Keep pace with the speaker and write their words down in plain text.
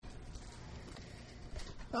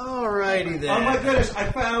Alrighty then. Oh my goodness, I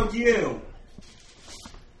found you!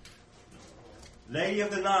 Lady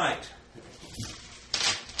of the Night.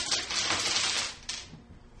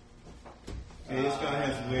 Okay, this guy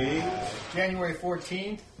has wings. January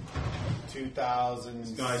 14th,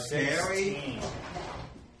 2016. Guy's scary.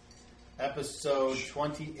 Episode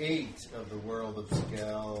 28 of the World of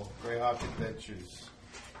Scale, Greyhawk Adventures.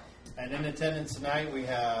 And in attendance tonight we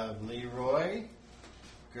have Leroy,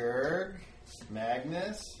 Gerg,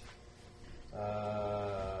 Magnus,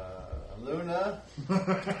 Luna,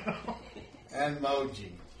 and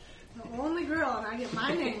Moji. The only girl, and I get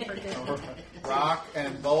my name forgiven. Rock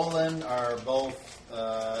and Bolin are both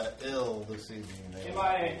ill this evening. They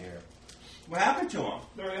won't be here. What happened to them?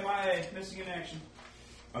 They're MIA, missing in action.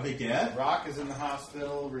 Are they dead? Rock is in the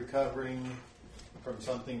hospital recovering from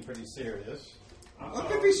something pretty serious. What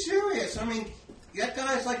could be serious? I mean, that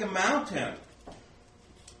guy's like a mountain.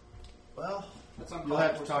 Well, you'll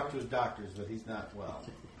have to talk to his doctors, but he's not well.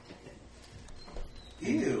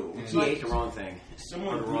 Ew. He ate the wrong thing.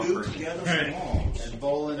 Someone glued together some walls. And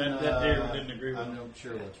Bolin, that didn't agree with I'm him. not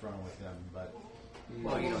sure what's wrong with them, but...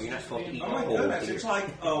 Well, you're not supposed to eat Oh the my whole goodness, thing. it's like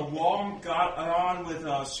a wall got on with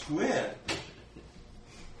a squid.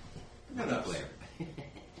 Look at this.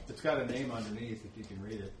 It's got a name underneath if you can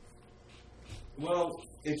read it. Well,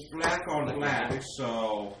 it's black on black,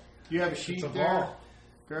 so... Do you have a sheet It's a there? ball.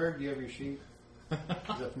 Gerg, do you have your sheet?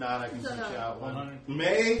 'Cause if not, I can print you out one.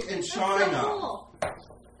 Made in China. That's so cool.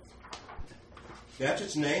 That's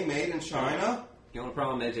its name, Made in China? The only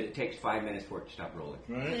problem is that it takes 5 minutes for it to stop rolling.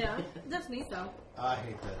 Right? Yeah, that's neat though. I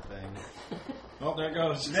hate that thing. Oh, there it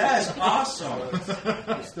goes. That is awesome.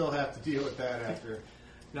 You still have to deal with that after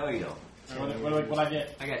No, you don't. What I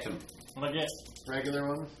get? I got some. What I get? regular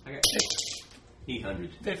ones. I got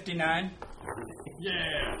 800. 59.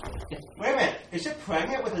 Yeah. Wait a minute, is it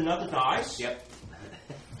pregnant with another dice? Yep.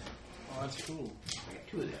 Oh, that's cool. I got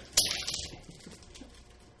 2 of them.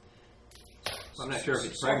 I'm not sure if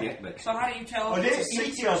it's pregnant, but So how do you tell Oh, if they it's a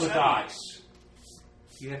didn't 6 see or the 7? dice.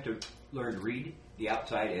 you have to learn to read the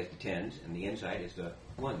outside as the 10s and the inside as the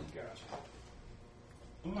 1s. Gotcha.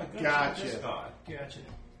 Oh my goodness, Gotcha. look at this guy. Gotcha.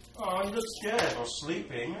 Oh, he looks dead or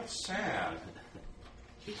sleeping. That's sad.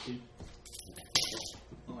 I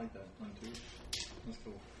like that one too. That's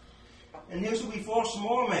cool. And here's what we forced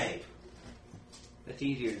more made. That's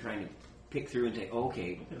easier than trying to pick through and say, oh,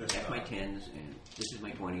 okay, at this that's my guy. 10s and this is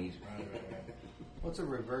my 20s. What's a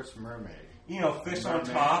reverse mermaid? You know, fish on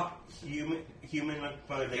Mermaid. top, human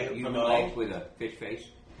but Yeah, they human below. legs with a fish face.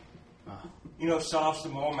 You know, solves the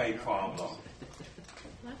mermaid problem.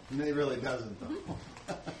 And it really doesn't, though.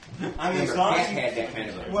 I mean, as Remember, long Cat as you, had that kind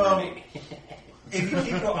of a Well, mermaid. if you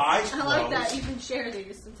keep your eyes I closed, like that. You can share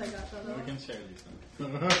these since I got We those. can share these things.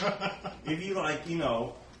 if you like, you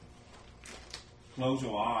know, close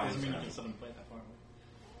your eyes. Doesn't mean you can suddenly play that far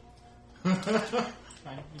away.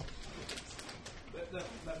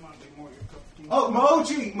 that might be more your cup of tea. Oh,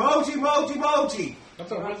 Moji!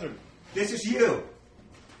 That's a wizard. This is you.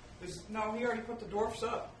 No, he already put the dwarfs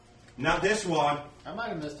up. Not this one. I might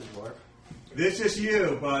have missed a dwarf. This is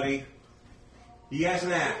you, buddy. He has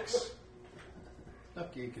an axe.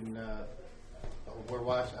 Look, you can. I'm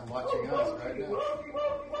watching us right now.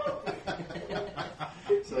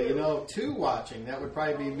 So you know, 2 watching. That would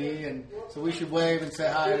probably be me, and so we should wave and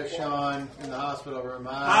say hi to Sean in the hospital room.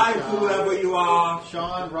 Hi, Sean. whoever you are.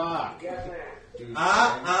 Sean Rock.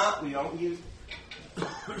 We don't use.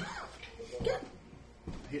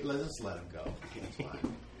 Let's just let him go. It's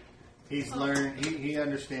fine. He's learned. He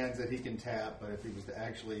understands that he can tap, but if he was to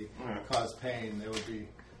actually cause pain, there would be.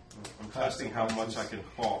 I'm testing how much I can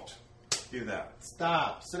halt. Do that.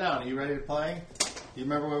 Stop. Sit down. Are you ready to play? Do you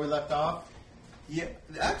remember where we left off? Yeah,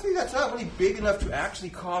 actually, that's not really big enough to actually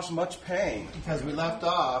cause much pain. Because we left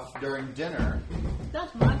off during dinner,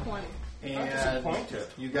 That's my point. I'm and disappointed.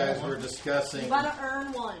 you guys were discussing You gotta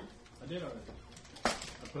earn 1. I did already. I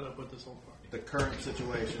put up with this whole party. the current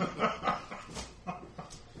situation.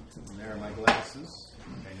 And there are my glasses.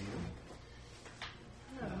 Thank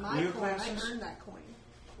you. My New coin. I glasses? earned that coin.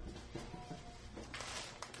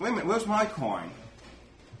 Wait a minute, where's my coin?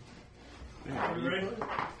 Are we ready?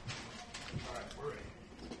 Alright, we're ready.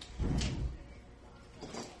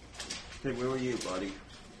 Hey, where were you, buddy?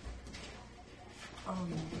 Oh,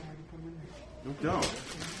 you already put them in there. No, don't.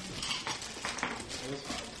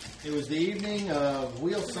 It was the evening of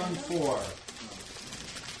Wheel Sun 4.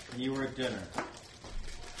 And you were at dinner.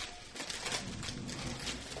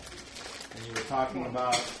 And you were talking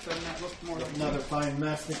about Doesn't that look more like another fine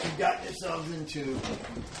mess that you got yourselves into.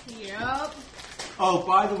 Yep. Oh,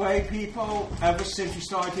 by the way, people, ever since we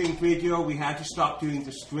started doing video, we had to stop doing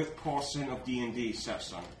the strict portion of D&D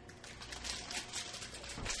session.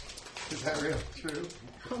 Is that real? True.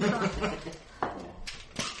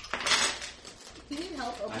 You need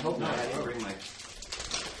help opening I hope not. I the didn't door. bring my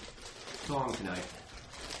song tonight.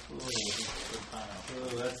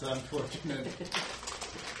 Oh, that's unfortunate.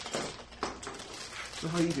 So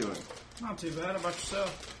how you doing? Not too bad. How about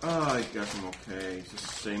yourself? Oh, I guess I'm okay. It's just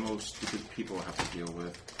the same old stupid people I have to deal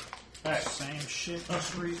with. Same shit.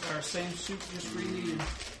 Same soup. Just reading.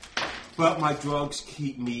 But my drugs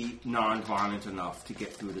keep me non-violent enough to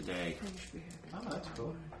get through the day. Oh, that's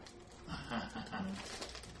cool.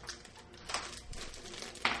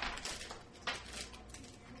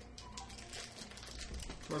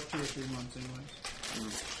 For 2 or 3 months,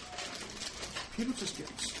 anyways. People just get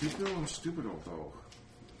stupider and stupider, though.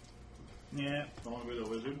 Yeah. Don't be the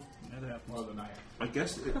wizard. That happens. Or the knight. I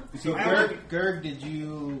guess... So, Gerg, did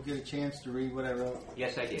you get a chance to read what I wrote?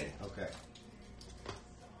 Yes, I did. Okay.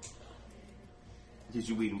 Did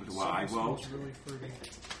you read what I wrote? It's really fruity.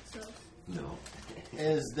 So, No.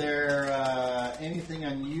 Is there anything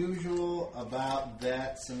unusual about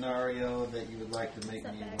that scenario that you would like to make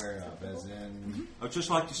me aware of? As in, I'd just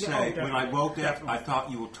like to say, when I wrote that, I thought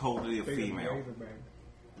you were totally a female.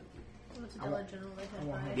 what's a dollar general right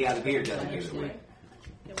there? Yeah, the beard doesn't give it away.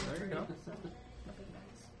 There you go.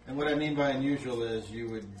 and what I mean by unusual is you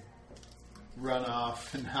would run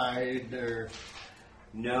off and hide, or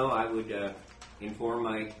No, I would inform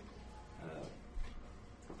my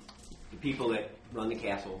the people that run the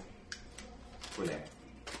castle for that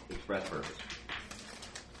express purpose.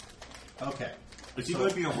 okay. Is he going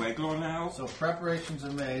to be a regular now? So preparations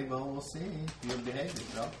are made. Well, we'll see. You'll behave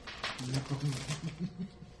yourself.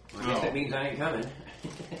 Well, I guess that means I ain't coming.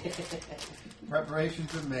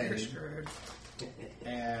 Preparations are made,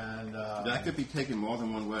 and That could be taken more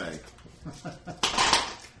than one way.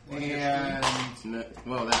 and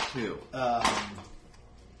Well, that too.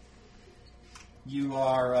 you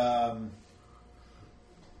are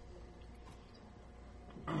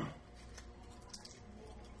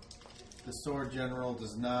the sword general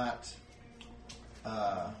does not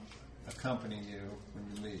accompany you when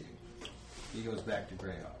you leave. He goes back to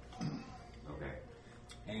Greyhawk, Okay.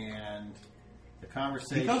 and the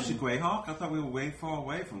conversation. He goes to Greyhawk? I thought we were way far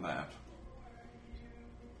away from that.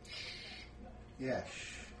 Yeah.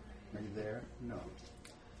 Shh. Are you there? No.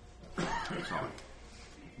 Sorry.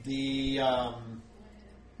 The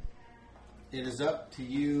it is up to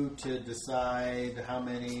you to decide how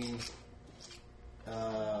many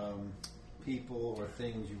people or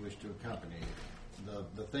things you wish to accompany.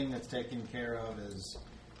 The thing that's taken care of is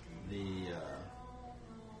the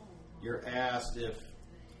you're asked if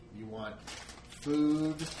you want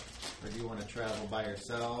food or do you want to travel by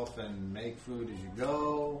yourself and make food as you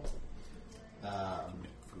go.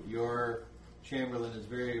 Your Chamberlain is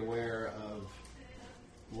very aware of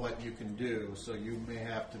what you can do, so you may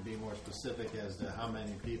have to be more specific as to how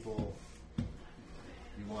many people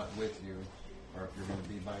you want with you, or if you're going to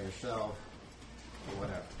be by yourself, or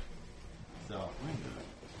whatever. So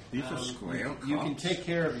These are square you can cups. take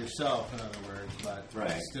care of yourself, in other words, but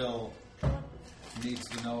Right. still needs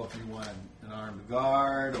to know if you want an armed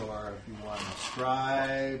guard, or if you want a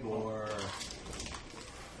scribe, or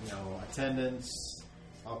attendants,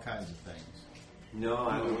 all kinds of things. No,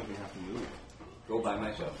 I I would wouldn't have to move. go by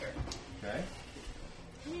myself there. Okay,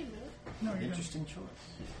 You need to move. No, you're interesting choice.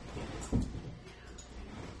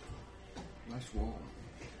 Nice wall.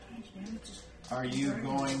 Thanks, man. It's just Are you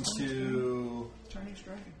going to? Chinese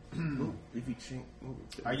dragon. Ooh, if you change,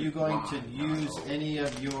 Are you going to use any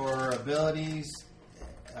of your abilities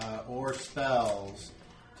or spells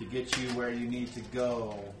to get you where you need to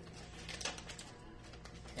go?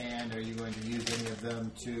 And are you going to use any of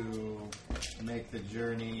them to make the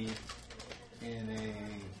journey in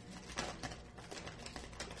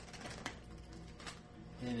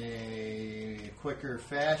a quicker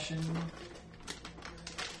fashion?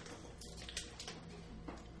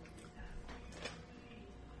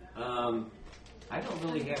 I don't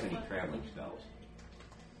really have any traveling spells.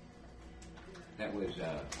 That was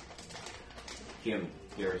Jim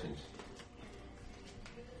Garrison's.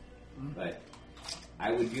 But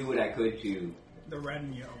I would do what I could to The red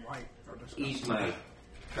and yellow white are disgusting. ease my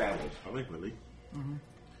travels. I like Willie.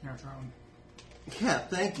 Yeah, try one. Yeah,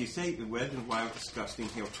 thank you. Say the red and white disgusting.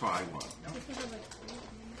 He'll try one. This is like,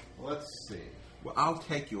 Let's see. Well, I'll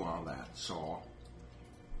take you on that, Saw.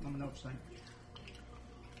 Let me know what you think.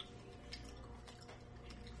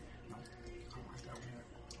 No, I don't like that one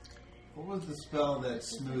yet. What was the spell that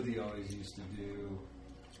Smoothie always used to do?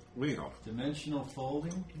 Leo. Dimensional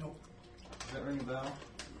folding? Nope. Does that ring a bell?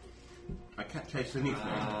 I can't taste anything.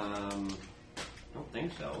 Don't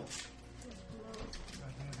think so.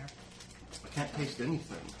 I can't taste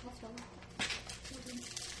anything. What's wrong?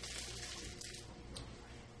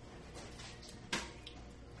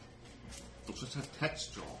 It just has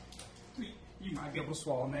texture. You might be able to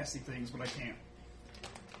swallow nasty things, but I can't.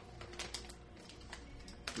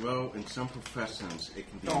 Well, in some professions, it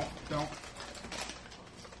can be. Don't.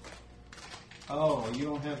 Oh, you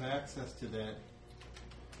don't have access to that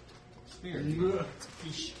sphere. do you?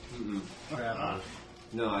 Travelers.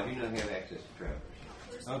 No, I do not have access to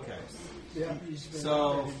travelers. Okay. Yeah.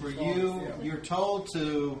 So for you, you're told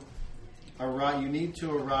to arrive. You need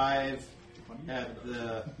to arrive at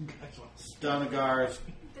the Stonegar's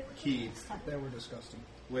Keep, They were disgusting.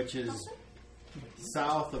 which is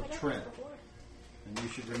south of Trent, and you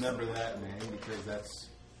should remember that name because that's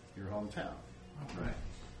your hometown. Right.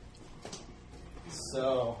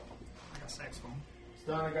 So I got saxophone.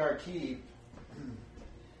 Stonegar Keep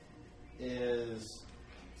is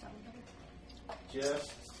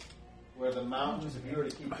just where the mountains. If you were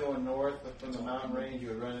to keep going north from the mountain range, you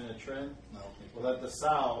would run into Trent. Well, at the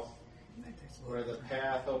south, where the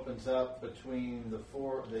path opens up between the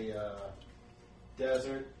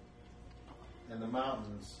desert and the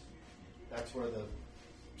mountains, that's where the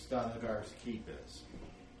Stonegar's Keep is.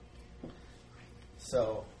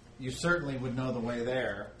 So you certainly would know the way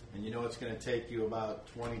there, and you know it's going to take you about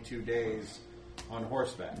 22 days on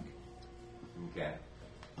horseback. Okay.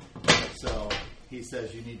 So he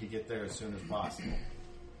says you need to get there as soon as possible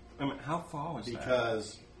I mean, how far is that?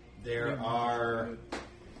 because there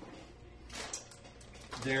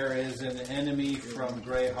is an enemy from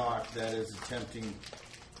Greyhawk that is attempting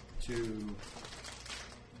to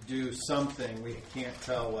do something. We can't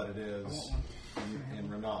tell what it is in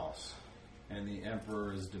Renals. And the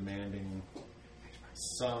Emperor is demanding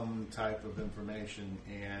some type of information.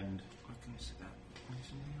 And Can you see that? Can you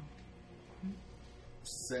see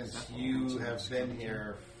since you have been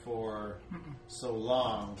here for so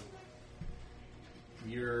long,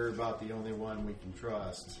 you're about the only one we can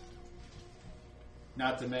trust.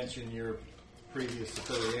 Not to mention your previous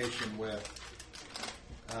affiliation with,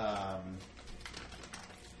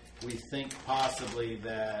 we think possibly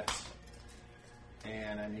that,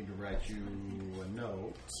 and I need to write you a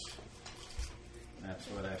note. That's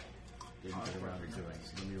what I didn't get around to doing,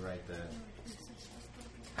 so let me write that.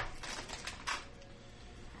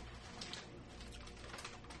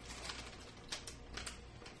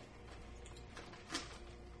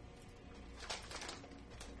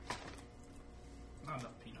 Not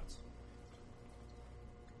enough peanuts.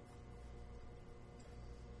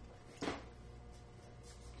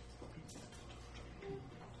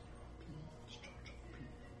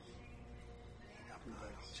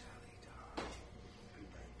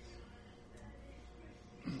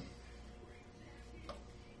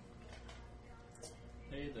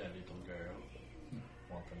 Hey there, little girl.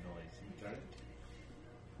 Want a noisy drink?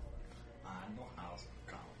 I know house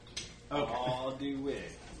count. Okay. All the way.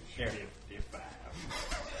 55.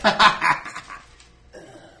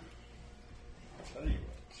 Tell you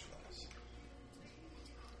what, trust.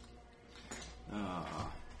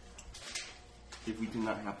 If we do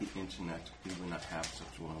not have the internet, we will not have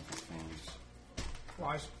such wonderful things.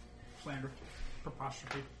 Lies, slander,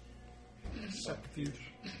 preposterity, subterfuge.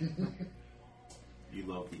 You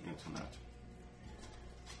love the internet.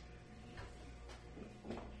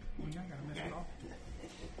 I gotta miss it all.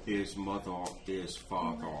 Is mother, is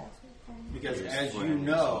father. Because is as you friend, is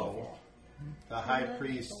know, lover. the high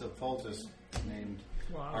priest of Foltus named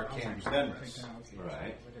Arcane I Benris.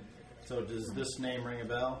 Right. So does this name ring a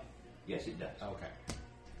bell? Yes, it does. Okay.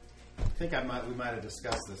 I think we might have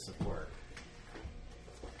discussed this at work.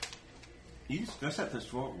 You discussed at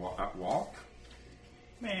this walk?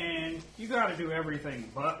 Man, you gotta do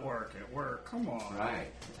everything but work at work. Come on.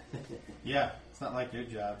 Right. Yeah, it's not like your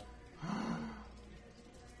job.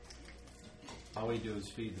 All we do is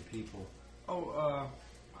feed the people. Oh,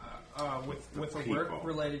 with a people.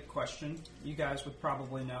 work-related question, you guys would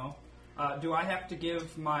probably know. Do I have to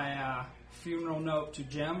give my funeral note to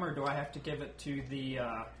Jim, or do I have to give it to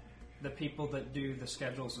the people that do the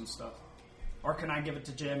schedules and stuff? Or can I give it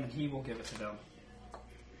to Jim and he will give it to them?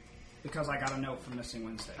 Because I got a note from Missing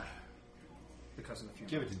Wednesday. Because of the funeral.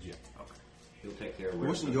 Give it to Jim. Okay. He'll take care of It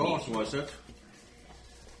wasn't yours, piece. was it?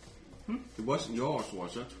 It wasn't yours,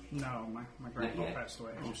 was it? No, my grandpa yet. passed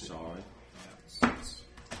away. I'm sorry.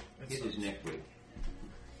 His is next week.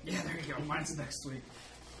 Yeah, there you go. Mine's next week.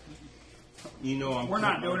 You know We're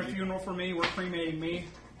not doing a funeral for me. We're cremating me.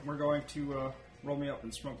 We're going to roll me up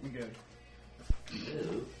and smoke me good.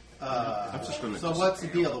 Ew. I'm just gonna So what's the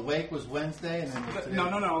deal? The wake was Wednesday, and then today?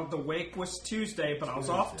 No. The wake was Tuesday, but I was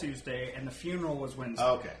off Tuesday, and the funeral was Wednesday.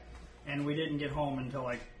 Okay. And we didn't get home until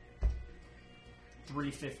like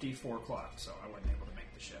 3:50, 4 o'clock, so I wasn't able to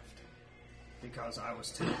make the shift because I was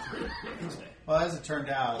 10 to 3 Wednesday. Well, as it turned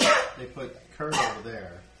out, they put Kurt over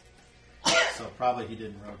there, so probably he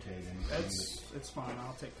didn't rotate anything. It's fine.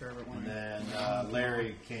 I'll take care of it when And then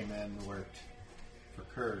Larry came in and worked for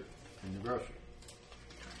Kurt in the grocery.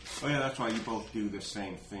 Oh yeah, that's why you both do the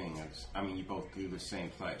same thing. You both do the same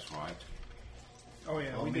place, right? Oh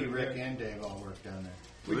yeah, Well, we me, did Rick, good. and Dave all worked down there.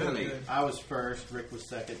 Really? good. I was first, Rick was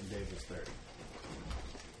second, and Dave was third.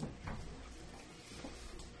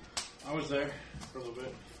 I was there for a little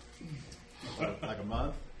bit. Like a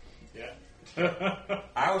month? Yeah.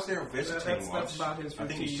 I was there visiting That's once. about his I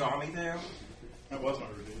think you routine. saw me there. That was my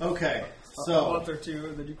routine. Okay, A so month or two,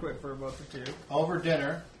 and then you quit for a month or two. over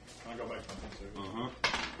dinner, I'll go back to my Mm-hmm.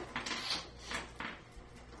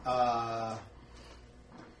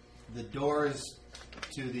 the doors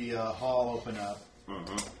to the hall open up,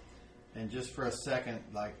 Mm-hmm. and just for a second,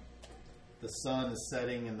 like the sun is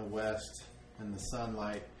setting in the west, and the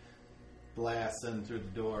sunlight blasts in through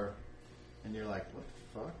the door, and you're like, "What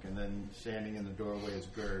the fuck?" And then standing in the doorway is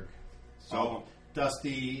Gerg, So,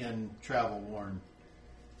 dusty and travel worn,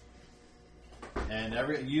 and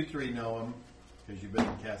you three know him because you've been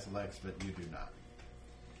in Castle X, but you do not.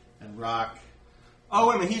 And Rock. oh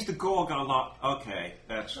wait a minute, he's the Gorgon. Okay,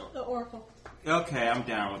 that's The Oracle. okay. I'm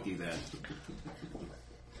down with you then.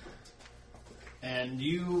 And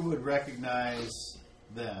you would recognize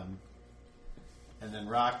them. And then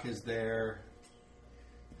Rock is there.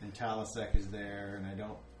 And Talasek is there.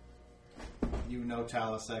 And you know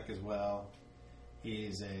Talasek as well.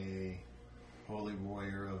 He's a holy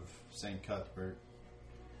warrior of St. Cuthbert.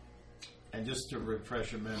 And just to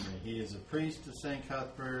refresh your memory, he is a priest of St.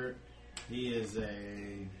 Cuthbert. He is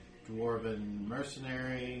a dwarven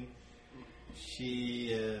mercenary.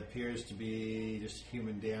 She appears to be just a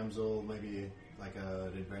human damsel, maybe like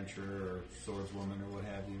an adventurer or swordswoman or what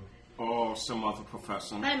have you. Or some other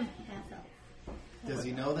profession. I'm half elf. Does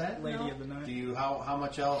he know that? Lady No. of the night. Do you how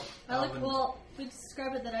much elf? I look, elven? well, we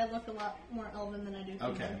describe it that I look a lot more elven than I do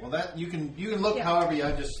human. Okay, well that you can look Yeah. however you.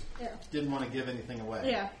 I just Yeah. didn't want to give anything away.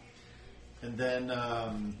 Yeah. And then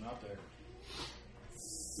Not there.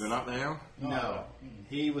 You're not there? no,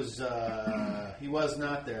 he was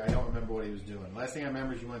not there. I don't remember what he was doing. Last thing I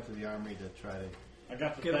remember is you went to the army to try to. I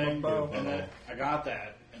got the Get him a thing, bow. and then I got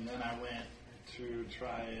that, and then I went to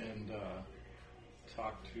try and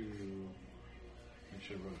talk to. I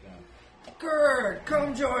should have wrote it down. Gerg,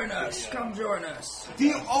 come join us. Come join us.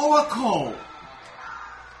 The Oracle!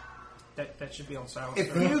 That should be on silent.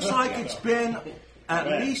 It feels like it's been at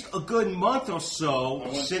Right. least a good month or so I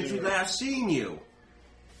went since to- we last seen you.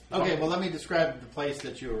 Okay, well let me describe the place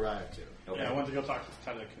that you arrived to. Okay. Yeah, I went to go talk to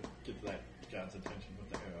try to get to that guy's attention with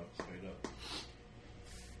the arrow straight up.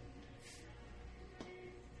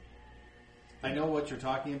 I know what you're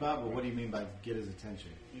talking about, but what do you mean by get his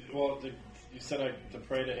attention? Well, you said to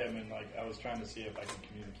pray to him, and like I was trying to see if I could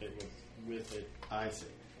communicate with it. I see.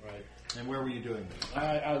 Right. And where were you doing this?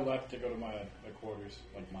 I left to go to my quarters,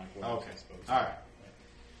 like my quarters, Okay. I suppose. All right.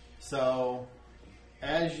 So,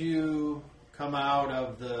 as you come out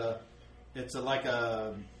of it's like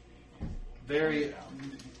a very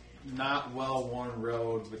not well-worn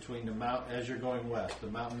road between the mountain as you're going west. The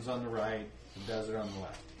mountains on the right, the desert on the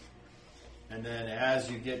left. And then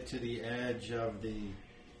as you get to the edge of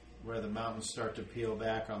where the mountains start to peel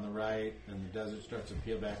back on the right and the desert starts to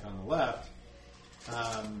peel back on the left,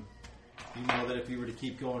 you know that if you were to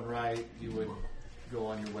keep going right, you would go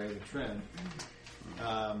on your way to Trin.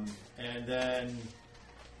 And then,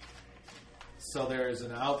 so there's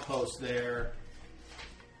an outpost there,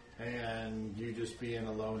 and you just being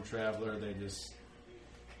a lone traveler, they just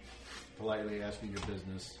politely ask you your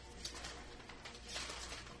business.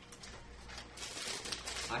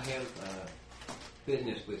 I have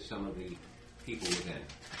business with some of the people within,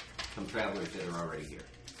 some travelers that are already here.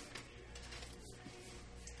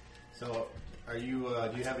 So, do you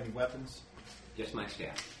have any weapons? Just my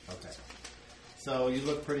staff. Okay. So you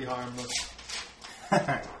look pretty harmless.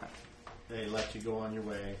 They let you go on your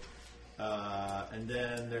way. And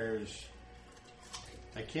then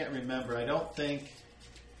I can't remember, I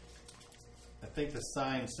think the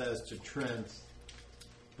sign says to Trinth,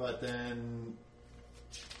 but then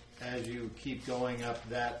as you keep going up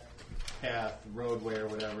that path, roadway or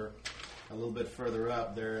whatever, a little bit further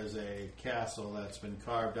up, there is a castle that's been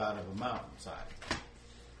carved out of a mountainside.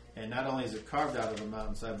 And not only is it carved out of a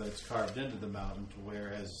mountainside, but it's carved into the mountain to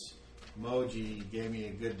where, as Moji gave me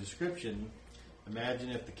a good description, imagine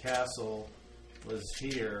if the castle was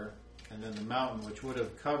here, and then the mountain, which would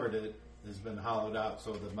have covered it, has been hollowed out,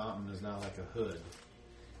 so the mountain is now like a hood,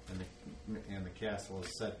 and the castle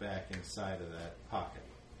is set back inside of that pocket.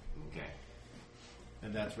 Okay.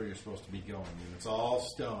 And that's where you're supposed to be going. And it's all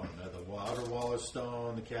stone. The outer wall is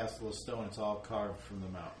stone, the castle is stone. It's all carved from the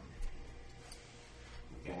mountain.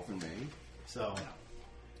 Often made. So,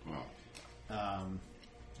 Well, and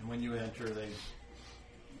when you enter, they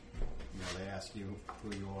ask you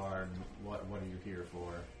who you are and what are you here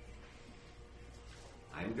for.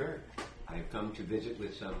 I'm Gerg. I've come to visit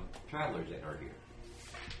with some travelers that are here.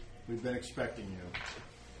 We've been expecting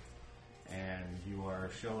you. And you are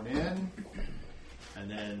shown in, and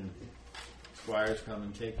then squires come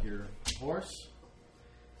and take your horse,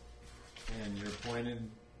 and you're pointed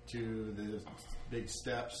to the big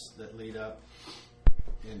steps that lead up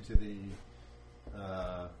into the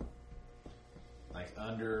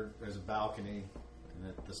there's a balcony,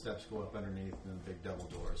 and the steps go up underneath, and then the big double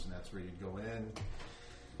doors, and that's where you'd go in.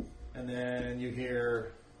 And then you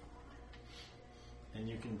hear, and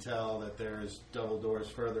you can tell that there's double doors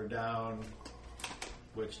further down,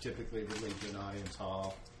 which typically would lead to an audience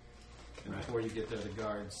hall. And Right. before you get there, the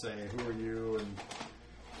guards say, "Who are you, and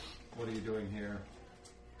what are you doing here?"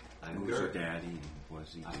 I'm who's your Gerg. daddy and what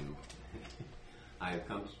does he do? I have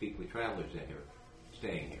come to speak with travelers that are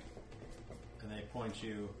staying here. And they point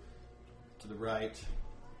you to the right.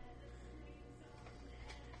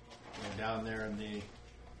 And down there in the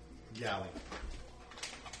galley.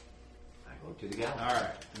 I go to the gallery. All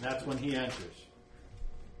right, and that's when he enters.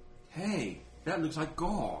 Hey, that looks like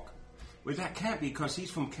Gerg. Well, that can't be because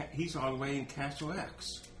he's all the way in Castle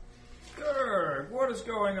X. Gerg, what is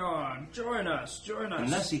going on? Join us.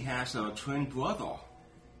 Unless he has a twin brother.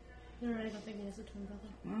 You're right, I don't think he has a twin brother.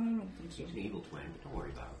 I don't think so. He's an evil twin, but don't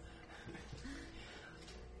worry about it.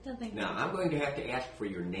 Don't think Now, I'm going to have to ask for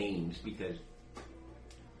your names because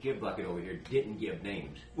Jib Bucket over here didn't give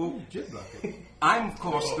names. Well, Jib Bucket. I'm, of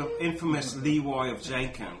course, the infamous Leroy of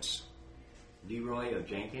Jenkins. Leroy of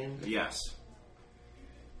Jenkins? Yes.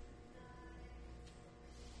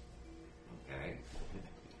 Okay.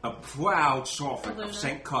 A proud sovereign Luna. of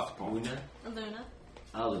St. Cuthbert. Luna? Aluna.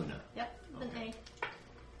 Aluna. Yep, with an A.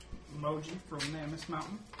 Moji from Mammoth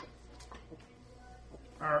Mountain.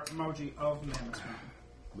 Or Moji of Mammoth Mountain.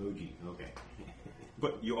 Moji. Okay.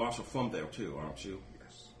 But you're also from there, too, aren't you?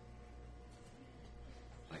 Yes.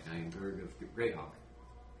 Like I am Gerg of Greyhawk.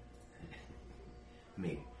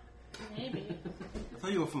 Me. Maybe. I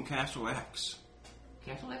thought you were from Castle X.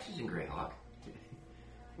 Castle X is in Greyhawk.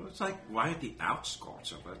 Well, it's like right at the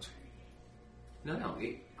outskirts of it. No.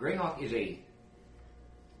 Greyhawk is a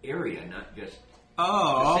area, not just...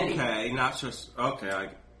 Oh, The city. okay. Not just... Okay,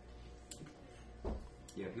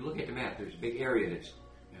 Yeah, if you look at the map, there's a big area that's...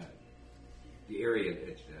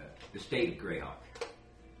 the state of Greyhawk.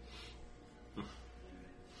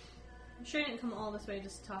 I'm sure you didn't come all this way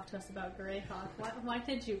just to talk to us about Greyhawk. Why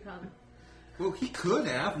did you come? Well, he could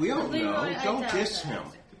have. We don't Leroy, know. I Don't doubt diss that. him.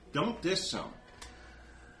 Don't diss him.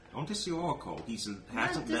 Don't diss the Oracle. He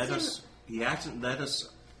hasn't led dissing- us. He hasn't led us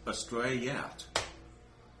astray yet.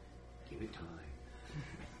 Give it time.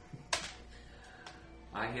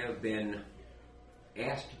 I have been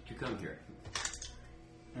asked to come here.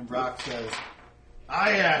 And Brock says,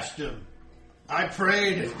 "I asked him. I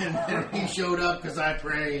prayed, and he showed up because I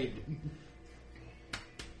prayed."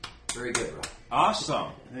 Very good, Rob.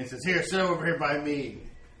 Awesome. And he says, "Here, sit over here by me."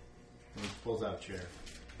 And he pulls out a chair.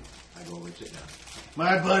 I go over and sit down.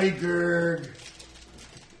 "My buddy Gerg."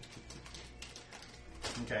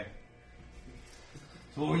 Okay.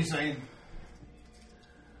 So what were you saying?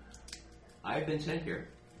 I've been sent here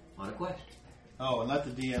on a quest. Oh, and let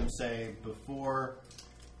the DM say before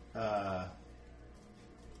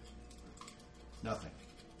nothing.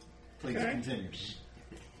 Please Okay. continue.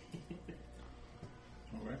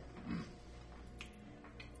 Okay.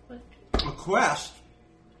 A quest.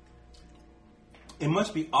 It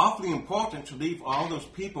must be awfully important to leave all those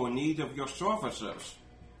people in need of your services.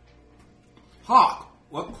 Hawk,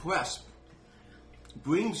 what quest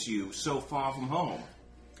brings you so far from home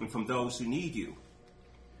and from those who need you?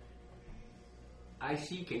 I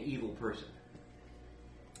seek an evil person.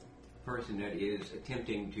 A person that is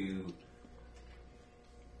attempting to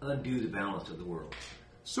undo the balance of the world.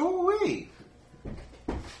 So are we.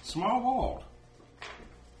 Small world.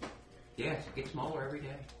 Yes, it gets smaller every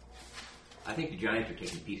day. I think the giants are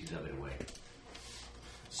taking pieces of it away.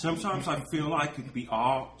 Sometimes I feel like it could be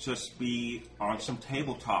all just be on some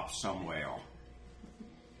tabletop somewhere.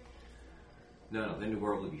 No, then the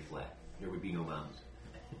world would be flat. There would be no mountains.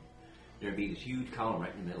 There'd be this huge column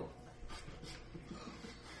right in the middle.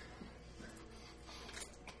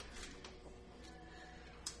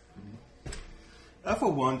 Ever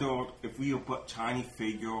wondered if we were but tiny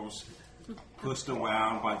figures pushed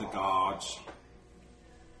around by the gods?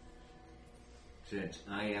 Since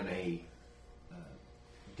I am a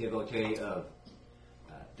devotee of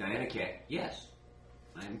Diana Cat, yes,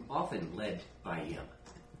 I'm often led by him.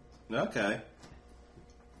 Okay.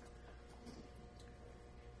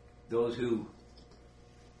 Those who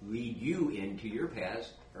lead you into your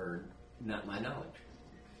paths are not my knowledge.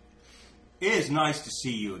 It is nice to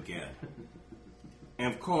see you again.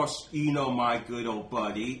 And of course, you know my good old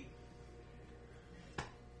buddy,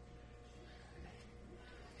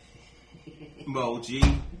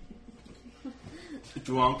 Moji.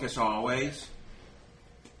 Drunk as always.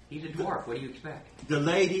 He's a dwarf. What do you expect? The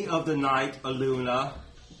lady of the night, Aluna.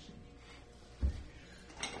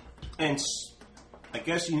 And I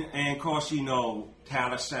guess and of course you know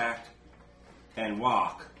Talisac and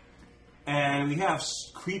Rock. And we have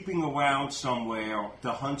creeping around somewhere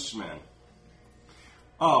the huntsman.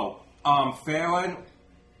 Oh, Farron,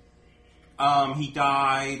 he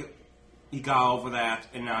died, he got over that,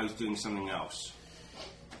 and now he's doing something else.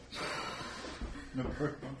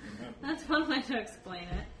 That's one way to explain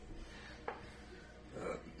it.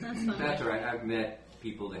 That's one That's way. all right. I've met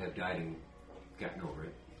people that have died and gotten over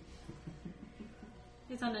it.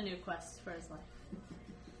 He's on a new quest for his life.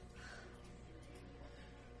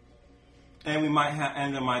 And we might have,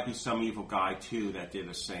 and there might be some evil guy too that did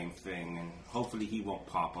the same thing, and hopefully he won't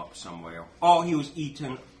pop up somewhere. Oh, he was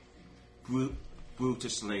eaten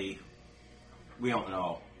brutusly. We don't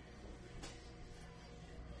know.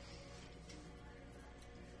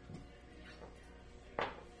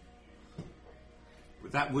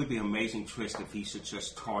 But that would be an amazing twist if he should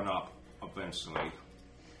just turn up eventually.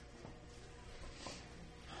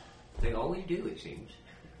 They always do, it seems.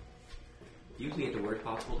 Usually at the worst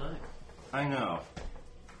possible time. I know.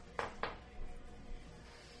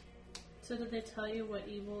 So did they tell you what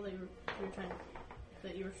evil they were trying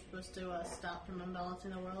that you were supposed to stop from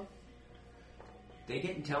unbalancing the world? They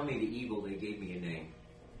didn't tell me the evil. They gave me a name.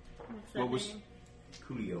 What's that What was- name?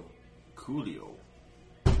 Coolio. Coolio.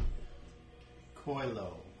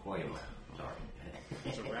 Coilo. Coil. Sorry.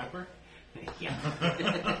 It's a rapper? Yeah.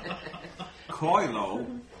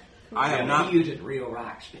 Coilo? I have Yeah, not. he uses real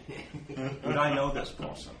rocks. Would I know this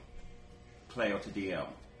person? Player to DM.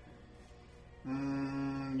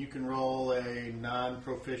 You can roll a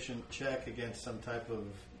non-proficient check against some type of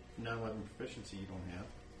non-weapon proficiency you don't have.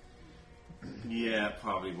 Yeah,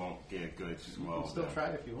 probably won't get good as You well. can still then. try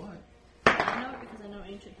it if you want. I know it because I know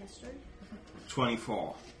ancient history.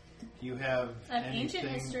 24. You have I have anything ancient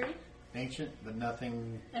history. ancient, but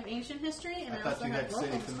nothing. I have ancient history, and I I, thought also you have had local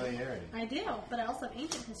city history. familiarity. I do, but I also have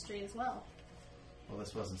ancient history as well. Well,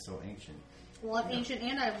 this wasn't so ancient. Well, I have ancient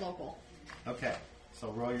and I have local. Okay,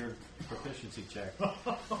 so roll your proficiency check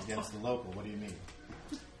against the local. What do you mean?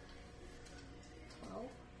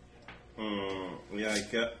 12. Yeah,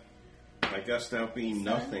 I guess that'll be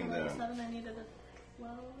nothing then. 7, I needed a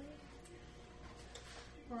 12.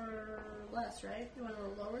 Or less, right? You want to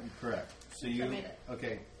roll lower? Correct. So I you made it.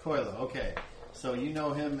 okay, Coilo. Okay, so you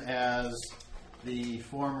know him as the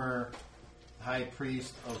former high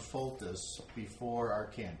priest of Foltus before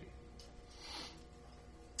Arcandy,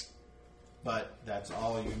 but that's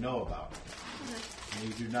all you know about him. And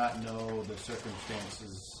you do not know the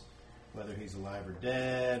circumstances, whether he's alive or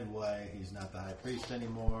dead, why he's not the high priest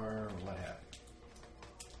anymore, or what have you.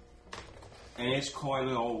 And it's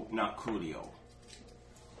Coilo, not Coolio.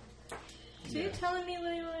 So you're telling me,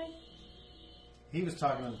 Leroy, He was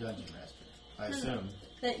talking to the dungeon master, I assume.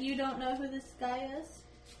 that you don't know who this guy is?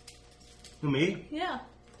 Who, me? Yeah.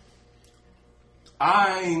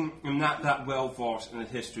 I am not that well versed in the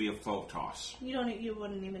history of Photos. You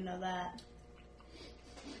wouldn't even know that.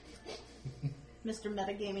 Mr.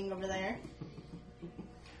 Metagaming over there.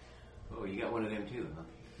 Oh, you got one of them too, huh?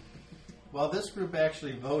 Well, this group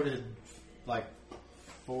actually voted like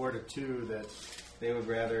 4-2 that they would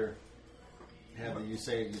rather have the you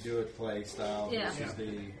say it, you do it play style Yeah. versus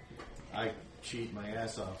the I cheat my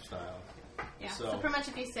ass off style. Yeah. So- So pretty much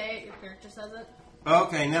if you say it, your character says it.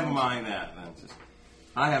 Okay, never mind that then.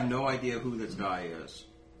 I have no idea who this guy is.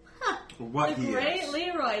 Huh. Or what The he great is.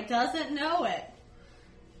 Leroy doesn't know it.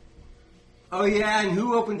 Oh yeah, and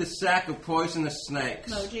who opened the sack of poisonous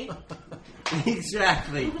snakes? Moji.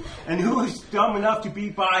 Exactly. And who was dumb enough to be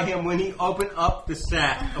by him when he opened up the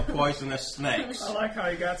sack of poisonous snakes? I like how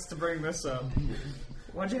you got to bring this up.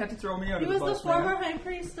 Why'd you have to throw me He under the was the bus, former man? high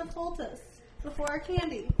priest of Foltus before our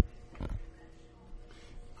candy.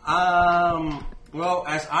 Well,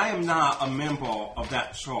 as I am not a member of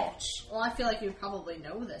that church, Well, I feel like you probably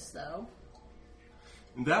know this, though.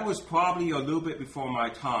 That was probably a little bit before my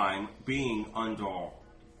time, being under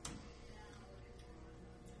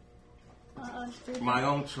my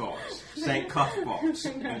own choice, St. Cuthbert's.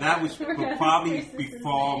 And that was probably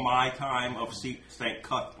before my time of St.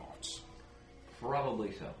 Cuthbert's.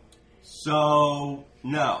 Probably so. So,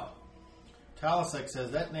 no. Talasek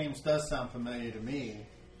says, that name does sound familiar to me,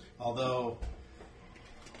 although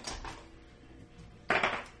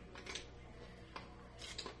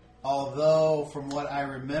from what I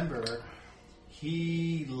remember,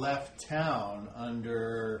 he left town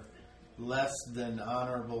under less than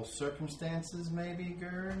honorable circumstances, maybe,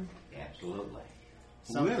 Gerg? Absolutely.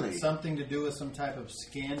 Really? Something to do with some type of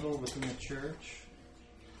scandal within the church?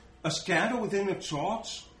 A scandal within the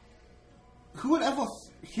church? Who would ever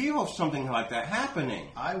hear of something like that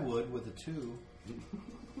happening? I would, with a 2.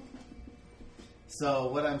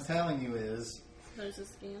 So what I'm telling you is... There's a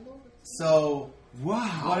scandal? So, Wow.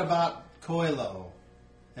 what about Coilo?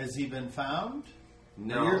 Has he been found?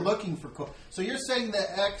 No. Or you're looking for Coilo. So you're saying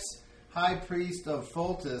the ex-high priest of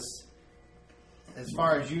Foltus, as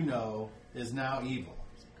far as you know, is now evil?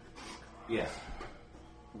 Yes.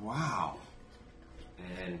 Wow.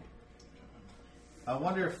 And I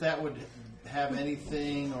wonder if that would have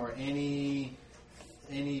anything or any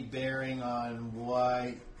bearing on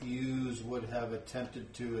why Hughes would have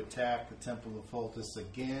attempted to attack the Temple of Foltus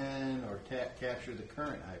again or capture the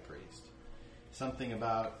current high priest. Something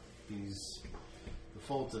about the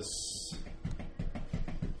Foltus.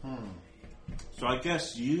 So I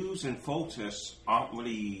guess Hughes and Foltus aren't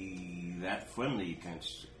really that friendly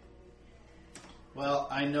against... Well,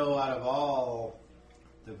 I know out of all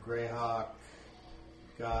the Greyhawk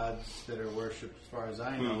gods that are worshipped, as far as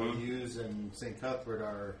I know, Hughes and St. Cuthbert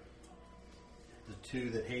are the 2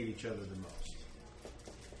 that hate each other the most.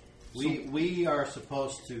 We are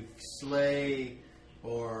supposed to slay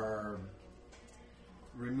or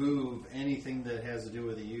remove anything that has to do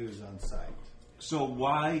with the Hughes on sight. So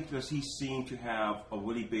why does he seem to have a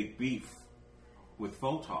really big beef with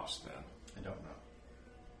Foltos then? I don't know.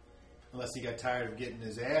 Unless he got tired of getting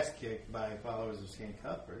his ass kicked by followers of St.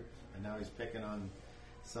 Cuthbert, and now he's picking on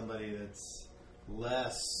somebody that's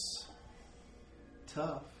less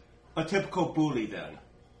tough. A typical bully then.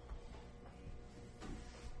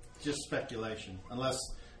 Just speculation. Unless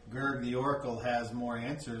Gerg the Oracle has more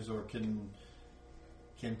answers or can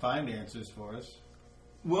find answers for us.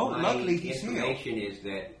 Well, my luckily he's here. information is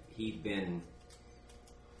that he's been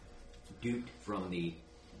duped from the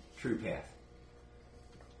true path.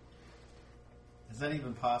 Is that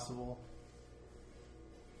even possible?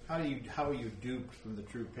 How are you duped from the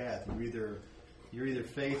true path? You're either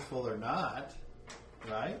faithful or not,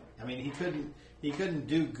 right? I mean, he couldn't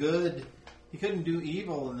do good. He couldn't do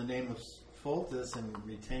evil in the name of Foltus and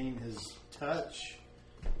retain his touch.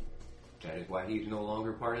 That is why he's no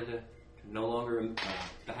longer the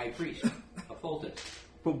high priest of Foltus.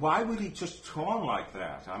 But why would he just turn like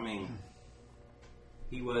that? I mean...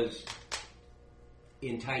 He was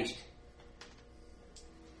enticed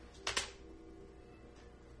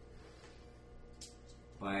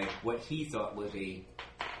by what he thought was a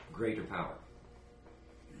greater power.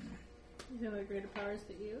 You know what greater powers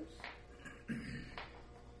to use?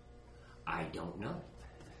 I don't know.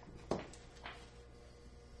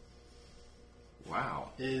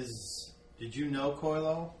 Wow. Did you know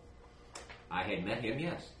Coilo? I had met him,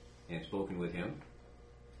 yes, and spoken with him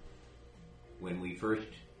when we first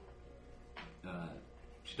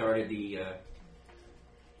started the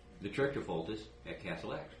Church of Foltus at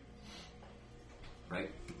Castle X.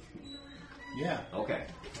 Right? Yeah. Okay.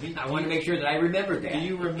 I want to make sure that I remembered that. Do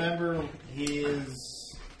you remember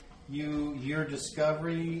your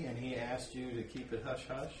discovery, and he asked you to keep it hush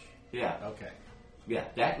hush? Yeah. Okay. Yeah,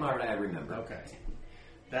 that part I remember. Okay.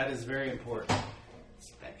 That is very important.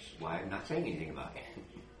 That's why I'm not saying anything about it.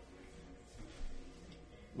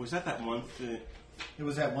 Was that one thing? It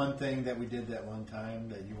was that one thing that we did that one time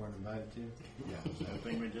that you weren't invited to? Yeah, I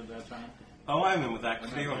think we did that time. Oh, I remember that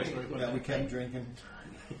clearly. That we kept drinking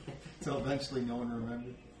until eventually no one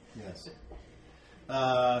remembered? Yes.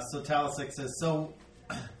 So Talasek says, so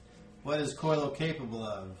what is Coilo capable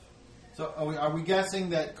of? So are we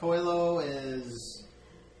guessing that Coilo is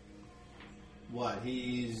what?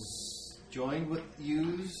 He's joined with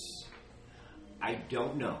Hughes? I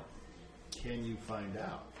don't know. Can you find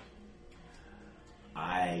out?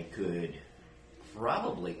 I could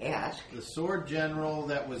probably ask. The sword general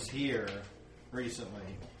that was here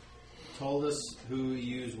recently told us who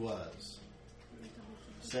Hughes was.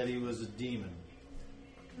 Said he was a demon.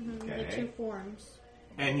 Mm-hmm. Okay. The 2 forms.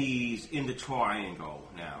 And he's in the triangle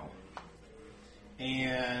now.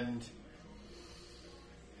 And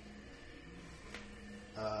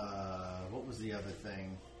what was the other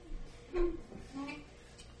thing?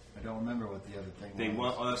 I don't remember what the other thing They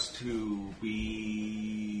was. want us to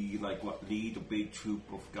be lead a big troop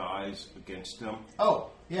of guys against them.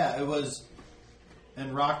 Oh, yeah, it was,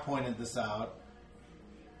 and Rock pointed this out,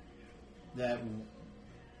 that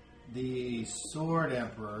the Sword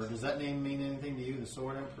Emperor, does that name mean anything to you, the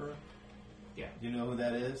Sword Emperor? Yeah. Do you know who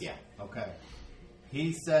that is? Yeah. Okay.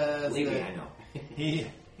 He says Believe me, that I know.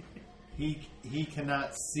 he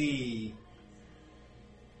cannot see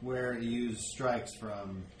where he used strikes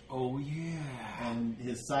from, Oh, yeah. and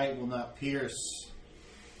his sight will not pierce.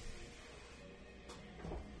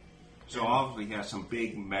 So obviously he has some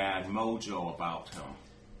big mad mojo about him.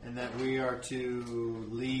 And that we are to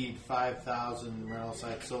lead 5,000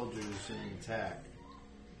 Rattleside soldiers in an attack.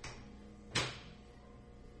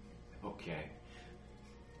 Okay.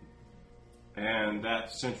 And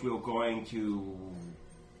that since we were going to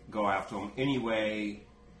go after him anyway,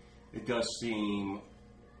 it does seem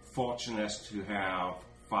fortunate to have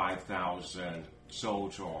 5,000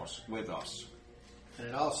 soldiers with us. And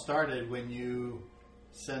it all started when you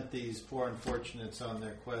sent these poor unfortunates on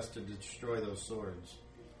their quest to destroy those swords.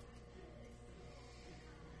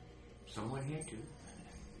 Someone had to.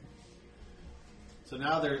 So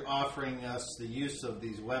now they're offering us the use of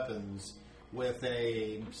these weapons with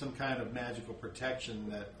some kind of magical protection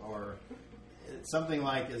that, or something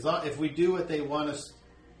like, if we do what they want us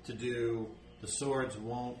to do, the swords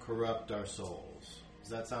won't corrupt our souls. Does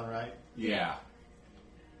that sound right? Yeah.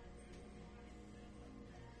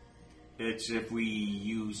 It's if we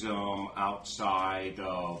use them outside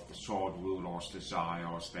of the sword ruler's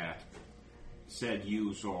desires that said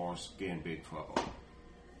users get in big trouble.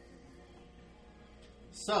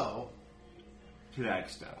 So, To that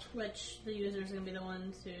extent. Which the users are going to be the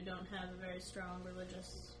ones who don't have a very strong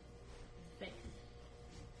religious faith.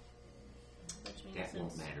 Which means That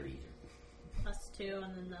won't it's matter either. us two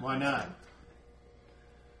and then the... why not?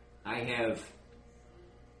 I have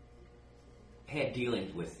had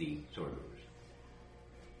dealings with the sword rulers.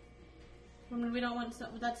 I mean, we don't want...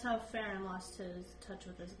 That's how Farron lost his touch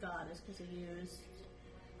with his god, is because he used...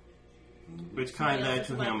 Which kind of somebody led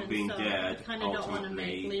to else's him weapon, being so dead, I kind of don't want to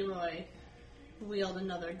make ultimately. Leroy wield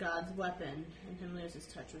another god's weapon and him lose his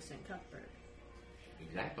touch with St. Cuthbert.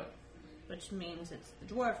 Exactly. Which means it's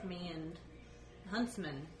the dwarf, me, and the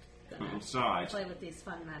huntsman gonna Besides, play with these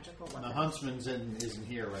fun magical And weapons. the huntsman's isn't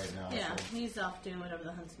here right now. Yeah, so- he's off doing whatever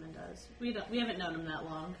the huntsman does. We haven't known him that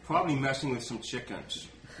long. probably messing with some chickens.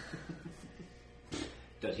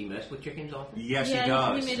 Does he mess with chickens often? Yes, yeah, he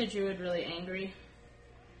does. he made a druid really angry.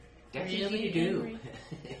 That's Really easy to do. angry?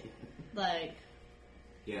 Like,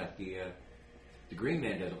 Yeah, the green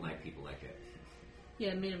man doesn't like people like that.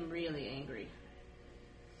 yeah, it made him really angry.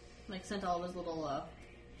 Like, sent all of his little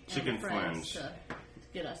Chicken friends friends. to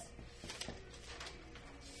get us.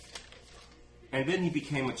 And then he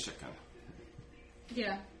became a chicken.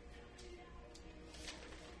 Yeah.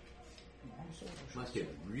 Must have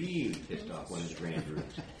really pissed off one of the grand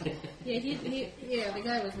druids. Yeah, the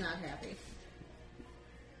guy was not happy.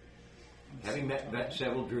 Having met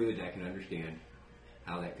several druids, I can understand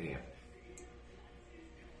how that could happen.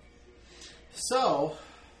 So,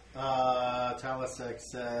 Talasek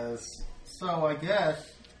says, so I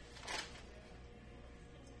guess,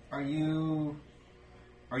 are you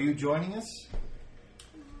joining us?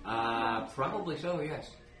 Probably so,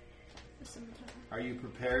 yes. Are you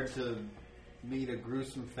prepared to meet a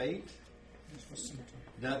gruesome fate?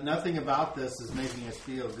 Nothing about this is making us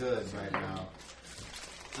feel good right now.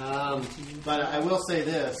 But I will say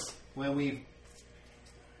this: when we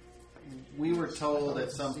were told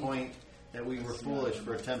at some point that we were foolish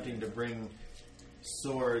for attempting to bring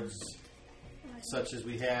swords such as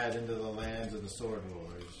we had into the lands of the sword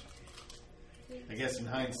rulers. I guess in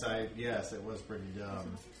hindsight, yes, it was pretty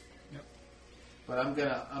dumb. Yep. But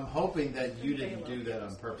I'm hoping that you didn't do that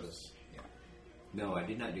on purpose. No, I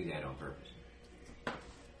did not do that on purpose.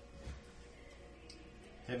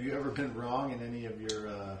 Have you ever been wrong in any of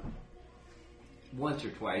your? Once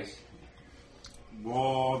or twice.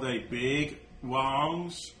 Were they big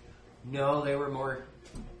wrongs? No, they were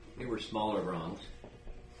smaller wrongs.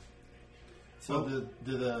 So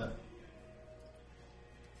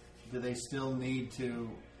do they still need to?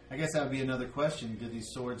 I guess that would be another question. Do these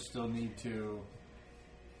swords still need to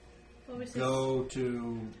What was his- go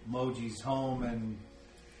to Moji's home and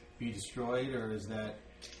be destroyed, or is that?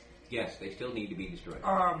 Yes, they still need to be destroyed.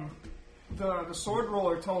 The sword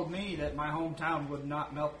roller told me that my hometown would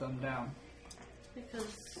not melt them down.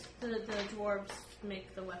 Because the dwarves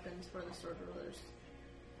make the weapons for the sword rulers.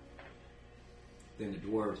 Then the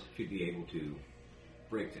dwarves should be able to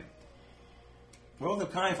break them. Well, they're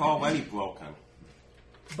kind of already broken.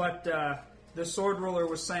 But the Sword Ruler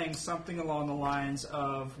was saying something along the lines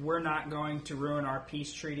of, we're not going to ruin our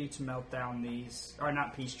peace treaty to melt down these... Or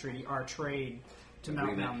not peace treaty, our trade to melt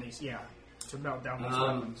Agreement. down these... Yeah, to melt down these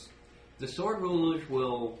weapons. The sword rulers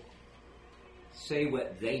will say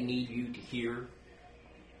what they need you to hear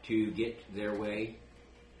to get their way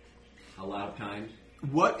a lot of times.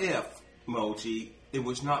 What if, Moji, it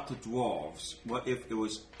was not the dwarves? What if it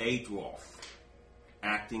was a dwarf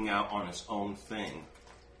acting out on its own thing?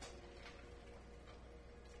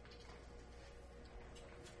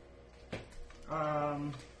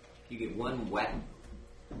 You get one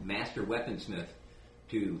master weaponsmith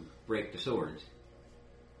to break the swords,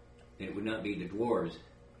 and it would not be the dwarves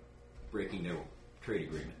breaking their trade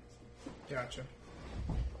agreement. Gotcha.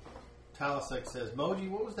 Talasek says, Moji,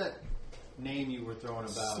 what was that name you were throwing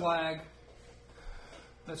about? Slag.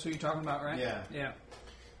 That's who you're talking about, right? Yeah. Yeah.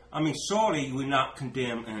 I mean, surely you would not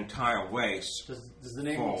condemn an entire race. Does the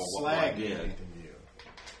name For of what I Slag mean did. anything to you?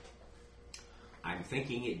 I'm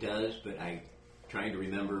thinking it does, but I'm trying to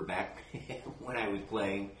remember back when I was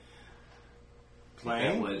playing.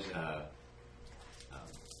 Playing? That was,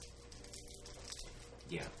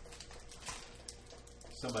 yeah,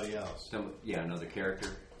 Somebody else. another character.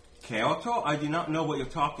 Character? I do not know what you're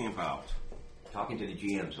talking about. Talking to the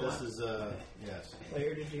GM, so This is, yes.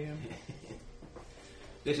 Player to GM.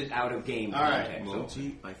 this is out of game All right, context. So,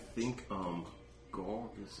 Moji, I think, Gorg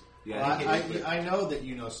is... yeah, Well, I think it is, I know that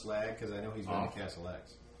you know Slag because I know he's been to Castle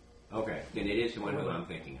X. okay, then it is the one who I'm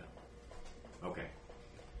thinking of. Okay.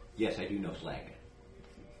 Yes, I do know Slag.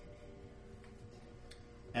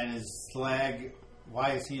 And is Slag,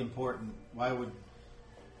 why is he important? Why would,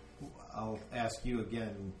 I'll ask you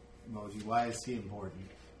again, Moji, why is he important?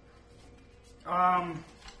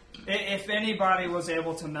 If anybody was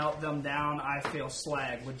able to melt them down, I feel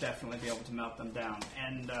Slag would definitely be able to melt them down.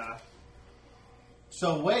 And,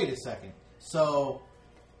 So wait a second. So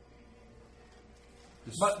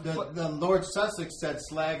the Lord Sussex said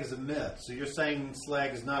Slag is a myth. So you're saying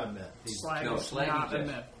Slag is not a myth? Slag No, is Slag not a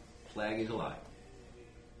exists. myth. Slag is alive.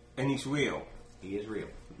 And he's real. He is real.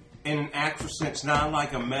 In an actual sense, not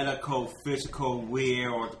like a medical, physical,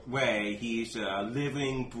 weird way. He's a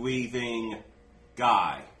living, breathing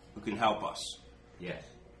guy who can help us. Yes.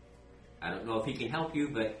 I don't know if he can help you,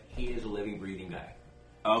 but he is a living, breathing guy.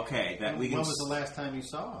 Okay, that we When can... was the last time you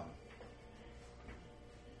saw him?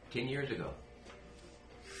 10 years ago.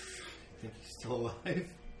 Think he's still alive?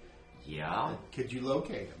 Yeah. Could you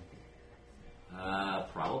locate him?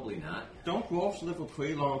 Probably not. Don't dwarfs live a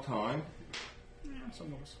pretty long time? Yeah,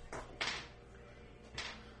 some of us.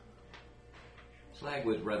 Slag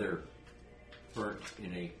was rather burnt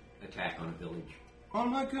in a attack on a village, Oh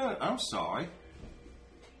my god, I'm sorry.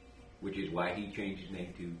 which is why he changed his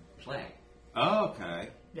name to Slag. Okay.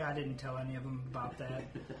 Yeah, I didn't tell any of them about that.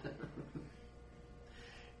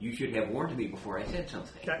 You should have warned me before I said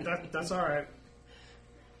something. That's all right.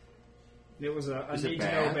 It was a Is it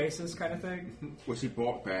need-to-know bad? basis kind of thing. Was he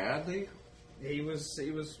bought badly? He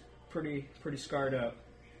was pretty scarred up.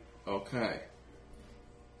 Okay.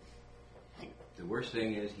 The worst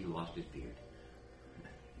thing is he lost his beard.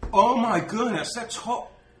 Oh my goodness, that's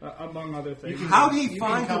Among other things. How did he You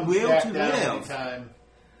find can the come will back to down live? anytime.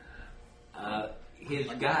 His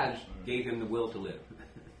gods gave him the will to live.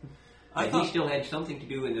 I And thought- he still had something to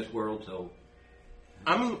do in this world, so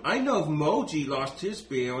I mean, I know if Moji lost his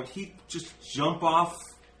beard, he'd just jump off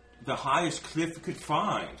the highest cliff he could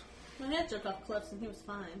find. My head jumped off cliffs and he was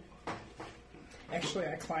fine. Actually,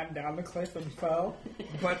 I climbed down the cliff and fell,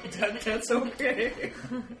 but that's okay.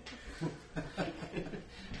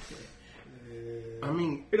 I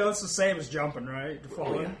mean, You know, it's the same as jumping, right? oh,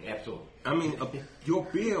 Falling. yeah, absolutely. Your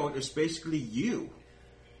beard is basically you.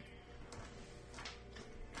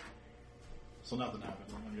 So nothing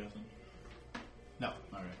happened, I'm guessing. No.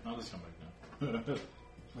 Alright, I'll just come back now.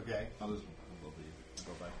 Okay. I'll just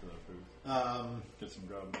go back to the food. Get some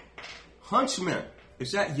grub. Huntsman,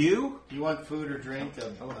 is that you? You want food or drink?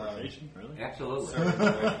 Teleportation? Really? Absolutely.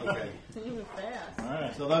 Okay. He was fast.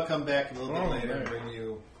 Alright. So they'll come back a little bit Oh, later and right. bring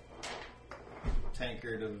you a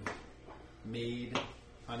tankard of mead,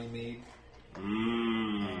 honey mead,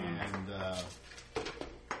 Mmm. and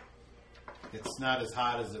it's not as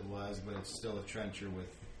hot as it was, but it's still a trencher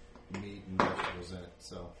with meat and vegetables in it.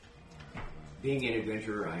 So Being an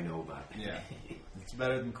adventurer, I know about it. yeah, it's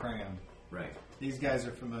better than cram. Right. These guys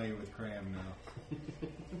are familiar with cram now.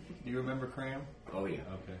 Do you remember cram? Oh, yeah.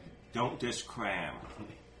 Okay. Don't diss cram.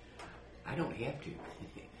 I don't have to.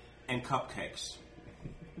 And cupcakes.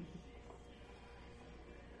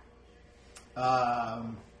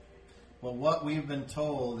 Well, what we've been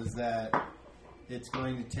told is that it's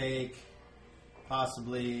going to take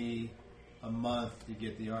possibly a month to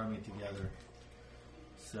get the army together.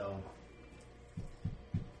 So,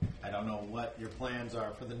 I don't know what your plans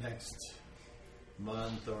are for the next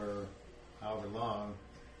month or however long.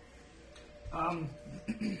 I'm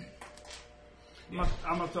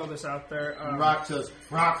gonna throw this out there. Rock says,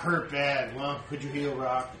 Rock hurt bad. Well, could you heal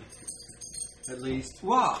Rock? At least.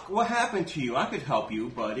 Rock, what happened to you? I could help you,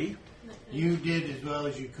 buddy. You did as well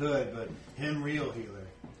as you could, but him real healer.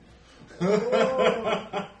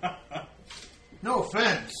 No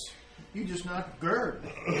offense. You just not Gerg.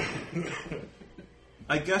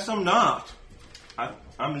 I guess I'm not.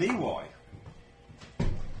 I'm Leroy.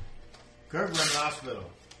 Gerg run the hospital.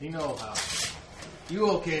 He know how. You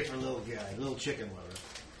okay for a little guy, little chicken lover.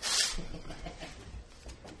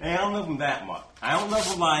 Hey, I don't love him that much. I don't love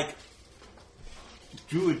him like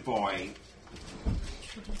Druid Boy,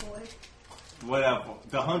 Boy. whatever,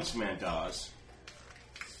 the Huntsman does.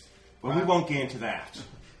 But we won't get into that.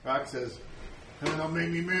 Rock says, don't make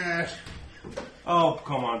me mad. Oh,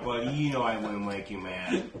 come on, buddy. You know I wouldn't make you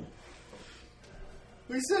mad.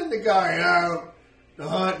 We send the guy out to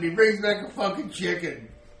hunt and he brings back a fucking chicken.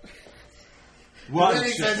 What? And then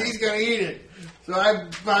he says he's going to eat it. So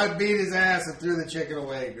I beat his ass and threw the chicken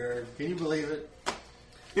away, Gerg. Can you believe it?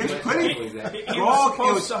 It's pretty. Believe that. He Grog, was it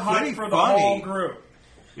supposed was to hunt pretty for the whole funny. group.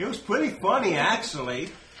 It was pretty funny, actually.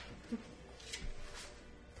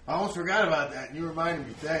 I almost forgot about that. You reminded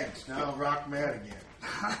me. Thanks. Now Rock mad again.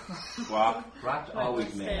 Well, Rock's Might always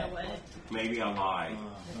stay mad. away. maybe I lied.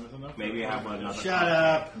 Maybe I have another. Shut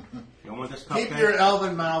up. You don't want this cupcake? Keep your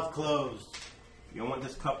elven mouth closed. You don't want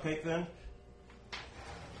this cupcake then?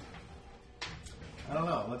 I don't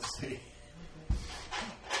know. Let's see.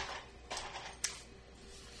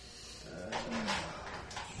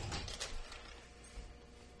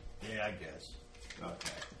 Yeah, I guess.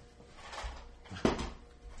 Okay.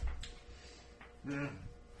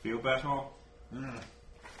 Feel better?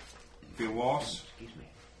 Feel worse? Excuse me.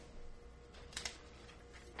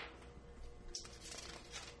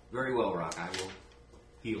 Very well, Rock. I will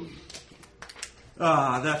heal you.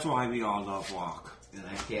 Ah, that's why we all love Rock. And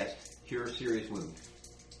I cast Cure Serious Wound.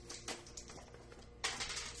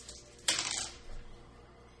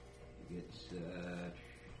 It's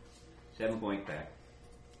 7 points back.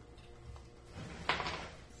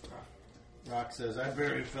 Rock says, I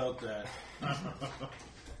barely felt that.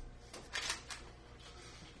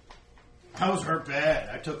 I was hurt bad.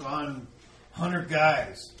 I took on 100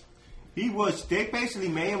 guys. They basically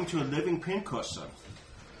made him to a living pincushion.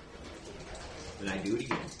 Then I do it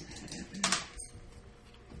again.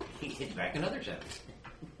 He hits back another 7.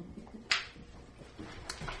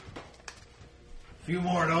 A few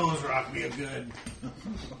more of those, Rock, be a good.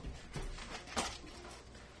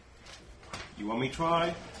 You want me to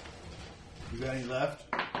try? You got any left?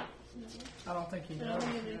 I don't think he I knows.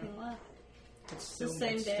 don't think there's anything left. It's the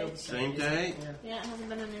same it's day. still the Same day? Yeah. Yeah, it hasn't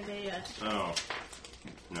been a new day yet. Oh.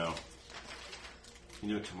 No. You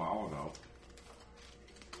do it tomorrow, though.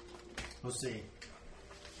 We'll see.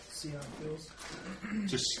 See how it feels.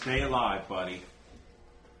 Just stay alive, buddy.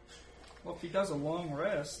 Well, if he does a long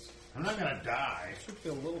rest, I'm not going to die. should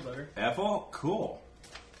feel a little better. Ever? Cool.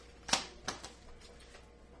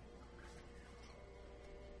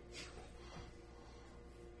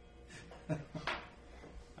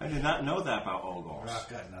 I did not know that about Ogos. Rock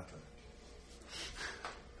got nothing.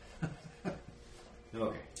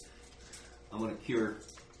 Okay. I'm going to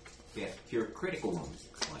cure critical wounds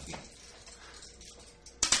on him.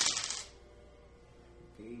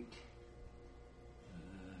 8,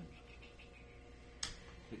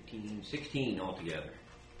 15, 16 altogether.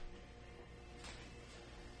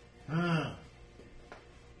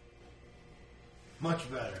 Much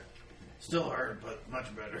better. Still hurt, but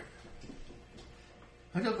much better.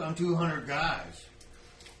 I took on 200 guys.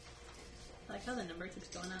 I like how the number keeps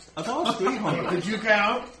going up. I thought it was 300. Did you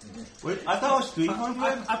count? Wait, I thought it was 300?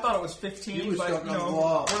 I thought it was He 15, was but stuck you on the know,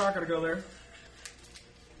 wall. we're not going to go there.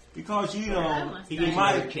 Because, you I know, must He die. gets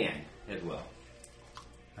might- another 10 as well.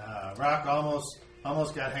 Rock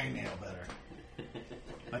almost got hangnail better.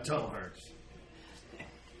 My toe hurts.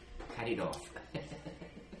 Cut it off.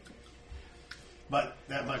 But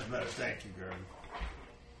that much better. Thank you, Gerg.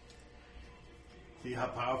 See how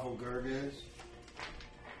powerful Gerg is?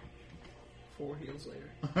 4 heals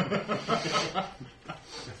later.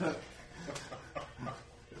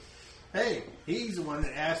 Hey, he's the one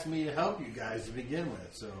that asked me to help you guys to begin with,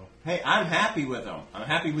 so... hey, I'm happy with him. I'm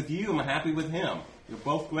happy with you. I'm happy with him. You're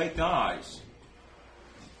both great guys.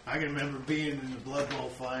 I can remember being in the Blood Bowl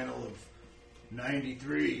final of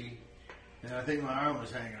 93, and I think my arm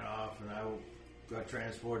was hanging off, and got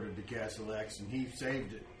transported to Castle X, and he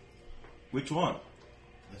saved it. Which one?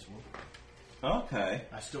 This one. Okay.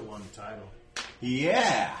 I still won the title.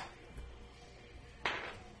 Yeah.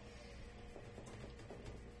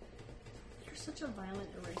 You're such a violent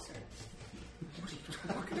eraser.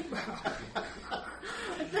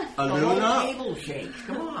 Aluna? Table shakes.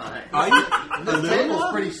 Come on. Are you The table's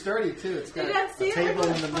Aluna? pretty sturdy too. It's got You don't a see it? table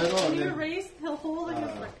in the middle When and you then erase, he'll hold it.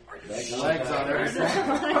 legs on every It's a side.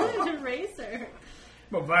 violent eraser.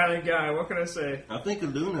 I'm a violent guy. What can I say? I think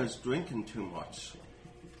Aluna's drinking too much.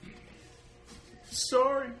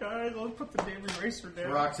 Sorry, guys. I'll put the damn eraser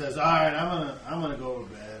down. Rock says, "All right, I'm gonna go to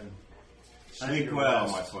bed. I need Sleep to well,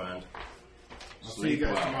 rest. my friend. I'll see you Sleep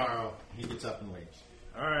guys well. tomorrow." He gets up and leaves.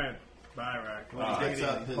 All right. Bye, Rock. When he picks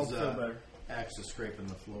up, his Hope you feel better. axe is scraping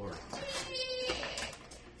the floor.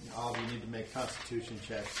 All of you need to make Constitution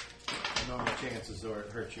checks. Normal chances or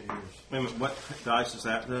it hurts your ears. Wait a minute, what dice is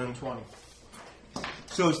that then? 20.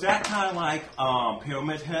 So is that kind of like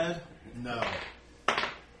Pyramid Head? No.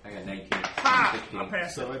 I got 19. Ha! 16. I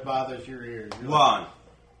passed So it. it bothers your ears. You're One. like,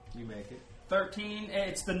 you make it. 13.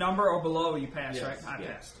 It's the number or below you pass, Yes. right? I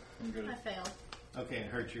Yeah. passed. I'm good. I failed. Okay, it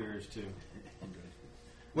hurts your ears too.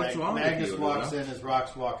 What's wrong with Magnus you, walks Aluna? in as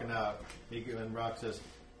Rock's walking out. And Rock says,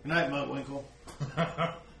 "Good night, Mudwinkle."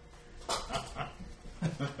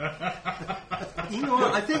 You know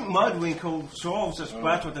what? I think Mudwinkle solves us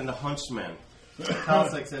better than the Huntsman.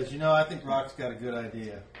 Kalsek says, I think Rock's got a good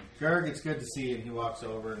idea. Gerg, it's good to see you. And he walks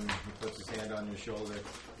over and he puts his hand on your shoulder.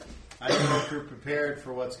 I hope you're prepared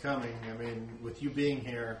for what's coming. I mean, with you being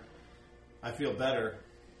here, I feel better.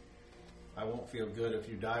 I won't feel good if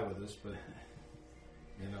you die with us, but,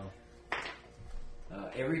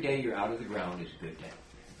 Every day you're out of the ground is a good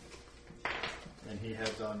day. And he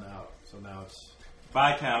heads on out. So now it's...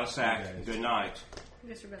 Bye, Calisac. Okay. Good night. I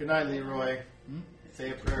guess you're better. Good night, Leroy.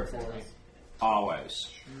 Say a prayer for me. Always.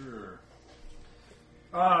 Sure.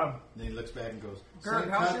 And then he looks back and goes, Gerg,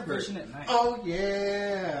 "St. how's your Cuthbert." vision at night? Oh,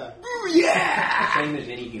 yeah. Same as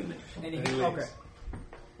any human. Okay.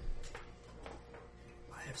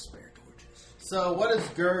 I have spare torches. So what does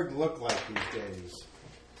Gerg look like these days?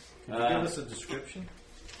 Can you Uh, give us a description?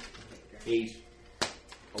 He's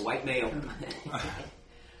a white male.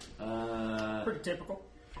 Pretty typical.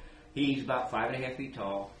 He's about 5.5 feet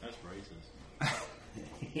tall. That's racist.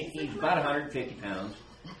 He's about 150 pounds.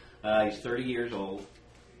 He's 30 years old.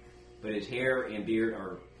 But his hair and beard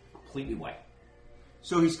are completely white.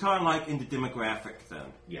 So he's kind of like in the demographic then.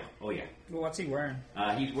 Yeah. Oh, yeah. Well, what's he wearing?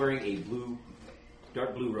 He's wearing a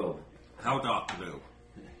dark blue robe. How dark blue?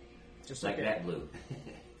 Just Like that blue.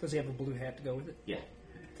 Does he have a blue hat to go with it? Yeah.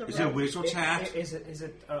 It's a Is it a rope. wizard's hat? Is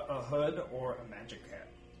it a hood or a magic hat?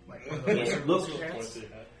 Like one of Yeah, those it looks- wizard hats? What's the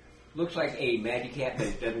hat? Looks like a magic hat, but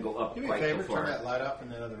it doesn't go up Do me a quite favor, so turn far. that light up in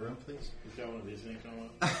that other room, please. He's got one of these things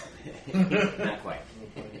on. Not quite.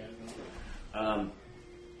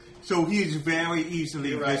 So he's very easily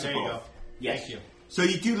You're right, there you visible. go. Yes. Thank you. So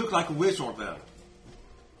you do look like a wizard then.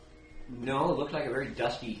 No, it looks like a very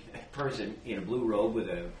dusty person in a blue robe with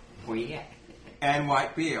a pointy hat And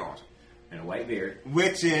white beard. and a white beard.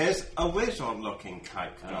 Which is a wizard-looking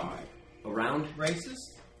type guy. Around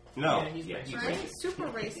Racist? No. Yeah, he's Yeah, racist. Right? Super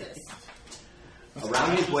racist.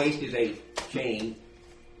 around his waist is a chain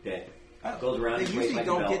that goes around They his waist usually like a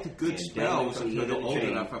don't belt. get the good and spells dangling from the until end they're of the old chain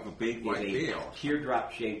enough to have a big is white a beard.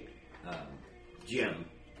 teardrop-shaped gem.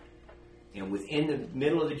 And within the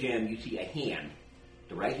middle of the gem, you see a hand,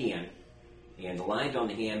 the right hand, and the lines on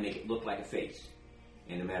the hand make it look like a face.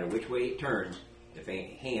 And no matter which way it turns, the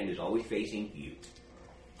hand is always facing you.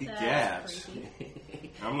 He That's gets.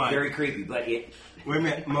 creepy. I'm like, Very creepy, but it wait a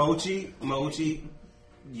minute, Moji,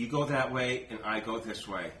 you go that way and I go this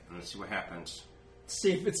way, and let's see what happens.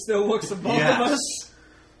 See if it still looks at both Yes. of us.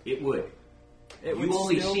 it would. It You would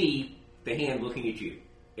only still... see the hand looking at you.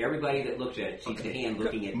 Everybody that looks at it sees the hand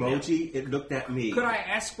looking at them. Moji, it looked at me. Could I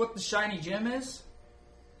ask what the shiny gem is?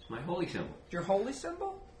 It's my holy symbol. Your holy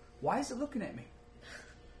symbol? Why is it looking at me?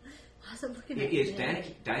 Why is it looking It at is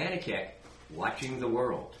me? Diana Keck watching the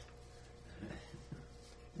world.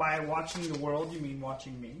 By watching the world, you mean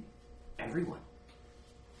watching me? Everyone.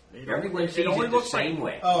 It Everyone only- sees only it the looks same like,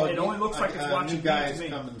 way. Oh, It only looks like it's watching new guys me.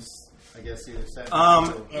 come and, I guess, either send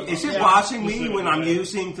Is it Yeah. watching me when I'm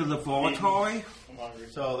using the laboratory? I'm hungry.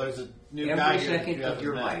 So there's a new guy Every here second you of haven't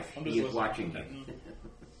your met. life, I'm he just is listening. watching you.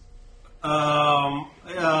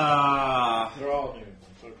 They're all new.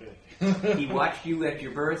 It's okay. He watched you at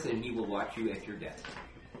your birth, and he will watch you at your death.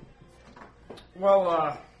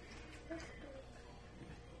 Well,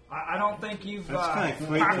 I don't think you've That's kinda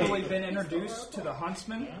freaky. properly been introduced to the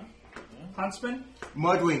huntsman. Huntsman.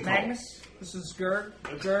 Mudwinkle. Magnus. This is Gerg.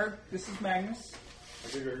 Gerg. This is Magnus.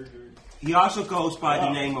 He also goes by the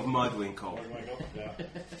name of Mudwinkle. Yeah.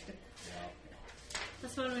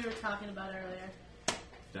 That's what we were talking about earlier.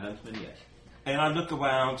 The huntsman, yes. And I look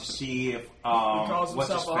around to see if He calls what's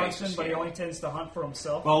himself a his face huntsman, is but he here. only tends to hunt for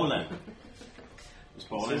himself. Bolin. Is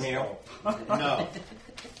Bolin It's his here? fault. No.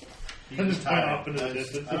 I'm just tired. off into the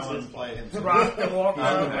distance. I don't It's want his to play him. Rock the walk.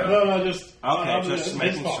 Okay. No, just Okay, just it's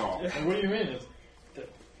making his fault. sure. Like, what do you mean? It's the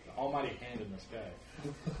almighty hand in the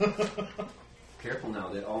sky. Careful now,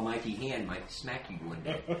 that almighty hand might smack you one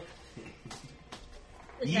day.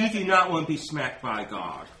 You do not want to be smacked by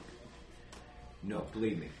God. No,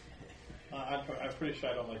 believe me. I'm pretty sure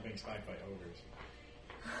I don't like being smacked by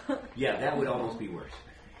ogres. Yeah, that would almost be worse.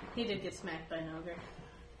 He did get smacked by an ogre.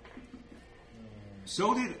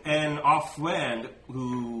 So did, and our friend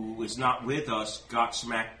who is not with us got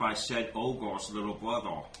smacked by said ogre's little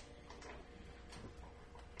brother.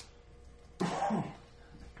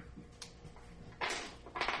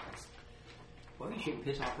 Well, you shouldn't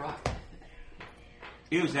piss off Rock.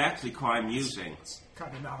 It was actually quite amusing.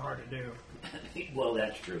 Kind of not hard to do. Well,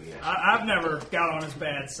 that's true, yes. I've never got on his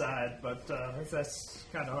bad side, but that's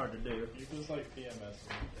kind of hard to do. You just like PMS.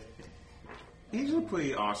 He's a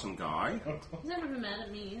pretty awesome guy. He's never been mad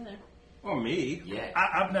at me either. Or me. Yeah.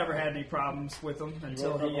 I've never had any problems with him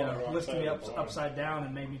until woke up he on the wrong lifted me side of the line. upside down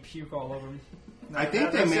and made me puke all over him. I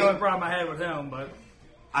think they that's made- the only problem I had with him, but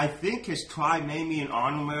I think his tribe made me an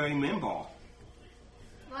honorary member.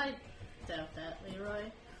 I doubt that, Leroy.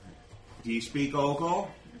 Do you speak ogre?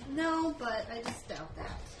 No, but I just doubt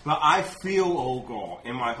that. But I feel ogre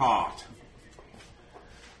in my heart.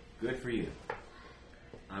 Good for you.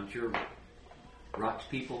 I'm sure Rock's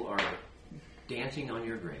people are dancing on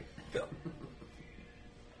your grave.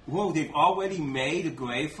 Whoa, they've already made a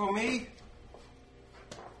grave for me?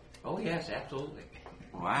 Oh, yes, absolutely.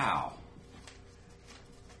 Wow.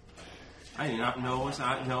 I did not know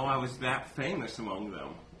I was that famous among them.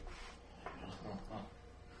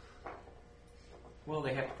 Well,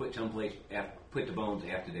 they have to put someplace, put the bones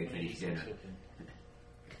after they finish dinner.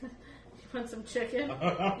 You want some chicken?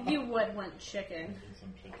 You would want chicken.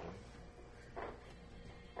 Some chicken.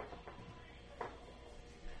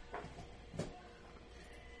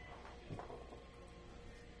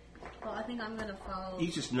 Well, I think I'm going to follow.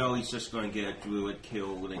 You just know he's just going to get a druid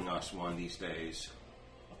killing us one of these days.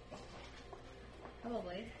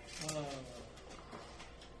 Probably.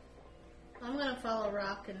 I'm going to follow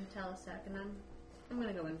Rock and Talisac, and I'm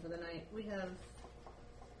going to go in for the night. We have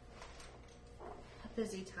a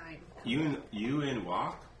busy time. You in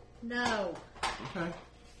Rock? No. Okay.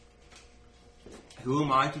 Who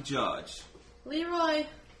am I to judge? Leroy,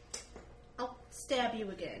 I'll stab you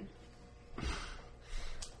again.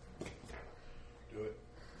 Do it.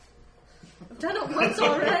 I've done it once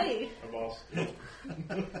already. I'm boss.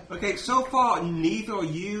 Okay, so far neither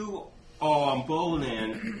you or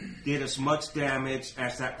Bolin did as much damage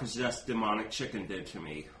as that possessed demonic chicken did to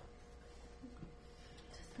me.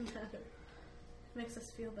 Doesn't matter. Makes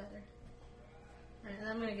us feel better. Alright, and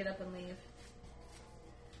I'm going to get up and leave.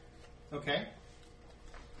 Okay.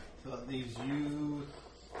 So that leaves you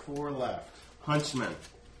 4 left. Huntsman,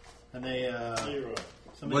 And they, Leroy.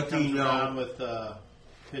 somebody What do comes you know? around with a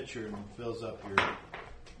pitcher and fills up your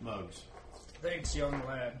mugs. thanks, young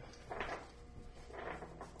lad.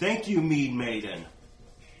 thank you, mead maiden.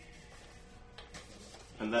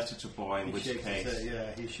 Unless it's a boy, in He which shakes his case.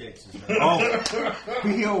 head. Yeah, he shakes his head.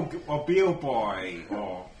 Oh, Beal boy,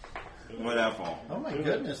 or whatever. Oh my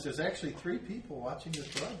goodness, there's actually 3 people watching this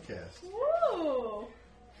broadcast. Woo!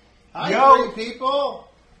 Hi, Yo! 3 people!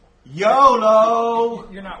 YOLO!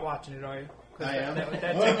 You're not watching it, are you? 'Cause I am.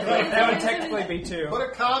 That would technically be 2. Put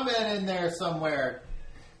a comment in there somewhere.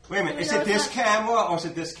 Wait a minute, is it this camera or is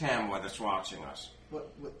it this camera that's watching us?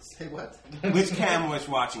 What say what? Which camera is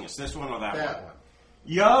watching us? This one or that That one? one.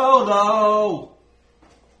 YOLO!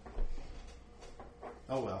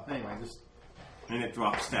 Oh well. Anyway, just And it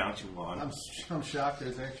drops down to 1. I'm shocked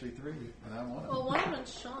there's actually 3, and I'm one of Well, them. one of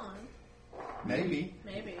them's Sean. Maybe.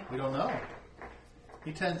 Maybe. We don't know.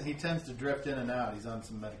 He tends to drift in and out. He's on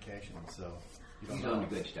some medication, so you don't He's know. on the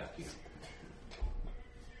good stuff, you know.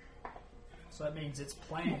 So that means it's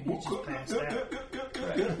planned. He just passed out.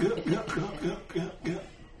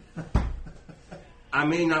 I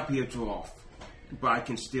may not be a dwarf, but I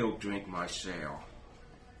can still drink my share.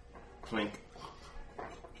 Clink.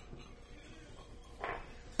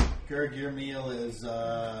 Gerg, your meal is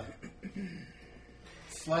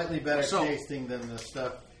slightly better So- tasting than the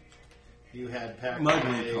stuff you had packed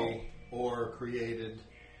Mudwinkle. away or created.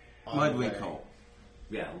 on the way. Mudwinkle.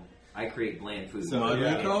 Yeah. I create bland food. So,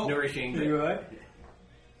 Mariko, Nourishing. But Leroy?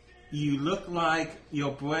 you look like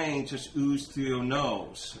your brain just oozed through your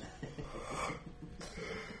nose.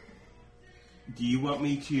 Do you want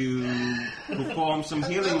me to perform some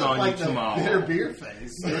healing on you tomorrow? Bitter beer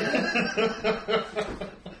face. That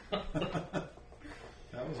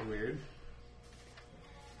was weird.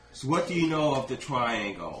 So what do you know of the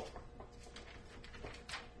triangle?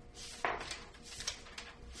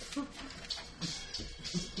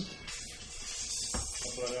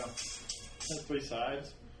 Has 3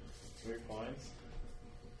 sides, 3 points.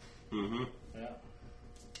 Mm-hmm. Yeah.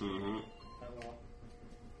 Mm-hmm. Hello.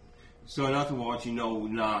 So in other words, you know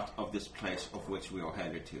not of this place of which we are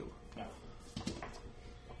headed to. Yeah.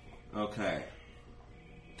 Okay.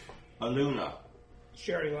 Aluna.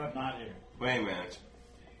 Sherry left. Not here. Wait a minute.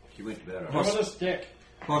 she went to bed. What about a stick?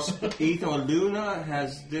 Because either Luna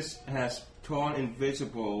has torn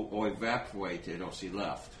invisible or evaporated or she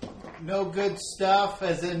left. No good stuff,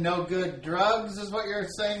 as in no good drugs, is what you're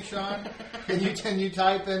saying, Sean? Can you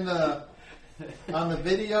type in on the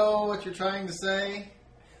video what you're trying to say?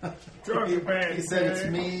 Drug bag, He said it's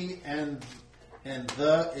man. me and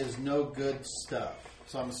the is no good stuff.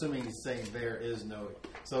 So I'm assuming he's saying there is no.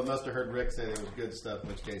 So it must have heard Rick say there was good stuff, in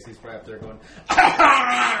which case he's probably up there going.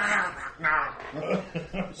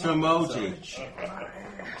 So Moji,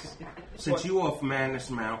 since you are of Manus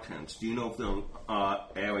Mountains, do you know of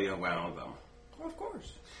the area around them? Of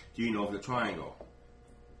course. Do you know of the triangle?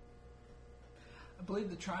 I believe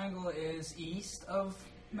the triangle is east of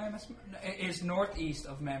Mammoth. Is northeast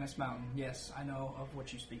of Mammoth Mountain. Yes, I know of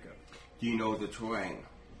what you speak of. Do you know the terrain?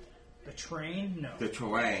 The train? No. The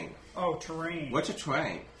terrain. Oh, terrain. What's a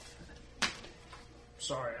train?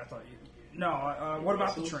 Sorry, I thought you. No. What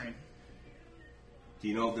about the train? Do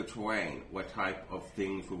you know the terrain? What type of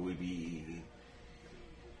things will we be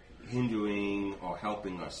hindering or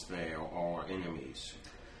helping us there, or enemies?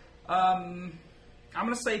 I'm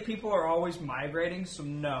going to say people are always migrating, so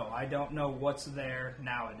no, I don't know what's there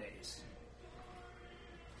nowadays.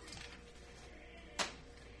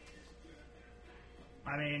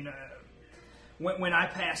 I mean, when I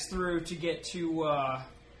pass through to get to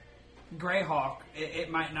Greyhawk, it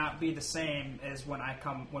might not be the same as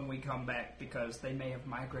when we come back, because they may have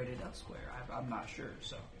migrated elsewhere. I'm not sure,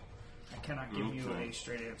 so I cannot give you a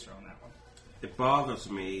straight answer on that one. It bothers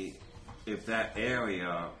me if that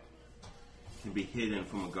area can be hidden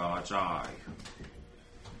from a god's eye.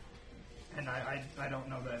 And I don't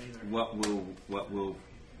know that either. What will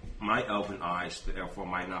my elven eyes therefore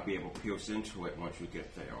might not be able to pierce into it once you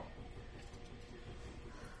get there?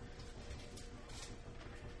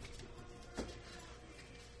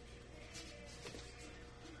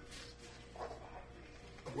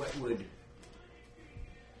 What would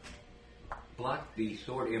block the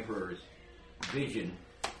Sword Emperor's vision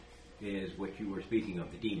is what you were speaking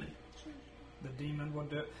of, the demon. The demon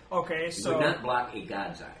would do it. Okay, It so would not block a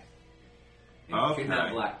god's eye. It should not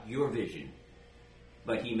Okay. block your vision.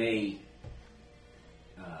 But he may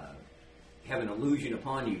have an illusion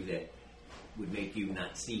upon you that would make you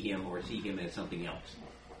not see him or see him as something else.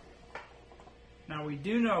 now we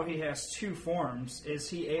do know he has 2 forms. Is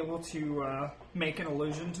he able to make an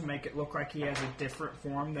illusion to make it look like he has a different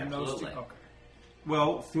form than those 2? Absolutely. Okay.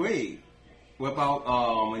 Well, 3. What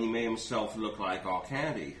about when he made himself look like all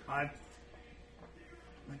candy? I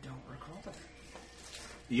don't recall that.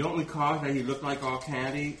 You don't recall that he looked like all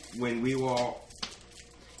candy when we were,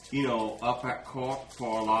 up at court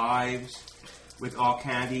for our lives with all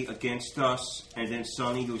candy against us, and then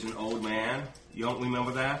Sonny, who's an old man? You don't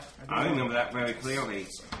remember that? I remember that very clearly.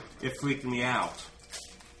 It freaked me out.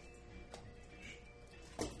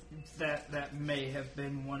 That may have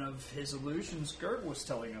been one of his illusions Gerg was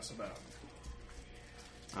telling us about.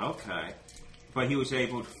 Okay. But he was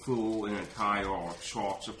able to fool an entire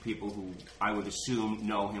sorts of people who I would assume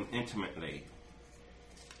know him intimately.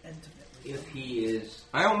 If he is...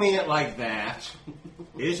 I don't mean it like that.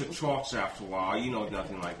 It is a choice after a while. You know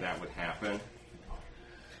nothing like that would happen.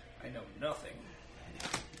 I know nothing.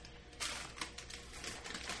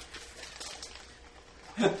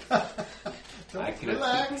 I cannot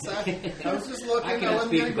Relax. I was just looking. I I cannot wasn't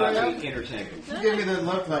speak going to go about down. the inner sanctum. You give me the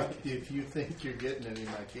look like if you think you're getting any of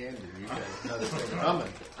my candy, you got another thing coming.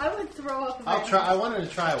 I would throw up. I'll try. I wanted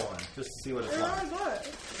to try one just to see what it's They're like. not good.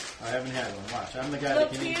 I haven't had one. Watch. I'm the guy The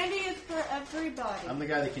that can eat. candy is for everybody. I'm the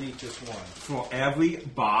guy that can eat just one. For every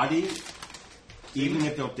body, even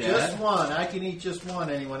if they're dead. Just one. I can eat just one.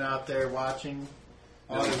 Anyone out there watching?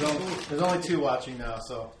 Oh, there's only 2 watching now,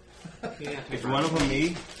 so Is one of them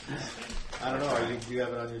me? I don't know. Do you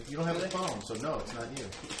have it on your? You don't have a phone, so no, it's not you.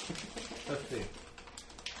 Let's see.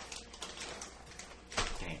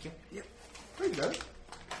 Okay. Thank you. Yep. Pretty good.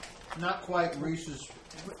 Not quite Reese's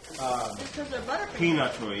It's because they're Butterfingers.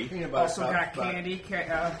 Peanut tree. peanut butter Also cup, got but candy.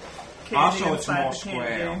 Candy Also, it's inside more the candy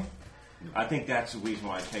square. cane. I think that's the reason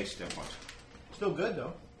why it tastes different. Still good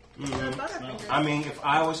though. They're Butterfingers. I mean, if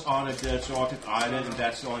I was on a deserted island and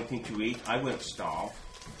that's the only thing to eat, I wouldn't starve.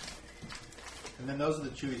 And then those are the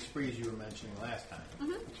chewy sprees you were mentioning last time.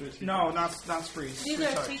 No, not Sprees. These Sweet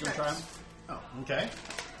are Tarts. Sweet You wanna try Tarts. 'em? Oh, okay.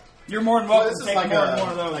 You're more than Well, welcome this to is take like more than one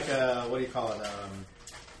of those. like a what do you call it?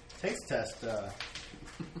 Taste test.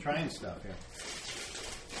 Trying stuff here.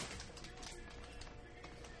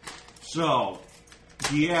 So,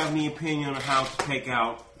 do you have any opinion on how to take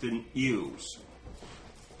out the U's?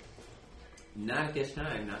 Not at this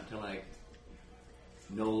time, not until I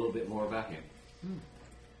know a little bit more about him.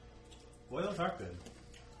 Boy, those are good.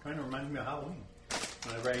 Kind of reminds me of Halloween.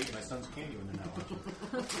 Whenever I eat my son's candy when they're not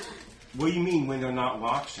watching. What do you mean when they're not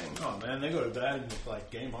watching? Oh man, they go to bed and it's like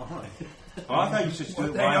game on. Oh, I thought you just do What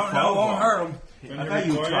it they right in don't front know of won't them. hurt them. I thought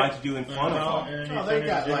you tried to do it in front of them. Oh, they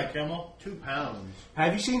got like 2 pounds.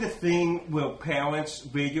 Have you seen the thing where parents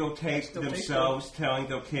videotape Still themselves telling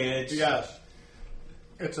their kids? Yes.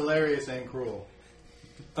 It's hilarious and cruel.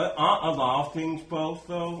 Aren't a lot of things both,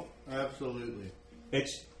 though? Absolutely.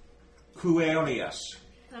 It's cruelious.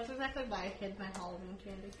 That's exactly why I hid my Halloween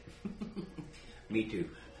candy. Me too.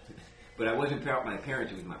 But I wasn't proud of my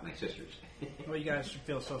parents, it was my sisters. Well, you guys should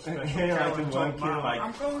feel so special. Yeah, Carolyn like the told one kid, Mom, like,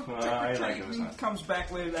 I'm going I like trick-or-treating. it was not- Comes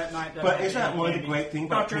back later that night. doesn't But have isn't that any one of the candy. great things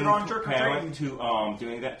about Thought you being were going a trick-or-treating. parent to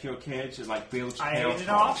doing that to your kids? It like builds I character ate it and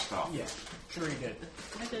off. stuff. Yeah, sure he did.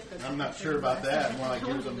 I did go I'm not trick-or-treating sure about last that. time. More like I gives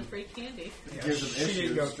wanted them- the free candy. It gives them She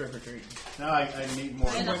didn't go issues. trick or treating. Now I need more.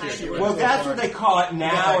 I had a high issues. Well, that's what they call it back to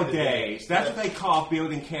nowadays. the- That's what they call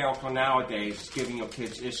building character nowadays, is giving your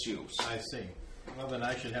kids issues. I see. Well, then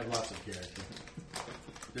I should have lots of character.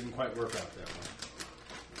 Didn't quite work out that way.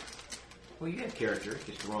 Well, you have character,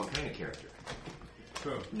 just the wrong kind of character.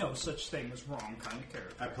 True. No such thing as wrong kind of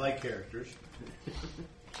character. I play characters.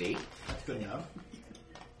 See? That's good enough.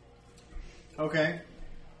 Okay.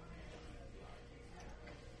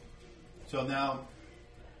 So now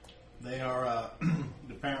they are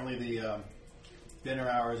apparently the dinner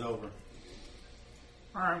hour is over.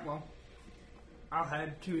 All right, well, I'll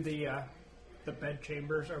head to the bed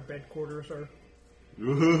chambers or bed quarters or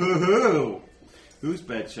Ooh, whose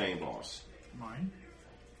bed chambers? mine.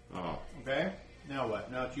 Oh, Okay. Now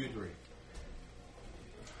what? Now it's you three.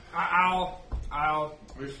 I'll At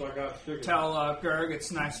least I got stickers. tell Gerg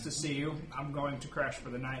it's nice to see you. I'm going to crash for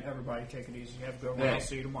the night. Everybody take it easy. Have a good one. Hey. I'll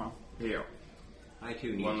see you tomorrow. here, I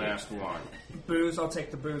too need one to. last one. Booze, I'll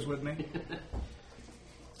take the booze with me.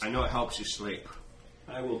 I know it helps you sleep.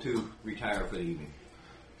 I will too retire for the evening.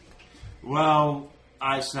 Well,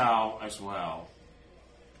 I shall as well.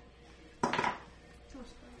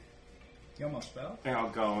 You almost fell. And I'll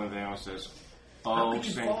go in there and says, How "Oh, could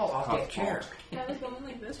you Saint fall off that Cuthbert, chair? I was going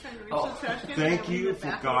like this trying to reach Oh, the trash can. and thank I went you in the for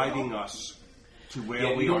back guiding wall. us to where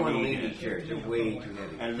Yeah, we you don't are want to lean needed, these chairs. They're way too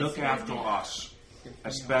heavy. and look after us,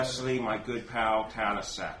 especially my good pal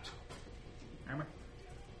Tanasat." Remember?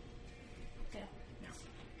 Yeah.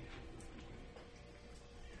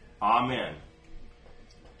 Amen.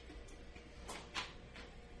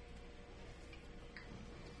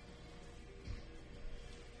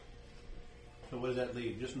 So what does that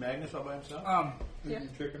leave? Just Magnus all by himself? Yeah.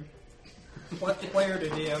 Chicken. Player to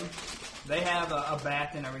DM. They have a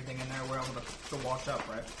bath and everything in there. We're able to wash up,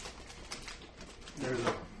 right? There's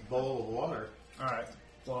a bowl of water. All right.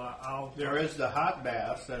 Well, I'll. There is the hot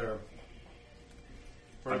baths that are.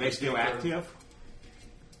 Are they still active?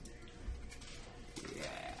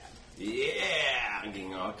 Yeah,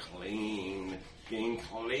 getting all clean. Getting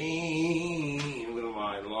clean with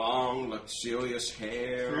my long, luxurious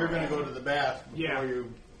hair. So you're going to go to the bath before Yeah.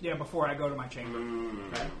 you. Yeah, before I go to my chamber.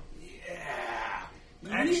 Okay. Yeah.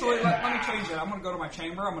 Actually, let me change it. I'm going to go to my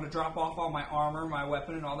chamber. I'm going to drop off all my armor, my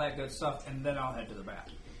weapon, and all that good stuff, and then I'll head to the bath.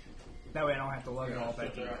 That way I don't have to lug it all back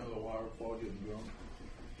Sit here. there under the waterfall getting drunk.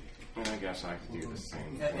 I guess I could do the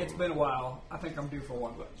same. It's been a while. I think I'm due for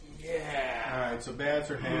one. Yeah. Alright, so baths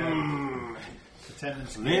are had.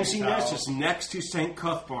 Attendance. Linsiness towels. is next to St.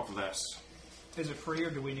 Cuthbert list. Is it free or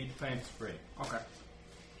do we need to pay? It's free. Okay.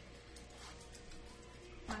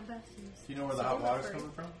 My best is Do you know where the hot water's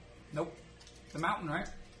coming from? Nope. The mountain, right?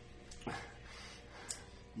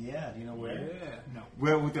 Yeah. Do you know where? Yeah. No.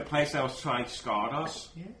 Where with the place I was trying to start us?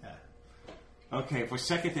 Yeah. Okay, for a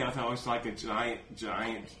second there I thought it was like a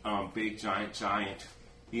big giant,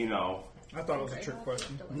 you know. I thought it was a trick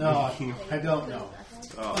question. No, I don't know.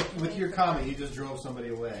 Oh. Look, with your comment, you just drove somebody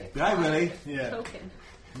away. Did I really? Yeah. Token.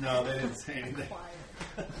 No, they didn't say anything.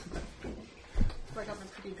 Quiet. Work on the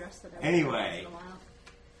pretty dress that I Anyway. wear once in a while.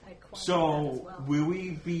 I quite like that as So, well. will we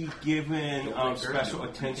be given Don't let Gerg special do it.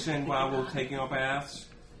 attention while we're taking our baths?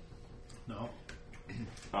 No.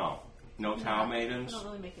 Oh, no towel maidens? I don't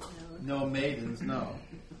really make it known. No maidens, no.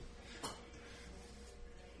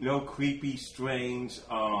 No creepy, strange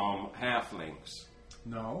halflings?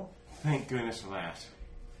 No. Thank goodness for that.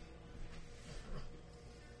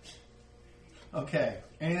 Okay.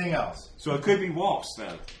 Anything else? So it could be walks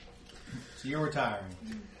then. So you're retiring.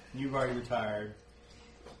 You've already retired.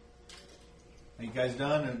 Are you guys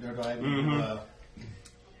done? Or do I need to,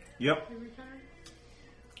 Yep. You retired?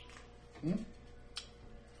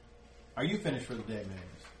 Are you finished for the day,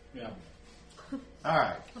 Magnus? Yeah. All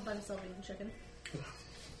right. I'll buy myself eating chicken.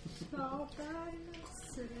 All by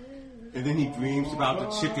myself. And then he dreams about the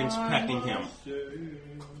chickens pecking him.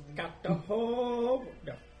 Got the whole.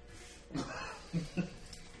 No.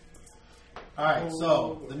 All right.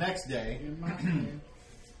 So the next day.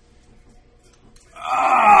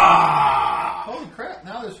 Holy crap!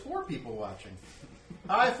 Now there's 4 people watching.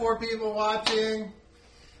 Hi, 4 people watching.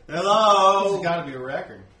 This Hello! has got to be a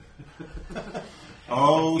record.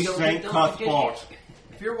 Oh, You don't St. get those Cuthbert.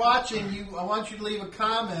 If you're watching, I want you to leave a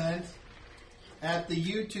comment at the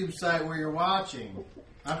YouTube site where you're watching.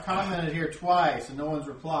 I've commented here twice and no one's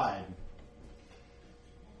replied.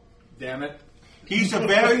 Damn it. He's a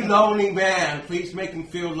very lonely man. Please make him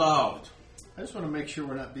feel loved. I just want to make sure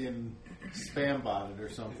we're not being spam botted or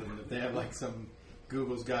something. That they have like some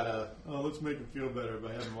Google's got let's make him feel better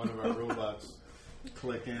by having one of our robots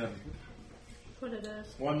click in. What it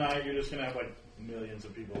is. One night you're just gonna have like millions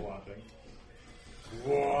of people watching.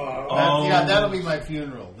 Whoa! Yeah, that'll be my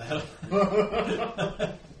funeral.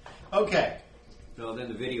 Okay. So then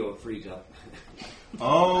the video will freeze up.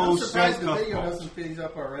 Oh, I'm surprised St. the video Cuthbert. doesn't freeze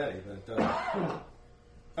up already. But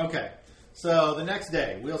okay. So the next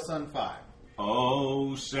day, Wheel Sun 5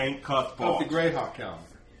 Oh, St. of the Cuthbert. Greyhawk calendar.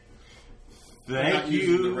 We're not Thank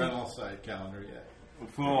using the you rental site calendar yet.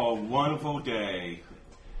 for a wonderful day.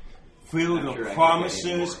 Filled Not with sure I can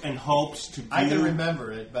promises get any and hopes to I can do,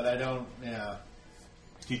 remember it, but I don't. Yeah.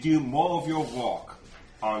 to do more of your walk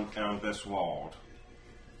on this world.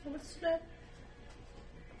 What's today?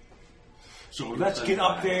 So let's get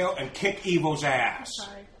up there and kick evil's ass.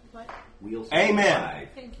 Sorry. What? Wheels. Amen. 5.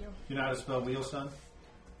 Thank you. You know how to spell Wheel Sun?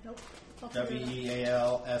 Nope. I'll figure it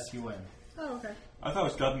out. WEALSUN. Oh, okay. I thought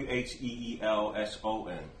it was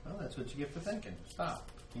WHEELSON. Well, that's what you get for thinking. Stop.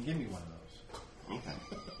 And give me one of those. Okay.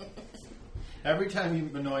 Every time you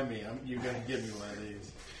annoy me, you're going to give me one of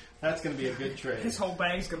these. That's going to be a good trade. His whole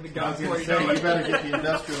bag's gonna be I gone was before going you to say, know you it. better get the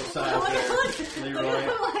industrial size there, Leroy.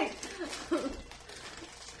 Like,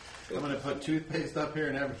 I'm going to put toothpaste up here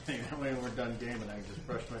and everything. That way when we're done gaming, I can just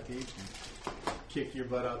brush my teeth and kick your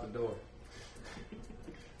butt out the door.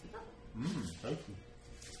 Thank you.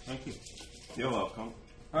 Thank you. You're welcome.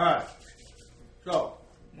 All right. So,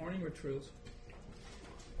 Morning rituals.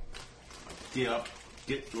 Get up,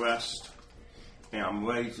 get dressed, and I'm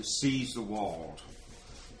ready to seize the world.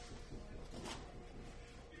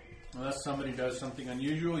 unless somebody does something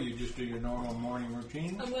unusual, you just do your normal morning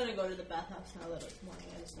routine. I'm gonna go to the bathhouse now that it's morning.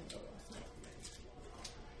 I just didn't go last night.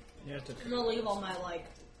 You have to. I'm gonna leave all my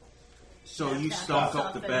So you Yeah, stunk stuff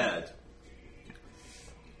up the in bed.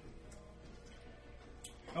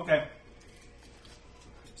 Okay.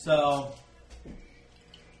 So,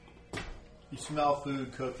 you smell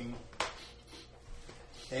food cooking.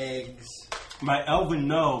 Eggs, My elven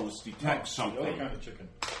nose detects The other something. kind of chicken.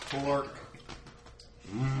 pork.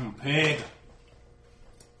 Pig.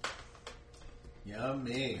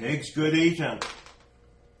 Yummy. Pig's good eating.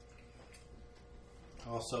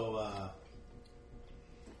 Also,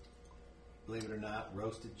 believe it or not,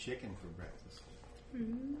 roasted chicken for breakfast.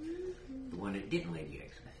 The one that didn't lay the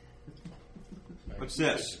eggs. What's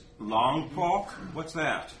this? Long pork? What's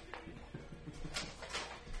that?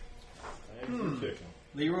 Eggs and chicken.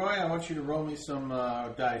 Leroy, I want you to roll me some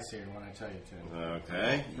dice here when I tell you to.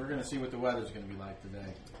 Okay. We're going to see what the weather's going to be like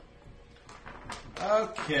today.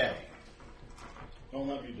 Okay. Don't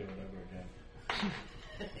let me do it ever again.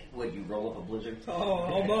 Would you roll up a blizzard? Oh,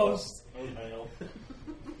 almost. Oh, hell.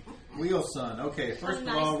 Wheel Sun. Okay, first of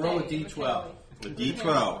nice all, roll a day, d12. The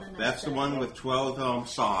D12. That's the one with 12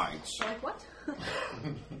 sides. Like what?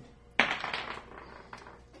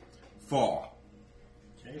 4.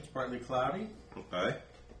 Okay, it's partly cloudy. Okay.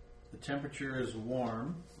 The temperature is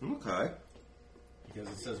warm Okay. because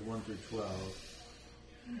it says 1 through 12.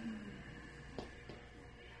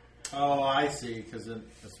 Oh, I see, because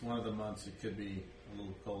it's one of the months it could be a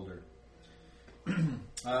little colder.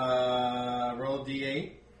 Roll a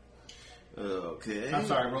d8. Okay. I'm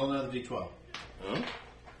sorry, roll another d12. Huh?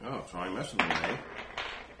 Oh, try messing with me.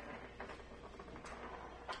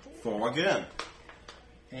 4 again.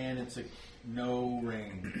 And it's a no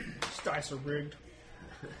range. These dice are rigged.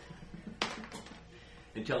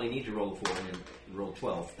 Until he needs to roll 4 and then roll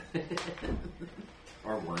 12.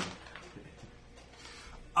 Or 1.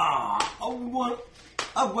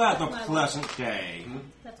 A rather pleasant day.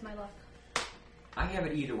 That's my luck. I have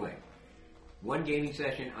it either way. One gaming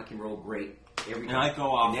session, I can roll great every time. And I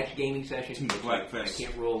go off the next gaming session, to it's like breakfast, I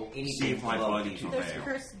can't roll anything. see if my above buddies 2. are There's there.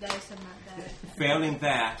 cursed dice in that deck. Failing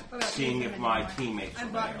that, What about seeing using if them my anymore? teammates I are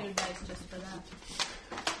bought there. new dice just for that.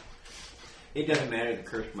 It doesn't matter, the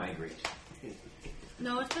curse migrates.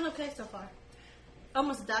 No, it's been okay so far.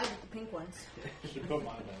 Almost died with the pink ones. Should put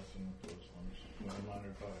my dice in those ones. Mine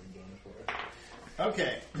are probably done for it.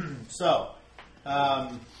 Okay, so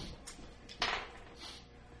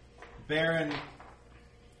Baron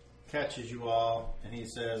catches you all, and he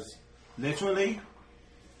says, Literally?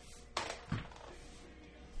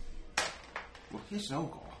 Well, here's no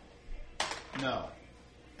goal. no.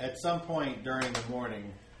 At some point during the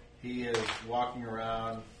morning, he is walking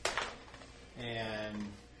around, and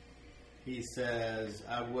he says,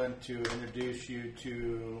 I want to introduce you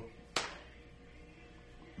to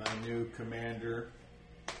my new commander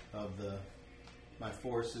of my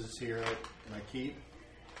forces here at my keep.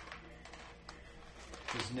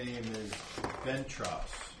 His name is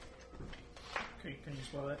Ventros. Okay, can you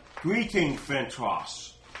spell that? Greeting,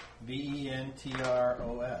 Ventros.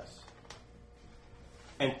 Ventros.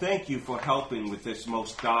 And thank you for helping with this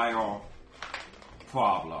most dire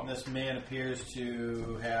problem. This man appears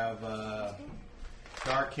to have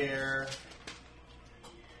dark hair,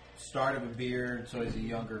 start of a beard, so he's a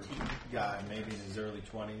younger guy, maybe in his early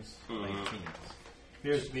 20s, late teens.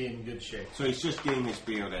 Appears to be in good shape. So he's just getting his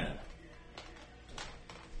beard in.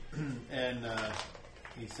 And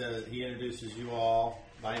he says he introduces you all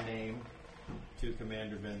by name to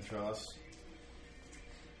Commander Ventros.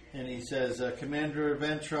 And he says, Commander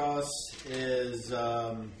Ventros is,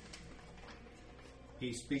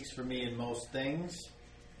 he speaks for me in most things.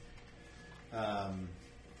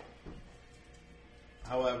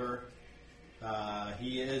 However,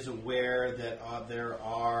 he is aware that there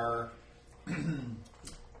are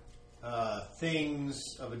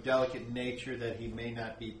things of a delicate nature that he may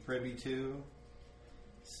not be privy to.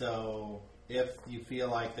 So if you feel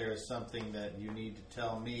like there is something that you need to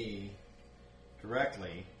tell me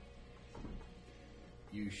directly,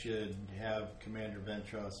 you should have Commander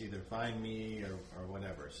Ventros either find me or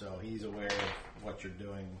whatever. So he's aware of what you're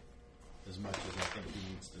doing as much as I think he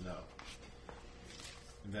needs to know.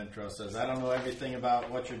 And Ventros says, I don't know everything about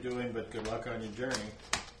what you're doing, but good luck on your journey.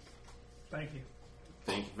 Thank you.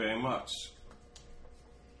 Thank you very much.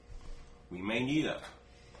 We may need it.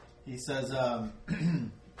 He says, I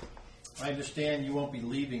understand you won't be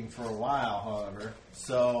leaving for a while, however,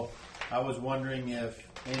 so I was wondering if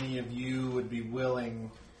any of you would be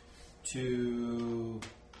willing to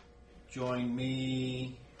join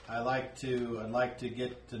me. I'd like to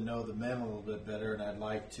get to know the men a little bit better, and I'd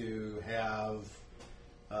like to have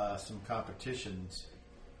some competitions,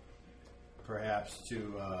 perhaps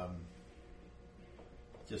to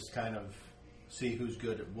just kind of see who's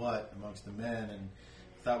good at what amongst the men. And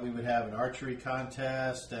thought we would have an archery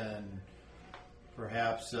contest and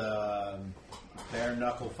perhaps bare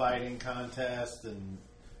knuckle fighting contest and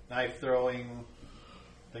knife throwing,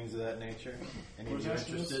 things of that nature. Any of you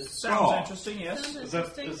interested? Sounds interesting, yes. Sounds Is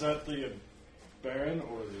that interesting. the Baron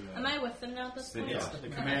or the Am I with them now at this point? Yeah, the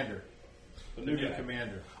commander. the new guy?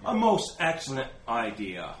 Commander. A most excellent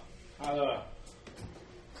idea. I'd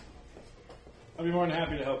be more than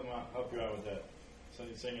happy to help you out with that. So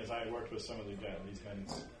seeing as I worked with some of these men. in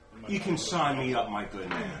my You can time. sign me up, my good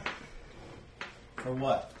man. For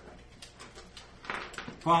what?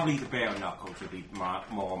 Probably the bare knuckles would be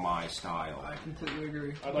more my style. I completely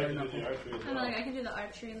agree. I'd like to do the archery as I'm well. like, I can do the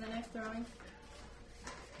archery and the knife throwing.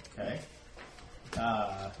 Okay.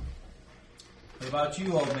 What about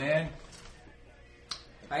you, old man?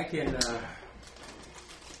 I can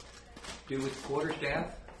do with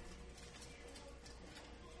quarterstaff.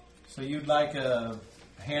 So you'd like a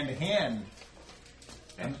hand-to-hand.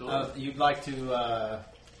 Absolutely. You'd like to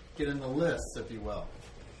get in the list, if you will.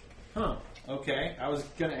 Huh. Okay. I was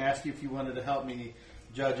going to ask you if you wanted to help me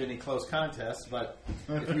judge any close contests, but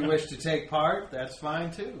if you wish to take part, that's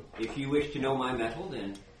fine too. If you wish to know my mettle,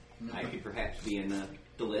 then I could perhaps be in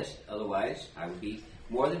the list. Otherwise, I would be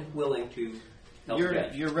more than willing to help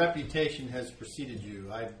judge. Your reputation has preceded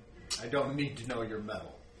you. I don't need to know your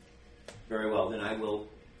mettle. Very well, then I will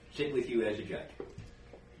sit with you as a judge.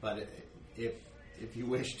 But if you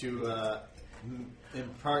wish to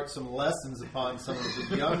impart some lessons upon some of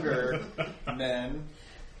the younger men.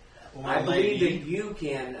 Or I lady. believe that you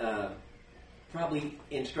can probably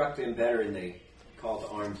instruct them better in the call to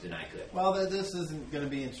arms than I could. Well, this isn't going to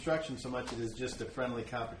be instruction so much as it is just a friendly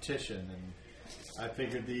competition, and I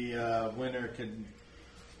figured the winner could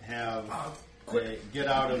have get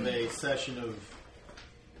out of a session of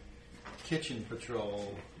kitchen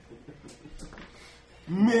patrol.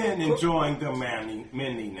 Men enjoying their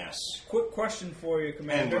manliness. Quick question for you,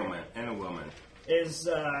 Commander. And a woman. Is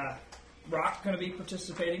Rock going to be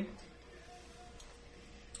participating?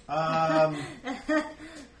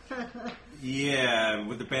 Yeah,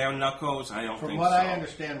 with the bare knuckles, I don't From think what so. I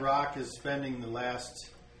understand, Rock is spending the last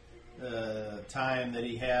time that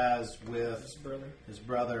he has with his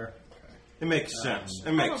brother. It makes sense.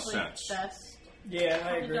 It makes Probably sense. best. Yeah, I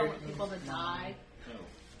Probably agree. don't want people to die.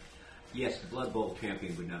 Yes, the Blood Bowl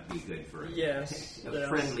champion would not be good for Yes. a yes.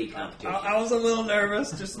 friendly competition. I was a little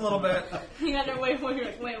nervous, just a little bit. You had to wait for you're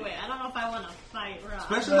like, wait, I don't know if I want to fight Rock.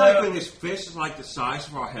 Especially like when his fist is like the size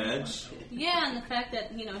of our heads. Yeah, and the fact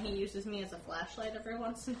that, he uses me as a flashlight every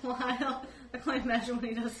once in a while. I can't imagine what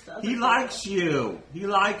he does to other He people. likes you. He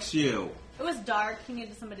likes you. It was dark. He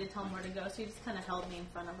needed somebody to tell him where to go, so he just kind of held me in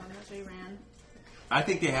front of him as we ran. I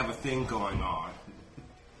think they have a thing going on.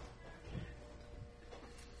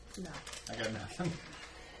 No. I got nothing.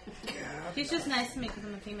 He's just nice to me because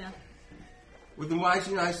I'm a female. Well, then why is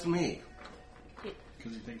he nice to me?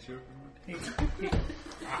 Because he thinks you're.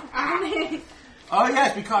 Oh,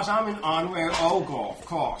 yes, because I'm an honorary Ogre, of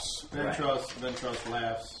course. Ventros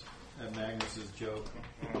laughs at Magnus's joke.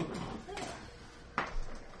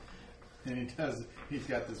 And he's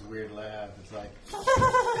got this weird laugh. It's like,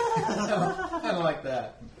 I don't like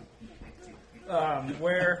that.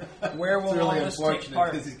 Where It's will all really this take unfortunate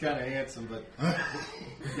part? because he's kind of handsome, but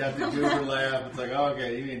he's got the goober laugh. It's like,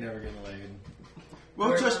 okay, you ain't never getting laid.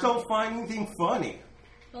 Well, just don't find anything funny.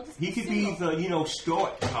 Well, just He could be single. the,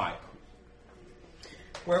 stoic type.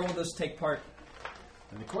 Where will this take part?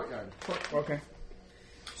 In the courtyard. Okay.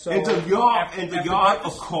 So In the yard, after- in the after yard of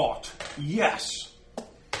breakfast, court. Yes.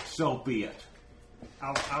 So be it.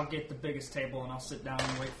 I'll get the biggest table and I'll sit down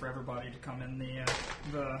and wait for everybody to come in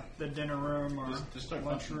the dinner room or Just start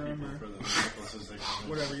lunch punching room people or for the necklaces they can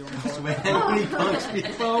whatever you want to call it. When he punks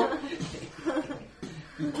people.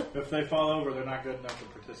 If they fall over, they're not good enough to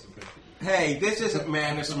participate. Hey, this isn't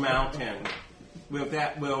Manus Mountain.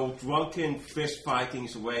 Will drunken fist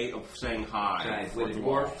fighting's way of saying hi. Guys, for with a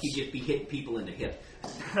dwarf, dwarves. he'd just be hitting people in the hip.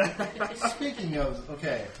 Speaking of,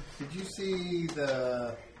 okay, did you see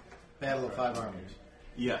the Battle of Five Armies?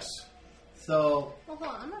 Yes. So Well, hold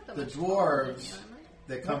on, I'm not that the much taller than dwarves you, am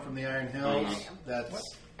that come from the Iron Hills, I?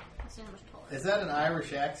 that's I see how much taller. is that an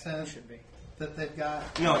Irish accent Should be. that they've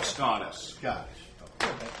got? No, it's Scottish. Scottish.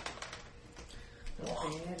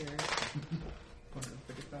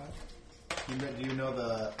 Do you know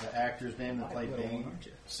the actor's name that played Bane?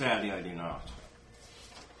 Sadly, I do not.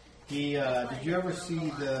 He did you ever see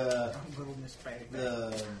the Little Miss Bag.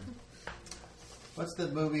 what's the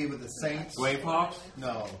movie with the Saints? Greyhawk?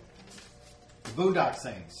 No, the Boondock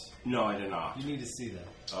Saints. No, I did not. You need to see that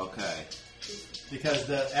Okay. because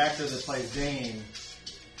the actor that plays Bane,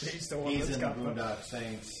 He's the one he's that's in the got the Boondock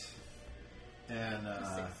Saints and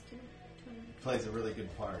plays a really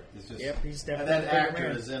good part. It's just Yep, he's and definitely that a bigger actor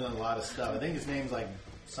man. is in a lot of stuff. I think his name's like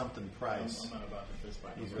something Price. I'm not about to fist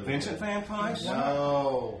fight. He's really Vincent good. Van Price?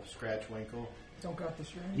 No, Scratchwinkle. Don't got the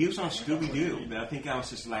string. He was on Scooby Doo. I think that was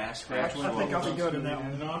his last scratch. I think I'll be good in that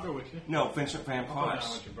one. No, I'll go with you. No, Vincent Van I'll go down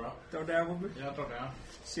Price. with you, bro. Throw down with me. Yeah, I'll go down.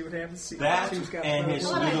 See what happens. See That who's got and the his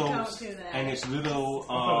Well, I little don't do that.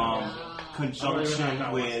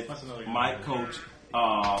 conjunction with That's another guy. my coach.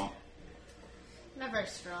 Not very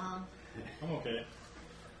strong. I'm okay.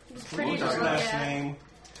 He's What pretty was to his look last at. name?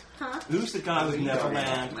 Huh? Who's the guy with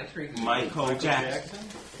Neverland? Michael Jackson.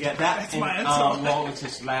 Yeah, That's my and answer. what was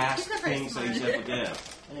his last He's not very things that he's smart. ever did?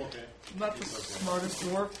 I'm okay. Not the smartest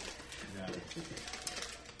dwarf. Yeah.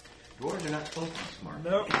 Dwarves are not supposed to be smart.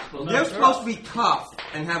 Nope. They're supposed to be tough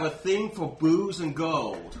and have a thing for booze and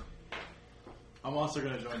gold. I'm also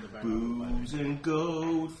going to join the back. Booze and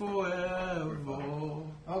gold forever.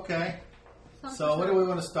 Okay. So what do we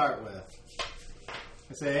want to start with?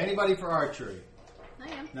 I say anybody for archery. I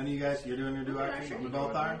am. None of you guys, you're doing your do archery? You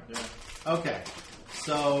both are? Yeah. Okay.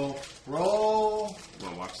 So roll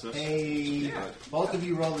Wanna watch this? both of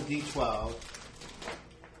you roll the d12.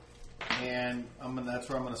 And that's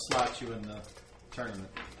where I'm gonna slot you in the tournament.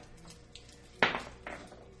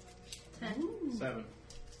 10. 7.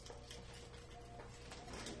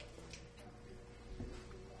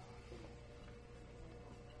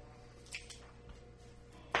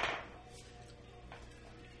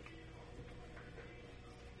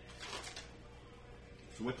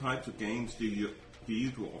 So what types of games do you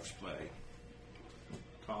dwarfs play?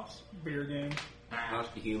 Toss. Beer game, Toss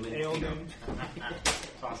the human. ale game.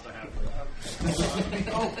 Toss the halfway.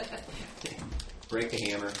 Break the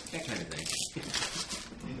hammer. That kind of thing.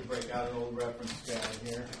 Need to break out an old reference guide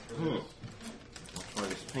here. I'll try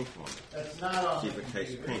this pink one. That's not on See the if it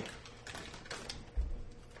tastes computer. pink.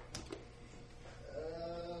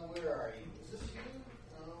 Where are you? Is this you?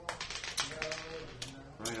 No.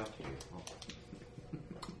 Right up here. Oh.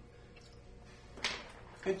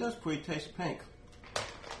 It does pretty taste pink.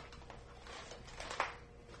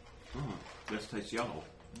 This tastes yellow.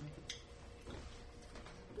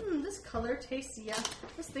 This color tastes yellow.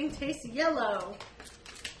 This thing tastes yellow.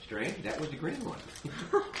 Strange. That was the green one.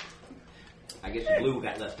 I guess the blue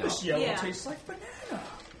got left This out. yellow Yeah. tastes like banana.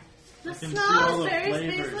 The can see all the snozberries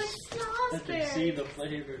taste flavors. like I can see snozberries. the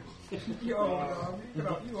flavors. Yo,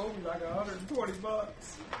 you owe me like $120.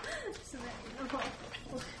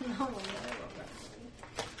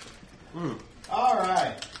 All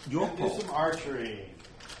right. Your Gonna do call. some archery.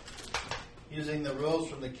 Using the rules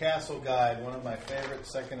from the Castle Guide, one of my favorite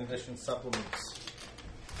second edition supplements.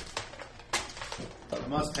 A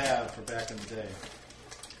must-have for back in the day.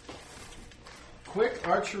 Quick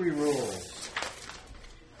archery rules.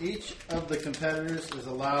 Each of the competitors is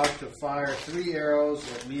allowed to fire 3 arrows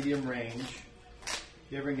at medium range,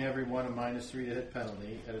 giving everyone a -3 to hit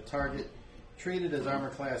penalty, at a target treated as armor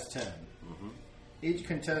class 10. Each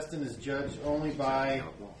contestant is judged only by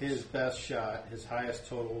his best shot, his highest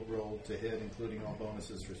total rolled to hit, including all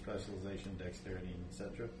bonuses for specialization, dexterity,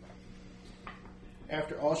 etc.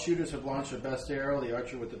 After all shooters have launched their best arrow, the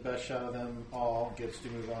archer with the best shot of them all gets to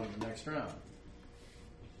move on to the next round.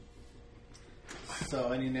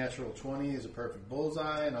 So any natural 20 is a perfect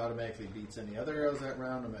bullseye and automatically beats any other arrows that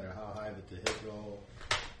round, no matter how high the hit roll.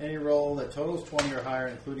 Any roll that totals 20 or higher,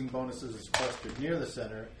 including bonuses, is clustered near the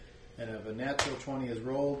center. And if a natural 20 is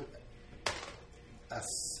rolled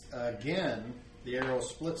again, the arrow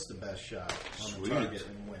splits the best shot on Sweet. the target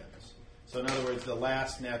and wins. So in other words, the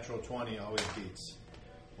last natural 20 always beats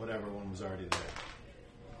whatever one was already there.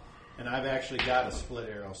 And I've actually got a split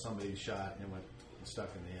arrow somebody shot and it went stuck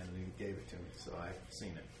in the end and he gave it to me, so I've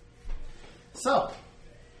seen it. So,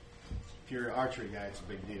 if you're an archery guy, it's a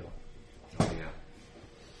big deal. Oh, yeah.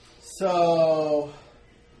 So,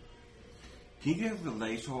 Can you give the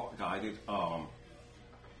laser guided arrow?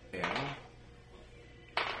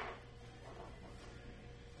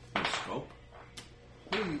 The scope?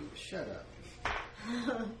 shut up.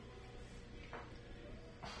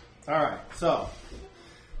 Alright, so,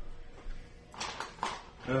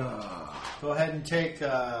 go ahead and take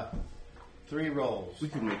 3 rolls. We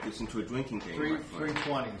could make this into a drinking game. Three my friend.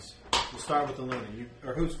 20s. We'll start with the Luna.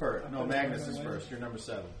 Or who's first? No, Magnus is first. You're number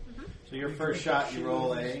 7. So your first shot, you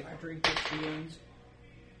roll a. I drink it feelings.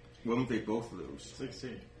 Wouldn't they both lose?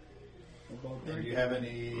 16. Do you have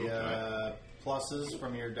any pluses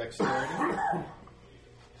from your dexterity?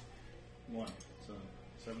 1. So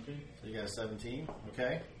 17. So you got a 17.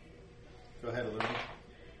 Okay. Go ahead, Olivia.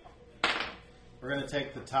 We're going to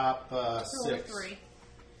take the top 6. 3.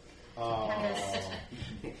 Oh.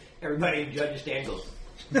 Everybody in Judge's stand goes.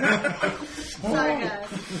 Sorry, guys.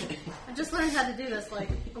 I just learned how to do this like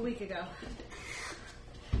a week ago.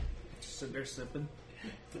 Sit there sipping.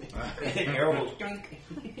 Arrow goes dunk.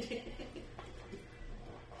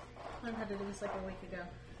 Learned how to do this like a week ago.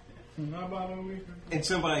 Not about a week. And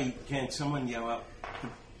can someone yell out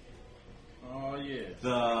Oh, yeah.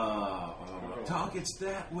 the target's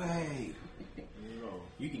that way?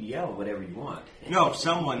 You can yell whatever you want. No,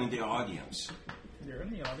 someone in the audience. You're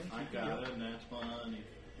in the audience. I got it, and that's funny.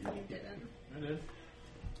 You didn't. I did.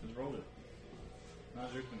 Just rolled it. Now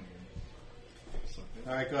it's your turn again.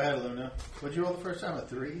 All right, go ahead, Luna. What'd you roll the first time? A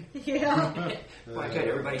 3? Yeah. Well, I said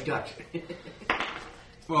everybody ducked.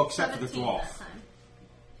 Well, except for the 17 dwarf. that time.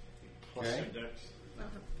 Plus Okay. your dex. I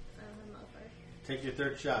don't have a modifier. Take your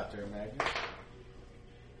third shot there, Magnus.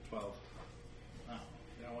 12. Oh,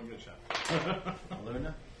 yeah, one good shot.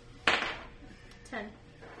 Luna. 10.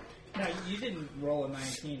 Now, you didn't roll a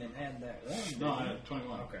 19 and add that one, did No, you? I had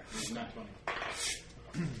 21. Okay. Not 20.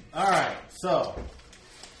 All right, so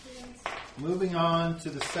moving on to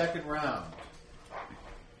the second round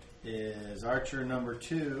is Archer number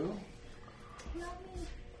 2. Not me.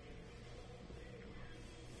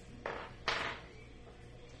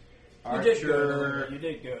 You did good. Archer, Olivia. You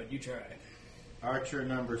did good. You tried. Archer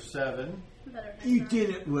number 7, Better next You round. did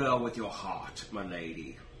it well with your heart, my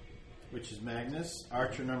lady. which is Magnus.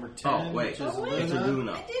 Archer number 10, Oh, wait. which is Oh, wait. It's a Luna.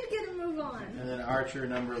 Luna. I did get a move on. And then Archer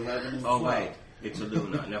number 11 and Oh, 12. wait. It's a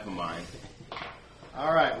Luna. Never mind.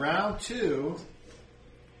 All right, round 2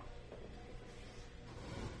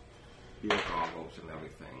 beer goggles and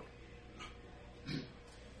everything.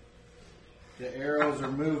 The arrows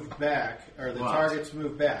are moved back, or the What? targets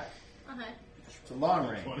move back. Okay. It's a long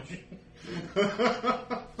range.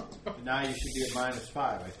 Now you should be at -5,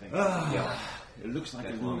 I think. Yeah. It looks like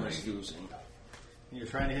That's a long Luna's range. And losing. you're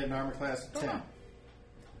trying to hit an armor class of 10.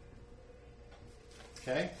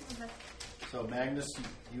 Okay? Okay. So Magnus,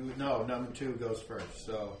 number 2 goes first.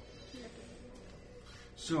 So,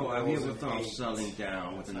 have you ever Rolls an thought 8. settling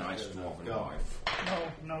down with a That's not nice good enough. dwarven Go.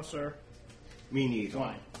 knife? No, sir. Me neither.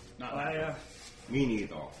 20. Not Me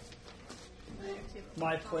neither.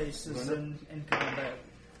 My place is in combat.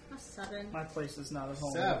 A 7. My place is not at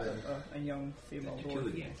home 7. with a young female That's a 2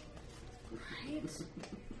 dwarf. again. Right.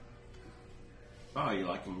 Oh, you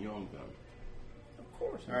like them young then? Of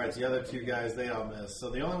course. All right, the other 2 guys, they all missed. So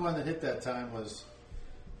the only one that hit that time was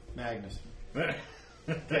Magnus.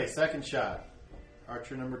 Okay, second shot.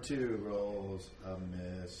 Archer number 2 rolls a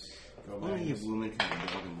miss. Go Only Magnus. if women can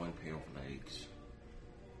have more than one pair of legs.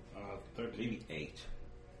 13. Maybe 8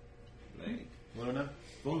 legs. Luna?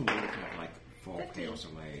 Only women can have like 4 15. pairs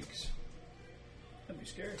of legs. That'd be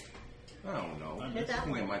scary. I don't know. Hit I that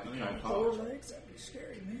think it one. might be kind of 4 hard. legs? That'd be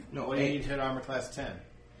scary, man. No, What do you need 8. to hit armor class 10?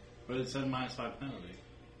 But it said -5 penalty.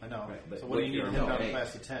 I know. Right, but So what do you need to what's hit your- armor eight.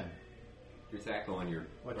 class of 10? Your THAC on your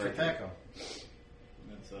What's your archery. THAC on?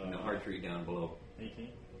 It's And the archery down below.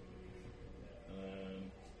 18.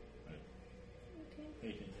 Right.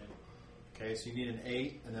 18, yeah. Okay, so you need an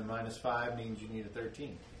 8, and then -5 means you need a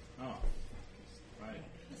 13. Oh. Right.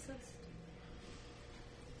 Assist.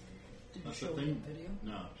 Did you That's the show thing. the video?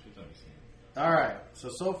 No, she's already seen it. All right,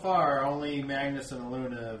 so far only Magnus and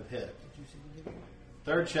Luna have hit. Did you see the video?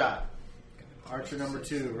 Third shot. Archer number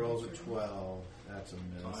 2 rolls a 12. That's a So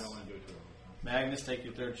I miss. don't want to do it to her. Magnus, take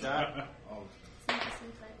your third shot. Oh, It's not the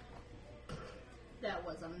same type. That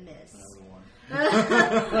was a miss. that was a 1.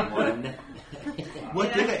 1. What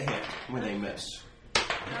Yeah. did it hit when they miss?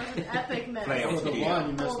 That was an epic miss. Fail. With the Yeah. 1,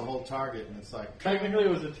 you miss the whole target, and it's like... Technically, it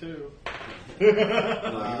was a 2. No,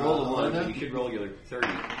 you roll a 1, so Linda? you should roll your 30,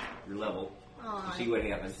 your level. Aw, See what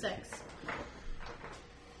happens. 6.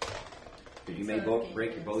 Did you make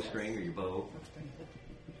break your bowstring or your bow?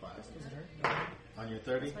 On your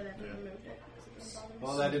 30? That's why they removed it.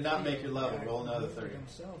 Well, that did not make your level. Roll another 30.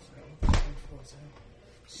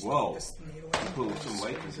 Whoa. Pull some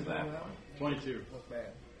weight into that. 22. Look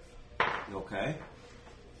bad. Okay.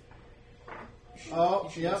 Oh, You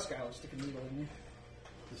should yep. have Skylar stick a needle in you.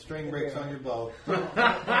 The string breaks on your bow.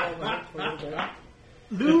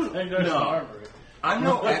 No. I'm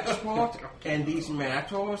no expert in these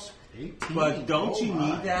matters, 18. but don't you Oh, my.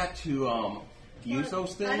 need that to use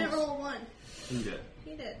those things? I didn't roll a 1. Who did?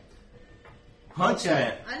 He did. Huntsman,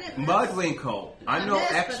 Okay. I didn't miss. Mudwinkle. I'm I no missed,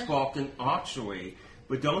 but- expert in archery,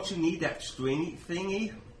 but don't you need that stringy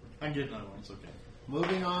thingy? I can get another one. It's okay.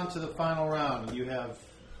 Moving on to the final round. You have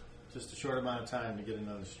just a short amount of time to get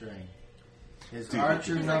another string. Is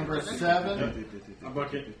Archer number 7 I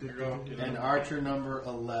book it. Here you go. Get and it. Archer number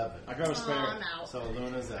 11. I grab a Oh, spare. I'm out. So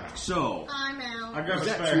Luna's out. So, I'm out. I grab is a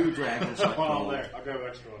that spare. two dragons like Oh, gold? there. I'll grab an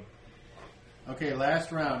extra one. Okay,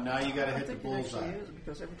 last round. Now you got to I hit the think it actually bullseye. is,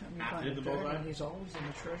 because every time you Ah, find hit a the bullseye? dragon, he's always in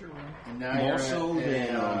the treasure room. And now More you're so at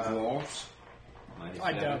than a, dwarves?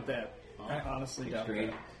 -7. doubt that. I honestly doubt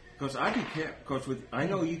Extreme. that. Because I be because with I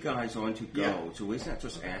know you guys are into Yeah. gold, so isn't that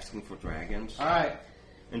just asking for dragons? all right.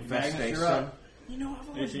 Magnus, Infestation. you're up. You know, I've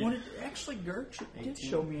always 18. wanted. Actually, Gerg did 18.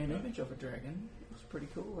 show me an image of a dragon. It was pretty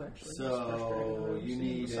cool, actually. So you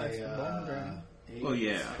need besides the bone a dragon. 8. Oh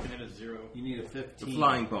yeah, I can hit a 0. You need a the 15.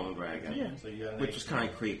 flying bone dragon, Yeah. So you got an which is 18. kind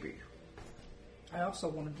of creepy. I also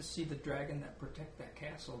wanted to see the dragon that protect that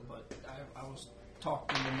castle, but I was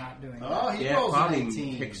talked into not doing Oh, that. he Yeah, rolls an probably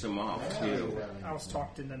 18. kicks them off Yeah, too. yeah. I was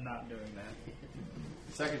talked into not doing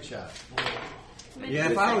that. Second shot. Maybe Yeah,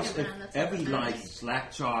 the if I was, second if round, that's every what like matters.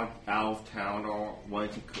 slack-jawed elf town or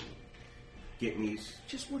wanted to get me,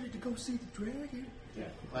 Just wanted to go see the dragon.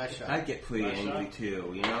 Last shot. I'd get pretty Last angry shot?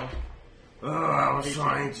 too, you know. Oh, I was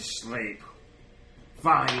trying to sleep.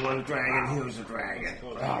 Fine, one dragon, here's a dragon. The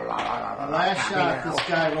last shot, this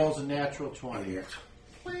guy rolls a natural 20. Idiot.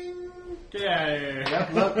 Get out of here.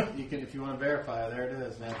 Yep, look, you can if you want to verify. There it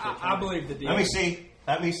is, natural 20. I believe the deal. Let me see.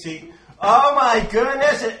 Let me see. Oh my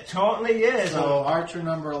goodness, it totally is. So Archer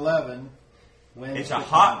number 11 wins. It's a the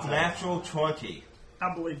hot contest. natural 20.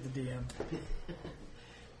 I believe the DM.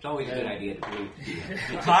 It's always a good idea to believe the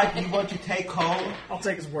DM. The type you want to take home I'll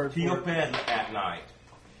take his word to for your it. bed at night.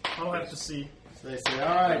 I'll have to see. So they say,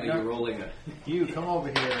 all right, You're rolling a. you come over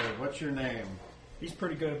here. What's your name? He's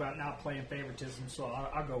pretty good about not playing favoritism, so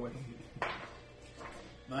I'll go with him.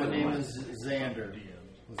 My name is Xander.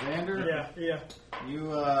 Xander? Yeah.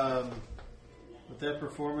 You with that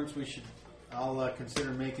performance, I'll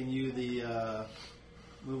consider making you the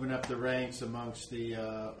moving up the ranks amongst the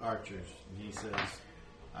archers. And he says,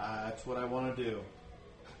 that's what I want to do.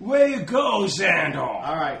 Where you go, Xandor?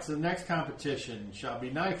 All right, so the next competition shall be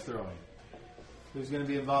knife throwing. Who's going to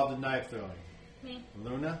be involved in knife throwing? Me.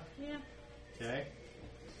 Luna? Yeah. Okay.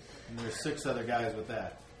 And there's 6 other guys with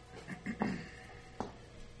that.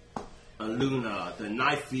 Luna, the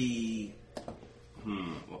knifey.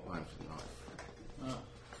 What rhymes with knife?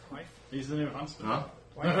 Wife? He's the new huntsman.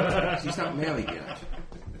 Huh? She's not married yet.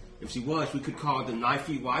 If she was, we could call her the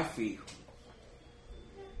knifey wifey.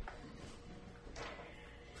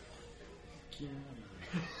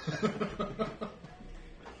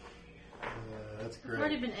 That's I've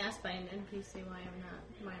already great. been asked by an NPC why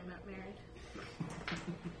I'm not married.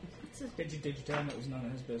 Did you tell him it was none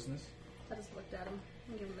of his business? I just looked at him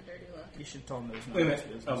and gave him a dirty look. You should have told him it was none Wait a of his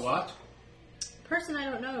minute. business. A what? Person I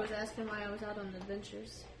don't know was asking why I was out on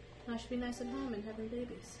adventures. I should be nice at home and having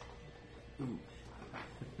babies.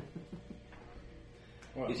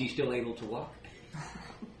 Is he still able to walk?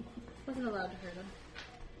 Wasn't allowed to hurt him.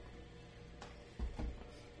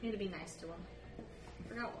 Need to be nice to him.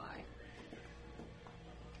 Forgot why.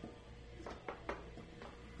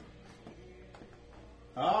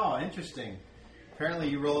 Oh, interesting. Apparently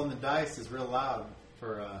you rolling the dice is real loud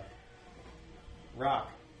for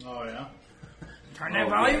rock. Oh, yeah? Turn that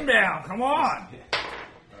volume down. Come on.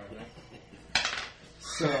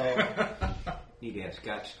 So, Need to ask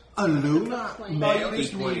Scotch. A Luna? Well, you well, you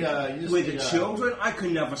just need, With the children? I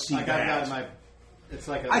could never see I got that. my. It's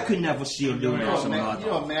like I could never see a Luna as a you know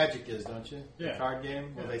mother. what Magic is, don't you? Yeah. The card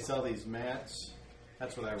game where they sell these mats.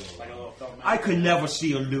 That's what I roll. Like a little felt I could never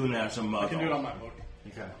see a Luna as a mother. I can do it on my book.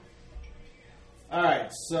 Okay. All right,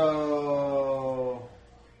 so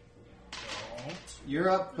you're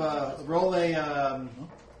up. Roll a I don't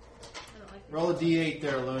like roll a d8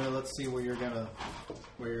 there, Luna. Let's see where you're gonna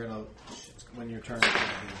when your turn is gonna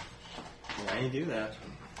be. Yeah, I didn't do that.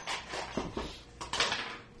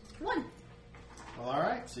 1. Well, all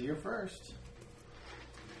right, so you're first.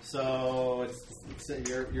 So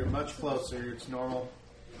you're much closer. It's normal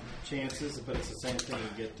chances, but it's the same thing.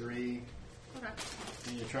 You get 3, Okay.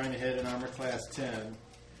 and you're trying to hit an armor class 10.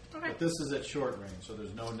 Okay. But this is at short range, so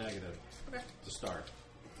there's no negative Okay. to start.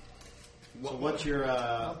 So what's your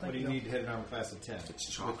what do you need to hit an armor class of 10? It's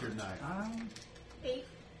with chocolate. your knife. 8.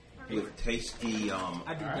 With tasty,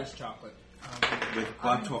 I do Alright. this chocolate. with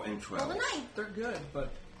butter and Roll the 9. They're good,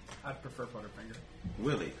 but I'd prefer Butterfinger.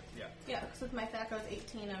 Really? Yeah. Yeah, because if my fat goes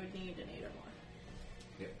 18, I would need an 8 or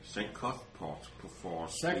more. St. Cuthbert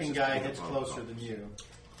performs. Second guy hits closer than you.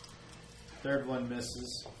 Third one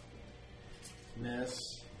misses. Miss.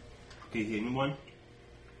 Did you hit anyone?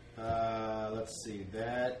 Let's see.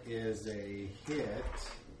 That is a hit.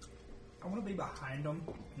 I want to be behind them,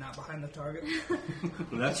 not behind the target.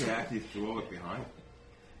 Let's actually throw it behind.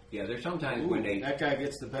 Yeah, there's sometimes when they... That guy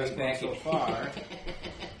gets the best Big one so package. far.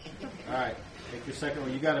 All right, take your second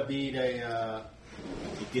one. You got to beat a.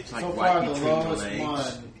 It gets like So right far, the between lowest the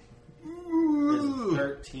legs. one is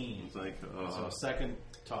 13. It's like, So second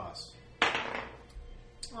toss. Oh,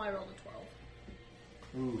 I rolled a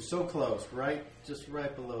 12. Ooh, so close. Just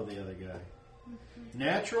right below the other guy.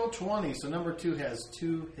 Natural 20. So number 2 has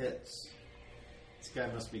 2 hits. This guy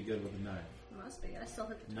must be good with a knife. Must be. I still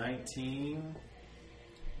hit the 19.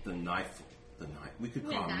 the knife. We could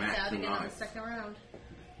We call knocked Matt out the again on the knife. second round.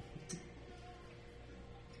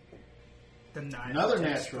 The 9 Another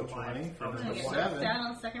takes natural the life 20 of from the I'm number gonna one. get 7. knocked out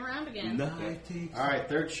on the second round again. Knife takes. All right,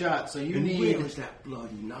 third shot. So you And need where is that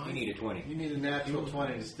bloody knife? You need a 20. a natural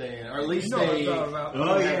 20 to stay in, or at least You know what stay. I'm talking about. Oh don't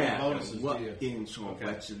have any yeah. bonuses, What do you? in so Okay.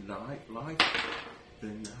 what's the life? The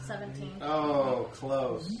knife. 17. Oh,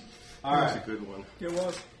 close. All That's right. a good one. It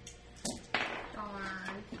was.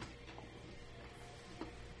 Darn.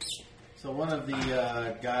 So one of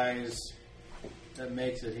the guys that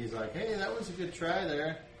makes it, he's like, "Hey, that was a good try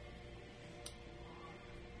there."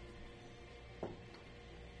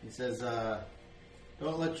 He says,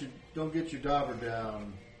 "Don't get your dauber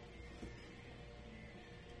down."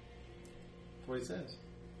 That's what he says.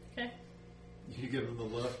 Okay. You give him the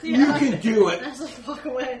look. You can do I it. was like, walk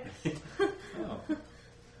away. Oh.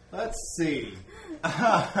 Let's see.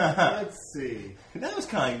 Let's see. That was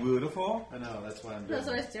kind of beautiful. I know, that's why I'm doing That's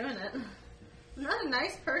why I it. was doing it. I'm not a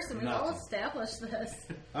nice person. We've all Nothing. established this.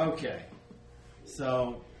 Okay.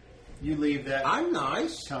 So, you leave that I'm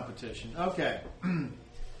nice. competition. Okay.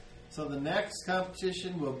 So the next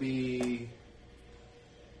competition will be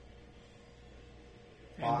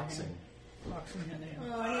boxing. Boxing hand to hand.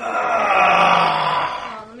 Oh, I need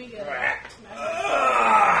to... Oh, let me get it.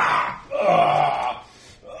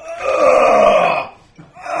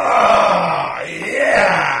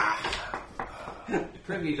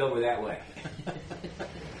 that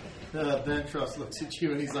way. Ventros looks at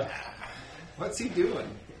you and he's like, "What's he doing?"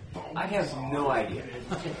 I have no idea.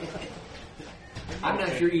 I'm not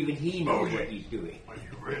sure even he knows what he's doing. Are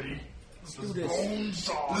you ready? Let's do this.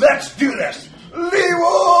 Let's do this!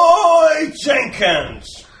 Leroy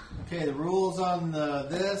Jenkins! Okay, the rules on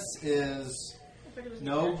this is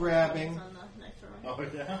no grabbing, Oh,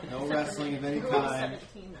 yeah? no wrestling of any Rule kind.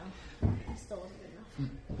 17, though. Still wasn't good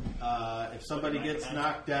enough. If somebody gets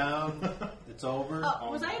knocked down, it's over.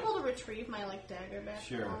 Oh, was I able to retrieve my dagger back?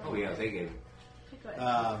 Sure. Oh, yeah, they gave. Go ahead.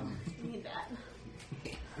 I need that.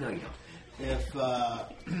 No, you don't. If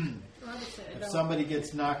Obviously, I if don't. somebody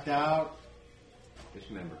gets knocked out, Just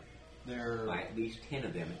remember, they're by at least 10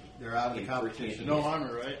 of them. out of the in competition. No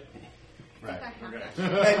armor, right? Right.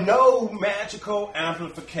 And no magical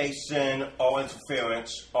amplification or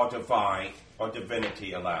interference or divine or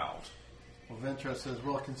divinity allowed. Well, Ventros says,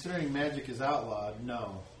 "Well, considering magic is outlawed,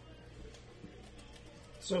 no."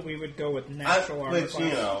 So we would go with natural armor Which, class.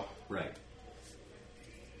 you know, Right.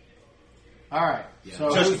 All right. Yeah.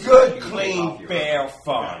 So just who's, good, You clean, take off your fair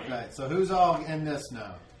fun. right. So who's all in this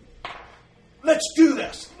now? Let's do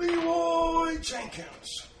this! Leroy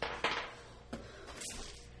Jenkins!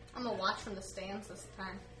 I'm gonna watch from the stands this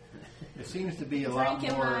time. There seems to be a lot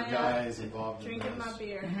Drinking more my, guys involved in Drinking this. my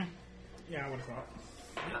beer. Yeah, I would have thought.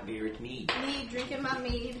 Not beer, it's mead. Mead, drinking my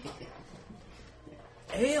mead.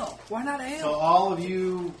 Ale. Why not ale? So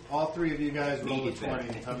all three of you guys roll a Mead is 20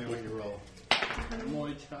 better. and tell me what you roll.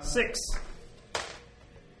 Muay Thai. 6.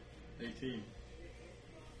 18.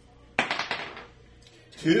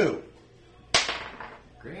 2.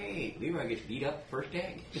 Great. Leroy gets beat up first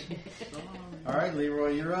egg. All right, Leroy,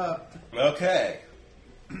 you're up. Okay.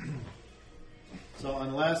 So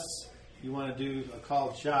unless you want to do a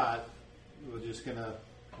called shot, we're just going to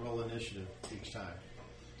roll initiative each time.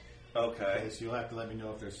 Okay. Okay, so you'll have to let me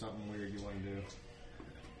know if there's something weird you want to do.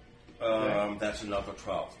 That's a number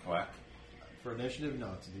 12, correct? For initiative,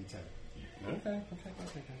 no, it's a D10. Okay.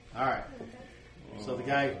 All right. So the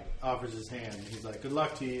guy offers his hand. He's like, "Good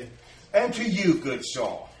luck to you." And to you, good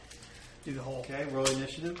soul. Do the whole. Okay, roll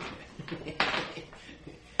initiative.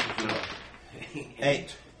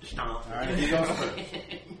 8. Stomp. All right, he goes first.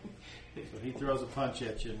 So he throws a punch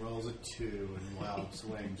at you and rolls a 2, and wow,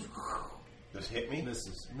 swings. Just hit me?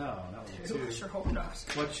 Misses. No, not with a I 2. sure hope not.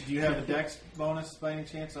 Do you have a dex bonus by any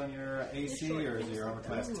chance on your AC, or is your armor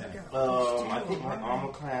class 10? I think my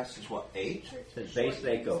armor class is what, 8? Says base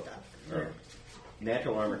Seiko. Or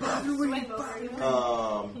natural armor. Swipe over you.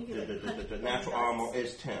 The natural armor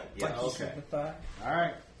is 10. Yes. Okay. The thigh. All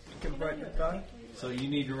right. Get right in the thigh. So you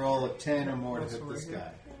need to roll a 10 or more to hit this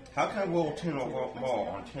guy. How can I roll 10 or more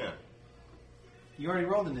on 10? You already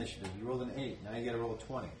rolled initiative. You rolled an 8. Now you got to roll a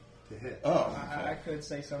 20 to hit. Oh, I okay. could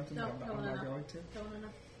say something, No, but no, I'm no, not no. going to. Don't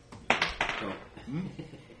enough.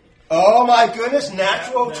 Oh my goodness,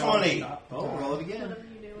 natural That 20. was not the Oh, thigh. roll it again. Whatever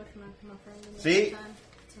you do with my friend. in the See? meantime,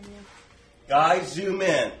 it's on you. Guys, zoom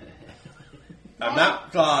in. I'm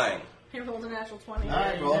not dying. He rolled a natural 20. All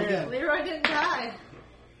right, roll again. Leroy didn't die.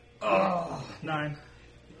 Oh, 9.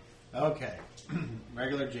 Okay.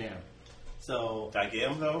 Regular jam. So, Did I get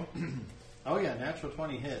him though? oh yeah, natural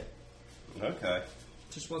 20 hit. Okay.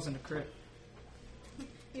 Just wasn't a crit.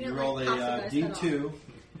 You didn't, roll a pop the dice at all. D2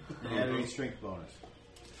 and add any strength bonus.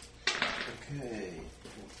 Okay.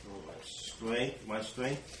 My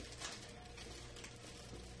strength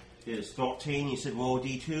is 13. You said roll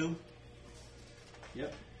D2?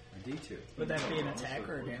 Yep, a D2. Would that be an attack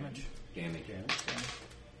or a damage? Damage.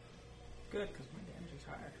 Good, because my damage is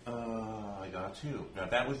higher. I got 2. Now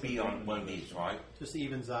that would be on one of these, right? Just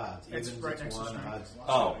evens odds. It's Evens right it's next to 1, strength. odds.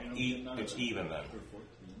 Oh, it's even then.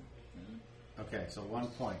 Okay, so 1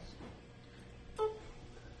 point.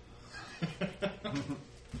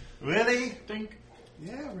 Really? Dink.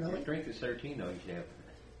 Yeah, Your really? strength is 13, though. You should have.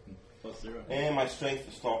 Plus 0. And my strength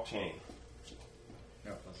is 13.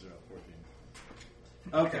 Yeah, plus 0.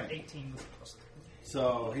 14. Okay, 18 with plus 3.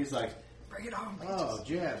 so he's like, Bring it on, bitches. "Oh,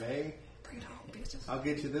 jab, eh? Bring it on, bitches. I'll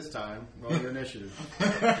get you this time. Roll your initiative."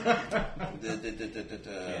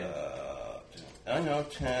 I know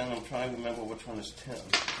 10. I'm trying to remember which one is 10.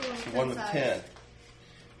 The The one with 10.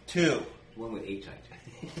 2. One with 8 sides.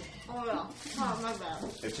 Oh, well. Oh, my bad.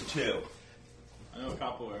 It's a 2. I know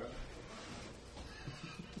capoeira.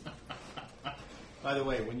 By the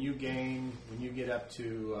way, when you get up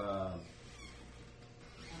to, I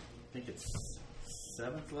think it's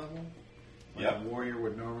 7th level, when Yep. a warrior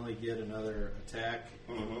would normally get another attack,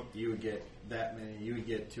 Mm-hmm. you would get that many. You would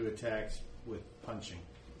get 2 attacks with punching.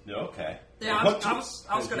 Okay. Yeah, I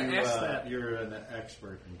was going to ask that. You're an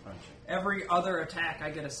expert in punching. Every other attack, I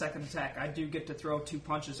get a second attack. I do get to throw 2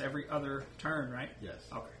 punches every other turn, right? Yes.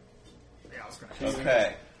 Okay. Yeah, I was going to ask.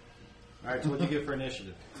 Okay. All right, so what'd you get for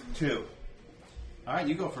initiative? 2. All right,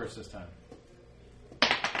 you go first this time.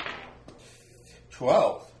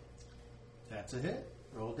 12. That's a hit.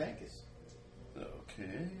 Roll Dankus.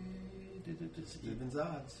 Okay. Evens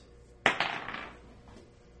odds.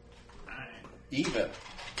 Even.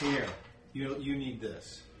 Here, you need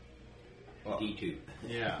this. D2.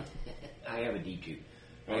 Yeah. I have a D2.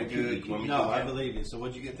 I Oh, have 2 good. D2s. Let me No, do I that. believe you. So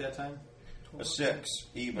what'd you get that time? A 6.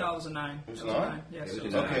 Even. No, it was a 9. It was It a 9? Yes, It it was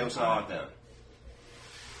was a Okay, it was odd then.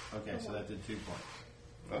 Okay, so that did 2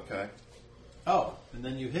 points. Okay. Oh, and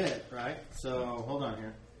then you hit, right? So hold on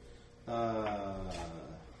here.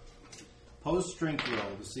 Pose strength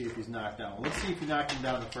roll to see if he's knocked down. Well, let's see if you knocked him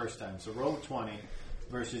down the first time. So roll a 20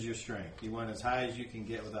 versus your strength. You want as high as you can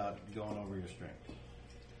get without going over your strength.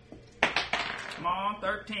 Come on,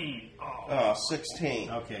 13. Oh. 16.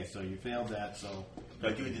 Okay, so you failed that. So Do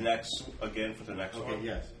I do the next again for the next okay, one?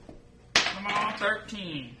 yes. Come on,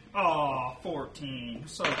 13. Oh, 14.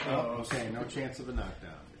 So close. Oh, okay, no chance of a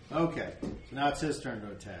knockdown. Okay, so now it's his turn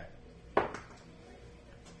to attack.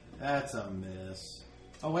 That's a miss.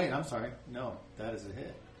 Oh, wait, I'm sorry. No, that is a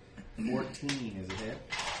hit. 14 is a hit.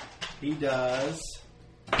 He does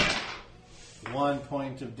 1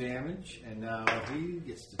 point of damage, and now he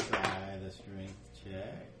gets to try the strength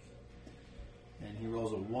check. And he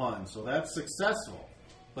rolls a 1, so that's successful,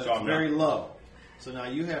 but So it's I'm very not- low. So now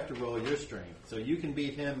you have to roll your strength. So you can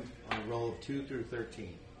beat him on a roll of 2 through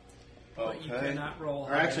 13. But you Okay. cannot roll.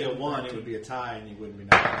 Or actually a higher than 1, it 13. would be a tie and you wouldn't be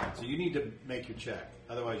knocked down. So you need to make your check.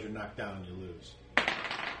 Otherwise you're knocked down and you lose.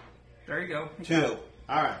 There you go. 2.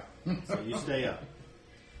 Alright, so you stay up.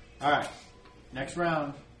 Alright, next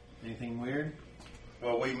round. Anything weird?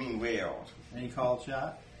 Well, what do you mean weird? Any called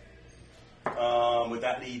shot? Would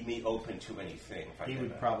that leave me open to anything? If I He did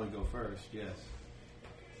would that? probably go first, yes.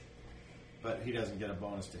 But he doesn't get a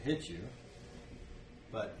bonus to hit you.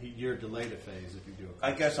 But you're delayed a phase if you do a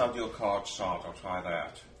I guess I'll do a card shot. I'll try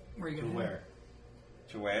that. Where are you to going to where?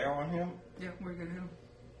 To where on him? Yeah, where are you going to hit him?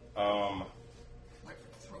 Right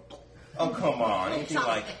for the throat. Oh, come on. Anything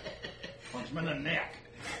like... Punch him in the neck.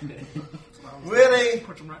 Really?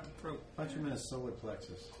 Punch him right in the throat. Punch him in his solar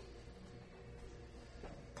plexus.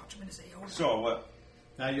 Punch him in his aorta. So, what?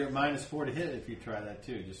 Now you're at -4 to hit if you try that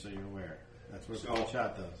too, just so you're aware. That's what a So- called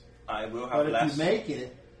shot does. I will have But if less... you make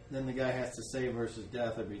it, then the guy has to save versus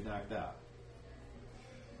death or be knocked out.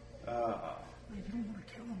 You don't want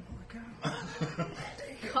to kill him, holy cow.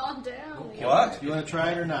 Calm down. What? Do you want to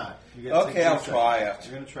try it or not? You got Okay, 60 I'll seconds. try it.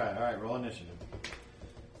 You're going to try it. All right, roll initiative.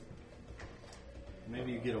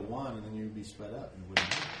 Maybe you get a 1 and then you'd be sped up and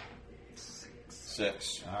wouldn't hit.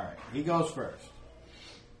 6. All right, he goes first.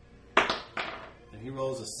 And he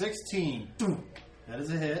rolls a 16. That is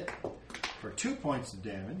a hit for 2 points of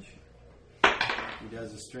damage. He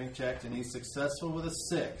does a strength check and he's successful with a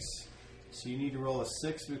 6. So you need to roll a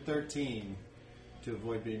 6 through 13 to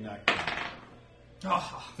avoid being knocked down.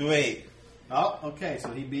 Oh, 3. Oh, okay,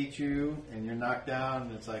 so he beat you and you're knocked down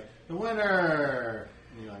and it's like, the winner!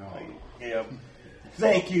 And you're like, oh. Yeah.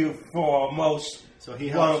 Thank you for a most So he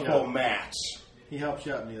helps you wonderful out. match. He helps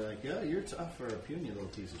you out and you're like, yeah, you're tough for a puny little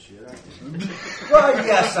piece of shit, aren't you? Well,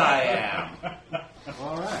 yes, I am.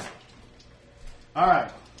 All right. All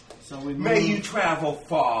right. So we May move- you travel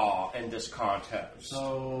far in this contest.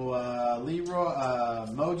 So Leroy,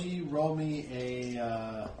 Moji, roll me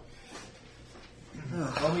a evens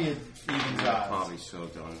I'm odds. probably so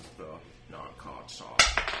done the non-card shot.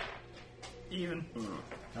 even.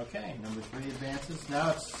 Okay, number 3 advances.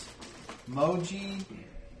 Now it's Moji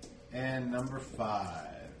and number 5.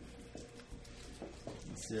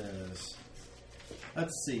 It says,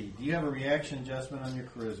 let's see. Do you have a reaction adjustment on your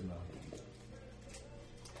charisma?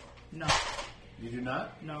 No, You do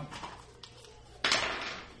not? no.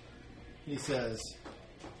 He says,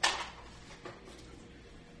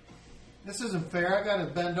 this isn't fair. I got to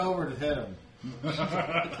bend over to hit him.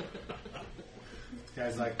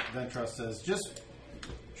 Guy's like, Ventress says, just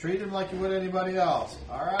treat him like you would anybody else.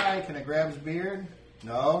 All right, can I grab his beard?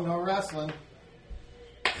 No wrestling.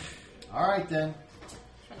 All right, then.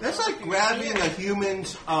 That's like grabbing a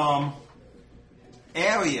human's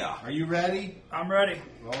area. Are you ready? I'm ready.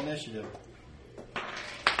 Roll initiative.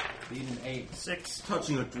 Beat an 8. 6.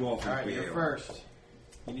 Touching a dwarf. All right, you're first.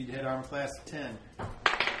 You need to hit armor class of 10.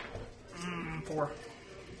 4.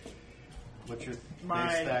 What's your My-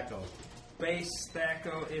 base stacko? Base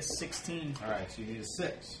stacko is 16. All right, so you need a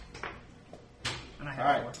 6. And I All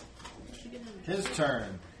have right. 4. His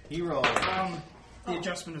turn. He rolls. The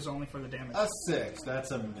adjustment is only for the damage. A 6.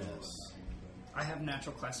 That's a miss. I have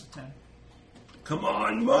natural class of 10. Come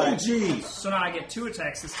on, Moji! So now I get 2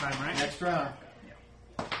 attacks this time, right? Next round.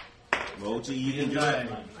 Moji, you can do Nine.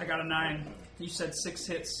 it. I got a 9. You said 6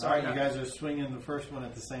 hits. So All right, I you got- guys are swinging the first one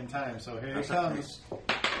at the same time. So here he That's not comes.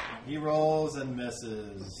 He rolls and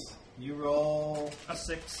misses. You roll. a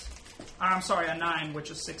 6. I'm sorry, a 9, which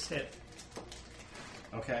is 6 hit.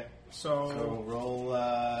 Okay. So, So roll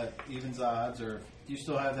evens odds, or do you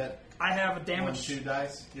still have that I have a 1, damage. 2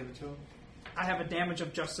 dice? Give it to him. I have a damage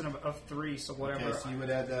of Justin of 3, so whatever. Okay, so you would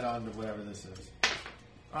add that on to whatever this is.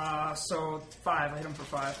 So 5. I hit him for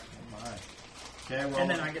 5. Oh my. Okay, roll. And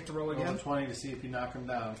then I get to roll roll again. a 20 to see if you knock him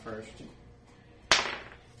down first.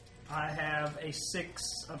 I have a 6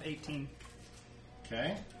 of 18.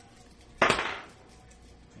 Okay.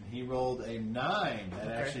 And he rolled a 9. That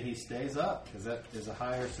Okay. actually he stays up because that is a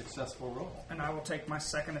higher successful roll. And I will take my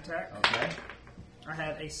second attack. Okay. I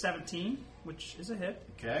had a 17, which is a hit.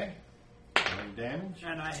 Okay. No damage.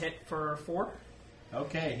 And I hit for 4.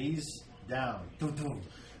 Okay, he's down.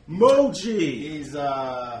 Moji! He's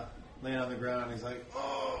laying on the ground. He's like,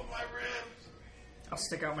 oh, my ribs. I'll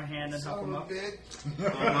stick out my hand and help him up.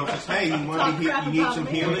 Hey, you want to Crap you need about some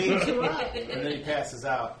me. healing? And then he passes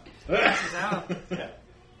out. He's out. Yeah.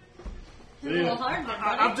 A little hard there,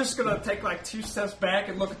 buddy. I'm just going to take like 2 steps back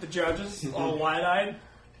and look at the judges, all wide-eyed.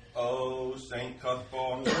 Oh, St.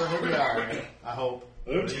 Cuthbert. So here we are, I hope.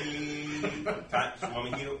 Please.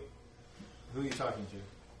 Want me heal? Who are you talking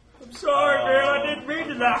to? I'm sorry, man. I didn't mean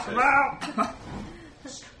to knock him out.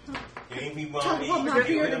 Gave me I'm not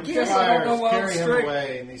here to Guess get I don't know Fires, why I'm carry him straight.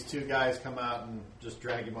 away, and these 2 guys come out and just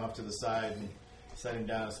drag him off to the side and set him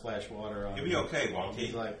down and splash water on You'll him. be okay, won't He's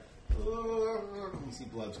he? like, you see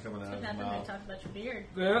blood's coming out What of his happened when I mouth. talked about your beard?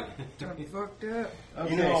 Yeah, got me fucked up.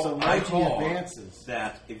 Okay, You know, so I Moji call advances.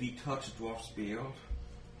 that if he touched Dwarf's beard,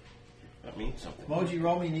 that means something. Moji,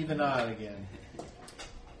 roll me an even odd again.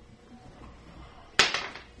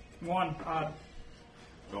 1 odd.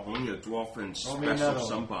 Only a dwarf and Roll me special another one.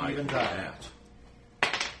 somebody Even for die.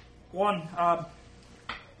 that. 1 odd.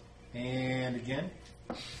 And again.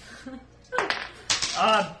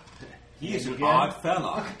 Odd. He is an Again? odd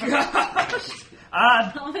fella.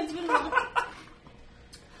 Odd. Oh, it's been long.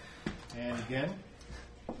 And again.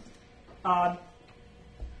 Odd.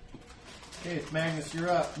 Okay, it's Magnus, you're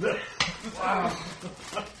up. Wow.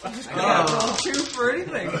 I 2 for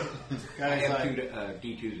anything. Guys, have like, 2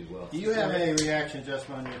 D2s as well. do you have a reaction just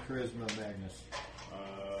on your charisma, Magnus?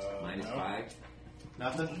 Minus no. 5.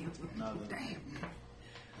 Nothing? Nothing.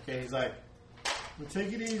 Okay, he's like, well,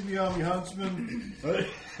 take it easy on me, huntsman.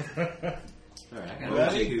 Alright, I got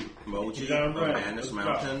Ready? a 2. Moji Damn of right. Manus Let's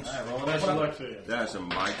go. Mountains. All right, roll Best of that luck to you. That is a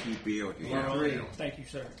mighty beard you Roll have. 3. Thank you,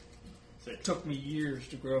 sir. 6. Took me years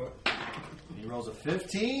to grow it. He rolls a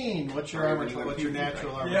 15. What's your Sorry, armor? when you went What's your to-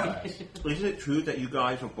 natural armor Yeah. class? Isn't it true that you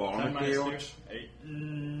guys were born 10 with minus beards? 2. 8.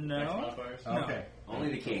 No. Modifiers. No. Okay.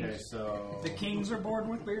 Only the kings. Okay, so The kings are born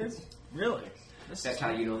with beards? Really? This That's is,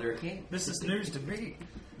 how you know they're a king. this is news to me.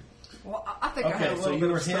 Well, I think I Okay, had a so little you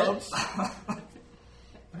bit were of hit? stubs. what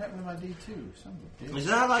happened to my D2? Son of a bitch. Is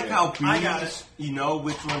that like how bees, I got it. you know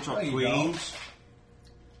which ones are No, you queens?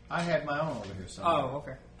 I had my own over here somewhere. Oh,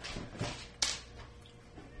 okay.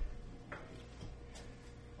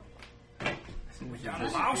 We got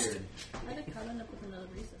lost. Disappeared. I had coming up with another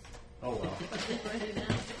recess. Oh well. Right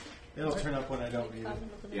now. It'll turn up when I don't need it. Coming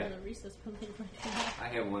up with Yeah. another recess pumping right now. I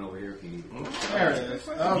have one over here if you need it. There it is.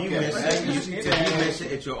 You Okay. miss it. Magnus, You you if take you miss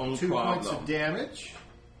it, it's your own 2 points problem. of damage.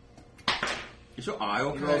 Is your eye He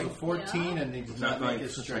rolls okay? a 14 and he does It's not not make like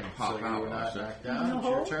his just strength, like pop so out, you were not is it? knocked down. It's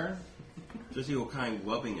your turn. Just you were kind of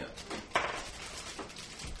rubbing it.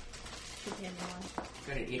 Keep him on.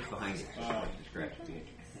 Got an itch behind it. Scratch the itch.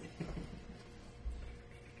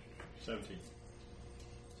 17.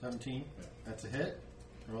 17. That's a hit.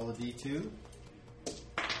 Roll a D2.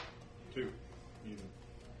 2. Even.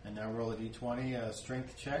 And now roll a D20, a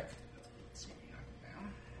strength check.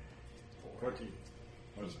 14.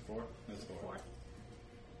 What is it, 4? That's 4.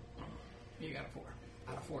 You got a 4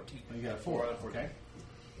 out of 14. Oh, you got a 4. 4 out of 14. Okay.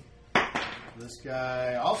 This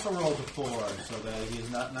guy also rolls a 4, so that he is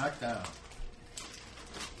not knocked down.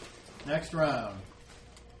 Next round.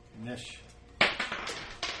 Nish.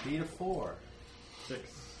 Beat a 4.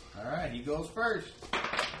 6. Alright, he goes first.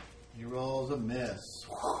 He rolls a miss.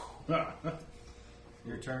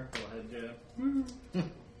 Your turn. Go ahead, Jab.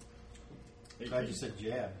 Glad you said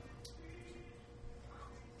jab.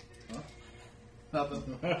 Huh? Nothing.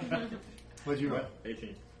 What'd you roll?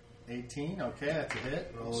 18. 18. Okay, that's a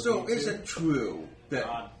hit. Roll a So D2. is it true that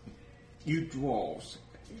Odd. you dwarves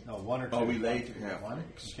No, 1 or 2. Oh, we laid to have 1.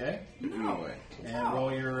 things. Okay. Anyway, And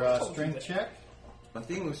roll your strength check. I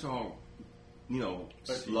think it was all,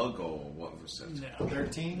 sluggo or what was it? No.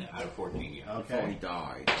 13. Out of 14, yeah. Before he Okay.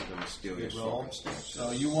 died, I'm going to steal your Good roll. circumstances.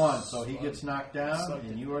 So you won. So he gets knocked down,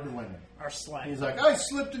 and you are the winner. Our slag. He's like, I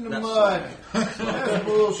slipped in the That's mud. That's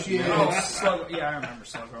bullshit. Slug. Yeah, I remember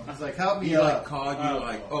Sluggo. He's like, help me He up. called you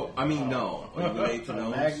no. Are you related to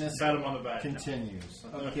those? Magnus Pat him on the back. continues.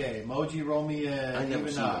 Okay, Moji, roll me a I never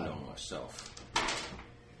even seen a odd. no myself.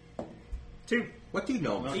 2. What do you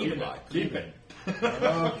know about Even. like? Keep it.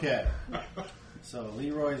 Okay. So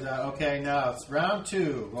Leroy's out. Okay, now it's round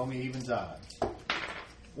 2. Roll me evens odds.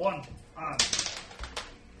 1. On.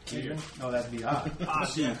 Even? No, that'd be odd.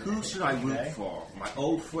 See, who should I root Okay. for? My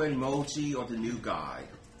old friend Moji or the new guy?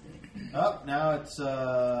 Up, now it's You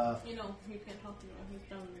know, he can't help you. He's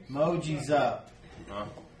done this. Moji's up. Huh?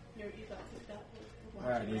 You got kicked out.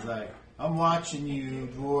 Alright, he's like, I'm watching you,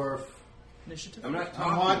 dwarf. Initiative. I'm not I'm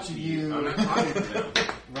talking watching to you. I'm not talking to them.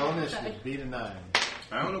 Roll initiative. Beat a 9.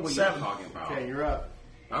 I don't know what 7. you're talking about. Okay, you're up.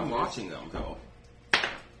 I'm watching them, though.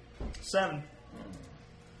 7.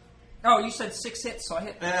 Oh, you said 6 hits, so I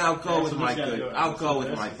hit. And I'll go Yeah, with so my this gotta good. go. I'll go So with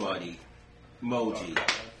this my is- buddy,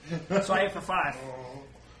 Moji. So I hit for 5.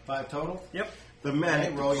 5 total? Yep. The Okay,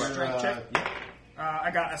 manic. roll your Strength check. Yep. I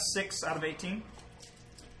got a 6 out of 18.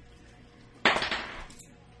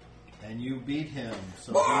 And you beat him.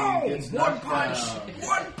 So Whoa! he gets One knocked punch! down.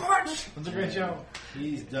 One punch! That's a great job.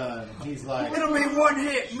 He's done. He's like, It'll be one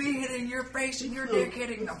hit, me hitting your face and your dick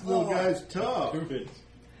hitting the little floor. guy's tough. 2 hits.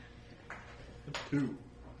 2.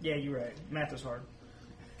 Yeah, you're right. Math is hard.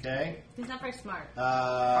 Okay. He's not very smart.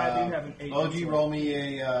 I do have an 8. Moji, roll me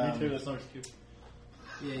a Me too, that's number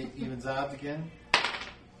 2. evens odds again.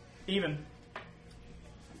 Even.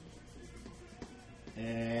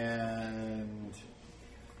 And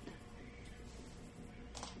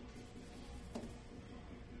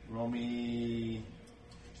roll me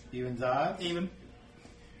evens odds. Even.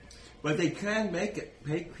 But they can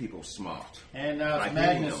make people smart. And now I it's didn't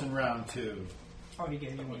Magnus know. in round 2. Oh, he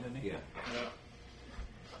gave you one, didn't he? Yeah.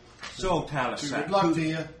 So, Talisac, Good luck to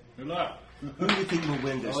you. Good luck. who do you think will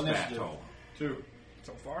win this Roll initiative. battle? 2.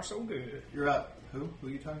 So far, so good. You're up. Who? Who are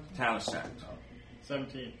you talking to? Talisac.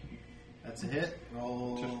 17. That's a hit.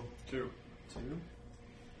 Roll 2. 2.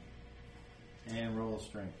 And roll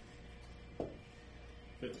strength.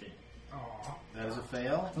 15. Aw. That is a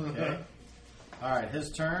fail. Okay. All right,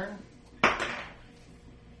 his turn.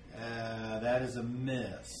 That is a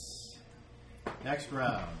miss. Next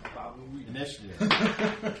round. Initiative.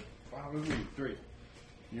 3.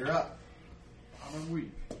 You're up.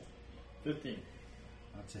 15.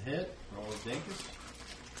 That's a hit. Roll a dinkus.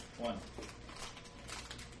 1.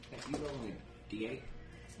 You rolling a D8?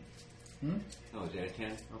 Oh, is that a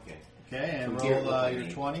 10? Okay. Okay, and From here, roll look like your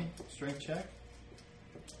me. 20 strength check.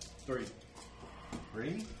 3. 3.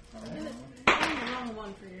 Give it the wrong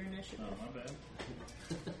one for your initiative. Oh, my bad.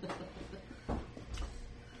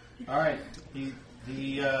 All right. He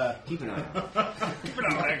Keep an eye on it. Keep it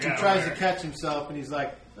on that he guy. tries to catch himself, and he's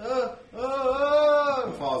like,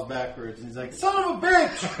 and falls backwards. And he's like, son of a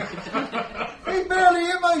bitch! He barely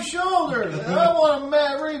hit my shoulder. I want a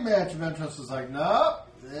rematch. Ventress was like, nope.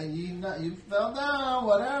 You fell down.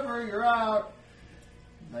 Whatever. You're out.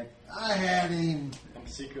 Like, I had him. I'm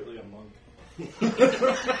secretly a monk.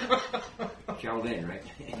 Shaolin, right?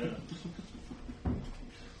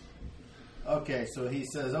 Okay, so he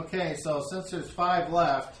says, okay, so since there's 5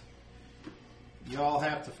 left, you all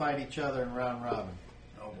have to fight each other in round robin.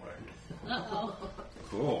 Oh, boy. Uh-oh.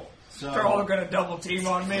 Cool. So, They're all going to double team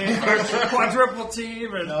on me, or quadruple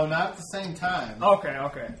team, and no, not at the same time.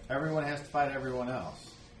 okay. Everyone has to fight everyone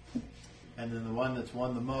else. And then the one that's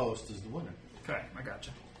won the most is the winner. Okay, I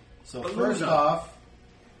gotcha. So But first loser. off,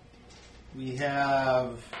 we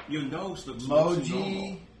have Your nose looks normal.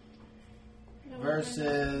 Moji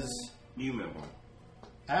versus You remember.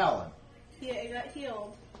 Alan. Yeah, it got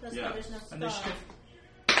healed. That's Yeah. why there's no scar. Initiative.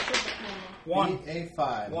 Should look normal. 1. Beat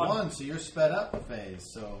A5. One. 1, so you're sped up a phase.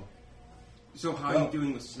 So So how are you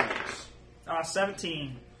doing with snakes?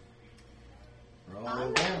 17. roll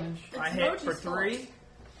I'm damage. It's I hit Moji's for fault. 3,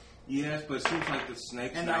 Yes, but it seems like the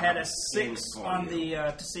snakes. and now I had a have 6 for on you.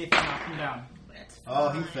 the, to see if I knocked him down. That's Oh,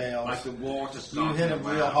 he fine. fails. Like the water. You hit him stomping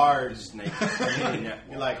real around hard. The snake hitting that He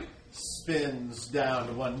water. like spins down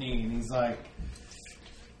to one knee, and he's like,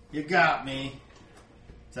 "You got me."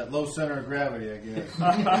 It's that low center of gravity, I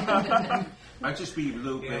guess. I just be a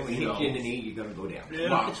little Yeah, bit, when you you know, hit you in the knee, you're going to go down.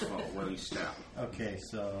 watchful when you step. Okay,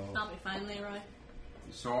 so I'll be fine, Leroy.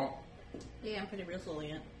 So Yeah, I'm pretty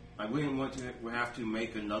resilient. I wouldn't want to. We have to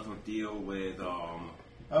make another deal with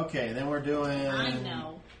Okay, then we're doing I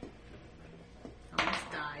know.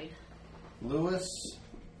 Almost died. Lewis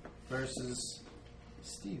versus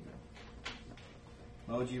Steven.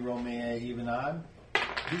 Moji, roll me a even odd.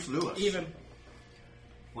 Who's Lewis? Even.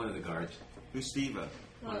 One of the guards. Who's Steven?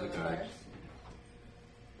 One of the guards.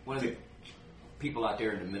 One of the people out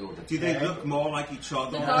there in the middle of the Do they look more like each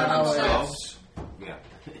other The than guard on the themselves? Yeah.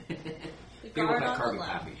 The They look guard like on carbon the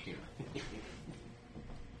left. copies, you know.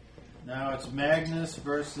 Now it's Magnus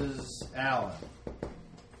versus Alan.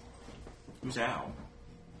 Who's Al?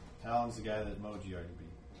 Alan's the guy that Moji already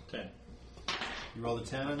beat. 10. You rolled a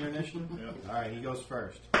 10 on your initiative? Yep. All right, he goes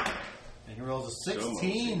first. And he rolls a So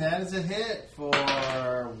 16. Moji. That is a hit for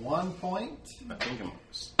 1 point. I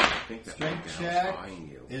think that Strength Al's check eyeing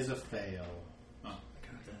you. is a fail. Oh, I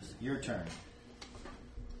got this. Your turn.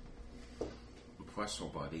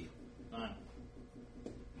 Impressive, buddy. 9.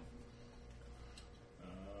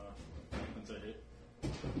 That's a hit.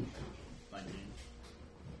 19.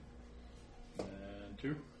 And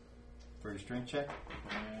 2. For your strength check?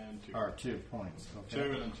 And 2. Or 2 points. Okay.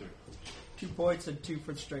 2 and 2. 2 points and 2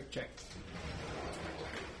 for the strength check.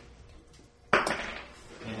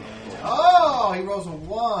 Oh, he rolls a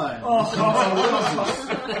 1.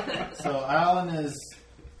 So Alan is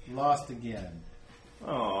lost again.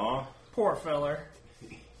 Aw. Poor feller.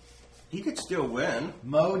 He could still win.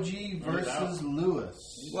 Moji versus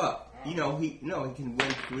Lewis. Well, he can win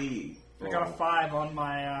 3. I got a 5 on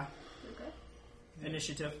my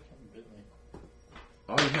initiative. Bit me.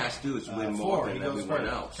 All he has to do is win more 4. than He goes everyone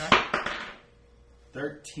first. else. Okay.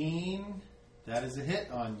 13. That is a hit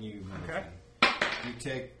on you, Moji. Okay. You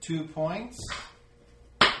take 2 points.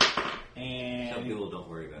 And Some people don't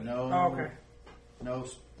worry about it. no, Oh, okay. no,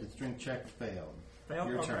 the strength check failed. Failed?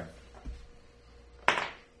 Your Okay. turn.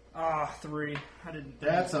 3. I didn't.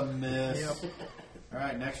 That's a miss. Yep. All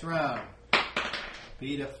right, next round.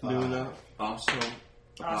 Beat a 5. Luna, also,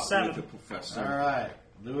 about 7. with the professor. All right,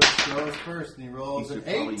 Lewis goes first, and he He rolls should an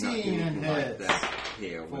probably not 18 do and anything like hits. that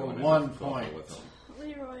here. for We don't have 1 to trouble point. with him.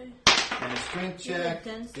 Leroy. And his strength You're check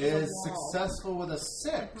against the is wall. successful with a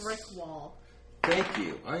 6. Brick wall. Thank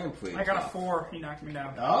you. I am pleased. I got a 4. He knocked me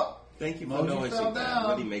down. Oh, Thank you for Moji noticing fell that. down.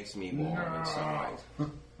 Really makes me warm inside. all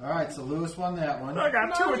right. So Lewis won that one. I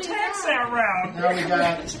got 2 Moji attacks down. that round. Now we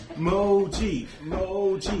got Moji.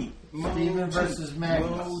 Steven versus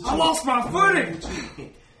Magnus. I lost my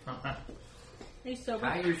footing. He's sober.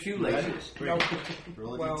 Tie your shoelaces. Nope.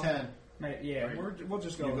 Roll a Well, d10. Yeah, we'll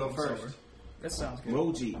just go. You go with first. sober. That sounds good.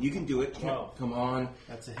 Moji, you can do it. 12. Come on.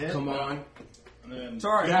 That's a hit. Come on. And then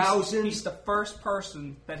Sorry, Thousands. he's the first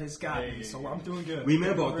person that has gotten me, so I'm doing good.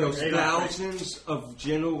 Remember, those Hey, thousands of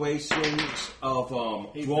generations of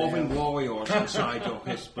dwarven warriors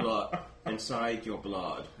inside your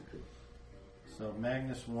blood. So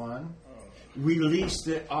Magnus won. Release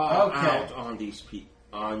it all out on these people.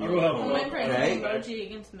 On your will. own, Remember, okay? Emoji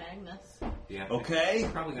against Magnus. Yeah. Okay?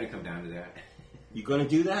 Probably going to come down to that. You gonna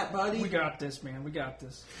do that, buddy? We got this, man. We got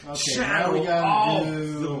this. Okay, now Channel we gotta all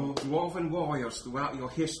do. the dwarven warriors throughout your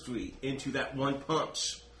history into that one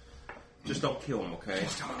punch. Just don't kill him, okay?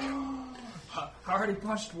 I already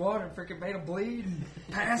punched water and freaking made him bleed and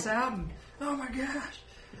pass out. And, oh my gosh.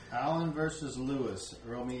 Alan versus Lewis.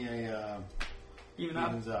 Roll me a Even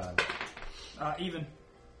evens odd. even.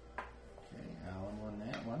 Okay, Alan won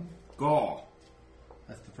that one. Gaul.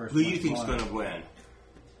 That's the first Who do one. you think's won. gonna win?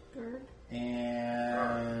 Gerg.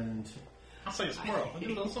 And I'll say a squirrel. I do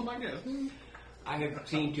a little something like this. I have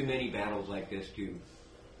seen too many battles like this to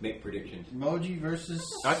make predictions. Moji versus.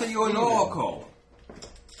 I thought you were an Steven. oracle.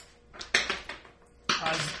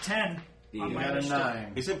 10. The, On You my got a initiative.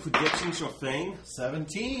 9. Isn't predictions your thing?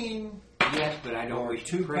 17. yes, but I don't Or wish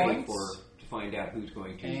 2 to pray points. to find out who's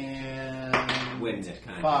going to And win this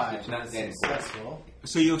contest. 5. It's not That's that important. successful.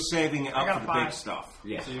 So you're saving it I up got for a the big 5. stuff.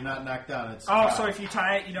 Yes. So you're not knocked down. It's Oh, 5. so if you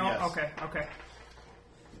tie it, you don't? Yes. Okay.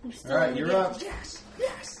 You're still All right, in the you're game. up.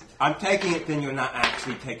 Yes. I'm taking it, then you're not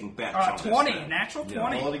actually taking bets on this 20. then. Natural Yeah.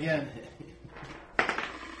 20. Roll it again.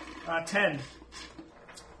 10.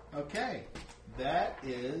 Okay. That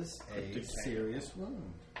is a serious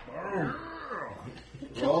wound.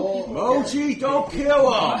 Roll. Moji, don't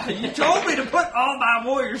kill him! You told me to put all my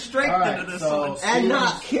warrior strength All right, into this so one. And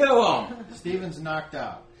not kill him! Steven's knocked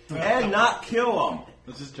out. And not kill him!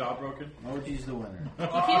 Was his jaw broken? Moji's the winner. You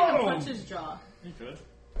can't even punch his jaw. He could.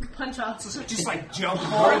 Punch off. Just like jump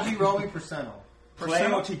Moji, roll me percentile. Player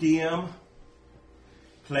to DM.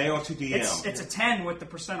 Player to DM. It's a 10 with the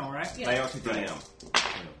percentile, right? Yeah. Player to DM.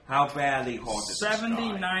 How badly hard does this die?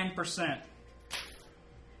 79%.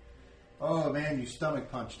 Oh man, you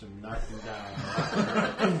stomach punched him, knocked him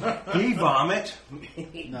down. He vomit.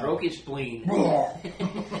 He No. broke his spleen.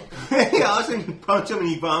 He also punch him and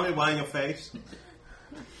he vomit right in your face.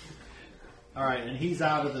 All right, and he's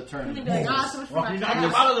out of the He'd tournament. be like, so much for Well, my you knocked friends.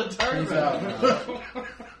 him out of the He's out tournament. now.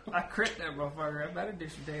 I crit that motherfucker. I better do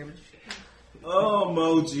some damage. Oh,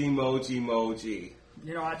 Moji.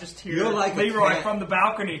 You know, I just hear You're like a Leroy cat. from the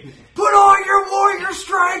balcony. Put all your warrior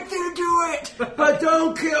strength into it, but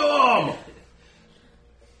don't kill him.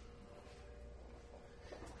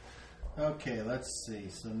 Okay, let's see.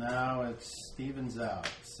 So now it's Steven's out.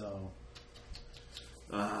 So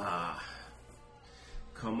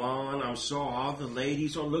Come on, I'm sure all the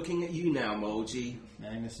ladies are looking at you now, Moji.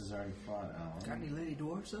 Magnus has already fought Got Alan. any lady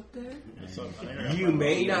dwarfs up there? You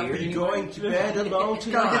may not be going to bed alone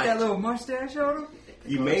Gotta get that tonight. little mustache on him.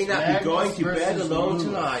 You may not be going to bed Magnus alone versus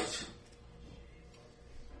tonight.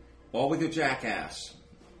 Or with your jackass.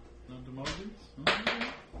 No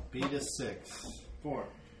demojis? Beat a 6. 4.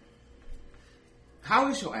 How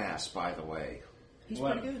is your ass, by the way? He's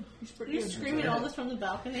What? pretty good. He's pretty You're good. screaming all this from the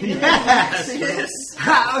balcony. Yes!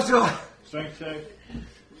 How's your Strength check.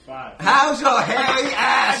 5. How's your hairy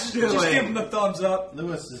ass doing? Just give him the thumbs up.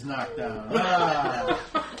 Lewis is knocked down. Ah.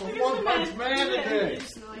 One punch man today.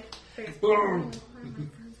 Boom.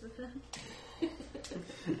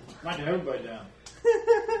 Knocking everybody down.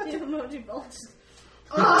 The emoji bolts.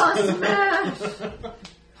 Oh, smash!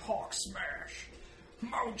 Hawk smash.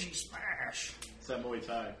 Moji smash. It's that Muay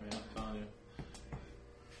Thai, man. I'm telling you.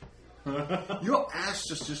 Your ass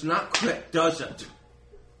just does not quit, does it?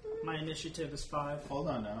 My initiative is 5. Hold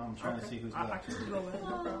on now. I'm trying to see who's I left. can reroll that. No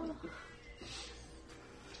problem.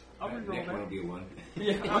 I'll reroll Next one will that. be a 1.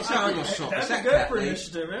 Yeah, What's on your soul? Is That's that good cat for name?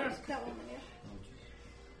 initiative, yeah. Catwoman, yeah.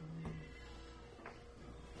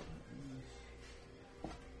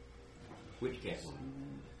 Which cat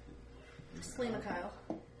one? Selena Kyle.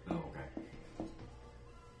 Oh, okay.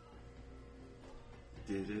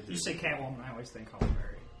 You say Catwoman, I always think Halle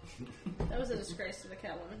Berry. That was a disgrace to the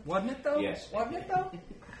Catwoman. Wasn't it though? Yes. Wasn't it though?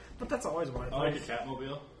 But that's always what I I like think. a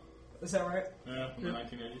Catmobile. Is that right? Yeah, from the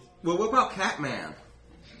 1980s. Well, what about Catman?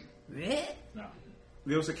 No.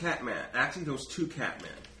 There was a Catman. Actually, there was 2 Catmen.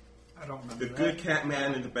 I don't remember The that. good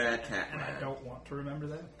Catman and the bad And Catman. I don't want to remember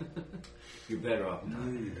that. You're better off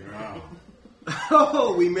not.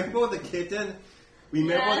 Oh, remember the kitten?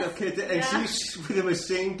 Remember Yes. the kitten? And she's with a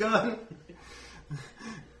machine gun?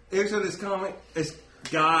 It was in this comic. This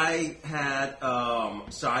guy had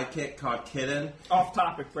sidekick called Kitten. Off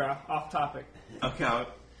topic, bro. Off topic. Okay.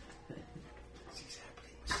 She's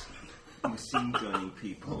happily machine gunning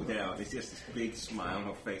people down. It's just this big smile on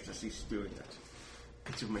her face as she's doing it.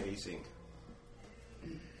 It's amazing.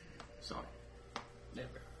 Sorry.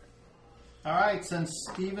 All right, since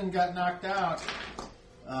Steven got knocked out,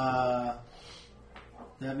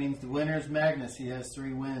 that means the winner's Magnus. He has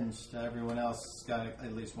 3 wins. Everyone else has got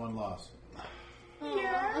at least 1 loss. Oh,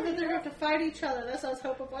 I thought they were going to have to fight each other. That's what I was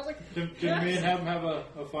hoping for. I was like, Can me and him have a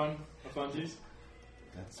funsies?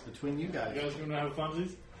 That's between you You guys. guys gonna have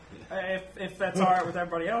funsies? If that's alright with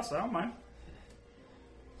everybody else, I don't mind.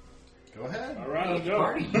 Go ahead. All right, let's go.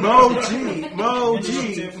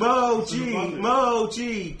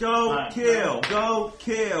 Moji, don't Fine. kill, don't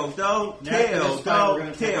kill, don't Now, kill, this time we're don't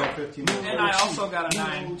gonna take kill. 15 minutes. And I also got a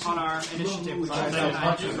 9 on our initiative. Which Five is now a 9.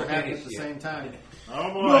 punches are happening at the same time.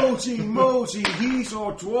 Oh boy. Moji, he's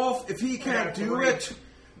our dwarf. If he can't do it,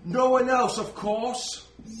 no one else, of course.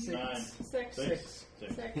 9. 6. 6. Six.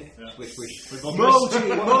 Which.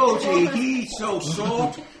 Moji, he's so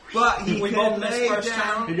soft, but he We can both missed lay first He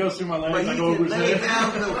down, goes through my but legs. he I go over can his lay head.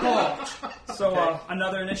 down the halt. So,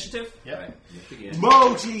 another initiative? Yep.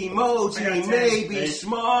 Moji may be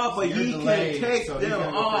small, but You're he can delayed, take so he's them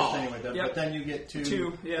gonna go first all. anyway. Yep. But then you get 2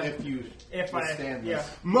 2, yeah. if you If I, withstand yeah. this.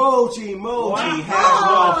 Moji Wow. has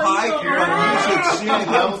no height, you're but you should see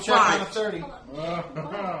Double him check on a fight. 30. You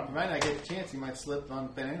might not get a chance. He might slip on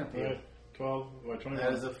banana peel. Right. 12. What, 21?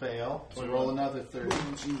 That is a fail. So roll another 30.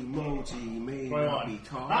 Moji may 21. not be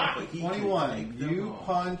tall, but he can 21. take them You all.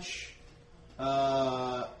 punch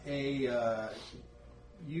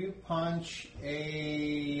you punch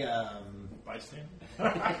a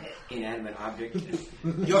Bystander? Inanimate object.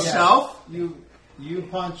 Yourself? Yeah, you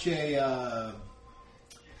punch a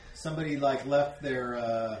somebody like left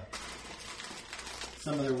their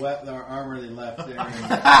some of their armor they left there.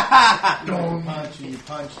 And you punch and you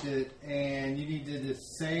punched it, and you need to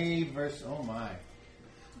save versus. Oh my!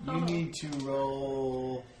 You need to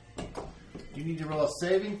roll. You need to roll a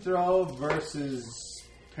saving throw versus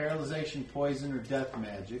paralyzation, poison, or death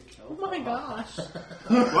magic. Oh my gosh.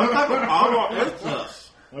 What type of armor is this?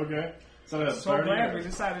 Okay. So that's So 30. glad we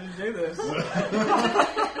decided to do this.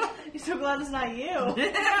 You're so glad it's not you.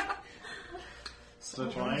 So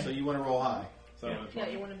 20? So you want to roll high. So Yeah, a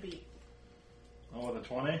 20. you want to beat. Oh, with a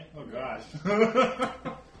 20? Oh, God.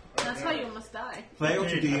 That's how you almost die. Fail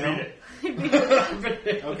to I DM. beat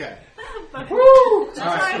it. Okay. That's All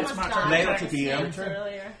how I right, almost my died. turn. Fail to Like DM. Sam's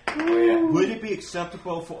earlier. Oh, yeah. Would it be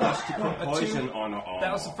acceptable for us to put A poison two. on our armor?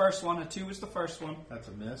 That was the first one. A 2 was the first one. That's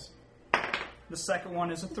a miss. The second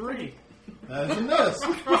one is a 3. That's a miss.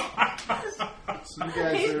 So you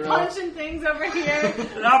guys He's are... punching things over here.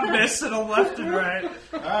 And I'm missing them left and right.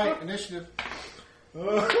 all right, initiative.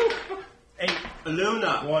 8.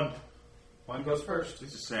 Luna. 1. One goes first.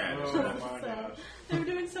 This is sad. Oh, my So, gosh. they were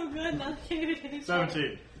doing so good, now they can't even hit each other.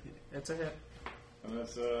 17. It's a hit. And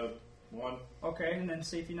that's 1, Okay, and then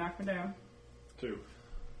see if you knock me down. 2.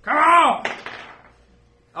 Come on!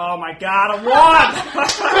 Oh my god, a 1! All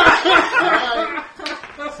right.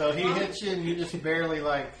 So he hits you, and you just barely,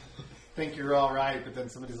 like, think you're all right, but then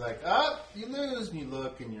somebody's like, oh, you lose, and you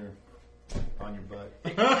look, and you're on your butt.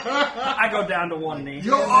 I go down to 1 knee.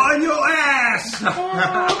 You're on your ass! All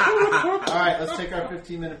right, let's take our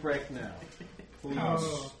 15-minute break now. Please.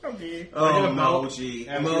 Oh, okay. Oh, I get a belt. emoji,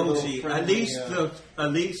 After your little emoji. friendly,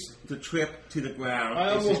 At least the trip to the ground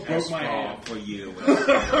I is almost broke as my far hand. for you as it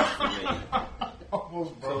is for me.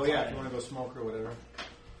 Almost So, broke. yeah, if you want to go smoke or whatever.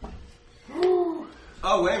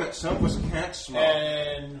 Oh, wait a minute. Some of us can't smoke.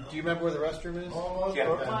 And do you remember where the restroom is? Almost Yeah.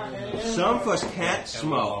 broke my hand. Some of us can't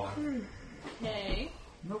smoke Okay.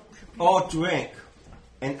 or drink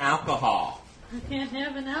an alcohol. I can't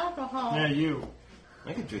have an alcohol. Yeah, you.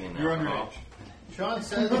 I can drink an You're alcohol. underage. Sean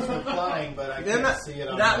says it's replying, but I They're can't not, see it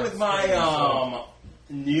on not my with my screen, so-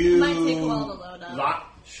 new Might take a while to load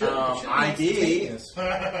up. Should ID. instantaneous.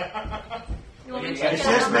 You want me to It check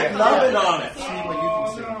says out my McLovin phone? on it. See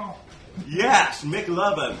what you can see. Yes,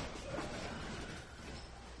 McLovin.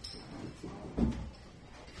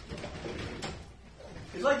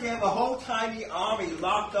 It's like you have a whole tiny army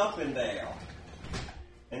locked up in there.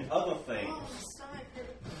 And other things.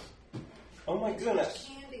 Oh my goodness.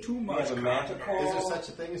 Too You much. have a manticore? Is there such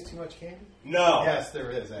a thing as too much candy? No. Yes, there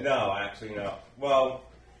is. Actually. No, actually, no. Well,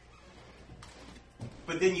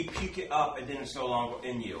 but then you puke it up and then it's no longer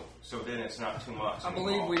in you. So then it's not too much. I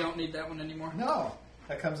believe we don't need that one anymore. No.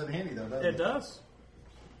 That comes in handy, though, doesn't it? It does.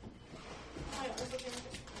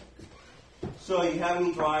 So you have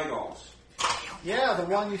any Drydals? Yeah, the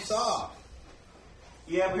one you saw.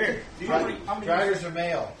 Yeah, but Here. Driders are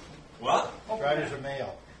male. what? Driders are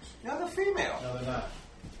male. No, they're female. No, they're not.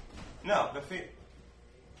 No, they're female.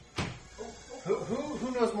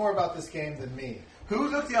 Who knows more about this game than me? Who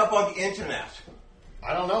looked it up on the internet?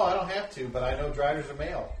 I don't know. I don't have to, but I know Driders are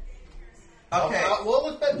male. Okay. Well,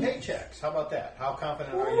 let's bet paychecks. How about that? How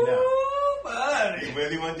confident are you now? Ooh, buddy. You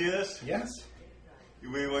really want to do this? Yes.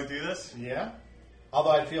 You really want to do this? Yeah.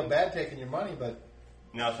 Although I'd feel bad taking your money, but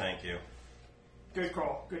No, thank you. Good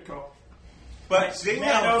call. Good call. But see Man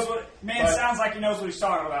now, knows what. Man But- sounds like he knows what he's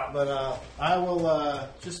talking about. I will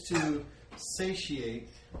just to satiate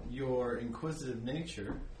your inquisitive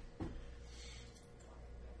nature.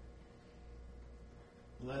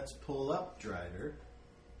 Let's pull up Drider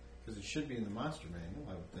because it should be in the monster manual,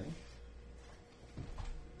 I would think.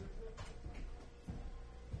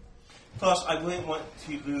 plus I wouldn't want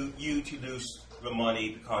you to lose the money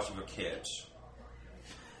because of your kids.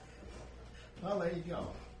 Well, there you go.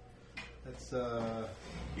 That's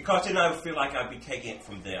Because then I would feel like I'd be taking it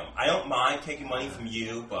from them. I don't mind taking money from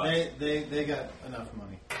you, but they got enough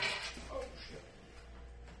money.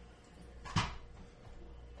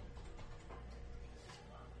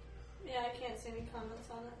 Yeah, I can't see any comments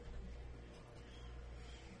on it.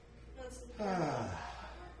 This is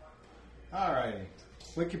Alrighty.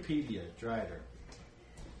 Wikipedia, Drider.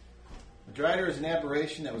 A Drider is an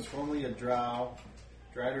aberration that was formerly a drow.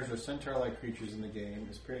 Driders are centaur-like creatures in the game,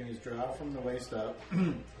 appearing as drow from the waist up.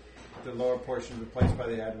 The lower portion replaced by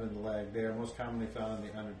the abdomen and the leg. They are most commonly found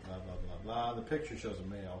in the under blah blah blah blah. The picture shows a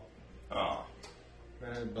male. oh.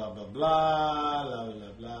 Blah blah blah blah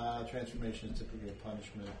blah blah. Transformation is typically a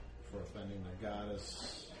punishment for offending the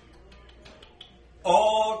goddess.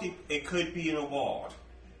 Or it could be an award,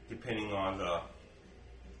 depending on the.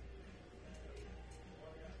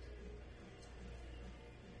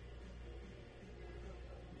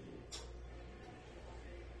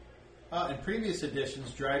 In previous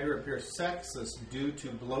editions, Drider appears sexless due to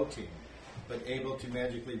bloating, but able to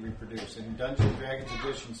magically reproduce. In Dungeons & Dragons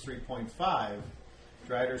Editions 3.5,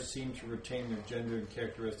 Driders seem to retain their gender and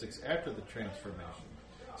characteristics after the transformation.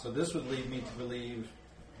 So this would lead me to believe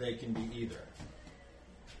they can be either.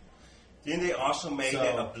 Didn't they also make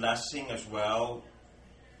it a blessing as well?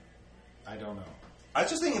 I don't know. I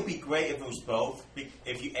just think it'd be great if it was both.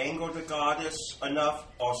 If you angered the goddess enough,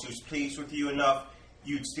 or she was pleased with you enough,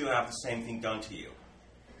 you'd still have the same thing done to you.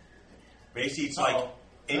 Basically, it's Uh-oh. like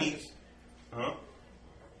any. Huh? No,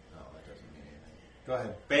 that doesn't mean anything. Go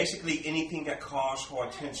ahead. Basically, anything that calls for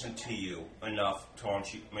attention to you enough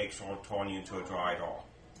makes sure to turn you into a dry doll.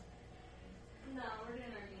 No, we're doing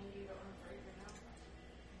our D&D, but I'm afraid right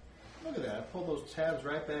now. Look at that. Pull those tabs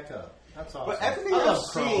right back up. That's awesome. But everything I I've love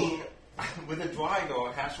Chrome. seen with a dry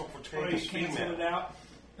doll has for Or you protagonist cancel it female. out.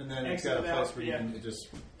 And then it's Exit got a it place out, where yeah. it just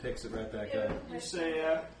picks it right back Yeah. up. You say,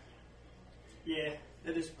 yeah,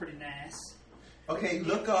 that is pretty nice. Okay,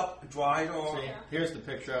 look up dry doll. See, here's the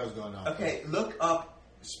picture I was going off. Okay, look up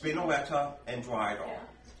Spinneretta and dry doll. Yeah.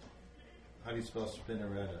 How do you spell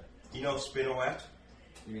Spinneretta? You know Spinnerette?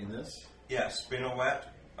 You mean this? Yeah, Spinnerette.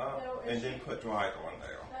 No, And it's- then put dry doll in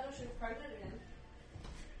there. I know she was pregnant again.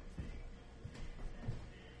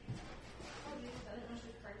 Oh, geez, I didn't know she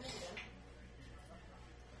was pregnant again.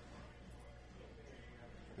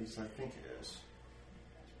 At least I think it is.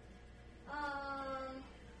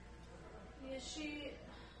 Yeah, she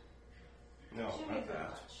No, didn't not do that.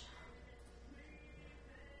 much.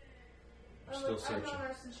 I'm still I've searching. known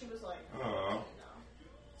her since she was like, Uh-huh.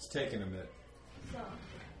 It's taking a minute. So,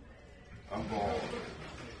 I'm bald.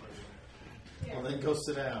 yeah. Well, then go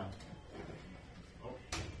sit down.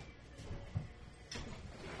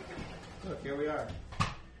 Look, here we are.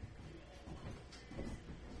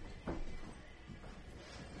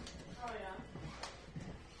 Oh, yeah.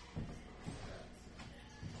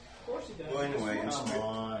 Of course he does. Well, anyway, in Come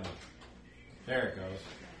on. There it goes.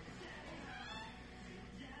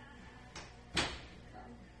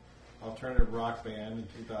 Alternative rock band in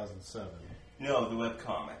 2007. No, the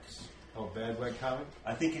webcomics. Oh, Bad Web Comic?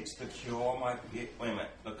 I think it's The Cure. Wait a minute,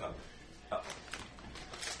 look up.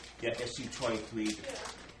 Yeah, SU-23. Yeah.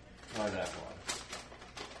 Try that one.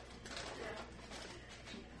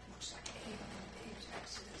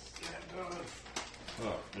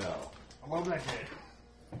 Oh, no. I love that game.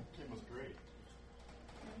 That game was great.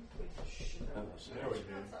 There we go.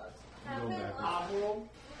 Have Go him, backwards. Oddworld.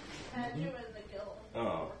 had you in the guild.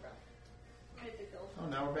 Oh. Made the guild. Oh,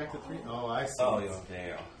 now we're back to 3. Oh, I see. Oh, yeah,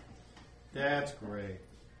 there. That's great.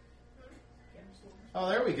 Oh,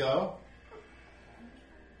 there we go.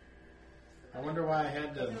 I wonder why I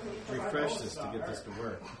had to refresh this to get this to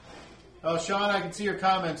work. Oh, Sean, I can see your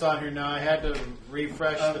comments on here now. I had to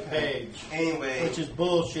refresh the page, Anyway, which is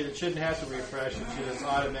bullshit. It shouldn't have to refresh. It should just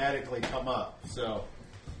automatically come up. So,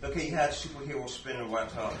 okay, you had superhero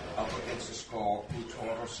Spinneretta up against the skull who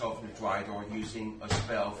turned herself into dry doll using a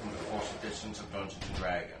spell from the first editions of Dungeons and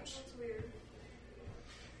Dragons. That's weird.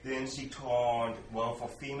 Then she turned one for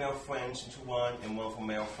female friends into one and one for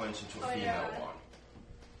male friends into a Oh, female yeah. one.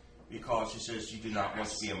 Because she says she did not want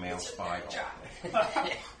to be a male spider.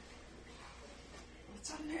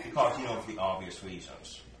 Because, you know, for the obvious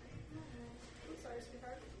reasons. I'm sorry,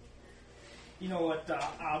 sweetheart. You know what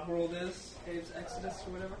Oddworld is? Caves Exodus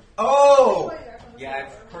or whatever? Oh! Yeah,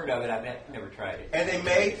 I've heard of it. I've never tried it.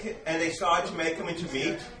 And they started to make them into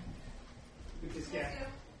meat. Because, yeah,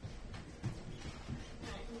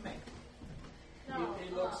 No,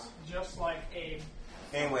 it looks just like a...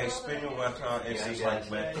 Anyway, Spinneretta is this like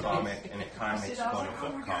webcomic, and it kind of makes fun of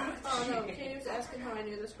webcomics. Oh no, Katie was asking how I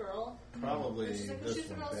knew this girl. probably She's like, this she's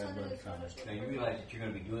one, been outside Bad of Web this Comic. Now you realize that you're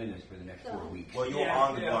going to be doing this for the next 4 weeks. Well, you're Yeah,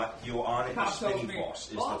 on the yeah. you're on it. The Cop tells Spinny me, Boss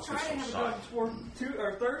is the I'll try to official have it site. done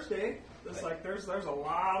before Thursday. It's like there's a lot of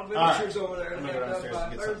All right. miniatures over there I'm to gonna have go done downstairs by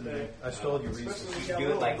and get something to Thursday. drink. I stole your Reese's. Especially You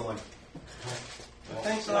do it like going.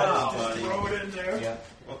 Thanks a Oh, lot, Just buddy. throw it in there. Yeah.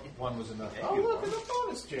 One was enough. Yeah, Oh, you look are. at the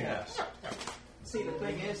bonus jam. Yes. See, the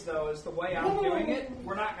thing is, though, is the way I'm doing it,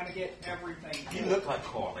 we're not going to get everything. You look like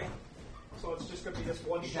Carly. So it's just going to be this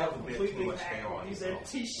one You shelf have a bit completely too much packed hair on with these yourself.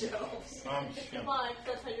 empty shelves. Why?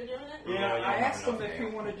 That's how you're doing it? Yeah, No, you I don't asked have him if enough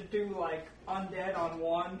he wanted to do like undead on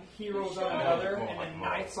one, heroes Sure. on another, Oh, and then oh.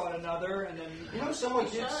 knights on another, and then You know, someone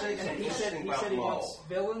did say and then he said something he about said he Mo. wants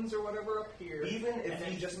villains or whatever up here, Even if and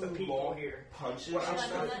then he just the threw people more here. punches Well, and I'm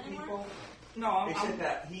stuff not at doing that people, No, they I'm said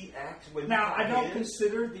that he acted when now he I don't did,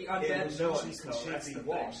 consider the it undead was villains just though. That's the considered thing.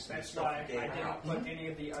 worse. That's Stuff why he I gave didn't out. put any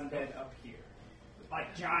of the undead up here.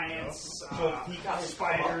 Like giants, So he got his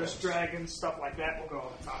spiders, comeuppance. dragons, stuff like that will go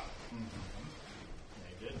on the top.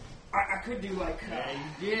 They did. I could do like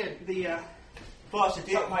You did. the Plus, it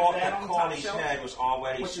did Something like mark that that on the top Carly's shelf, head was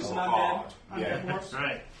already which is so an hard. undead horse.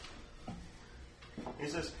 Right. He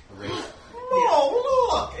says,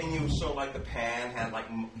 "Oh, look!" And you saw like the pan had like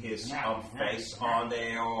his face on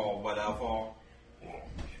there or whatever.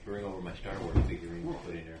 Bring over my Star Wars figurine and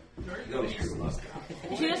put in there. You always screw them up.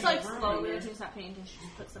 She just like slowly, if she's not paying attention, she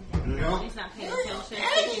puts them down. No. She's not paying attention, so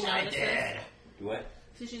she notices. Do what?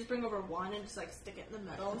 So she just bring over one and just like stick it in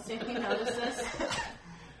the middle and see if he notices.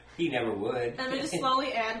 He never would. And we just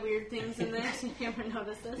slowly add weird things in there so he never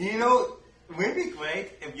notices. You know, wouldn't it be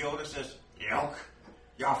great if Yoda says, "Look,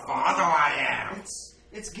 your father I am."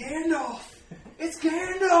 It's Gandalf. It's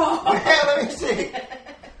Gandalf. Yeah, let me see.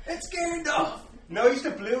 It's Gandalf. No, he's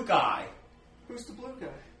the blue guy. Who's the blue guy?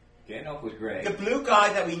 Gandalf was gray. The blue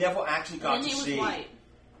guy that we never actually got And to he was see. white.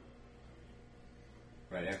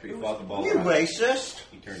 Right after he fought the ball, You racist.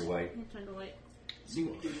 he turned white. He turned white.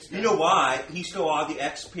 You know why? He stole all the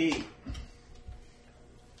XP.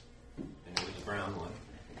 And it was a brown one.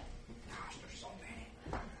 Gosh, there's so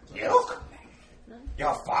many. Look,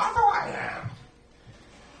 your father I am.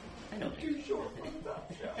 I know.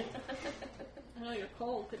 I know you're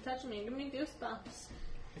cold. Quit touching me. Give me goosebumps.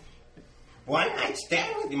 One night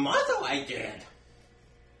stand with your mother I did.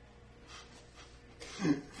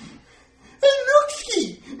 Hey,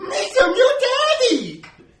 look-see! Miss, I'm your daddy!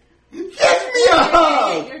 Give me a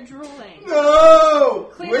hug! You're drooling. No!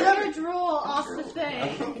 Clean up your drool off the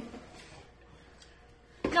thing.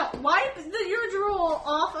 No, wipe your drool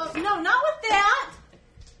off of... No, not with that!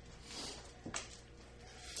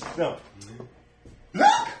 No.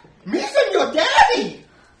 Look! Miss, I'm your daddy!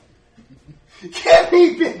 Give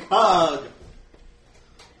me a big hug!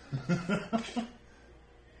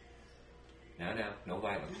 Now, no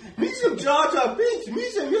violence. Miss, I'm Jar Jar Binks!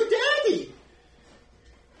 Miss, I'm your daddy!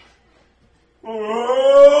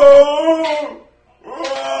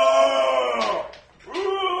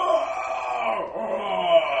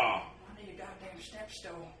 Under your goddamn step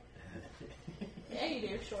stool. Yeah, you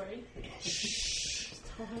do, Shorty.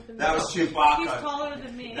 That was He's Chewbacca. taller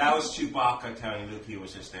than me. That was Chewbacca telling Luke he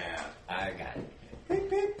was his dad. I got it.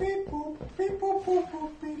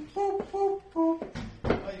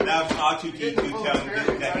 That was R2-D2 telling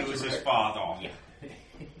Luke that he was his father. Yeah.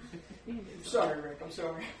 Sorry, Rick. I'm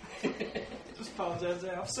sorry. Just apologize.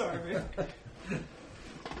 I'm sorry, Rick.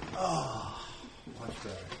 Much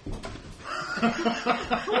better.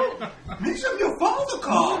 Make some your father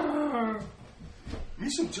call.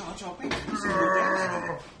 Make some Jar Jar Binks. Make some your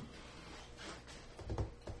dad.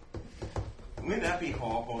 Wouldn't that be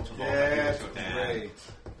horrible to love like he was That's your dad? great.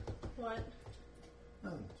 What?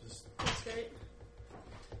 No, just That's great.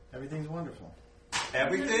 everything's wonderful.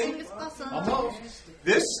 Everything? is awesome. Almost.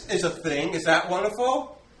 This is a thing. Is that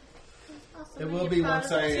wonderful? Awesome. It Are will you be proud once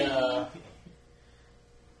of the I team?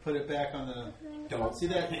 put it back on the. Don't. See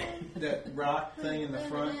that rock thing in the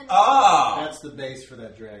front? Ah. That's the base for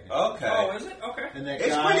that dragon. Okay. Oh, is it? Okay. And that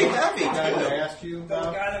It's guy, pretty heavy, the guy too. that I asked you The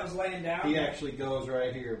about, guy that was laying down. he actually goes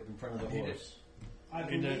right here in front of the horse. I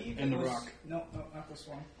In the- believe in it the was, rock. No, not this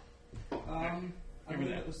one. I Give me believe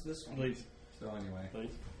that. it was this one. Please. So anyway,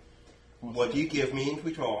 Please. What do you give me in I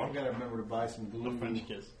return? gotta remember to buy some glue. A French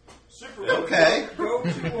kiss. Super. Okay. Go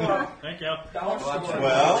to Thank you. dollar store.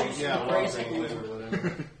 Well, Yeah, Crazy glue glue. or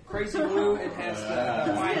whatever. Crazy glue. It has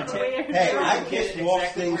the wine tip. Weird. Hey, I Get get it more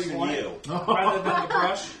exactly things where you than want it. you. Rather than the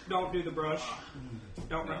brush, don't do the brush.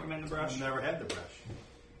 Don't recommend the brush. I've never had the brush.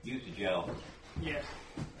 Use the gel. Yeah.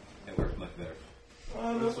 That works much better.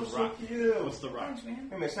 Oh, What's this the is so rock? cute. What's the rock? Thanks, man. Wait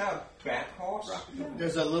a minute, it's not a bat horse?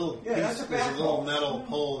 There's a little Yeah, piece, that's a there's a bat little horse. metal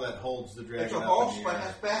pole that holds the dragon It's a up horse, in but the it air.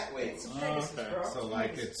 has bat wings. It's a Pegasus, okay. bro. So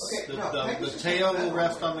like it's Okay, the, no, the Pegasus tail is will bat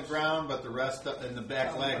rest horse. on the ground, but the rest and the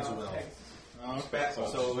back legs will. Oh, It's bat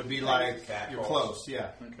horse. So it would be like Bat you're horse. close,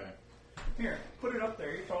 yeah. Okay. Here, put it up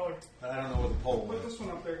there. You're taller. I don't know where the pole Put is. this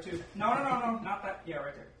one up there too. No, not that. Yeah,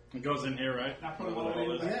 right there. It goes in here, right? Now put it all the way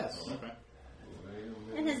in the back. Yes. Okay.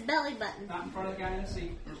 And his belly button. Not in front of the guy in the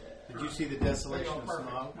seat. Did you see the There you desolation go, of perfect.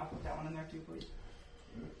 Smog? Now put that one in there too, please.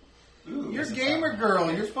 You're a gamer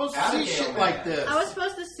girl. You're supposed to see Abigail shit man. like this. I was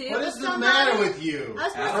supposed to see it What with is the somebody. matter with you? I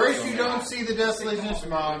was supposed First to you don't see the desolation of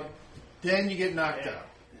Smog, then you get knocked out.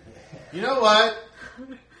 You know what?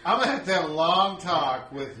 I'm going to have a long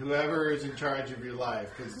talk with whoever is in charge of your life,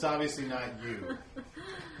 because it's obviously not you.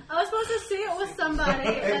 I was supposed to see it with somebody.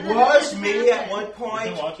 It and then was didn't me happen. at one You point,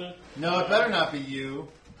 can watch it. No, it better not be you.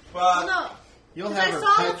 Well, but no, You'll 'Cause have I her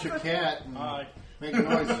saw pet the your fir- cat and make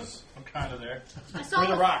noises. I'm kind of there. I saw Where's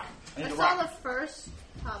the rock? I I need the saw rock. the first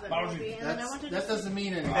Hobbit Why would movie, you- and then I went to That doesn't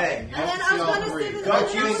mean anything. Hey. You And have then to I see was all gonna three. see the But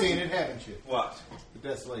next you've one. seen it, haven't you? what? The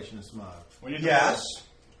Desolation of Smog. When you do Yes.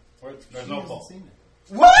 this, there's She no hasn't pole. seen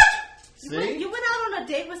it. What? See? You went out on a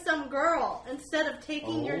date with some girl instead of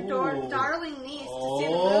taking your Oh. darling niece to see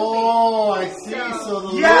the movie. Oh, I see. So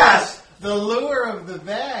the Yes! lure, the lure of the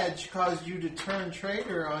veg caused you to turn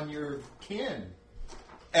traitor on your kin.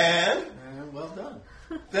 And Well done.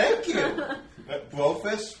 thank you.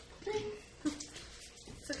 Brofus.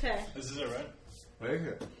 It's okay. This is it, right? Very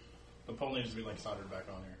good. The pole needs to be like soldered back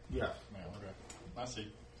on here. Yeah. Man, okay. I see.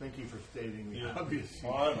 Thank you for stating the Yeah. obvious.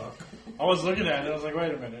 Well, I know. I was looking at it. I was like,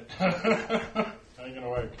 wait a minute. That ain't gonna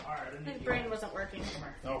work. His brain wasn't working.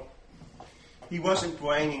 Nope. He wasn't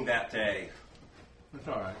braining that day. It's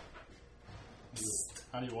all right.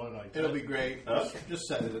 How do you want it like It'll that? be great. Huh? Just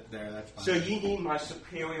set it there. That's fine. So you need my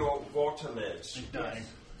superior water lids. He's dying.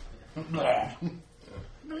 Bleh.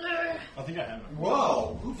 I think I have it.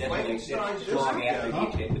 Whoa! Who Definitely Frankenstein's it's long this after guy? you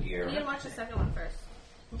hit with your. You can watch the second one first.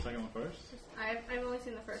 The second one first? I've only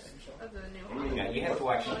seen the first of the new I one. mean, you have to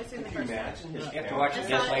watch. I've only seen the Could you first one. imagine his You have to watch the I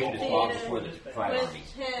saw it Desolation in as long theater before the Five with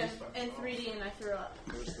Armies. him in 3D and I threw up.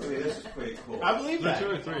 This is pretty cool. I believe that. 2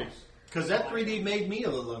 or 3? Because that 3D made me a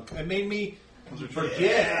little it made me Those are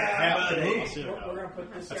forget half the I'll movie. see it We're now. gonna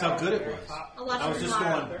put this That's guy how good on it there, was. top. I'll watch I it was just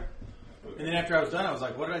tomorrow. going, and then after I was done, I was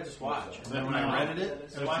like, what did I just watch? And then when I rented it,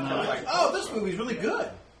 It's I was not- like, oh, this movie's really good.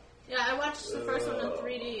 Yeah, I watched the first one in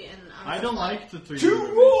 3D and I don't like the 3D Two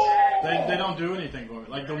movies. more! They don't do anything for me.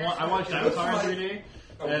 Like the one I watched Avatar in 3D,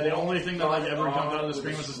 and the only thing that like ever jumped out of the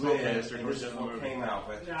screen was the smoke canister And towards this the is end of the what movie. came out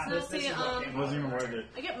with. Nah, So this see, is what came It wasn't even out. worth it.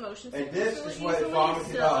 I get motion And sickness this really is what easily,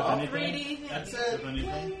 vomited so up. 3D. That's If it.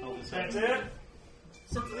 anything, I'll just That's send it.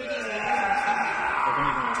 So 3D is If anything,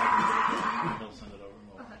 I'll send it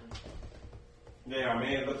over. There, I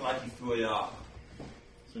made it look like he threw it up.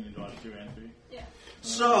 So you need to watch 2 and 3. Yeah.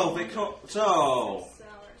 So, so,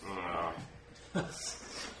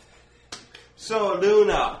 Sours.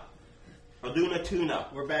 Luna. A Luna tuna.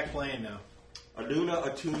 We're back playing now. A Luna,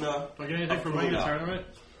 a tuna, Do I get anything for winning the Luna. tournament?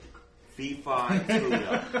 V5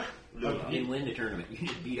 tuna. You Luna. didn't win the tournament. You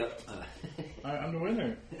just beat up. I'm the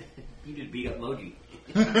winner. You just beat up Moji.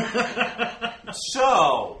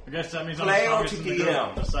 So, I guess that means I'm Player the strongest to in the DM.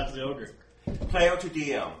 group, besides the ogre. player to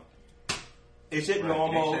DM. Is it Right,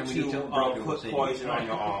 normal next time we need to to broker, we'll put say- poison on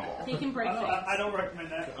your armor? He can break things. I don't recommend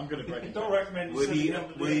that. I'm good at breaking. Don't recommend. Would sending he, them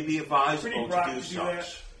to would do he it. be advisable Pretty to broad do to do that.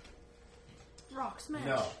 such? Rock smash.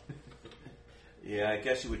 No. Yeah, I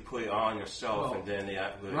guess you would put it on yourself Well, and then the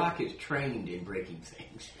would. Rock is trained in breaking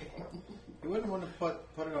things. You wouldn't want to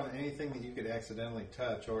put it on anything that you could accidentally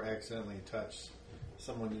touch or accidentally touch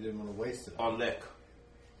someone you didn't want to waste it on. Or lick.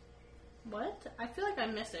 What? I feel like I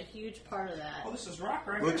missed a huge part of that. Oh, this is rock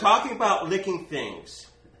right We're here. talking about licking things.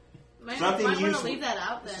 Might something want you- to leave that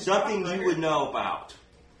out then. Something you would know about.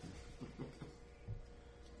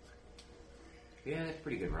 Yeah, that's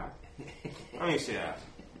pretty good, Rock. Let me see that.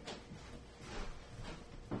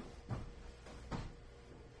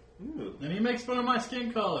 Ooh. And he makes fun of my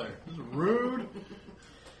skin color. This is rude.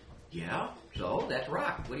 Yeah, so that's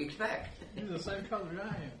Rock. What do you expect? He's the same color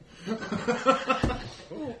I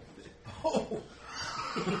am.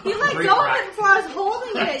 You let Great go of rock. it before I was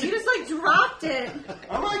holding it. You just like dropped it.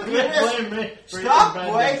 Oh my You goodness! blame me. for Stop your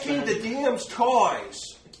bad breaking the dexterity. DM's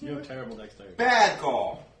toys! You have terrible dexterity. Bad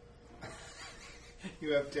call.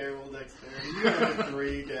 You have terrible dexterity. You have a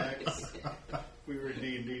 3 dex. We were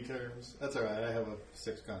D&D terms. That's all right. I have a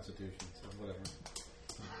 6 constitution, so whatever.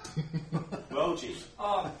 Roji.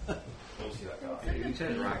 Oh, Let me see that guy. You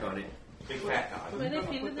said Rock on it. Big fat guy. When they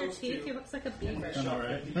feed with their teeth, he looks like a beaver. I know,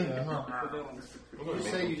 right? You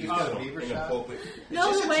say you just got a beaver shot?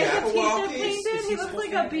 No, this the a way the teeth are Jabberwocky? painted, Is he this looks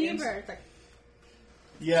like a beaver. It's like,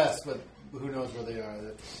 Yes, but who knows where they are?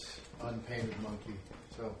 That's unpainted monkey.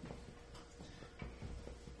 So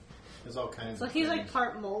there's all kinds so of he's things. like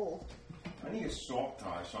part mole. I need a salt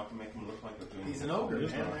tie so I can make him look like a He's an ogre, He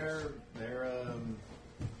is man. nice. They're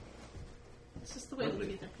It's just the way the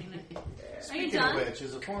teeth are painted. Are you Speaking done? of which,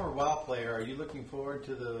 as a former WoW player, are you looking forward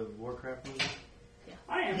to the Warcraft movie?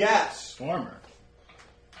 I am. Yes. Former.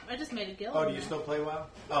 I just made a guild. Oh, do you man. still play WoW?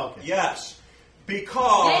 Oh, okay. Yes. Yeah, you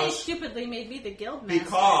Because stupidly made me the guild master.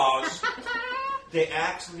 because they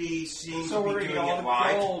actually seem So to we're be gonna doing get all it the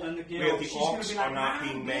right. gold and the guild. Where the She's gonna orcs be are like, not "Ah,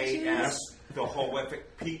 being made bitches." as the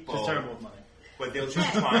horrific people, She's terrible with money. but they're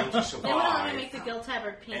just trying to They want to survive. make the guild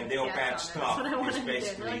tabard pink. And their with bad cats stuff on it. That's what I is wanted to do.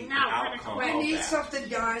 basically They're like, the no, we're outcome gonna I of need that. something,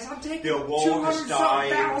 guys. I'm taking Their wall is 200-something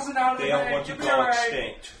dying. thousand out of the They don't bank. want to It'll go be all right.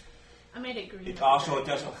 extinct. I made it green. It also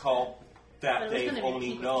doesn't help But that it was they've gonna be only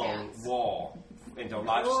pink with known cats. war in their Oh, I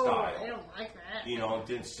lifestyle. don't like that. You know, and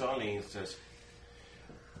then suddenly it's just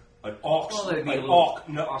an orc's, Well, it'd be a an little orc,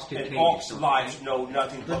 no, an ostentatious orc's something. lives know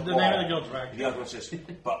nothing The but name war. of the guild's Dragon. The other one says,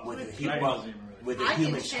 but with the, Dragon well, doesn't even really- with the I can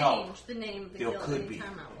human's change help, the name of the there guild could be.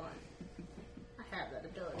 anytime I want. I have that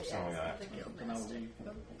ability. Something as like the that. guild master.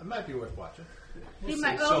 It might be worth watching. Be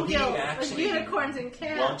my So own he guild with actually unicorns and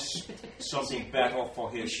cats. wants something better for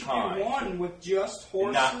We his should kind. do one with just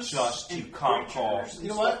horses, Not just to and conquer. creatures and You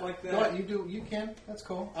know stuff what? like You know what? that. You do. You can. That's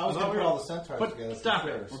cool. I was Well, going to put we're- all the centaurs but together. stop for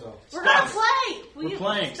it. sure, so. We're gonna play. Will We're you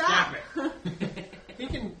playing. Stop. He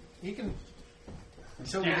can.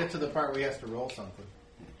 Until we get to the part where he has to roll something.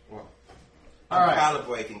 Well, All I'm right.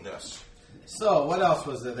 calibrating this. So, what else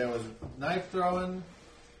was there? There was knife throwing,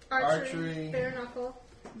 archery. bare knuckle.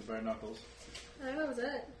 The bare knuckles. I think that was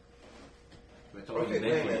it. That's all Okay, you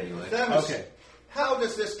wait a mentioned minute. anyway. That was- Okay, How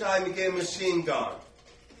does this guy get a machine gun?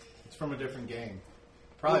 it's from a different game.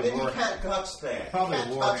 Well, Probably then you War. can't touch that. Probably You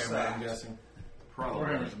can't touch Warhammer. that. I'm guessing. Probably.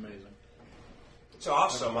 Warhammer's amazing. It's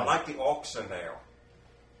awesome. I like the orcs in there.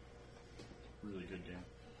 Really good game.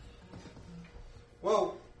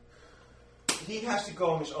 Well, he has to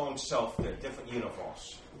go in his own self there. Different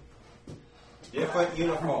universe. Different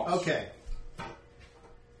universe. Okay.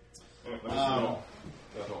 That's Um, all.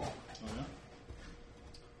 That's all. Oh,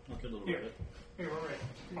 yeah? Okay, a little Here. bit. Here, we're ready.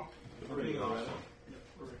 Come on. Pretty awesome.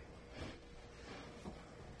 We're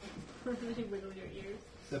ready. You wiggle your ears.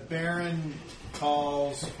 The Baron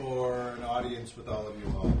calls for an audience with all of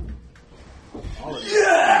you all.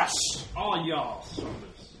 Yes! All y'all.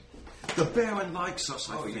 The Baron likes us,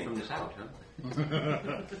 I Oh, you're from think. the south, huh?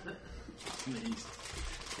 In the east.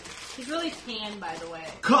 He's really tan, by the way.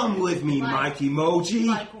 Come with me, Like- Mikey Moji.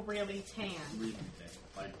 Like really tan. Reading thing.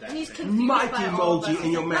 Like that And he's thing. confused Mikey by all of Moji us.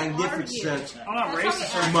 and your What are you? magnificent I'm not That's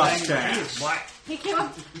racist how or we anything. mustache. He is black. He came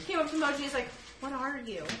up to me, Moji. He's like, "What are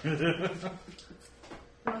you?"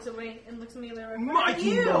 Looks at me and looks at me. Like, "What are Mikey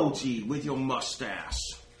you?" Moji with your mustache.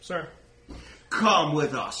 Sir, Come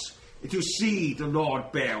with us to see the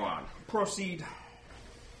Lord Baron. proceed.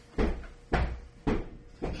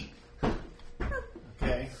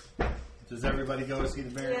 Okay. Does everybody go to see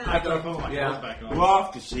the Baron? Yeah. I gotta put my Yeah. clothes back on. We're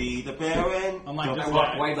off to see the Baron. I'm like the this Lord-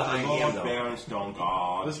 guy. Way behind the him, Lord though. Baron Stone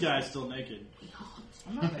Guard. This guy's still naked.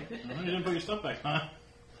 I'm not naked. You didn't put your stuff back on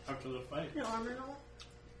after the fight. No armor and all.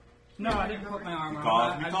 No, I didn't put my armor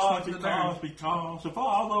Because, on. I just went to the Baron. because of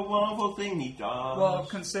all the wonderful thing he does. Well,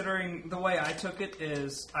 considering the way I took it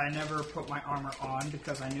is I never put my armor on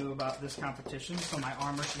because I knew about this competition, so my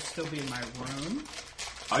armor should still be in my room.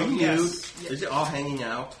 are you yes. nude? Yes. Is it all hanging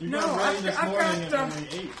out? You No, got ready I've this got, morning and uh, only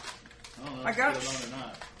ate. I don't know I if got- you put it on or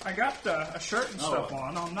not. I got a shirt and Oh. stuff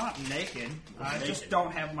on. I'm not naked. I just naked.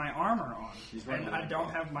 don't have my armor on. He's running And I around. don't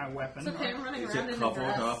have my weapon. It's okay. I'm running Is around it in a covered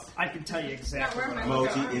dress. up? I can tell you exactly Not what wearing I my-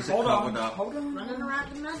 Moji, is it Hold covered on. up? Hold on. Running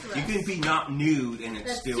around in that dress. You can be not nude and it's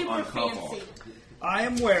That's still super uncovered. fancy. I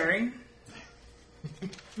am wearing.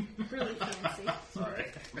 Really fancy. Sorry.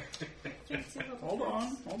 Fancy little Hold dress.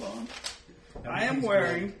 on. Hold on. I am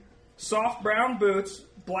wearing soft brown boots,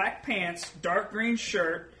 black pants, dark green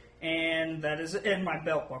shirt, and that is it. And my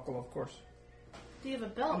belt buckle, of course. Do you have a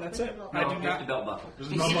belt? And that's with it. a belt? I No, do just not- the belt buckle.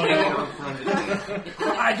 There's no money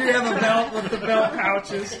in I do have a belt with the belt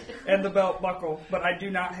pouches and the belt buckle, but I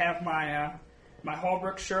do not have my my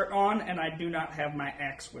Hallbrook shirt on, and I do not have my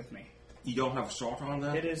axe with me. You don't have a sword on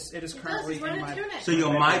there? It is He does. currently He's in wearing my. a tunic. So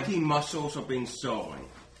your mighty muscles are being sewn.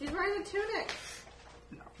 He's wearing a tunic.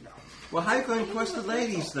 No. Well, how you going to impress the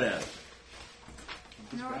ladies then?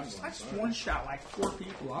 No, I just one shot like 4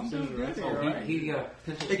 people. I'm doing good Oh, here, right? He pencil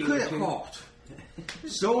It Steve could have too. caught.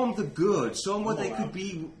 Show them the good. Show them what they could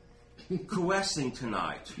be caressing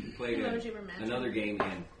tonight. Played Emoji were matching. another game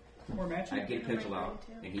and We're matching. I'd get a pencil out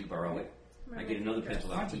and he'd borrow it. I'd get another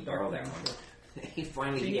pencil out and he'd borrow that one. He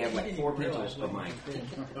finally he had like 4 pencils of mine.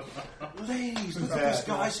 Ladies, look at this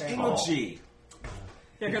guy's energy.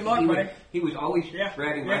 Yeah, good luck, He buddy. was always Yeah,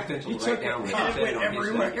 grabbing yeah. my pencil He right took down it. there. It and set went on his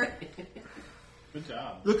everywhere. Good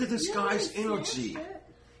job. Look at this Yeah, guy's snatched energy. it.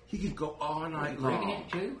 He could go all night Breaking long. it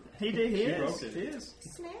too? He did. He broke is. it. He is.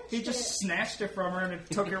 Snatched He just it. snatched it from her and it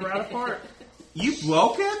took it right apart. You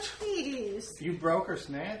broke it? Please. You broke her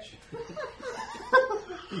snatch?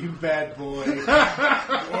 You bad boy.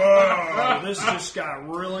 Whoa, this just got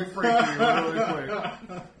really freaky really quick.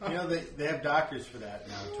 You know, they have doctors for that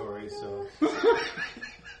now, Tori, so.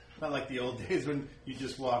 Not like the old days when you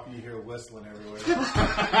just walk and you hear whistling everywhere.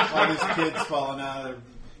 All these kids falling out of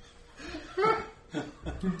their...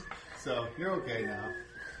 So, you're okay now.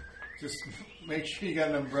 Just make sure you got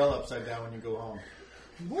an umbrella upside down when you go home.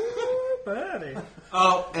 Woo, buddy.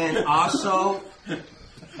 Oh, and also,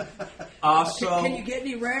 Can you get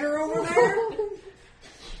any redder over there?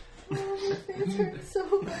 Oh, my face hurts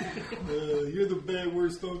so bad. You're the bad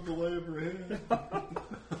worst uncle I ever had.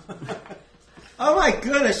 oh my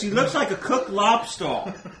goodness, he looks like a cooked lobster.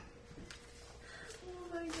 Oh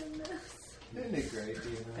my goodness. Isn't it great,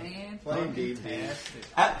 you know? Man, Plain D&D.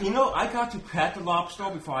 You know, I got to pet the lobster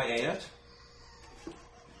before I ate it.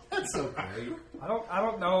 That's so great. I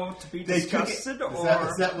don't know to be They cook it. disgusted Is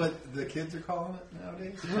or that what the kids are calling it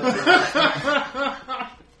nowadays?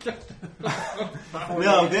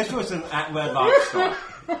 No, this was an red lobster.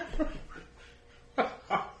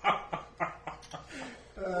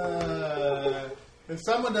 As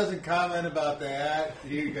someone doesn't comment about that,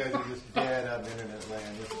 you guys are just dead on internet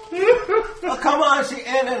land. Oh, come on, it's the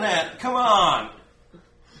internet. Come on.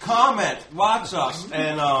 Comment, watch us,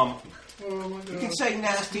 and you can say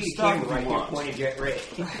nasty stuff Camera if right you here want. pointing at Ray.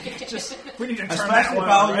 We need to turn Especially that one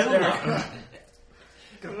about on right Luna.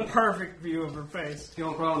 there. Get a perfect view of her face. The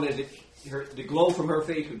only problem is the glow from her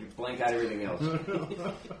face would blank out everything else.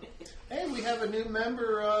 Hey, we have a new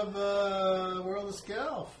member of World of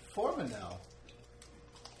Scale, Foreman now.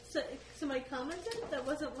 So, somebody commented that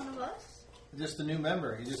wasn't one of us? Just a new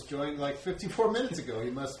member. He just joined like 54 minutes ago. He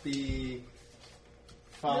must be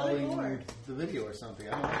following Really bored. the video or something.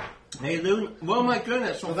 I don't know. Hey, Luna. Well, my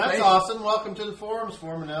goodness. So that's awesome. Welcome to the forums,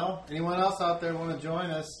 Foremanel. Anyone else out there want to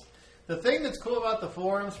join us? The thing that's cool about the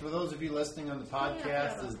forums, for those of you listening on the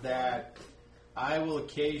podcast, is that I will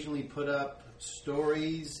occasionally put up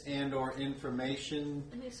stories and or information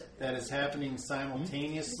that is happening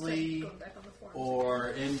simultaneously or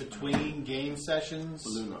in between game sessions.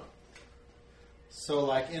 Luna. So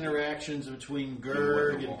like interactions between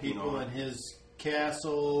Gerg and people in his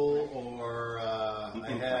castle, or I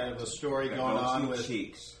have a story going on with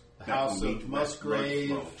the House of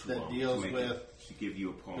Musgrave that deals with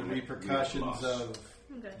the repercussions of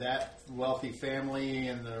that wealthy family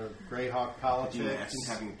and the Greyhawk politics.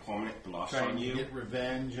 Having a permanent blush Trying on to you. get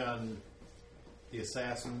revenge on the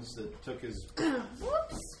assassins that took his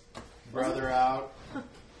brother out.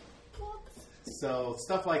 So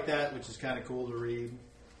stuff like that, which is kind of cool to read.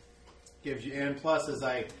 Gives you, and plus as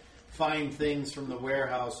I find things from the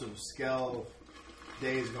warehouse of Skell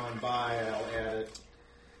days gone by, I'll add it.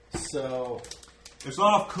 So There's a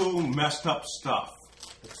lot of cool, messed up stuff.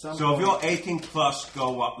 So if you're 18 plus,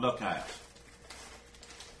 go up, look at it.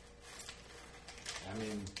 I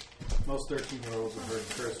mean, most 13-year-olds have heard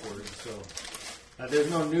curse words, so there's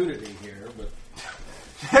no nudity here, but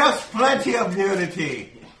There's plenty of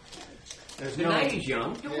nudity. there's The no. night is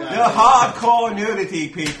young. The hardcore nudity,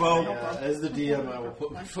 people. Yeah, as the DM, I will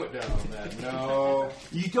put my foot down on that. No.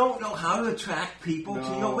 You don't know how to attract people to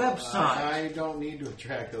your website. I don't need to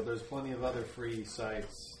attract them. There's plenty of other free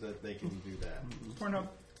sites that they can do that. Porno.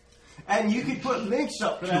 And you could put links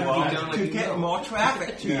up to But I don't them like to you get know. more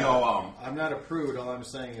traffic to Yeah. your I'm not a prude. All I'm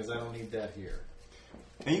saying is I don't need that here.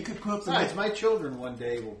 And you could put the Besides, my children one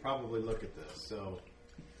day will probably look at this. So,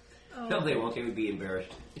 No, they won't. They would be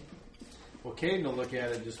embarrassed. well, Caden will look at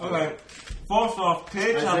it and just be Okay. like, First off,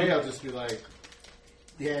 kids Isaiah will have, just be like,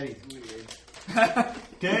 Daddy's weird.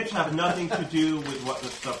 kids have nothing to do with what the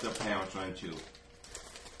stuff their parents are into.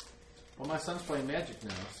 Well, my son's playing Magic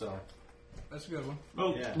now, so. That's a good one.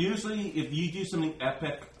 Well, Yeah. usually if you do something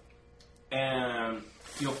epic and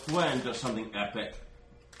your friend does something epic,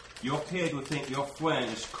 your kid would think your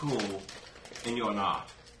friend is cool and you're not.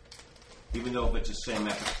 Even though if it's the same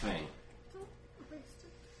epic thing.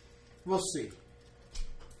 We'll see.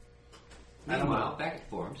 I don't Meanwhile, know. back at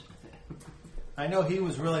forums. I know he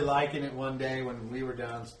was really liking it one day when we were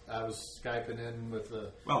down. I was Skyping in with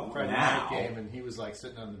the Well, Friday now- night game, and he was like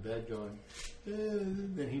sitting on the bed going,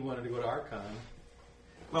 then he wanted to go to Archon.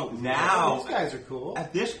 Well, Oh, now, these guys are cool.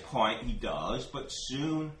 at this point he does, but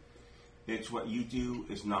soon it's what you do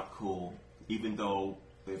is not cool. Even though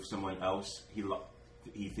if someone else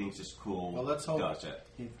he thinks is cool Well, let's hope does it.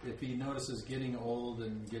 if he notices getting old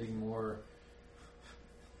and getting more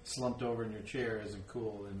slumped over in your chair isn't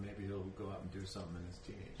cool, then maybe he'll go out and do something in his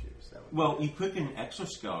teenage years. That would Well, you put an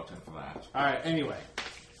exoskeleton for that. all right. Anyway,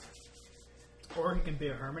 Or he can be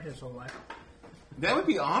a hermit his whole life. That would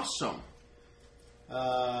be awesome.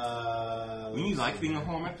 let's Wouldn't you like see being a here.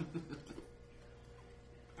 hermit?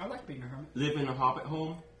 I like being a hermit. Live in a hobbit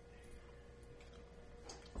home?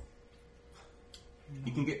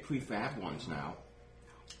 You can get prefab ones now.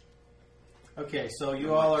 Okay, so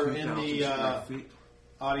you all are in 2,000 the square feet.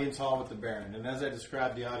 audience hall with the Baron, and as I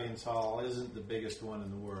described, the audience hall isn't the biggest one in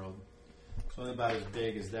the world. It's only about as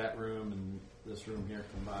big as that room and this room here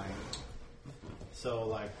combined. So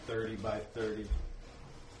like 30 by 30.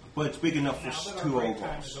 But it's big enough Now for that our two break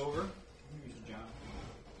time is ogres. over, use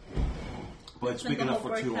John. But it's Then big the enough whole for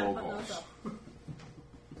break two time button ogres. goes up.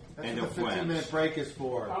 That's And what the their 15-minute friends. break is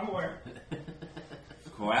for. I'm aware.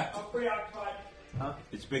 Correct? I'm preoccupied. Huh?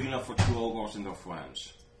 It's big enough for two ogres and their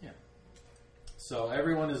friends. Yeah. So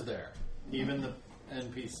everyone is there, even the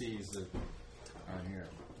NPCs that aren't here.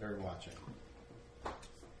 They're watching.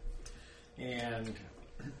 And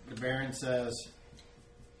the Baron says,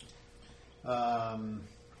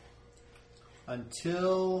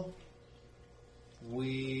 until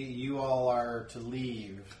you all are to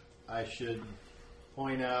leave, I should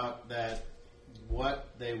point out that what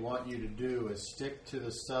they want you to do is stick to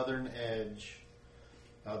the southern edge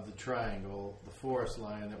of the triangle, the forest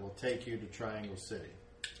line that will take you to Triangle City.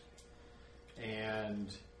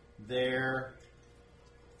 And there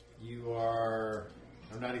you are,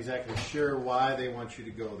 I'm not exactly sure why they want you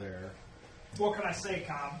to go there. What can I say,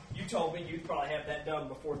 Com? You told me you'd probably have that done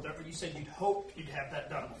before Thursday. You said you'd hope you'd have that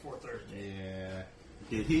done before Thursday. Yeah.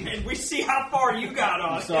 Did he? And we see how far you got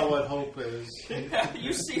on You it. saw what hope is.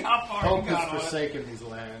 You see how far Hope you got has on it. forsaken these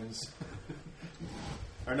lands.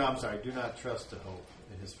 Or no, I'm sorry, do not trust to hope.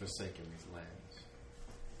 It has forsaken these lands.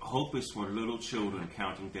 Hope is for little children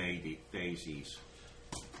counting daisies.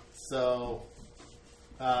 So,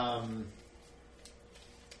 You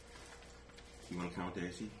want to count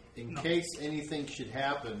daisy? in case anything should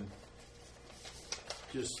happen,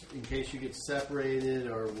 just in case you get separated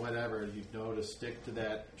or whatever, you know to stick to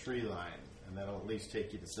that tree line, and that'll at least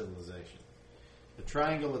take you to civilization. The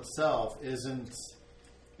triangle itself isn't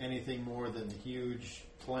anything more than huge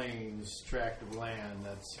plains, tract of land.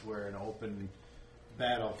 That's where an open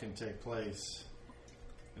battle can take place,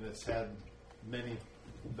 and it's had many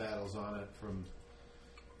battles on it. From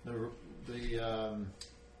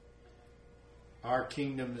our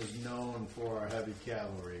kingdom is known for our heavy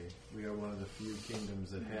cavalry. We are one of the few kingdoms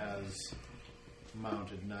that has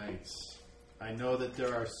mounted knights. I know that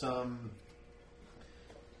there are some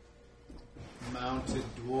mounted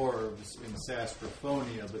dwarves in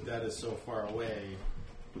Sasprophonia, but that is so far away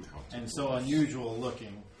and so unusual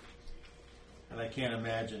looking that I can't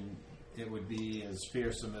imagine it would be as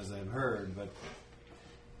fearsome as I've heard. But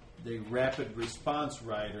the rapid response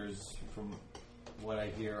riders, from what I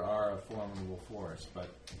hear, are a formidable force. But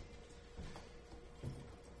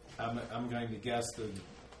I'm going to guess the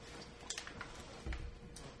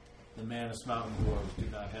Manus Mountain dwarves do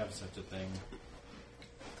not have such a thing.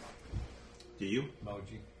 Do you?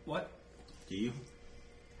 Moji. What? Do you?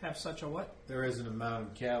 Have such a what? There isn't a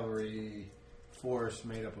mounted cavalry force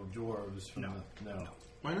made up of dwarves. From No. No.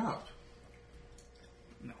 Why not?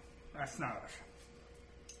 No, that's not us.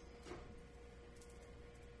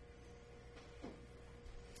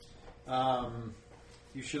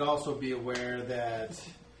 You should also be aware that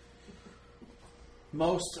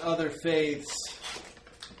most other faiths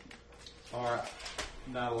are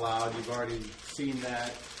not allowed. You've already seen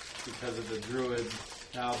that because of the Druid.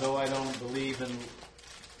 Now, though I don't believe in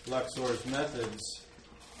Luxor's methods,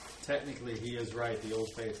 technically he is right. The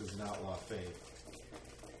old faith is an outlaw faith.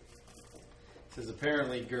 It says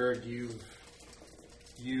apparently, Gerg,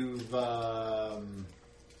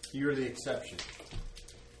 you're the exception.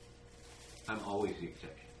 I'm always the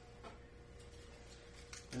exception.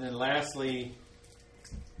 And then lastly,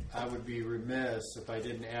 I would be remiss if I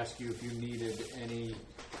didn't ask you if you needed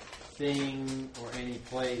anything or any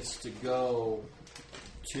place to go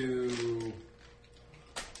to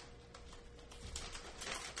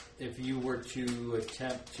if you were to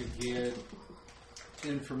attempt to get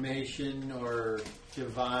information or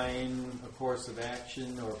divine a course of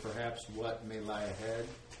action, or perhaps what may lie ahead.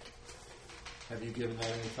 Have you given that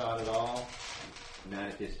any thought at all? Not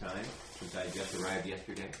at this time, since I just arrived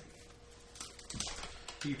yesterday.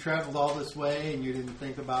 You traveled all this way and you didn't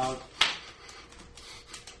think about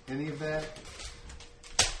any of that?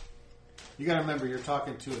 You got to remember, you're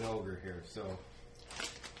talking to an ogre here, so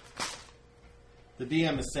the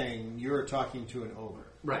DM is saying you're talking to an ogre.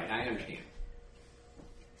 Right, I understand.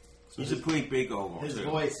 So He's a pretty big ogre. his too.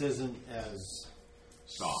 voice isn't as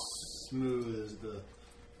Soft. smooth as the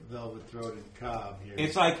velvet-throated cob here.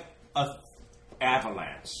 It's like a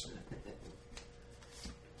avalanche.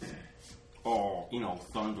 Or,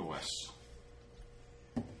 thunderous.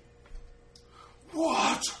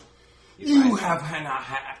 What? If You I- have not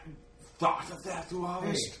thought of that through all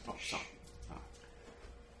this? Hey. Oh, sorry.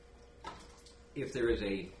 If there is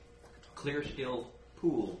a clear, still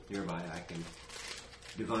pool nearby, I can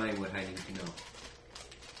divine what I need to know.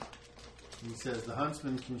 He says the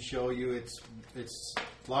huntsman can show you it's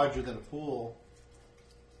larger than a pool.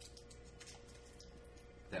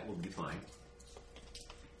 That will be fine.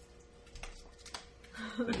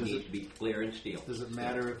 But it needs to be clear and still. Does it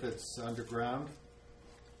matter if it's underground?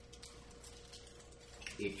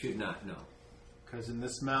 It should not, no. Because in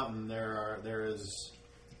this mountain there is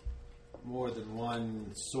more than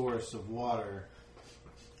one source of water.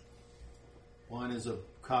 One is a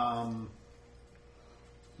calm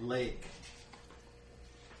lake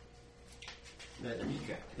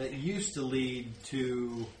that used to lead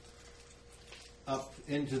to up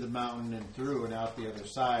into the mountain and through and out the other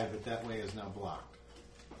side, but that way is now blocked.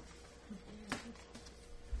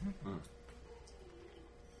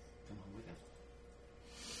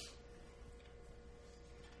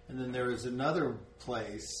 And then there is another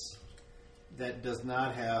place that does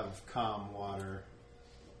not have calm water,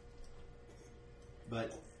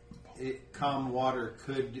 but calm water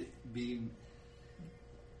could be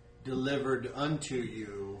delivered unto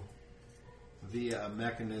you via a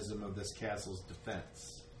mechanism of this castle's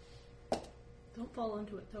defense. Don't fall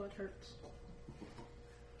into it, though. It hurts.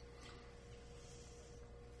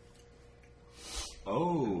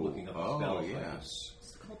 Looking up the spells, yes.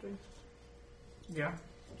 It's the cauldron. Yeah.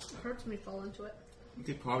 It hurts when you fall into it. You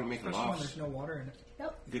could probably make a Especially when lot. there's no water in it.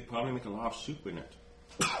 Yep. You could probably make a lot of soup in it.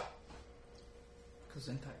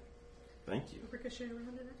 Gesundheit. Thank you. Ricochet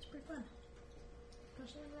around it. It's pretty fun.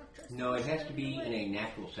 Especially in rock dress. No, it has to be in a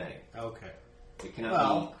natural setting. Okay. It cannot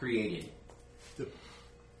Well, be created. the-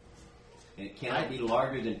 And it cannot be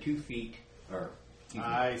larger than 2 feet, or...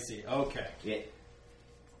 I see. Okay. It,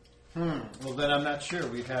 Well, then I'm not sure.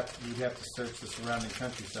 You'd have to search the surrounding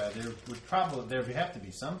countryside. There would have to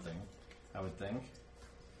be something, I would think,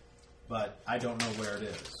 but I don't know where it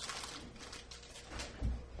is.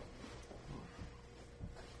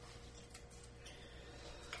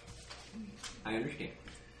 I understand.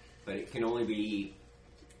 But it can only be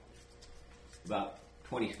about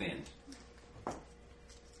 20 spans.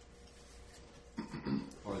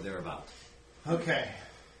 Or thereabouts. Okay.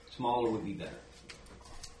 Smaller would be better.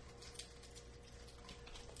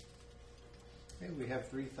 Hey, we have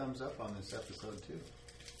 3 thumbs up on this episode too.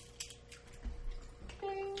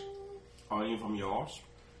 Are you from yours?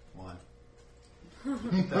 1.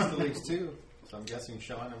 That's at least 2. So I'm guessing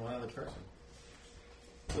Sean and one other person.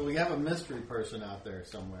 So we have a mystery person out there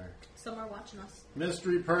somewhere. Some are watching us.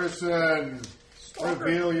 Mystery person,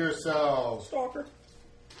 reveal yourselves. Stalker.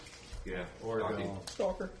 Yeah. Or Stalking. don't.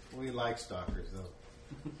 Stalker. We like stalkers though.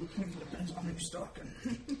 Depends on who's stalking.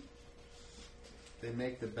 They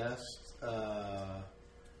make the best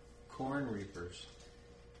corn reapers.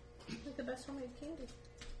 Like the best homemade candy.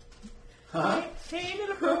 Huh? Hey,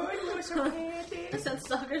 little boy, you want some candy? I said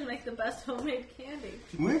stalkers make the best homemade candy.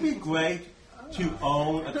 Wouldn't it be great to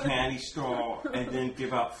own a candy store and then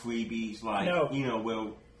give out freebies like, No.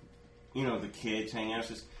 the kids hang out and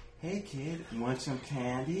says, hey kid, you want some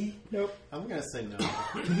candy? Nope. I'm gonna say no.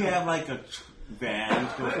 You have like a van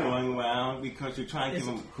going around because you're trying to give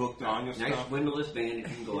them cooked on your Nice stuff. windowless van if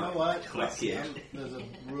you can go You know out what? and collect kids. There's a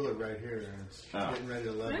ruler right here, and it's getting ready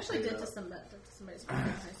to I levitate actually did up. to somebody's school in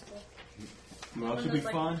high school. Well, One it of should be those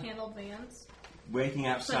like fun. handled vans. Waiting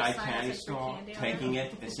outside Put a sign candy that says free store, candy on taking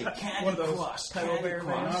it. it and say candy One of those crust, pedal candy bear I'm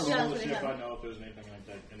crust. not Yeah, rolling to but see if yeah. I know if there's anything like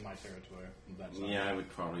that in my territory. That's not- Yeah, I would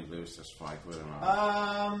probably lose this fight with or not.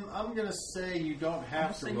 I'm gonna say you don't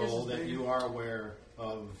have to saying roll this is that big. you are aware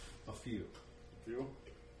of a few, You?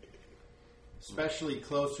 especially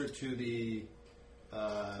closer to the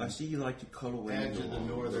I see you like to color away edge of the your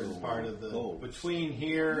northern little part of the holes. between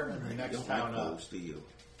here and the You next don't town like up. holes, do you?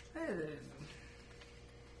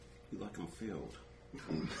 You like them filled.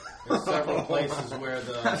 There's several places where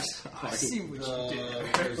I see what you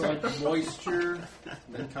did. there's like moisture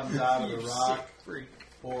that comes out of the You rock, sick freak.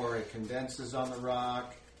 or it condenses on the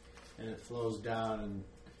rock and it flows down, and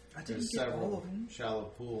I there's didn't get all several of them. shallow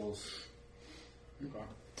pools. Okay.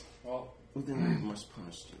 Well, Well, then I must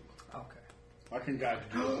punish you. Okay. I can guide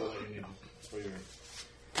you to what you need for your.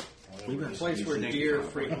 We A must place use where naked deer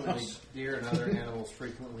operations. deer and other animals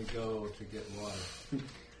frequently go to get water.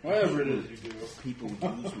 Whatever it is you do. People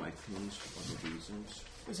use my things for other reasons.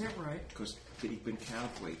 Is that right? Because they've been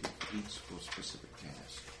calibrated each for a specific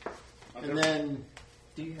task. And then,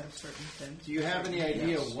 Do you have certain things? do you have any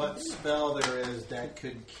idea Yes. what spell there is that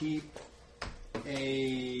could keep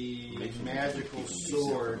a Makes me magical keep them busy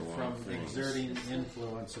sword for a lot from of things. exerting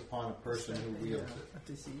influence upon a person who wields it? A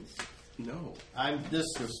disease? No. This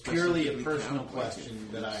is Just purely a specifically personal calibrated question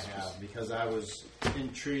for that I this. have because I was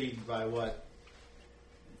intrigued by what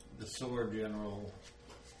the sword general,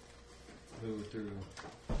 who through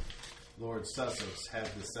Lord Sussex, had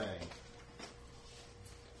to say.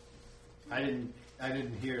 I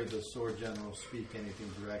didn't hear the sword general speak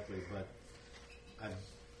anything directly, but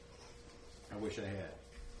I wish I had.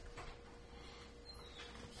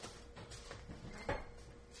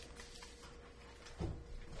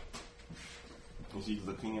 Is he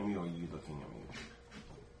looking at me or are you looking at me?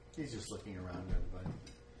 He's just looking around everybody.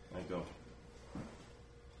 I go.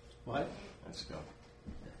 What? Let's go.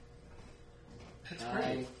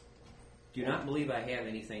 I do not believe I have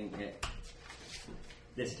anything at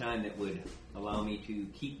this time that would allow me to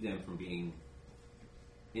keep them from being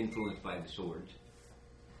influenced by the swords.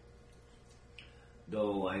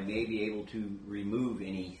 Though I may be able to remove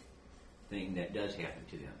anything that does happen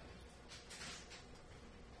to them.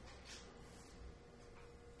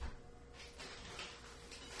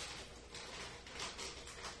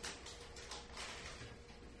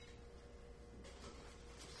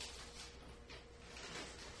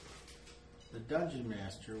 dungeon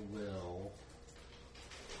master will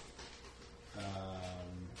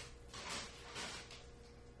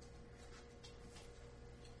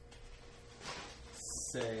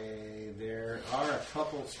say there are a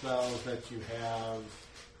couple spells that you have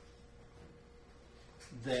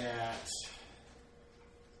that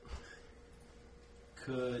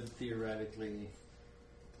could theoretically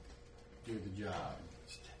do the job.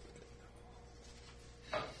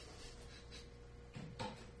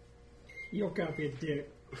 You'll copy a dick.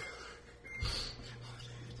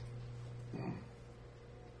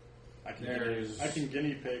 I can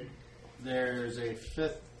guinea pig. There's a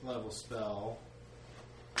 5th level spell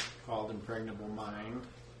called Impregnable Mind.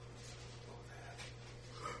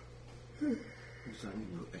 Is that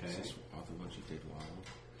new access all the ones you did wild?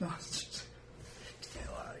 No, it's just get the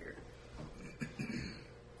hell out of here.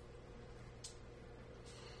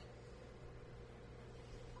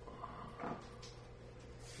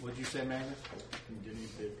 What'd you say, Magnus? I can guinea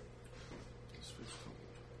pig.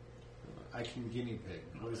 I can guinea pig.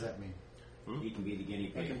 What does that mean? He can be the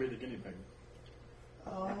guinea I pig. can be the guinea pig.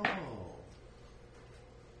 Oh.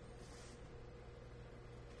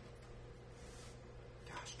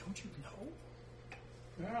 Gosh, don't you know?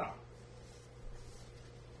 Yeah.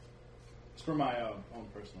 It's for my own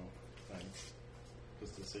personal thing.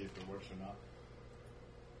 Just to see if it works or not.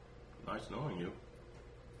 Nice knowing you.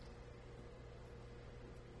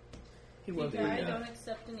 He You was. die, yeah. don't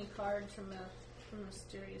accept any cards from a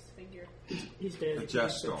mysterious figure. He's dead. The He can't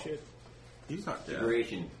Jester. say shit. He's not dead.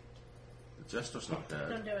 Duration The Jester's not Don't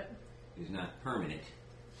dead. do it. is not permanent.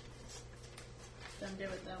 Don't do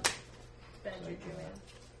it, though. It's bad Like, juju, man.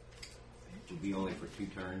 It will be only for 2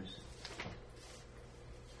 turns.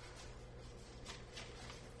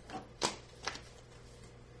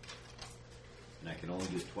 And I can only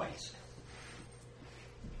do it twice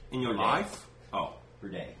In your Okay. life? Oh, per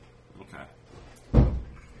day. okay.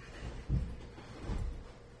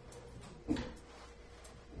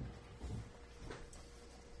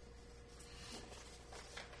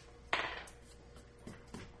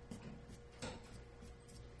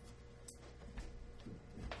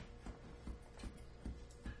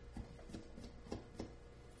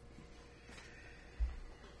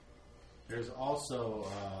 There's also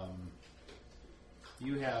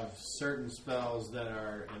you have certain spells that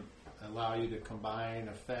allow you to combine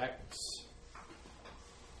effects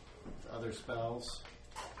with other spells.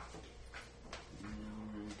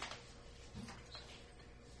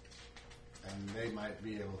 And they might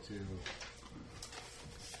be able to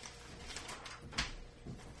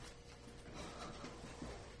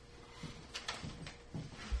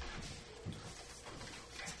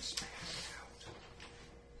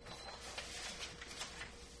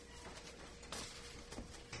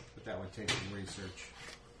but that would take some research.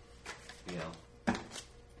 You know. And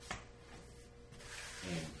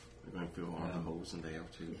We're going to fill all the holes in there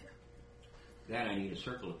too. that I need a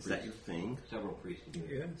circle of Is that priests. your thing? Several priests to do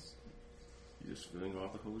it. Yes. You're just filling all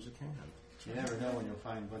the holes you can. You never know when you'll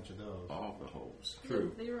find a bunch of those. All the holes.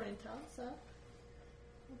 True. Leroy and Talsa.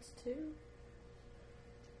 That's 2.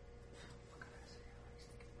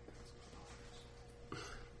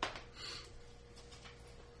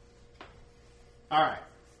 All right.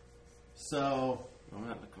 So I'm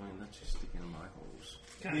not going to let you stick in my holes.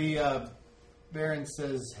 the Baron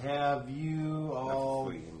says, "Have you Not all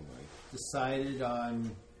for free anyway. decided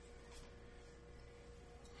on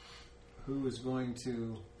who is going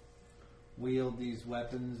to wield these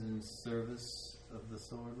weapons in service of the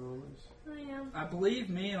Sword Rulers?" I am. I believe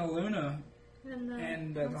me and Aluna And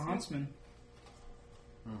and the Huntsman.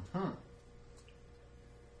 Mm-hmm.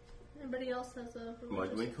 Everybody else has a religious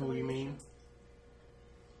Like Winkle, you mean?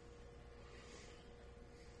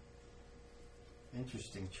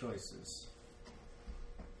 Interesting choices.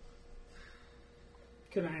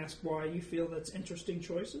 Can I ask why you feel that's interesting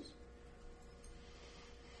choices?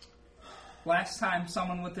 Last time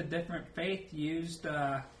someone with a different faith used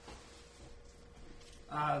one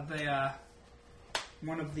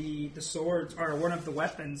of the swords or one of the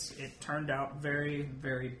weapons, it turned out very,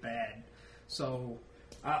 very bad. So,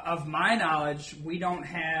 of my knowledge, we don't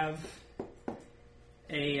have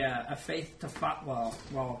a faith to fight.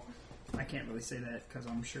 Well, I can't really say that because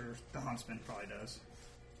I'm sure the Huntsman probably does.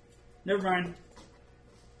 Never mind.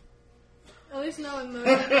 At least no, in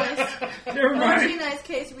Mojina's Never mind.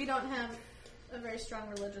 case, we don't have a very strong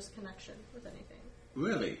religious connection with anything.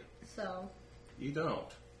 Really? So, You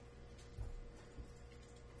don't?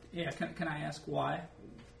 Yeah, can I ask why?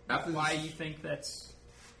 After Why this- you think that's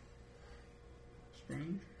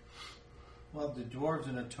strange? Well, the dwarves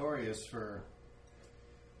are notorious for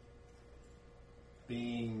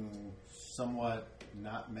being somewhat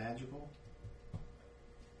not magical.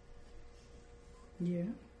 Yeah.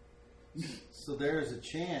 So there is a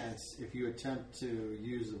chance if you attempt to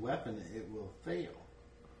use the weapon, it will fail.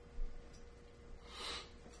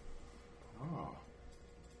 Oh.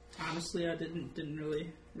 Honestly, I didn't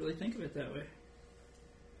really think of it that way.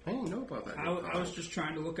 I didn't know about that. I was just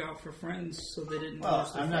trying to look out for friends so they didn't Well,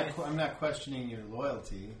 lose their faith. I'm not questioning your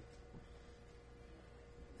loyalty.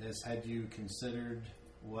 Had you considered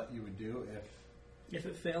what you would do If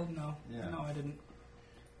it failed, no. Yeah. No, I didn't.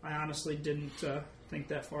 I honestly didn't think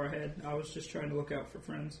that far ahead. I was just trying to look out for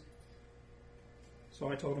friends. So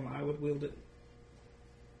I told him I would wield it.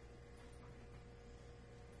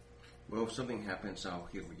 Well, if something happens, I'll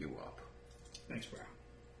heal you up. Thanks, bro.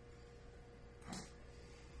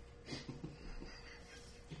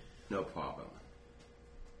 No problem.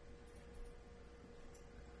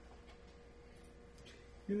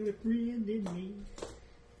 You're a friend in me.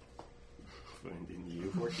 Friend in you.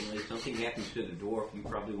 Unfortunately, if something happens to the dwarf, you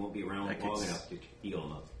probably won't be around long enough to heal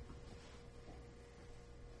him up.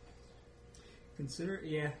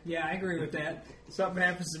 Yeah, I agree with that. Something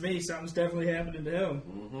happens to me, something's definitely happening to him.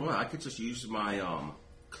 Well, I could just use my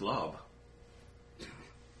club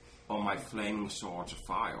or my flaming swords of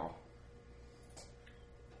fire.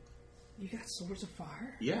 You got swords of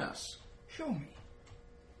fire? Yes. Show me.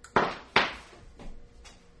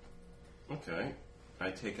 Okay.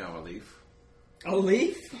 I take out a leaf. A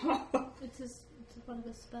leaf? It's one of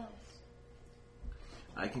his spells.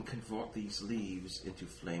 I can convert these leaves into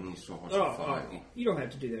flaming swords of fire. You don't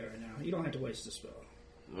have to do that right now. You don't have to waste a spell.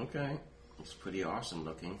 Okay. It's pretty awesome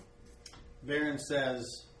looking. Baron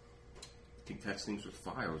says, I can catch things with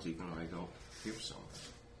fires even though I don't give some.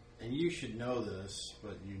 and you should know this,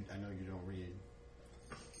 but I know you don't read.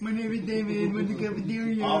 My name is David. What's the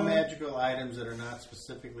cafeteria? All magical items that are not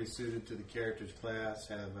specifically suited to the character's class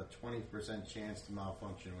have a 20% chance to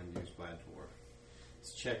malfunction when used by a dwarf.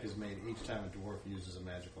 This check is made each time a dwarf uses a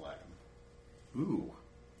magical item. Ooh.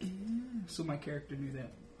 So my character knew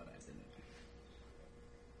that, but I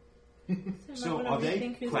didn't. So are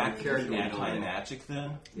they practically anti-magic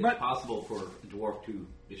then? It's possible for a dwarf to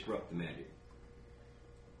disrupt the magic.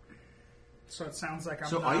 So it sounds like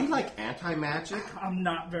are you like anti-magic? I'm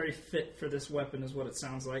not very fit for this weapon, is what it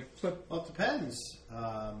sounds like. But Well, it depends.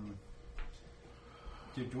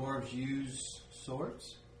 Do dwarves use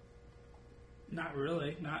swords? not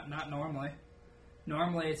really. Not normally.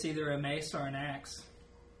 Normally, it's either a mace or an axe.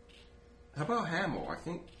 How about hammer? I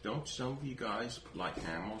think, don't some of you guys like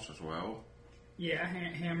hammers as well? Yeah,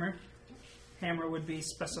 hammer. Hammer would be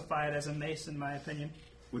specified as a mace, in my opinion.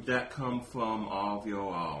 Would that come from all of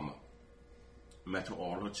your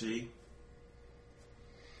metallurgy?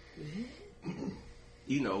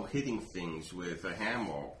 You know, hitting things with a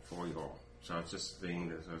hammer for your... So it's just a thing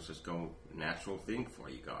that's just go natural thing for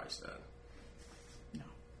you guys then.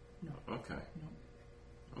 No. Okay.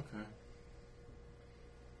 No. Okay.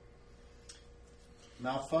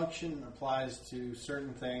 Malfunction applies to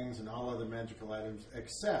certain things and all other magical items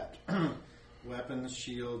except weapons,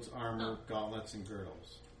 shields, armor, gauntlets, and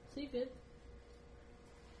girdles. So you good?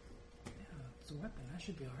 Yeah, it's a weapon. I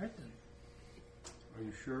should be alright then. Are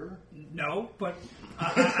you sure? No, but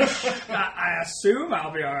I assume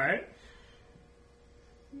I'll be alright.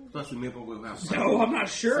 Plus, remember we'll have No, I'm not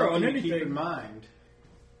sure on Something to anything. keep in mind.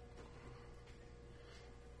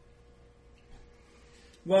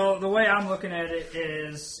 Well, the way I'm looking at it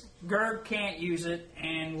is Gerg can't use it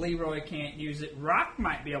and Leroy can't use it. Rock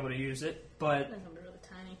might be able to use it, but That's gonna be really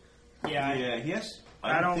tiny. yeah, yes.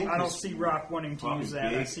 I don't this see Rock wanting to probably use that. I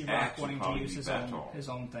big see Rock axe would wanting to probably use be his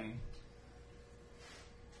better. own thing.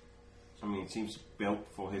 I mean, it seems built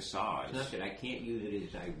for his size. It's not that I can't use it,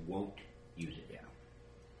 it's I won't use it. Yeah.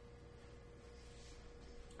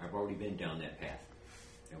 I've already been down that path.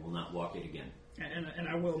 I will not walk it again. And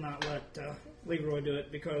I will not let Leroy do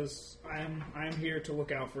it because I'm here to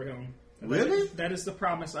look out for him. Really? That is the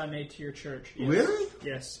promise I made to your church. Yes. Really?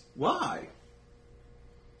 Yes. Why?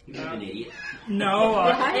 You're an idiot. No,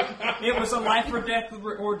 it was a life or death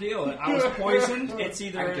ordeal. I was poisoned. It's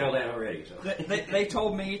either I can tell that already. So. they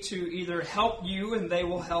told me to either help you and they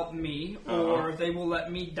will help me, or they will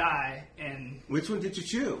let me die. And Which one did you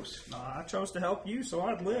choose? I chose to help you, so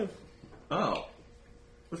I'd live. Oh.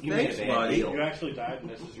 Well, You thanks, made a bad buddy. deal. You actually died, and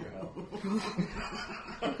this is your help.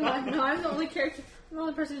 No, I'm the only character. I'm the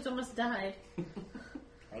only person who's almost died.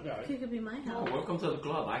 I died. It could be my Oh, help. welcome to the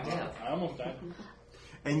club. I have. I almost died.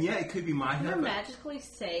 And yeah, it could be my We were heaven. magically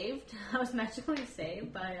saved. I was magically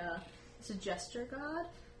saved by a gesture god.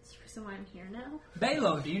 That's the reason why I'm here now.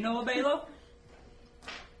 Balo, do you know a Balo?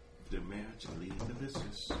 The magically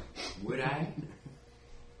delicious. Would I?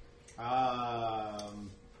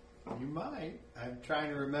 You might. I'm trying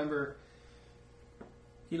to remember.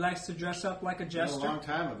 He likes to dress up like a That was a jester. long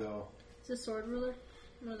time ago. It's a sword ruler.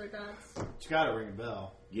 No, they're gods. It's got to ring a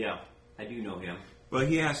bell. Yeah, I do know him. But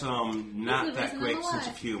he has not He's the that reason great I'm sense alive.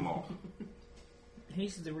 of humor.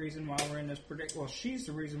 He's the reason why we're in this predicament. Well, she's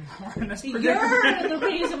the reason why we're in this You're predicament. the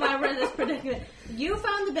reason why we're in this predicament. You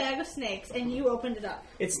found the bag of snakes and you opened it up.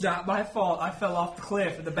 It's not my fault. I fell off the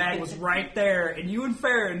cliff and the bag was right there. And you and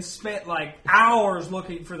Farron spent like hours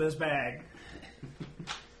looking for this bag.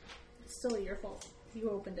 It's still your fault. You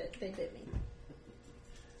opened it. They bit me.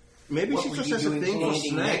 Maybe What she were just you has a doing thing for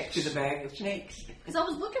standing next snakes. to the bag of snakes? Because I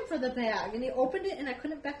was looking for the bag and he opened it and I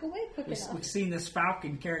couldn't back away quick We've enough. seen this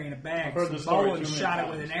falcon carrying a bag. I've heard So the story Bowen too many shot it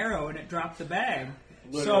times. with an arrow and it dropped the bag.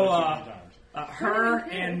 Literally So too many times. her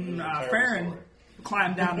and This is a terrible Farron story.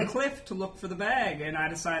 climbed down the cliff to look for the bag, and I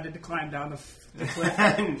decided to climb down the cliff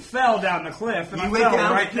and fell down the cliff, and You I went fell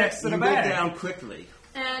down, right next to the you went bag. down quickly.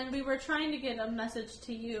 And we were trying to get a message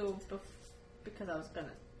to you because I was going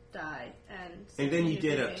to die. And then you were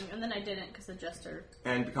did it. thinking- And then I didn't because the jester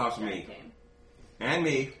And because of guy me. came. And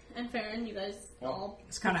me. And Farron, you guys all...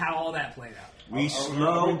 It's kind of how all that played out. We Are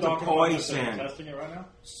slowed we the talking about this and poison. testing it right now?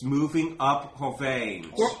 It's moving up her veins.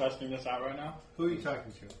 Are we testing this out right now? Who are you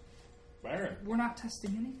talking to? Baron. We're not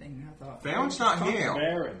testing anything, I thought. Farron's not here.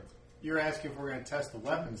 Baron. You're asking if we're going to test the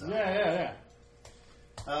weapons out. Yeah.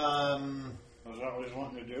 Um, Is that what he's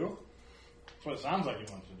wanting to do? That's what it sounds like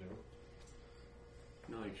he wants to do.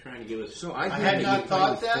 No, he's trying to give us. So I heard had that not you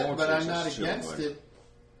thought played that, but I'm Fortress not of against Silver. it.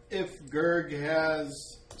 If Gerg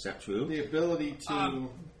has Is that true? the ability to...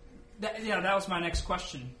 That was my next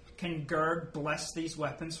question. Can Gerg bless these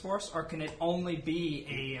weapons for us, or can it only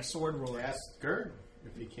be a sword ruler? ask Gerg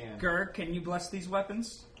if he can. Gerg, can you bless these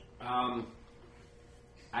weapons?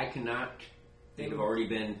 I cannot. They have already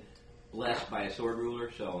been blessed by a sword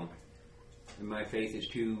ruler, so my faith is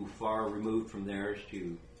too far removed from theirs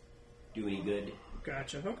to do any good.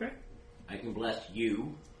 Gotcha, okay. I can bless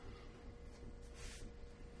you,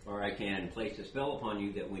 or I can place a spell upon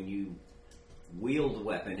you that when you wield the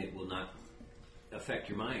weapon, it will not affect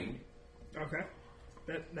your mind, Okay.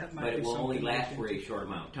 That might but be it will only something last we for can- a short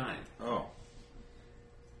amount of time. Oh.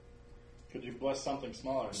 Could you bless something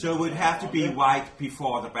smaller? So it would have to be right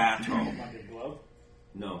before the battle. Like a glove?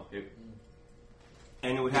 No,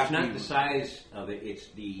 And it would it's have to not be... the size of it, it's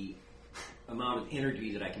the amount of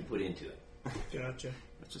energy that I can put into it. Gotcha.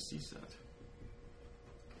 Let's just use that.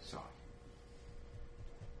 Sorry.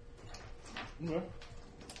 Okay.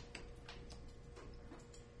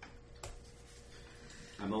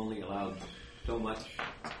 I'm only allowed so much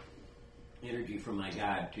energy from my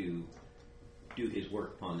God to do his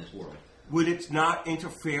work upon this world. Would it not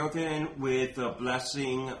interfere then with the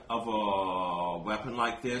blessing of a weapon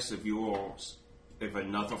like this if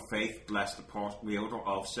another faith blessed the wielder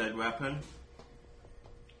of said weapon?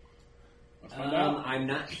 Let's find out. I'm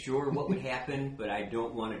not sure what would happen, but I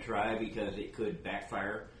don't want to try because it could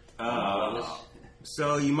backfire. on all of us.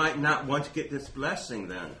 So you might not want to get this blessing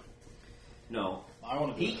then. No, I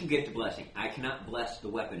want to do he it. can get the blessing. I cannot bless the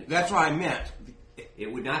weapon. That's what I meant.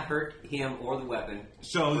 It would not hurt him or the weapon.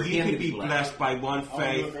 So for you him could to be blessed by one I'll do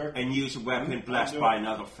faith it, Eric. and use a weapon I'll blessed do by it.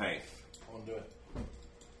 another faith. I want to do it.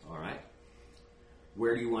 All right.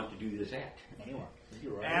 Where do you want to do this at? Anywhere.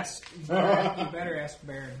 You're right. Ask Baron. You better ask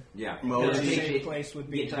Baron. Yeah. Well, because the if safe it place would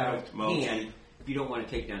be gets out of Moji. hand, you don't want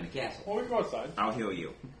to take down the castle. Well, we go outside. I'll heal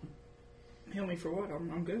you. Heal me for what?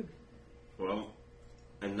 I'm good. Well,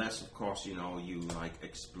 unless of course you like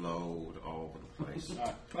explode all over the place.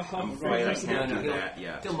 I'm afraid I can't do that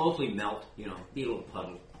yet. He'll mostly melt, be a little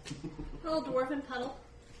puddle. Little dwarven puddle.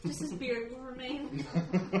 Just his beard will remain.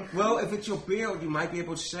 Well, if it's your beard, you might be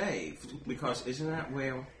able to save because isn't that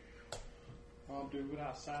where? I'll do it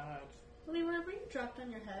outside. Leroy, were you dropped on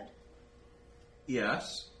your head?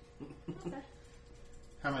 Yes. Okay.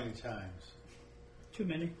 How many times? Too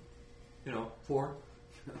many. 4.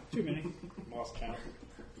 Too many. Lost count.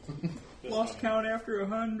 Just Lost funny. count after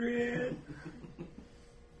 100.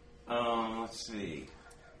 Let's see.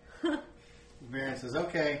 Baron says,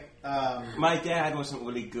 okay. My dad wasn't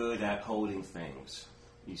really good at holding things.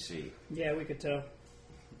 You see. Yeah, we could tell.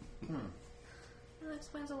 That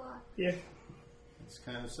explains a lot. Yeah. It's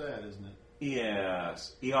kind of sad, isn't it?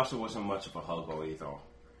 Yes. He also wasn't much of a hugger either.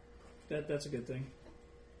 That's a good thing.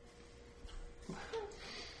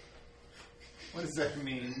 What does that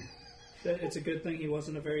mean? It's a good thing he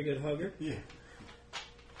wasn't a very good hugger. Yeah.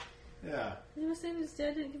 Yeah. He was saying his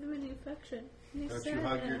dad didn't give him any affection. He Don't said you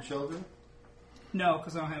hug that. your children? No,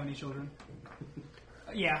 because I don't have any children.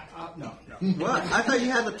 Yeah, no. What? I thought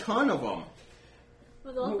you had a ton of them.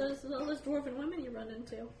 With all those dwarven women you run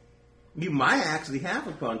into. You might actually have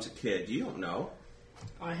a bunch of kids. You don't know.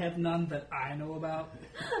 I have none that I know about.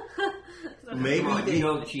 Maybe Well, they you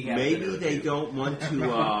know that she has maybe to they do. don't want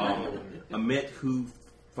to admit who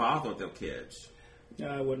fathered their kids.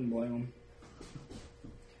 I wouldn't blame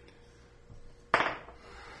them.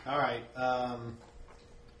 All right.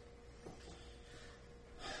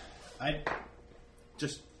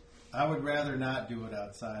 I would rather not do it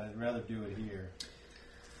outside. I'd rather do it here.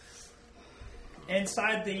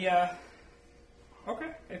 Inside the,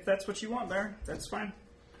 okay, if that's what you want, Baron, that's fine.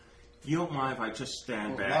 You don't mind if I just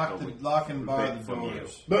stand Well, back lock and bar bit the from you?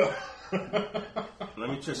 doors. Let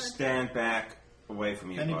me just stand back away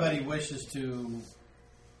from you. Anybody buddy. wishes to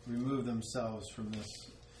remove themselves from this,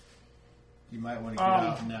 you might want to get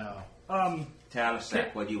out now.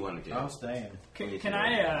 Talasek, what do you want to do? I'm staying. Can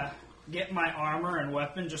I, get my armor and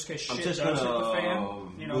weapon just in case I'm shit just does hit the gonna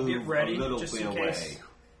fan? You know, move get ready a little just bit in case away.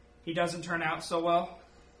 he doesn't turn out so well.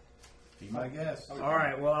 Be my guest. All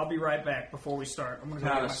right, well, I'll be right back before we start. I'm going to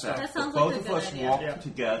go get my stuff. That Talasek, sounds both like a of good us idea. walk Yeah.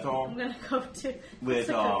 together I'm gonna go to with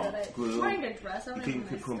I'm Gru. wearing a dress. I'm You wearing can my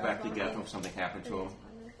put them stuff back on. together if something happened to them.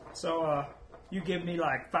 So, you give me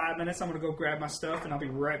like 5 minutes. I'm going to go grab my stuff, and I'll be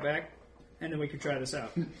right back, and then we can try this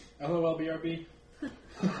out. LOL, BRB.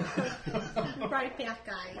 Right back,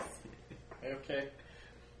 guys. Okay.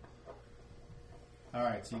 All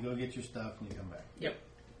right, so you go get your stuff and you come back. Yep.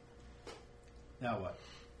 Now what?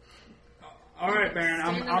 All right, Baron,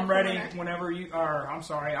 Stand in I'm the ready corner. whenever you are. I'm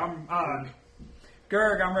sorry, I'm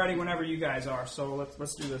Gerg. I'm ready whenever you guys are. So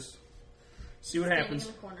let's do this. See what Standing happens.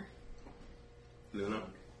 in the corner. Luna,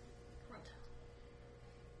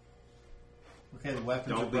 Okay, the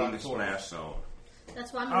weapons don't are be in brought the forth. splash zone.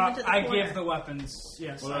 That's why I'm moving to the I corner. give the weapons.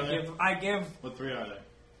 Yes, What are they? I give. What three are they?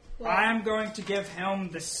 Well, I'm going to give him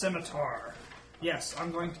the scimitar. Yes,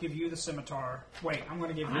 I'm going to give you the scimitar. Wait, I'm going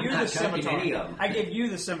to give I'm you not the touching scimitar. any of them. I give you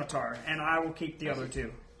the scimitar, and I will keep the other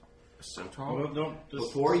two. Centaur? Well, don't just.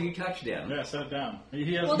 Before you touch them, Yeah, set it down.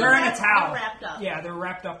 He has. Well, They're in a They're towel. wrapped up. Yeah, they're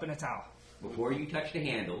wrapped up in a towel. before you touch the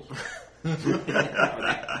handles, or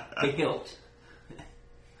the hilt,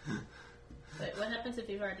 But what happens if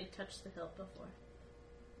you've already touched the hilt before?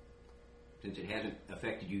 since it hasn't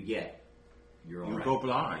affected you yet, you're all You right. go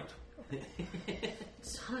blind.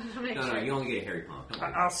 So I wanna make No, sure. you only get a hairy palm. Don't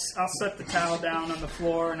worry. I'll set the towel down on the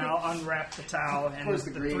floor, and I'll unwrap the towel, and course, the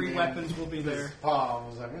the green three man weapons will be there. Palm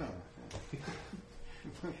was like,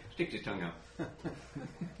 oh. Stick your tongue out.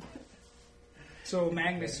 So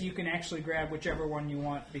Magnus, you can actually grab whichever one you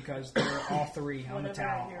want because they're all three on the Whatever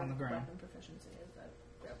towel your on the ground. weapon proficiency is,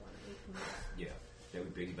 grab one and you can use. Yeah, that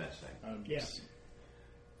would be the best thing. Yeah.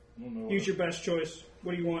 I don't know Use your best choice.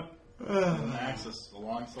 What do you want? an axis, a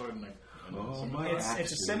long sword, and a Oh, scimitar. my It's a Actually,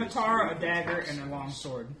 scimitar, a it's dagger, really and a long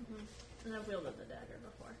sword. And I've wielded the dagger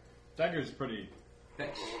before. Dagger's pretty.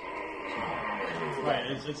 Thanks. Right,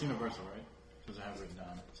 it's universal, right? Does it have written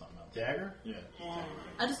down something else? Dagger? Yeah.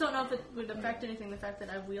 I just don't know if it would affect anything, the fact that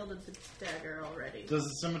I wielded the dagger already. Does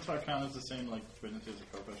the scimitar count as the same like dignity as a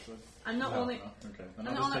Kopesh would? I'm the only. No? Okay. Then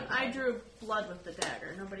I'm I'll the just only. take the I dagger. drew blood with the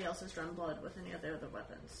dagger. Nobody else has drawn blood with any of their other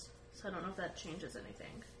weapons. So I don't know if that changes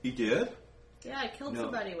anything. He did? Yeah, I killed No.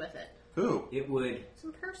 somebody with it. Who? It would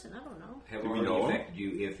Some person, I don't know. have Do we already know him? affected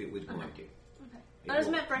you if it was going to. Okay. It I just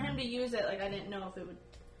will. meant for him to use it. Like I didn't know if it would,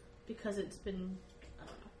 because it's been. I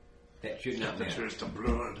don't know. That should not matter. the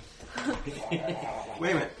blood.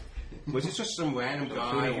 Wait a minute. Was this just some random So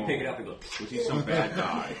guy? you can pick it up and go. Was he some bad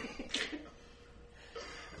guy?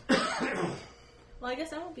 Well, I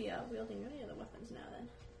guess I won't be wielding any of the weapons now then.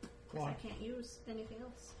 Because Why? I can't use anything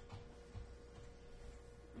else.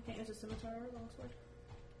 I can't use a scimitar or a longsword.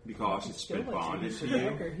 Because it's been Still let you bonded use to the you?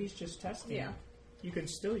 dagger. He's just testing Yeah. it. You can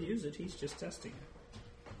still use it. He's just testing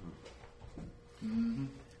it.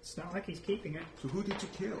 It's not like he's keeping it. So who did you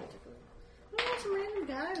kill? Oh, some random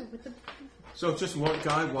guy with the. So just one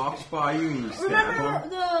guy walks by you and you stab Remember him?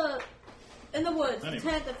 the in the woods, Anyway. the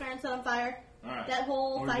tent that Farron set on fire. Alright. That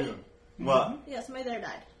whole What are fight. we doing? What? Yeah, somebody there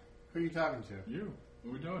died. Who are you talking to? You. What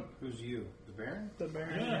are we doing? Who's you? The Baron? The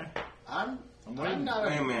Baron. Yeah. Yeah. I'm waiting. not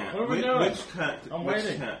Wait a a... minute. What are we Which- doing? Which tent? I'm Which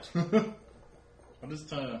waiting. tent? I'm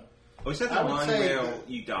just Oh, is that I the would one say where that-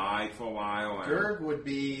 you died for a while? And... Gerg would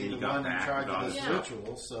be And the you got one in back charge and of this Yeah.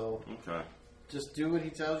 ritual, so Okay. just do what he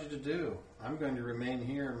tells you to do. I'm going to remain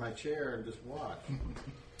here in my chair and just watch.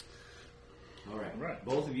 All right. Right.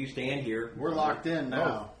 Both of you stand here. We're locked in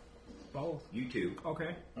now. Both. You two.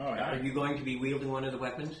 Okay. Oh, Are yeah. you going to be wielding one of the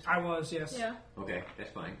weapons? I was, yes. Yeah. Okay,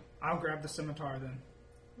 that's fine. I'll grab the scimitar then.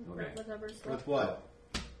 Okay. Whatever's With left. what?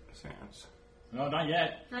 Sense. No, not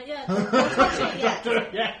yet. Not yet. Don't touch it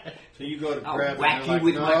yet. Yeah. So you go to I'll grab whack it you and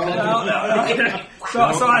with you're my like, cousin.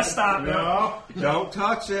 So I stopped. No. Don't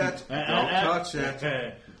touch it. Don't touch it.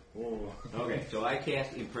 Okay. Whoa. Okay, so I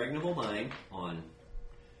cast Impregnable Mind on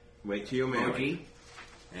Wait till you're married.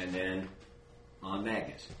 Moji, and then on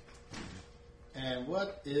Magnus. And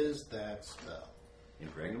what is that spell?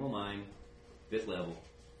 Impregnable Mind, 5th level.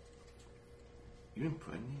 You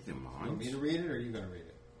impregnate their You want me minds? to read it, or are you going to read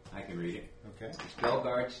it? I can read it. Okay. The spell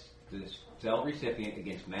guards the spell recipient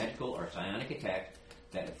against magical or psionic attacks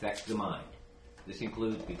that affect the mind. This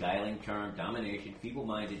includes beguiling, charm, domination,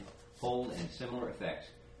 feeble-minded, hold, and similar effects,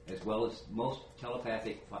 as well as most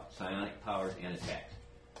telepathic psionic powers and attacks.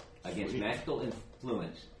 Against magical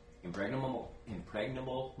influence, impregnable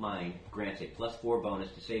mind grants a +4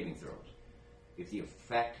 bonus to saving throws. If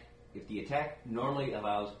the attack normally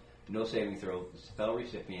allows no saving throw, the spell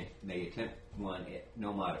recipient may attempt one at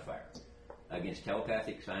no modifier. Against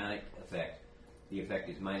telepathic psionic effect, the effect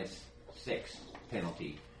is -6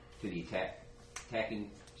 penalty to the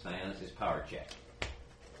attacking psionic's power check,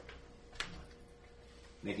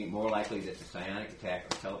 making it more likely that the psionic attack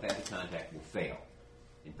or telepathic contact will fail.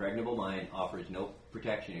 Impregnable Mind offers no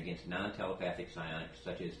protection against non-telepathic psionics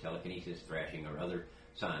such as telekinesis, thrashing, or other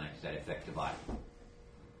psionics that affect the body.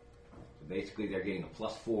 So basically, they're getting a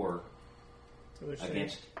 +4 So they're saying-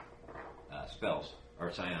 against spells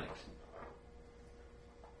or psionics.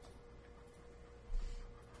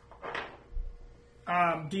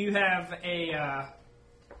 Do you have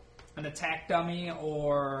an attack dummy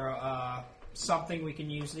or something we can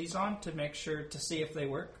use these on to make sure to see if they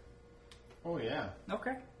work? Oh, yeah.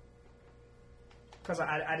 Okay. Because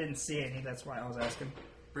I didn't see any, that's why I was asking.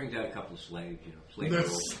 Brings out a couple of slaves, slave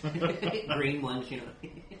girls, green ones,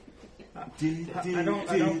 I don't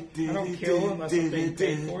kill unless I'm being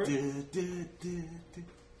paid for it.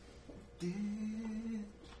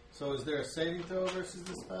 So is there a saving throw versus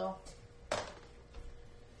the spell?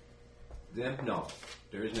 Them, no.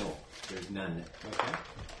 There's none. Okay.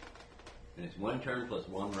 And it's 1 turn plus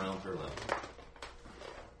 1 round per level.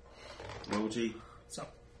 Moji, So,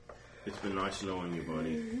 it's been nice knowing you,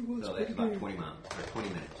 buddy. So that's about 20 minutes.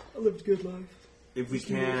 I lived a good life. If we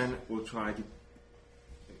can, we'll try to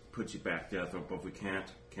put you back together, but if we can't.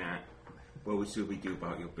 What should we do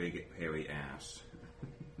about your big, hairy ass?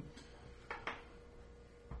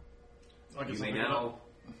 You may now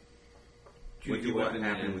choose What your weapon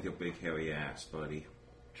happened and with your big, hairy ass, buddy?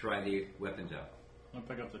 try the weapons out. I'll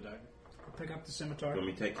pick up the dagger. Pick up the scimitar. Want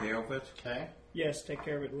me to take care of it? Okay. Yes, take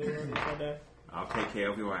care of it, Leroy, if I die. I'll take care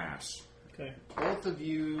of your ass. Okay. Both of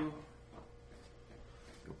you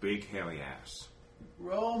Your big, hairy ass.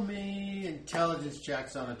 roll me intelligence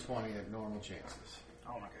checks on a 20 at normal chances.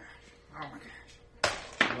 Oh my gosh. Oh my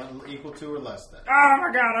gosh. Equal to or less than. Oh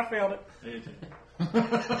my god, I failed it.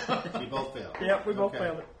 18. You both failed. Yep, we both Okay.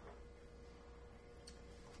 failed it.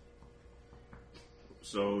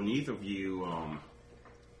 So neither of you,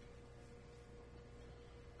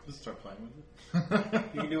 Just start playing with it.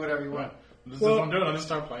 You can do whatever you want. This is Well- what I'm doing. I'll just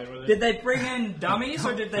start playing with it. Did they bring in dummies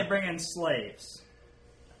or did they bring in slaves?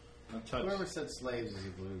 Whoever said slaves is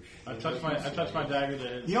evolution. I touched my dagger to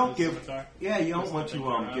his you don't his give. scimitar. Yeah, you don't Just want take it to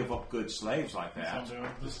around. give up good slaves like That's what that. I'm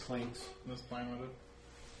doing. Just clinks. Just playing with it.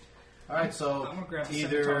 All right, so I'm gonna grab the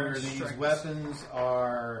scimitar either and these strike this. weapons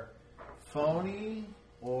are phony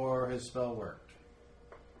or his spell worked.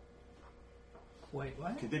 Wait,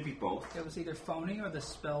 what? Could they be both? It was either phony or the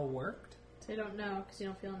spell worked? So you don't know because you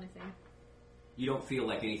don't feel anything. You don't feel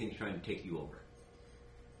like anything's trying to take you over.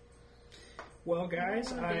 Well,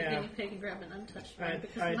 guys, I'm I guinea pig and grab an untouched one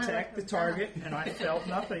because I my attacked the weapon's target not. and I felt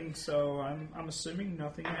nothing, so I'm assuming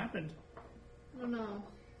nothing happened. Oh no.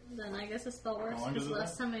 Then I guess the spell works How long because does it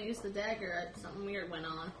last time I used the dagger, something weird went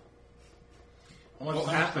on. How much What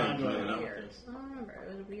time happened? do I have? Weird. I don't remember.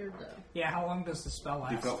 It was weird though. Yeah, how long does the spell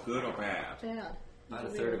You last? felt good or bad? Bad. About a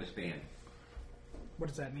It's third of weird. a span. What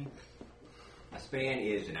does that mean? A span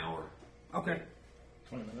is an hour. Okay.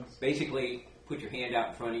 20 minutes. Basically, put your hand out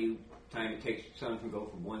in front of you. Time it takes something to go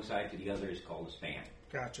from one side to the other is called a span,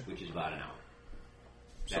 Gotcha. which is about an hour.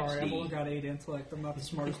 Sorry, I've the- only got 8 intellect. I'm not the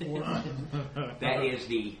smartest dwarf. That is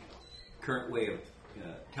the current way of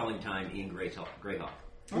telling time in Greyhawk.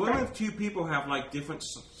 What if two people have like different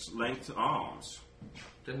length arms?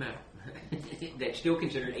 Doesn't matter. That's still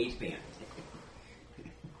considered a span.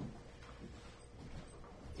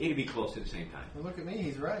 It'd be close to the same time. Well, look at me,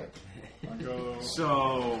 he's right. I'll go.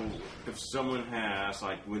 So if someone has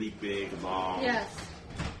like really big, long, Yes.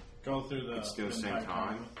 Go through the. it's still the same entire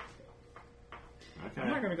time. I'm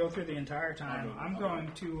not Okay. going to go through the entire time. I'm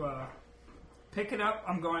going to pick it up.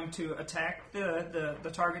 I'm going to attack the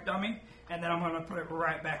target dummy, and then I'm going to put it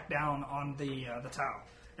right back down on the towel.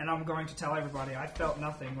 And I'm going to tell everybody I felt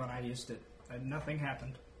nothing when I used it. And nothing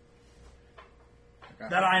happened. Okay.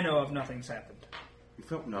 That I know of, nothing's happened. You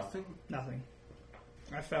felt nothing? Nothing.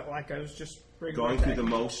 I felt like I was just Going through the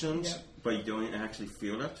motions, Yep. but you don't actually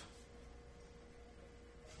feel it?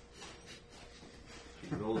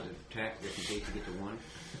 He rolls an attack just in case you get to 1.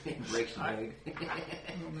 It breaks the leg.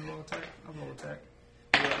 Roll attack. I'll roll attack.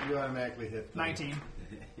 You automatically hit 19.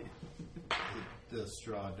 the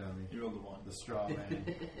straw dummy. You rolled a 1. The straw man.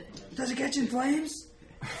 Does it catch in flames?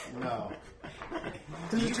 No.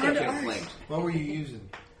 Does You it turn catch to in ice? flames. What were you using?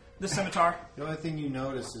 The scimitar. The only thing you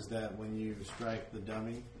notice is that when you strike the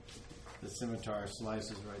dummy, the scimitar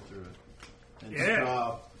slices right through it. And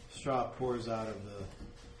Yeah. straw pours out of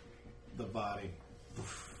the body.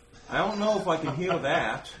 I don't know if I can heal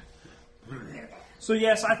that. So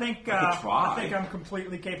yes, I think I could try. I think I'm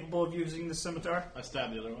completely capable of using the scimitar. I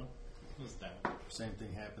stabbed the other one. Just stab it. Same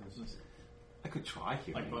thing happens. I could try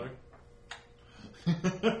healing. Like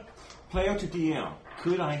butter. Player to DM.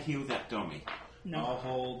 Could I heal that dummy? No. I'll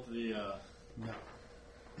hold the.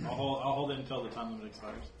 No. I'll hold it until the time limit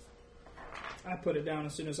expires. I put it down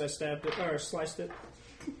as soon as I stabbed it or sliced it.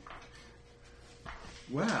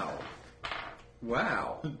 Wow.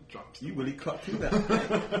 Drops. You really cut through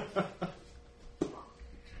that.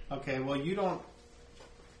 Okay, well you don't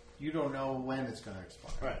know when it's going to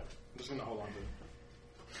expire. Right. I'm just gonna hold on to it.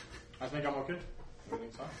 I think I'm okay.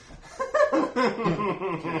 Everything's fine.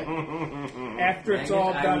 After it's Magnus,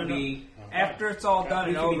 all I done would and be. after it's all done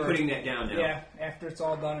We and should be over. putting that down now. Yeah, after it's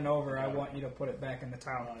all done and over, I want you to put it back in the Oh,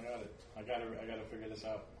 towel. I got it. I gotta figure this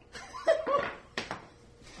out.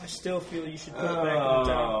 I still feel you should put it back in the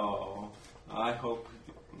towel. Oh, I hope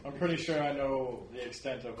I'm pretty sure I know the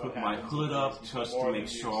extent of what put my happens hood in up these just more to than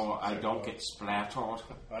make you sure I said don't before. get splattered.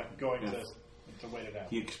 I'm going Yes. to wait it out.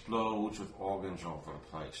 He explodes with organs over the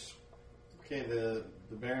place. Okay, the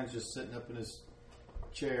Baron's just sitting up in his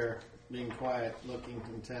chair, being quiet, looking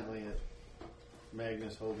intently at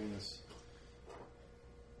Magnus holding this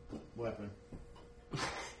weapon.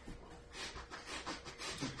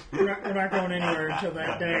 We're not going anywhere until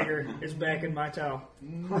that dagger is back in my towel.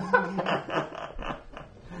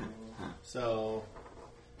 So,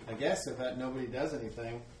 I guess if nobody does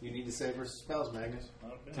anything, you need to save versus spells, Magnus.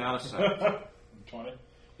 Okay. Tell us that. 20. It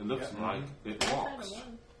looks Yep. like it works.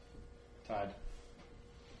 Tied.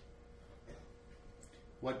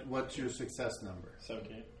 What's your success number?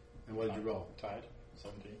 17. And what did you roll? Tied.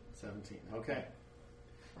 17. 17. Okay.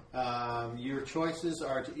 Your choices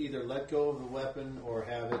are to either let go of the weapon or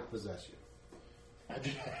have it possess you. I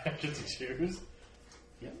get to choose.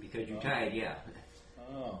 Because you're tied, yeah.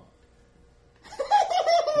 Oh.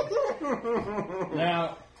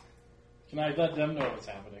 Now, can I let them know what's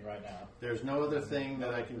happening right now? There's no other thing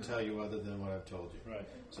that I can tell you other than what I've told you. Right.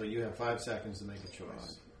 So you have 5 seconds to make a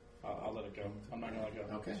choice. I'll let it go. I'm not gonna let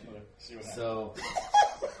go. Okay. Just gonna see what happens. So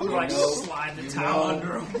You like know- slide the you towel know-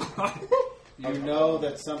 under him. you know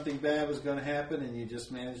that something bad was going to happen, and you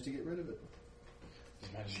just managed to get rid of it.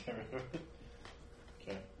 Just manage to get rid of it.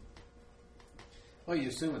 Okay. Well, you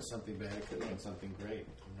assume it's something bad. It could have been something great.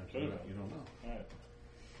 Could have been. You don't know. All right.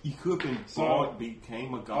 You could have been So- born,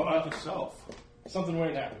 became a god yourself. Something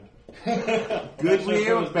weird happened. Good I'm not sure if it was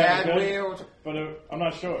weird, bad good, weird. But I'm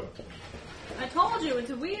not sure. I told you,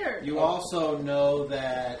 it's weird. You also know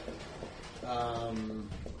that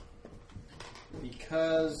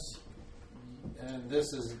because, and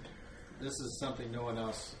this is something no one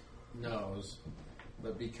else knows,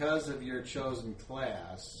 but because of your chosen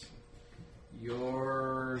class, you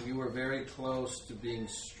were very close to being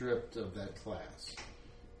stripped of that class.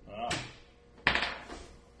 Ah.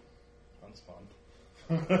 That's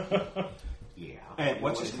fun. Yeah. And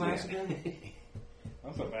what's his class again?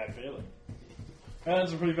 That's a bad feeling.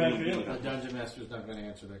 That's a pretty bad Mm-hmm. feeling. The dungeon master's not going to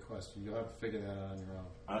answer that question. You'll have to figure that out on your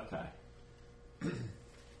own. Okay.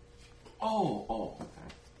 Okay.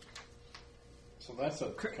 So that's a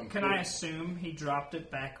Can I assume he dropped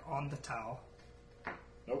it back on the towel?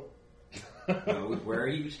 Nope. No, where are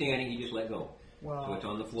you standing? You just let go. Well, So it's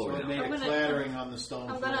on the floor So it now. made a I'm gonna- clattering on the stone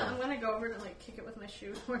I'm floor. gonna go over and like kick it with my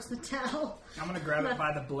shoe towards the towel. I'm gonna grab it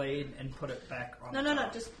by the blade and put it back on. No, the towel.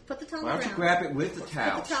 just put the towel Why on the don't you ground. grab it with the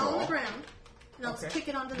towel, Put the towel on the Saul? ground. And I'll Okay. kick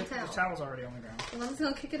it onto the The towel. towel's already on the ground. And I'm just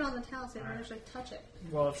gonna kick it on the towel so I don't actually touch it.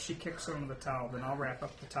 Well, if she kicks it on the towel, then I'll wrap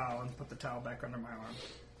up the towel and put the towel back under my arm.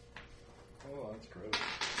 Oh, that's gross.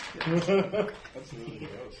 That's really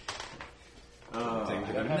gross. Things are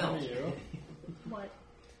That gonna happened melt. to you? What?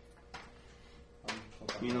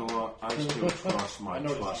 You know what? I still trust I my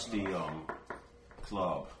noticed that. trusty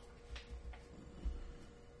club.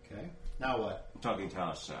 Okay. Now what? I'm talking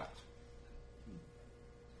Talosect.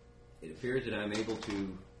 It appears that I'm able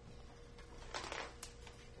to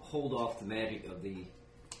hold off the magic of the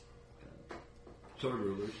sword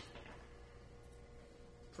rulers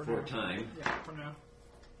For for now. a time. Yeah, for now.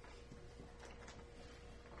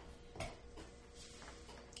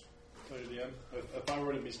 So, DM, if I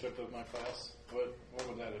were to be stripped of my class, what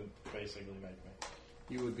would that basically make me?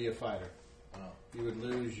 You would be a fighter. Oh, You would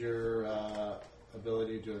lose your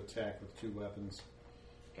ability to attack with 2 weapons.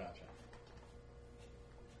 gotcha.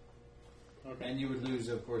 Okay. And you would lose,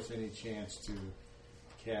 of course, any chance to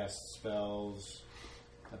cast spells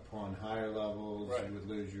upon higher levels. Right. You would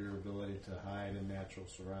lose your ability to hide in natural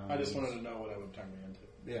surroundings. I just wanted to know what it would turn me into.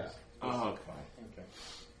 Yeah. Oh, okay. Okay.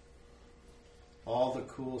 All the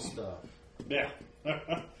cool stuff. Yeah.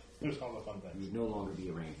 There's all the fun things. You'd no longer be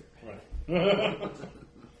a ranger. Right.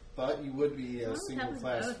 But you would be a Well, that single was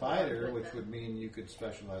class both fighter, with which that. would mean you could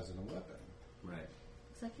specialize in a weapon. Right.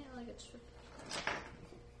 Because I can't really get stripped.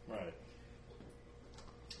 Right.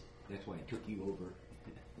 That's why I took you over.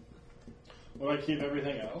 Will I keep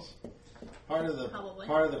everything else? Part of the Probably.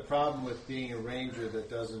 problem with being a ranger that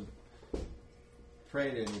doesn't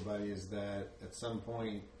pray to anybody is that at some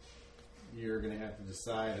point you're going to have to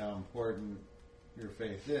decide how important your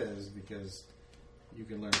faith is, because you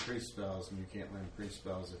can learn priest spells and you can't learn priest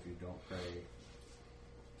spells if you don't pray. It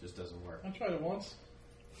just doesn't work. I tried it once.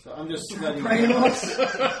 So I'm just letting you know.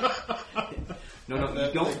 No,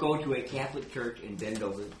 you don't go to a Catholic church and bend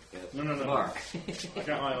over No. the bar. I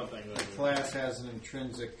got my own thing. The class has an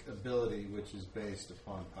intrinsic ability which is based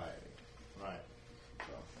upon piety. Right.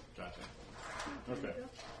 So. Gotcha. Okay.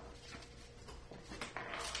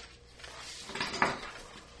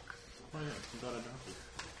 Oh, yeah. You thought I dropped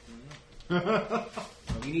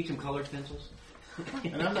it. You need some colored pencils?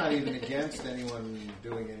 And I'm not even against anyone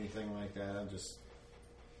doing anything like that. I'm just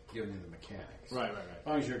giving you the mechanics. Right. As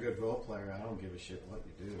long as you're a good role player, I don't give a shit what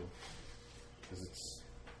you do. Because it's,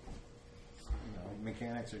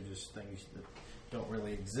 mechanics are just things that don't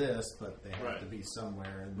really exist, but they have Right. to be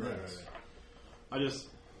somewhere in Right. this. I just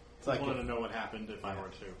like wanted if- to know what happened if I were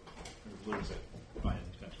to lose it by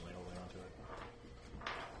intentionally holding on to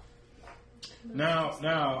it. Now,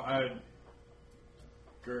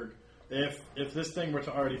 Gerg, if this thing were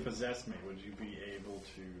to already possess me, would you be able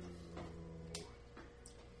to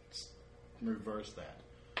reverse that?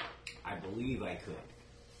 I believe I could.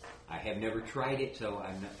 I have never tried it, so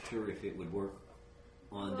I'm not sure if it would work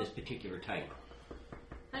on this particular type.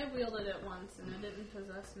 I wielded it once and it didn't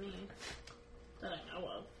possess me that I know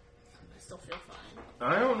of. I still feel fine.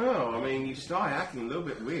 I don't know. I mean, you start acting a little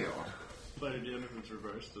bit weird. But again, if it's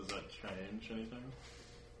reversed, does that change anything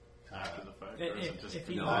after the fact? Or is it just If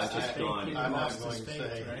he No, lost it's his just faith, gone. he I'm not lost going his to faith,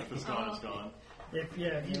 say. right? if it's gone, it's gone. If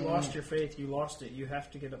you lost your faith, you lost it. You have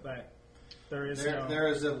to get it back. There is no. There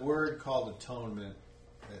is a word called atonement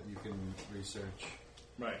that you can research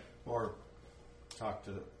Right. or talk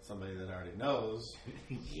to somebody that already knows.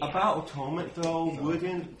 Yeah, About atonement, though,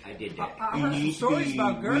 wouldn't I did that. I'll you have some need to stories be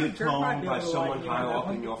about Gerg. Gerg might reatoned be by able to someone like you higher on up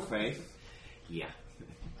that in one. your faith? Yeah.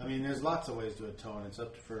 I mean, there's lots of ways to atone. It's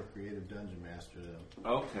up to for a creative dungeon master to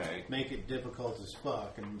Okay. make it difficult as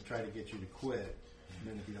fuck and try to get you to quit. And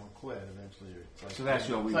then if you don't quit, eventually it's like So that's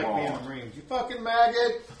your it's like being in reward. the Marines. You fucking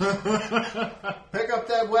maggot! Pick up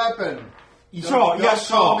that weapon. Sir, yes,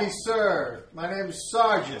 call sir. me sir. My name is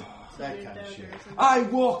Sergeant. That Weird kind of shit. daggers and- I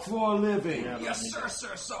work for a living. Yeah, Yes, but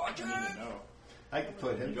sir, I sergeant. need to know. I could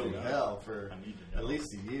put him You through don't know. hell for I need to know. at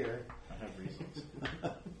least a year. I have reasons.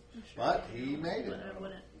 But he made But it. it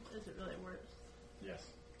wouldn't. Is it really worse? Yes.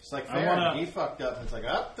 It's like I Farron. wanna- He fucked up and it's like,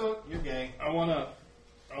 you're gay. I want to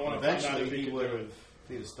find out Eventually if he he can would do have, it. if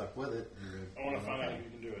he'd have stuck with it. I want to find out if he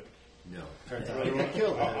can do it. No. Turns out he would have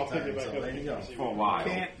killed I'll that pick it time, back so up. there you go. See For a what- while.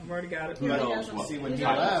 Can't. I've already got it. Who Yeah, he knows doesn't- what See, when He's you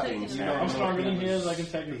already left, taken you it. don't I'm know stronger if than he is. was- I can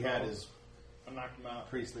take He your had phone. his I knocked him out.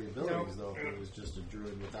 priestly abilities, though, if he was just a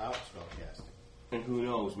druid without spellcasting. And who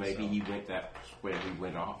knows, maybe he went that where he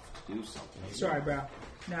went off to do something. Sorry, bro.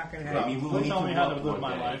 Not gonna Maybe happen. we'll Don't need tell me to how look to live one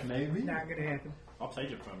my day. life. Maybe. Not gonna happen. I'll take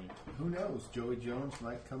it from you. Who knows? Joey Jones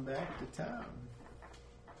might come back to town.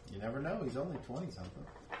 You never know. He's only 20-something.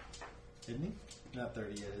 Isn't he? Not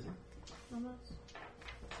 30 yet, is he? Almost.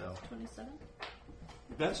 So 27?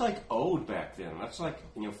 That's like old back then. That's like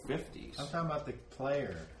in your 50s. I'm talking about the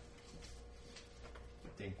player.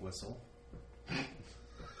 Dink whistle.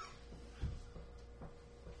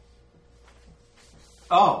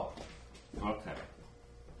 Oh, okay.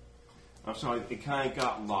 I'm sorry, it kind of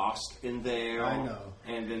got lost in there. I know.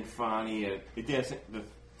 And then finally, it doesn't. They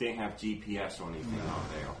didn't have GPS or anything on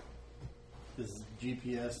there. Does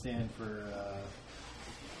GPS stand for?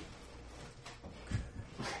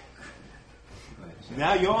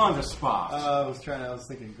 Now you're on the spot. I was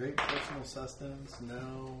thinking great personal sustenance.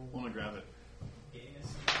 No. I want to grab it.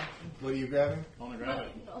 What are you grabbing? I want to grab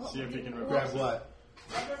it. See if he can Grab reverse it. what?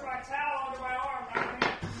 I put my towel under my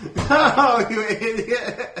arm. Oh, you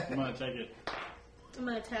idiot! I'm gonna take it. I'm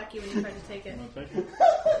gonna attack you when you try to take it. I'm gonna take it.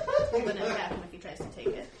 I'm gonna attack him if he tries to take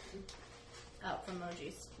it. Out from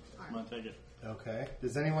Moji's I'm arm. gonna take it. Okay.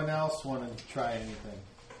 Does anyone else want to try anything?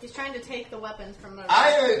 He's trying to take the weapons from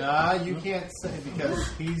Moji. Nah, you can't say because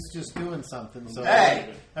he's just doing something. So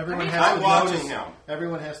Hey! everyone I mean, has I'm to watching notice. him.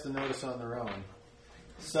 Everyone has to notice on their own.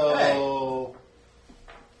 So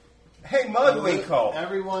Hey, Mudwinkle!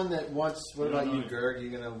 everyone that wants. What about you, Gerg? You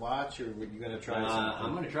gonna watch or you gonna try something?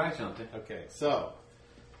 I'm going to try something. Okay, so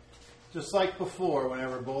just like before,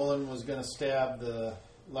 whenever Bolin was going to stab the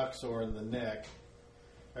Luxor in the neck,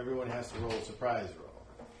 everyone has to roll a surprise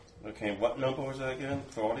roll. Okay, what number was that again?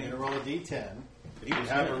 You're 40? going to roll a d10. If you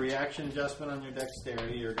have a reaction adjustment on your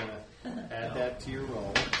dexterity, you're going to add that to your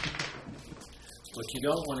roll. What you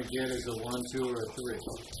don't want to get is a 1, 2, or a 3.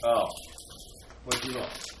 Oh, What'd you roll?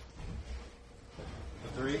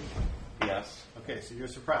 A 3? yes. Okay, so you're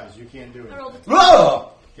surprised. You can't do it. I rolled a 2.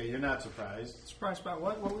 Oh! Okay, you're not surprised. Surprised about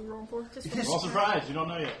what? What were we rolling for? Well, surprise! You don't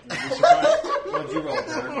know yet. You'll be surprised. What'd you roll,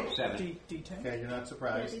 Gerg? 7. D10. Okay, you're not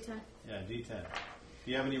surprised. D10. Yeah, D10. Do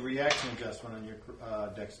you have any reaction adjustment on your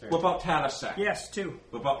dexterity? What about Talisek? Yes, 2.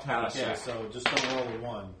 What about Talisek? Okay, so just don't roll a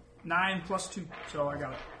 1. 9 plus 2. So I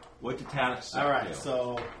got it. What did Talisek All right, do?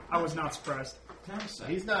 so I was not surprised. Talisek.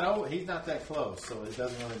 he's not that close, so it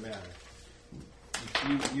doesn't really matter.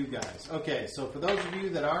 You guys. Okay, so for those of you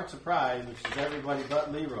that aren't surprised, which is everybody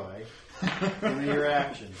but Leroy, give me your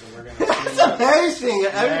actions, and we're going to see. It's amazing!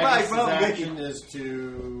 Everybody Magnus's felt action is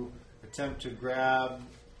to attempt to grab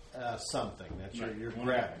something. That's your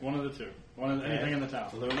grabbing. One of the two. Anything in the town.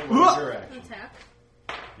 Luna, what is your action? Attack.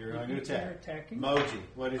 You're going to You're attack. attacking? Moji,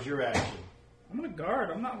 what is your action? I'm going to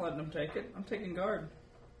guard. I'm not letting him take it. I'm taking guard.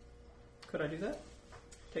 Could I do that?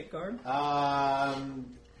 Take guard?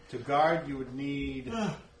 To guard, you would need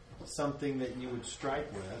something that you would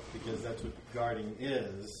strike with, because that's what guarding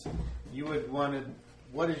is. You would want to.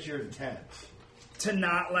 What is your intent? To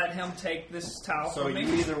not let him take this towel So from me?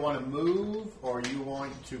 you either want to move or you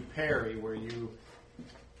want to parry, where you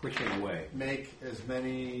Push him away. make as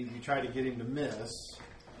many. You try to get him to miss.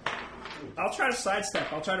 I'll try to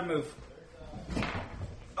sidestep. I'll try to move.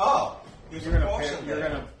 Oh! There's You're a gonna. portion You're there.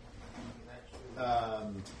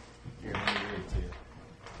 gonna. Here, let me read it to you.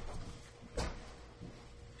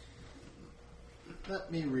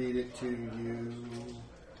 Let me read it to you.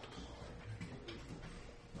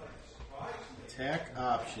 Attack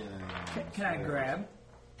option. Can I grab?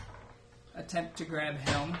 Attempt to grab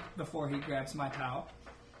him before he grabs my towel.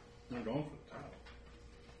 I'm going for the town.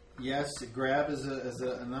 Yes, grab is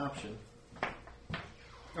an option.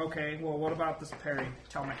 Okay, well, what about this parry?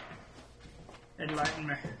 Tell me. Enlighten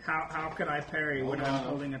me. How could I parry when I'm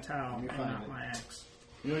holding a towel Let me and find not it. my axe?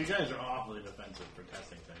 You know, you guys are awfully defensive for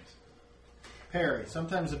testing things. Parry.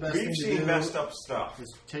 Sometimes the best We've thing to seen do messed up stuff.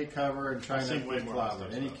 is take cover and try I've not seen to way get more messed clobbered.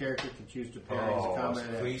 up Any stuff. character can choose to parry as a Oh, combat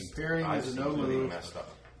action. please. Parrying I've is a seen no really move messed up.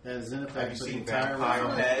 that is in Have effect you for the seen entire Vampire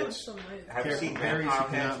round. Heads? Still move. Have you seen Parries Vampire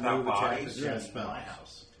you Heads cannot without move attack bodies? as You're just in my spells.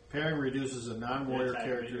 house. Parrying reduces a non-warrior Attack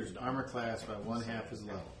character's rating. armor class by 1/2 his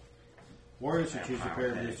level. Warriors who choose to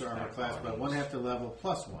parry reduce their armor class by 1/2 the level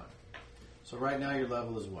plus 1. So right now your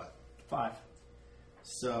level is what? 5.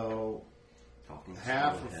 So Talking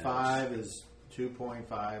half skull of heads. 5 is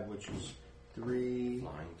 2.5, which is 3.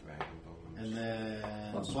 Flying dragon bones. And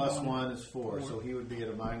then Plus plus one. 1 is 4, so he would be at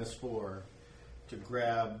a -4 to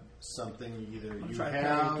grab something either you try to parry it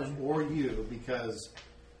have then. or you, because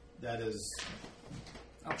that is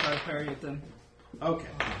I'll try to parry it then. okay.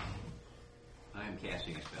 I am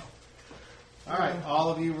casting a spell. All right, all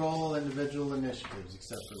of you roll individual initiatives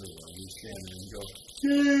except for Leroy. You stand there and go.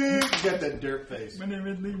 You got that dirt face. My name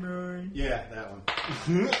is Leroy. Yeah, that one.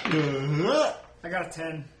 I got a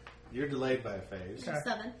 10. You're delayed by a phase. Okay.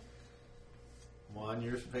 7. 1,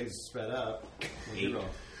 your phase is sped up. What'd you 8. roll?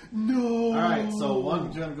 No! All right, so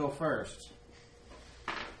one's going to go first.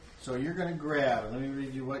 So you're going to grab. Let me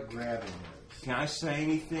read you what grabbing is. Can I say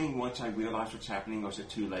anything once I realize what's happening, or is it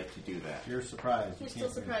too late to do that? You're surprised. You You're still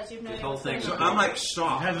can't do surprised. You've no This idea whole what's thing- going So on. I'm like It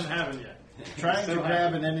soft. hasn't happened yet. it. Trying to Still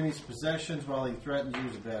grab an enemy's possessions while he threatens you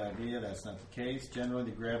is a bad idea. That's not the case. Generally,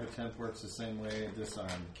 the grab attempt works the same way as disarm.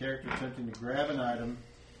 The character attempting to grab an item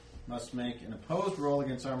must make an opposed roll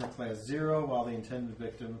against armor class 0, while the intended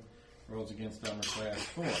victim rolls against armor class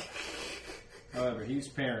 4. However, he's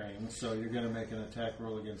parrying, so you're going to make an attack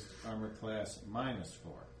roll against armor class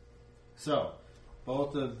 -4. So,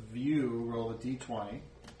 both of you roll a d20,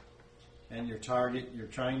 and your target, you're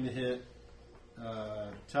trying to hit.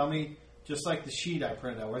 Tell me, just like the sheet I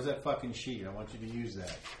printed out, where's that fucking sheet? I want you to use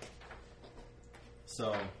that.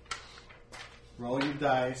 So, roll your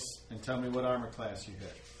dice and tell me what armor class you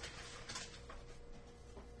hit.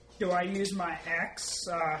 Do I use my axe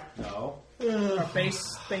No. base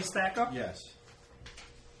stack up? Yes.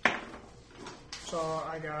 So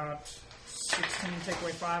I got 16, take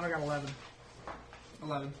away 5, I got 11.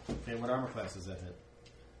 11. Okay, what armor class does that hit?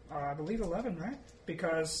 I believe 11, right?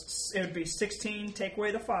 Because it would be 16, take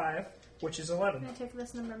away the 5, which is 11. Can I take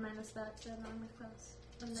this number minus that to armor class?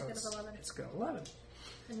 A So negative 11. It's got 11.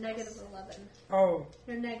 A negative 11. Oh,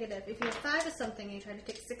 You're negative. If you have 5 of something and you try to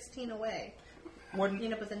take 16 away, you wouldn't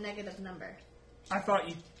end up with a negative number. I thought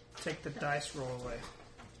you'd take the dice roll away.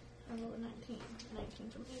 I rolled a 19. 19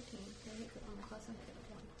 from 18. So I make the armor class a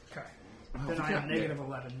negative 1. Okay. Then I have negative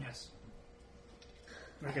 11, yes.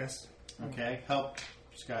 I guess. Okay, help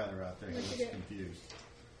Skylar out there. What'd He's you get? confused.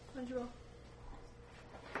 What'd you roll?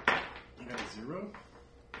 I got a 0?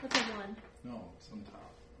 What's a 1? No, it's on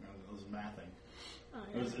top. I was mathing. Oh,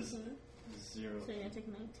 It you're was 19. 0 So you're going to take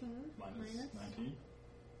 19 minus 19.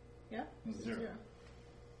 Yeah? It's 0. Your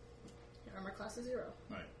armor class is 0.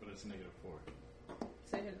 Right, but it's negative 4.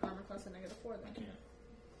 So you get an armor class of negative 4 then.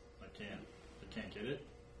 I can't get it.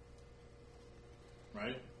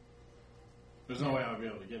 Right? There's no way I would be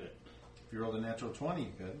able to get it. If you rolled a natural 20,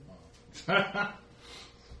 you could. Right.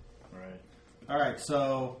 All right,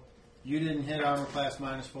 so you didn't hit armor class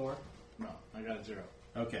minus 4? No, I got a 0.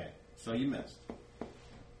 Okay, so you missed.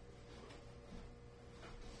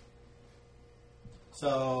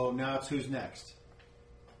 So now it's who's next?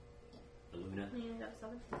 Luna. Yeah, I got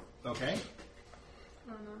 7. Okay,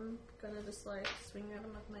 And I'm going to just like swing at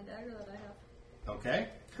him with my dagger that I have. okay.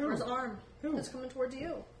 Or his arm. Who? It's coming towards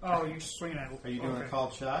you. Oh, you're swinging at it. Are you doing okay. a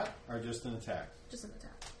called shot or just an attack? Just an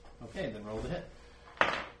attack. Okay, then roll the hit.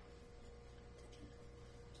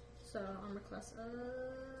 So armor class of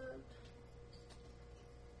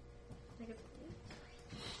negative 8.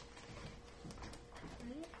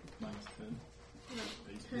 Right? Minus 10.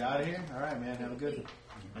 No. You out of here? All right, man. Have a good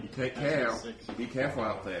one. You take care. Be careful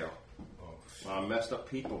out there. Messed up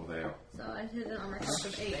people there. So I hit an armor class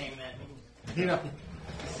of 8. You know,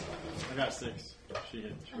 I got 6. She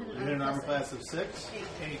hit. you hit an armor class of 6.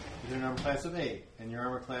 8. You hit an armor class of 8, and your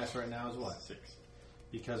armor class right now is what? 6.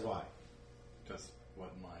 Because why? That's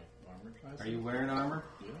what my armor class Are you wearing armor?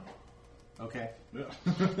 Yeah. Okay.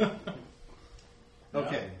 Yeah.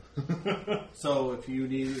 Okay. So if you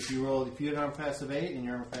hit an armor class of 8 and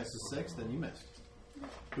your armor class is 6, then you missed.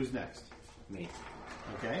 Who's next? Me.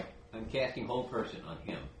 Okay. I'm casting whole person on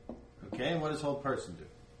him. Okay, and what does hold person do?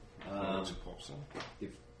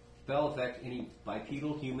 If spell affects any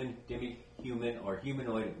bipedal, human, demi-human, or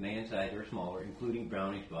humanoid of man size or smaller, including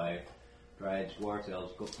brownish, dryads, dwarfs,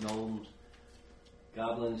 elves, gnomes,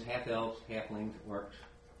 goblins, half-elves, halflings, orcs.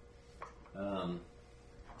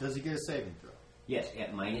 Does he get a saving throw? Yes,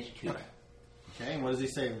 at -2. Okay, and what is he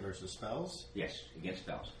saving versus spells? Yes, against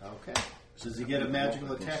spells. Okay. Does he get a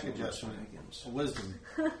magical attack adjustment? Wisdom.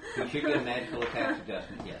 He should get a magical attack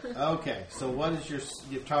adjustment, yes. Okay, so what is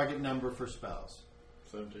your target number for spells?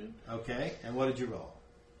 17. Okay, and what did you roll?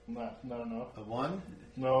 Not enough. A 1?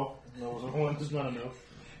 No, 1 is not enough.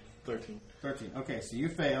 13. 13. Okay, so you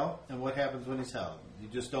fail, and what happens when he's held? You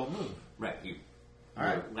just don't move. Right, you All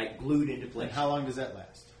right. are, like glued into place. And how long does that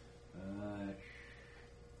last?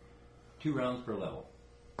 2 rounds per level.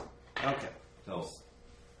 Okay. So,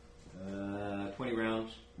 20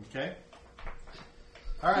 rounds. Okay.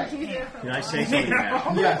 All right. Can I say something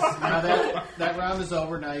now? Yes. Now that round is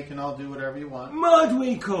over. Now you can all do whatever you want.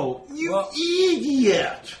 Mudwinkle, you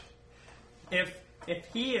idiot! If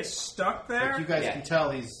he is stuck there, But you guys Yeah. can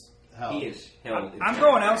tell he's held. He is held. I'm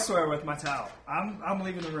going elsewhere with my towel. I'm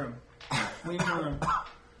leaving the room. Leaving the room.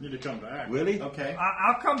 Need to come back. Really? Okay.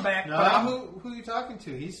 I'll come back. No, but who are you talking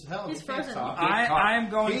to? He's held. He's He can't frozen. talk. I am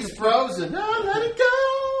going He's to. frozen. No, let it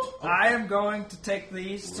go. I am going to take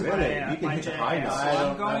these to Really? my, You can my hit the high jackass. note. So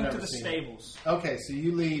I'm I've going never to the seen it. stables. Okay, so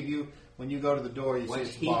you leave. When you go to the door, you see What's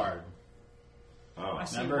it's he- barred. Oh. I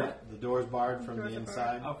see Remember, what? the door's barred from Doors the are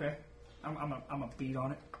inside. Okay, I'm a beat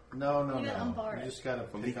on it. No, You gotta unbar You it. just gotta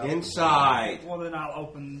From pick the up inside. Well, then I'll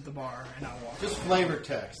open the bar and I'll walk. Just flavor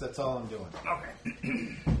text. That's all I'm doing.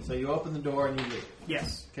 Okay. So you open the door and you leave.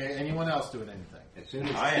 Yes. Okay. Anyone else doing anything? As soon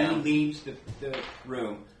as I he am. leaves the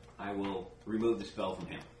room, I will remove the spell from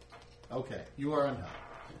him. Okay. You are unheld.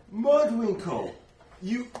 Mudwinkle,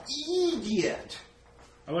 you idiot!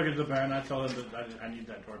 I look at the Baron. I tell him that I need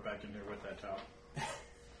that door back in there with that towel.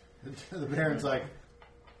 The Baron's like,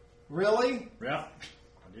 really? Yeah,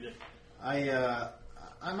 I need it.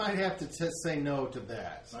 I might have to say no to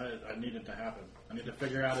that. I need it to happen. I need to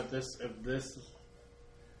figure out if this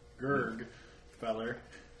Gerg feller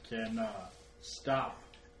can stop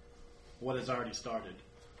what has already started.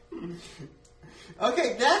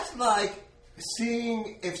 Okay, that's like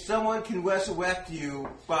seeing if someone can resurrect you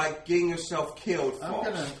by getting yourself killed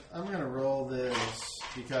first. I'm gonna roll this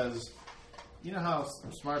because you know how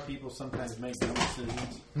smart people sometimes make dumb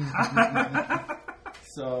decisions.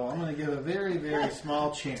 So I'm gonna give a very, very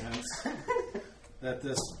small chance that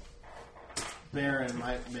this Baron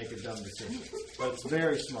might make a dumb decision, but it's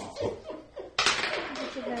very small.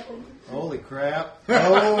 What should happen? Holy crap!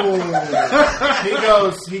 Oh,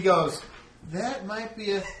 he goes. That might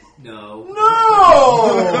be a. No.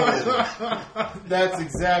 That's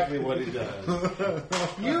exactly what he does.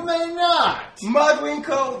 You may not.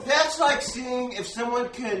 Mudwinkle, that's like seeing if someone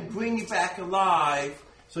can bring you back alive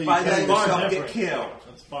So you by can- letting Far yourself get different. killed.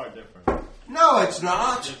 That's far different. No, it's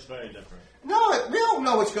not. It's very different. No, we don't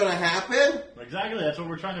know what's going to happen. Exactly, that's what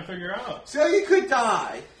we're trying to figure out. So you could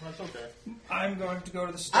die. That's okay. I'm going to go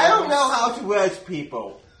to the store. I don't know how to res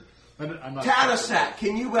people. I'm not Tanasak,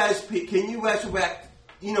 can you resurrect,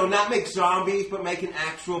 not make zombies, but make an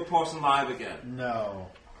actual person alive again? No.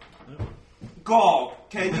 Gog,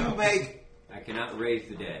 can you make... I cannot raise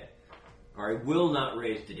the dead. Or I will not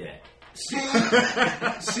raise the dead. See,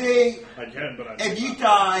 I can, but if you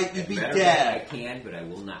die, you'd be Better dead. I can, but I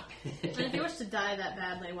will not. And if you wish to die that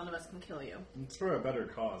badly, one of us can kill you. it's for a better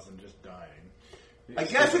cause than just dying. I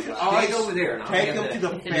guess we could Stay always over there and I'll take have them to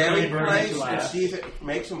that. the fairy Burn place to and last. see if it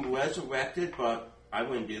makes them resurrected, but I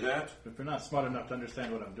wouldn't do that. If you're not smart enough to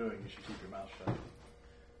understand what I'm doing, you should keep your mouth shut.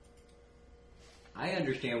 I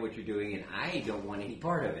understand what you're doing, and I don't want any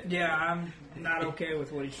part of it. Yeah, I'm not okay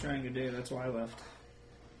with what he's trying to do. That's why I left.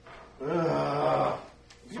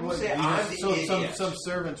 People say I'm the So idiot. some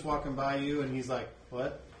servant's walking by you, and he's like,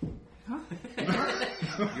 "What?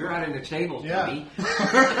 You're out in the tables, Yeah. buddy.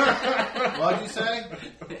 What'd you say?"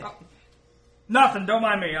 Nothing. Don't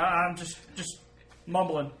mind me. I'm just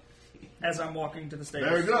mumbling as I'm walking to the stage.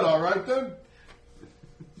 Very good. All right then.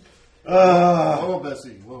 Whoa,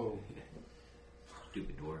 Bessie. Whoa.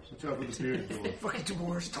 Stupid dwarves. What's up with the bearded dwarf? Fucking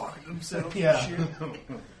dwarves talking to themselves. Yeah. Shit.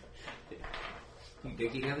 You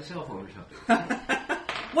think you have a cell phone or something?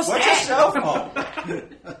 What's What's that? a cell phone?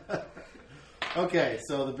 Okay,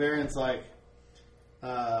 so the Baron's like,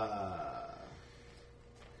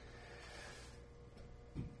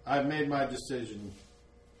 I've made my decision,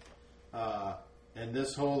 and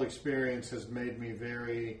this whole experience has made me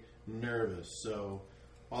very nervous, so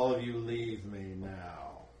all of you leave me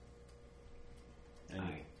now. And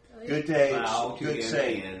I Good day. bow to Good him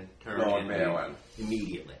say, and turn Lord in Baron.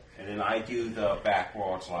 immediately. And then I do the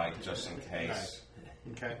backwards, like, just in case.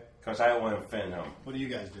 okay, Because I don't want to offend him. what do you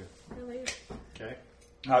guys do? I leave. Okay,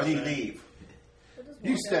 How do you leave? So just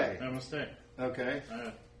you walk stay. I must stay. Okay, I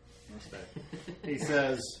must stay. he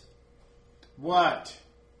says, "What?"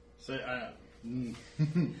 Say,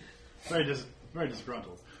 very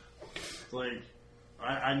disgruntled. It's like,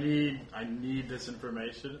 I need this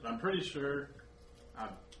information. I'm pretty sure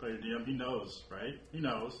I've played a DM. He knows, right? He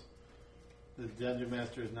knows. The dungeon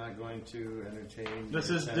master is not going to entertain. This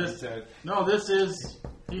your is sense this. that- No, this is.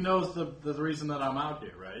 He knows the reason that I'm out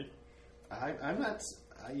here, right? I'm not.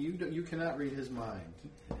 You cannot read his mind.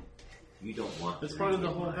 You don't want It's to part of read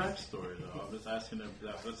the whole mine. backstory, though. I'm just asking him.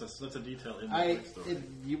 That's a detail in the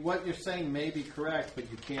backstory. What you're saying may be correct,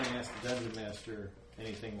 but you can't ask the dungeon master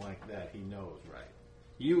anything like that. He knows, right?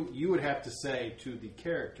 You would have to say to the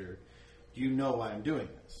character, "Do you know why I'm doing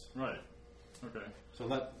this?" Right. Okay. So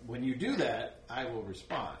when you do that, I will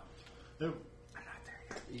respond. Yep.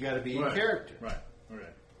 You got to be Right. in character. Right. Okay.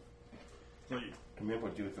 So you, Remember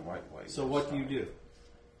to do it the right way. So what do you do?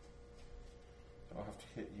 I'll have to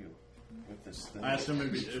hit you with this thing. I assume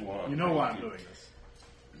maybe Each one. you know why I'm doing this.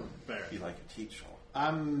 Fair. Be like a teacher.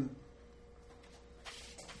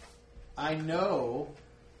 I know.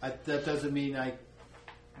 That doesn't mean I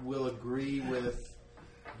will agree with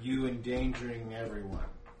you endangering everyone.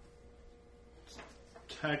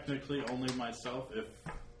 Technically, only myself.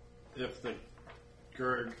 If the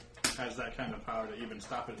Gerg has that kind of power to even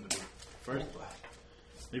stop it in the first place.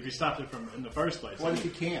 If you stopped it from in the first place. What if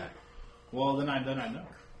you can't? Well, then I know.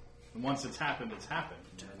 And once it's happened, it's happened.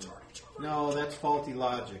 No, that's faulty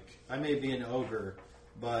logic. I may be an ogre,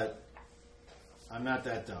 but I'm not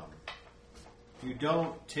that dumb. You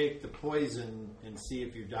don't take the poison and see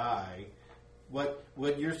if you die. What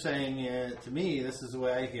you're saying to me, this is the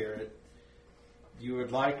way I hear it, you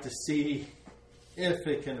would like to see if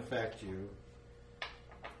it can affect you,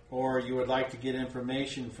 or you would like to get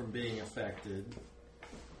information from being affected,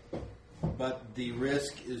 but the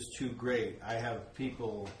risk is too great. I have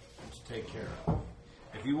people to take care of.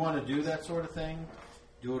 If you want to do that sort of thing,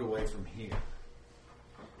 do it away from here.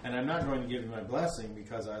 And I'm not going to give you my blessing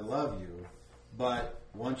because I love you, but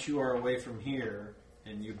once you are away from here,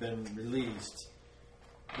 and you've been released,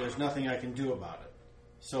 there's nothing I can do about it.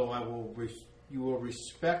 So you will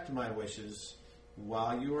respect my wishes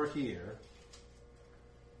while you are here,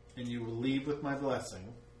 and you will leave with my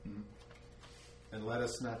blessing, and let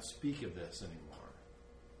us not speak of this anymore.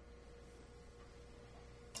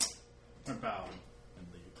 I bow and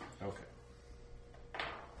leave. Okay.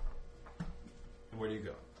 And where do you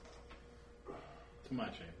go? To my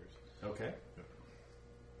chambers. Okay.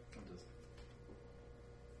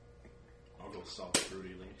 I'll go soft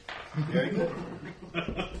fruity. Very good.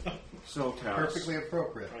 So tell Perfectly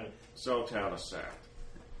appropriate. Right. So tell us that.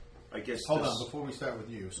 I guess. Hold on, before we start with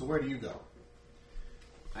you. So where do you go?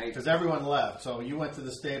 I Because everyone left. So you went to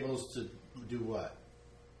the stables to do what?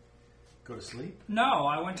 Go to sleep? No,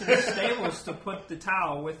 I went to the stables to put the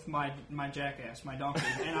towel with my jackass, my donkey,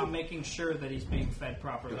 and I'm making sure that he's being fed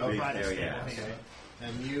properly Okay, by the there, stable yeah. hand. Okay.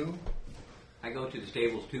 And you? I go to the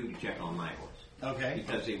stables too to check on my horse Okay.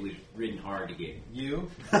 because it was ridden hard to get. You?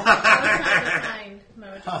 I'm trying to find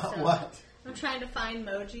Moji. So What? I'm trying to find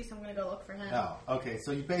Moji, so I'm going to go look for him. Oh, okay.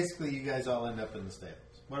 So you guys all end up in the stables.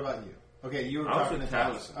 What about you? Okay, you were I was talking to with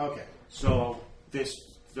Talis. Talis. Okay. So this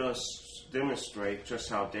does demonstrate just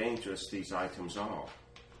how dangerous these items are.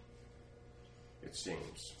 It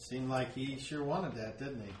seems. Seemed like he sure wanted that,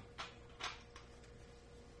 didn't he?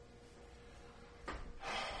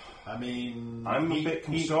 I mean, I'm a bit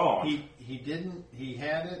concerned. He didn't. He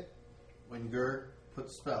had it when Gerg put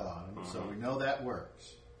the spell on him, so we know that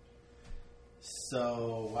works.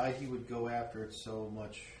 So why he would go after it so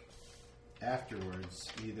much afterwards?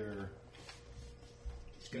 Either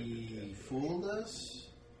he fooled us,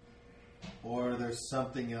 or there's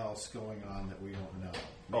something else going on that we don't know.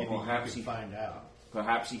 Maybe perhaps we can find out.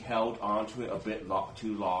 Perhaps he held onto it a bit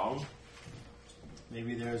too long.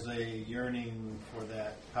 Maybe there's a yearning for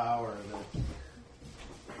that power that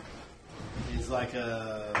is like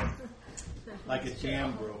a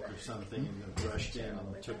jam broke or something and rushed in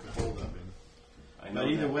and took a hold of him. I know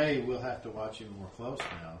But either that. way, we'll have to watch him more close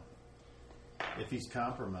now. If he's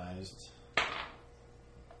compromised,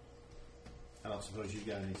 I don't suppose you've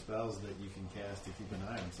got any spells that you can cast to keep an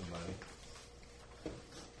eye on somebody.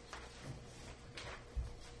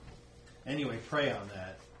 Anyway, pray on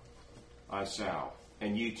that. I shall.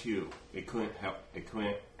 And you too. It couldn't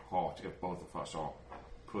halt if both of us are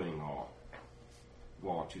putting our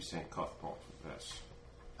 2 cent cut part for this.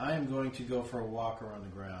 I am going to go for a walk around the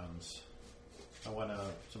grounds. I want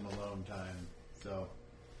some alone time, so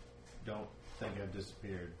don't think I've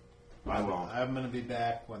disappeared. I won't. I'm going to be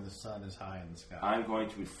back when the sun is high in the sky. I'm going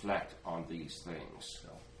to reflect on these things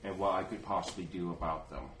and what I could possibly do about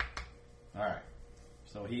them. All right.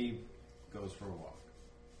 So he goes for a walk.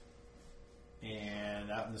 And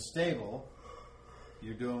out in the stable,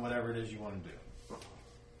 you're doing whatever it is you want to do.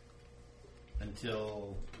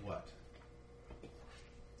 Until what?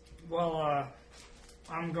 Well,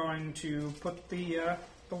 I'm going to put the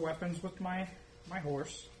weapons with my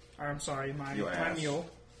horse. Or, I'm sorry, my mule,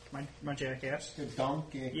 my jackass. Your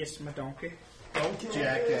donkey. Yes, my donkey.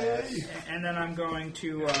 Jackass. And then I'm going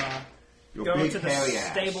to Your go big to the hairy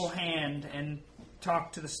ass. stable hand and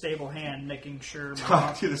talk to the stable hand, making sure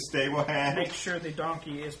Talk to the stable hand. make sure the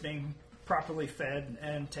donkey is being properly fed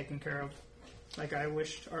and taken care of, like I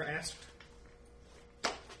wished or asked.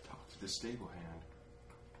 Talk to the stable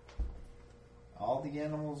hand. All the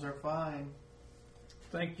animals are fine.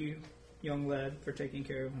 Thank you, young lad, for taking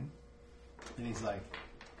care of him. And he's like,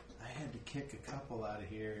 I had to kick a couple out of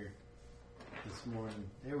here this morning.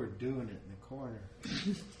 They were doing it in the corner.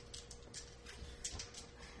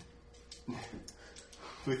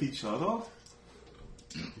 With each other?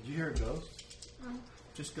 Did you hear a ghost?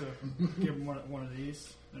 Just go give him one of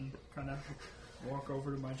these and kind of walk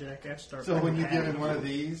over to my jackass. Start. So when you give him one of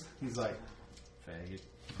these, he's like, faggot.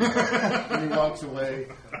 And he walks away.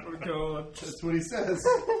 Go. That's what he says.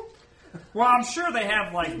 Well, I'm sure they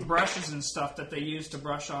have like brushes and stuff that they use to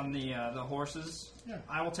brush on the horses. Yeah.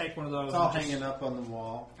 I will take one of those. It's all and just- hanging up on the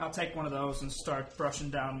wall. I'll take one of those and start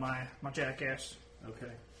brushing down my jackass.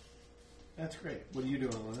 Okay. That's great. What are you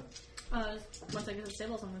doing, Luna? Once I get to the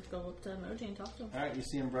stables, I'm going to go look to Moji and talk to him. All right, you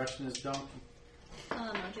see him brushing his donkey.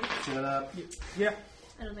 Moji. Shut up. Yeah.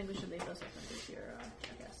 I don't think we should leave those open this year,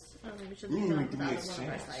 I guess. I don't think we should Ooh, leave them give me without a one of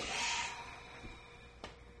our chance. sight.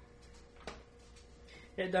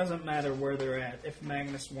 It doesn't matter where they're at. If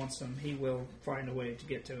Magnus wants them, he will find a way to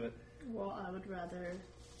get to it. Well, I would rather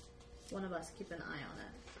one of us keep an eye on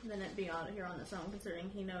it than it be out here on its own, considering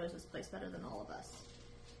he knows this place better than all of us.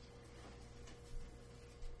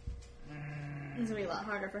 It's going to be a lot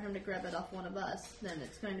harder for him to grab it off one of us than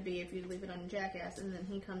it's going to be if you leave it on Jackass and then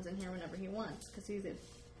he comes in here whenever he wants, because he's a...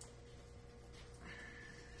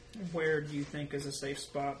 Where do you think is a safe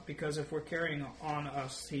spot? Because if we're carrying on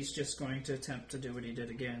us, he's just going to attempt to do what he did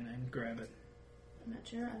again and grab it. I'm not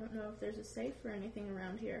sure. I don't know if there's a safe or anything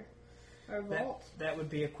around here. Or a vault. That would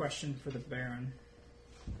be a question for the Baron.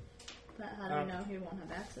 But how do we know he won't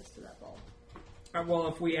have access to that vault? Well,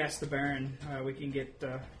 if we ask the Baron, we can get...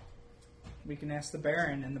 we can ask the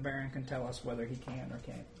Baron, and the Baron can tell us whether he can or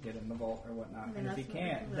can't get in the vault or whatnot. I mean, and if he that's what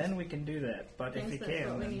can't, then we can do that. But if he that's can...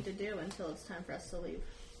 what we then- need to do until it's time for us to leave.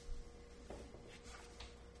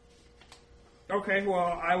 Okay,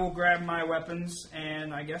 well, I will grab my weapons,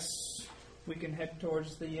 and I guess we can head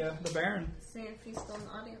towards the Baron. See if he's still in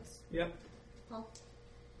the audience. Yep. Paul?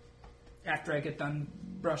 After I get done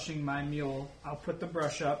brushing my mule, I'll put the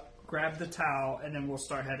brush up, grab the towel, and then we'll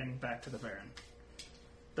start heading back to the Baron.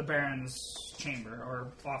 The Baron's chamber,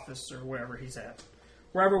 or office, or wherever he's at.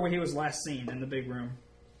 Wherever he was last seen, in the big room.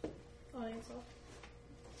 Audience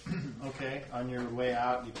off. Okay, on your way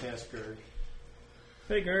out, you pass Gerg.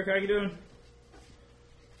 Hey, Gerg, how you doing?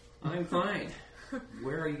 I'm fine.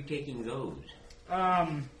 Where are you taking those?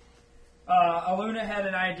 Aluna had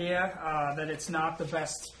an idea that it's not the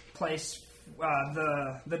best place.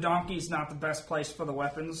 The donkey's not the best place for the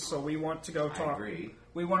weapons, so we want to go talk. I agree.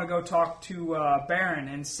 We want to go talk to Baron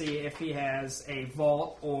and see if he has a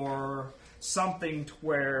vault or something to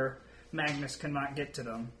where Magnus cannot get to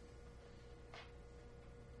them.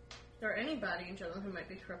 Or anybody in general who might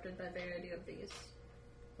be corrupted by the idea of these.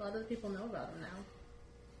 A lot of people know about them now.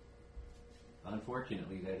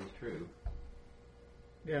 Unfortunately, that is true.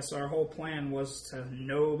 Yes, our whole plan was to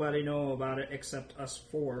nobody know about it except us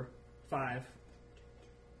five.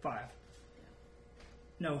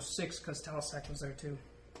 No, 6, because Talsec was there too.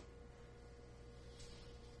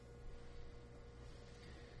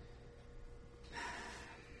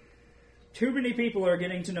 Too many people are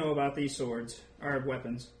getting to know about these swords, or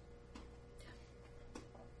weapons.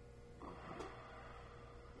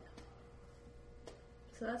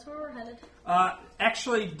 So that's where we're headed.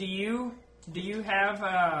 Actually, do you have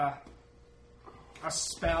a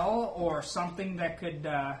spell or something that could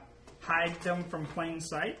hide them from plain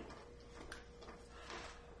sight?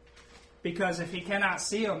 Because if he cannot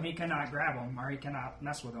see them, he cannot grab them, or he cannot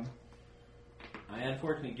mess with them. I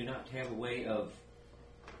unfortunately do not have a way of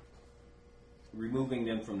removing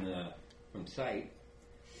them from sight,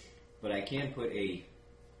 but I can put a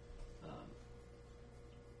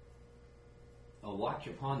watch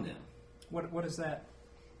upon them. What is that?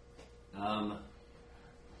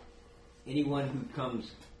 Anyone who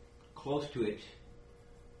comes close to it,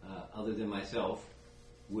 other than myself,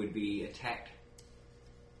 would be attacked.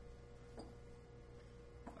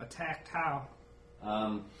 Attacked how?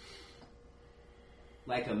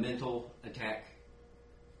 Like a mental attack.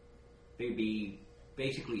 They'd be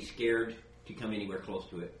basically scared to come anywhere close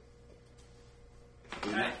to it. It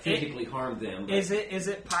would not physically harm them. But Is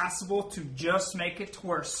it possible to just make it to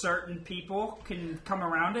where certain people can come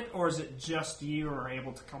around it, or is it just you are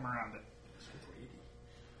able to come around it?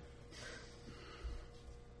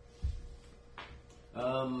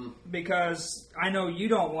 Because I know you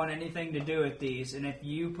don't want anything to do with these, and if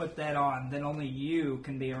you put that on, then only you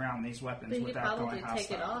can be around these weapons But you could without probably going hostile.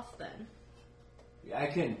 take it off then. I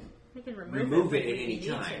can You can remove it if at you any need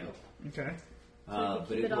time. to. Okay. So we But can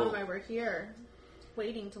keep it it on will. while we're here,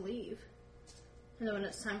 waiting to leave. And then when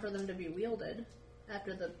it's time for them to be wielded,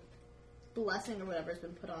 after the blessing or whatever has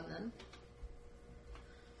been put on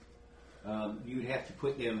them. You'd have to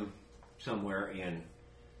put them somewhere and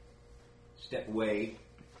step away.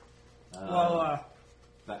 About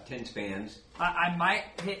 10 spans. I might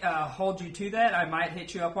hold you to that. I might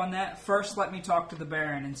hit you up on that. First, let me talk to the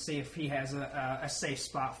Baron and see if he has a safe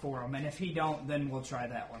spot for him. And if he don't, then we'll try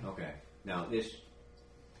that one. Okay. Now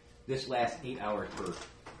this lasts 8 hours per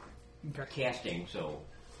Okay. casting, so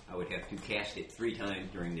I would have to cast it 3 times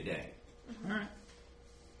during the day. All right.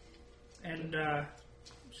 And I'm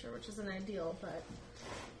sure which isn't ideal, but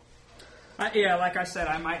yeah, like I said,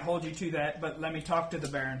 I might hold you to that. But let me talk to the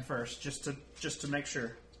Baron first, just to make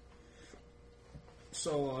sure.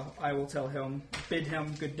 So I will bid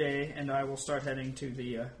him good day, and I will start heading to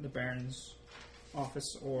the Baron's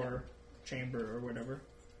office or chamber or whatever.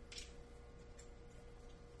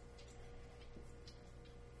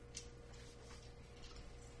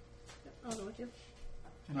 I'll go with you.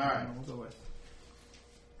 And All right. We'll go with.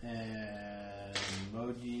 And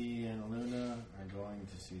Moji and Luna are going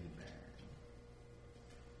to see the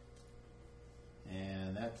Baron.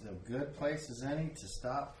 And that's a good place as any to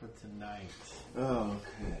stop for tonight.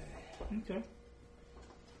 Okay. Okay.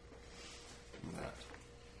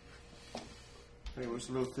 Hey, what's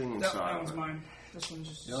the little thing That inside? one's mine. This one's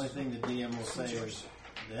just. The only thing the DM will say yours. is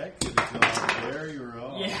That could have gone very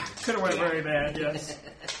wrong. Yeah, could have went very bad. Yes.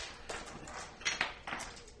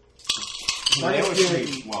 But That it was didn't.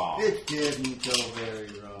 pretty wow. It didn't go very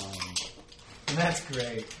wrong. And that's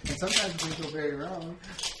great. And sometimes it can go very wrong.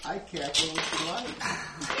 I cackle what you like.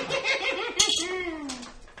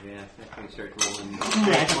 Yeah, that's when you start rolling.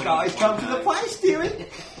 Magic always comes to the place, Stewie.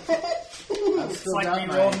 I've It's still like got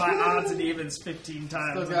me rolling my odds and evens 15 Still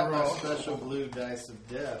times in a got my row. special blue dice of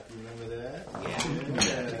death. You remember that?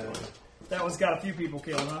 Yeah. That one's got a few people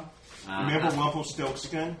killed, huh? Remember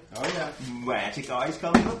Rumpelstiltskin? Oh, yeah. Magic always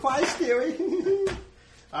comes to the place, Stewie.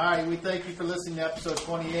 All right, we thank you for listening to episode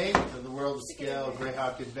 28 of the World of Scale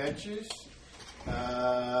Greyhawk Adventures.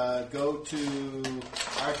 Go to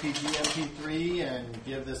RPG MP3 and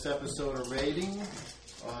give this episode a rating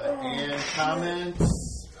and comments.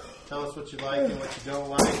 Tell us what you like and what you don't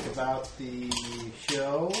like about the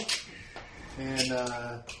show. And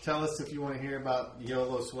tell us if you want to hear about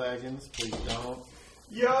YOLO Swaggins. Please don't.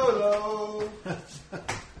 YOLO!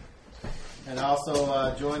 And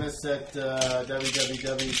also join us at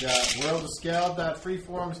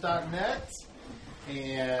www.worldofscale.freeforums.net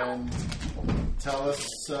and tell us.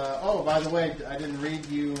 Oh, by the way, I didn't read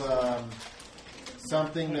you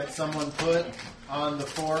something that someone put on the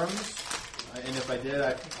forums, and if I did,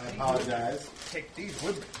 I apologize. Take these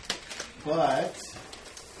with me. But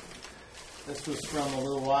this was from a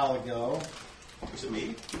little while ago. Was it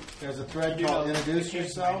me? There's a thread You called know, "Introduce I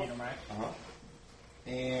Yourself." need 'em, right? Uh-huh.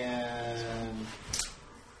 And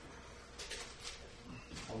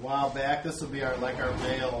a while back, this will be our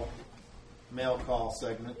mail call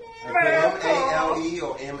segment. M-A-L-E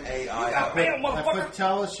or M-A-I-L? I put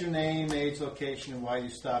tell us your name, age, location, and why you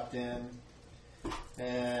stopped in.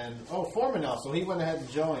 And Foreman now, so he went ahead and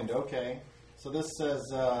joined. Okay, so this says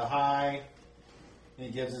hi, and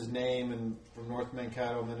he gives his name and from North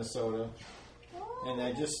Mankato, Minnesota. And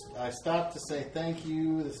I stopped to say thank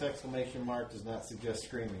you. This exclamation mark does not suggest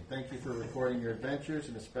screaming. Thank you for recording your adventures,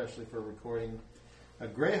 and especially for recording a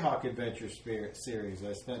Greyhawk adventure series.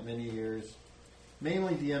 I spent many years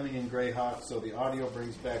mainly DMing in Greyhawk, so the audio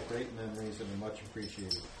brings back great memories and are much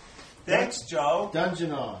appreciated. Thanks, Joe.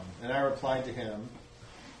 Dungeon on. And I replied to him.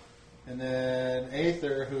 And then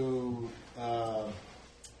Aether, who...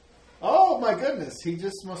 oh, my goodness. He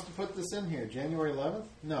just must have put this in here. January 11th?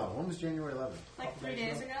 No. When was January 11th? Like 3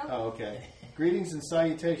 days ago? Oh, okay. Greetings and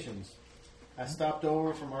salutations. I stopped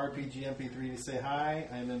over from RPG MP3 to say hi.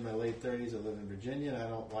 I am in my late 30s. I live in Virginia, and I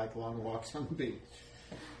don't like long walks on the beach.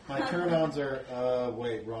 My pronouns are...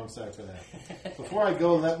 wait, wrong side for that. Before I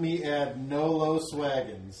go, let me add Nolo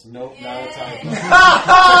Swaggins. Nope, not a typo.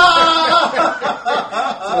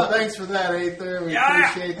 So thanks for that, Aether. We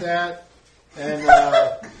appreciate that. And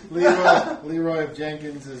Leroy of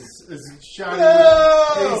Jenkins is shining.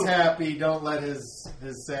 No! He's happy. Don't let his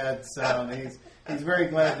sad sound. He's very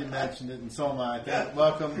glad you mentioned it, and so am I.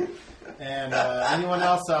 Welcome. And anyone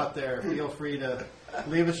else out there, feel free to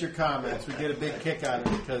leave us your comments. We get a big kick out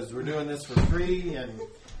of it because we're doing this for free, and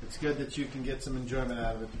it's good that you can get some enjoyment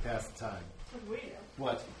out of it to pass the time.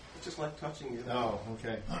 What? It's just like touching you. Oh,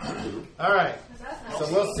 okay. All right. So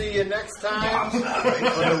we'll see you next time for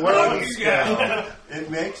the World of Scale.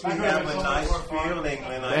 It makes me have a nice feeling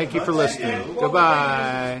when I Thank you for touch listening. you.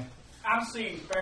 Goodbye. I'm seeing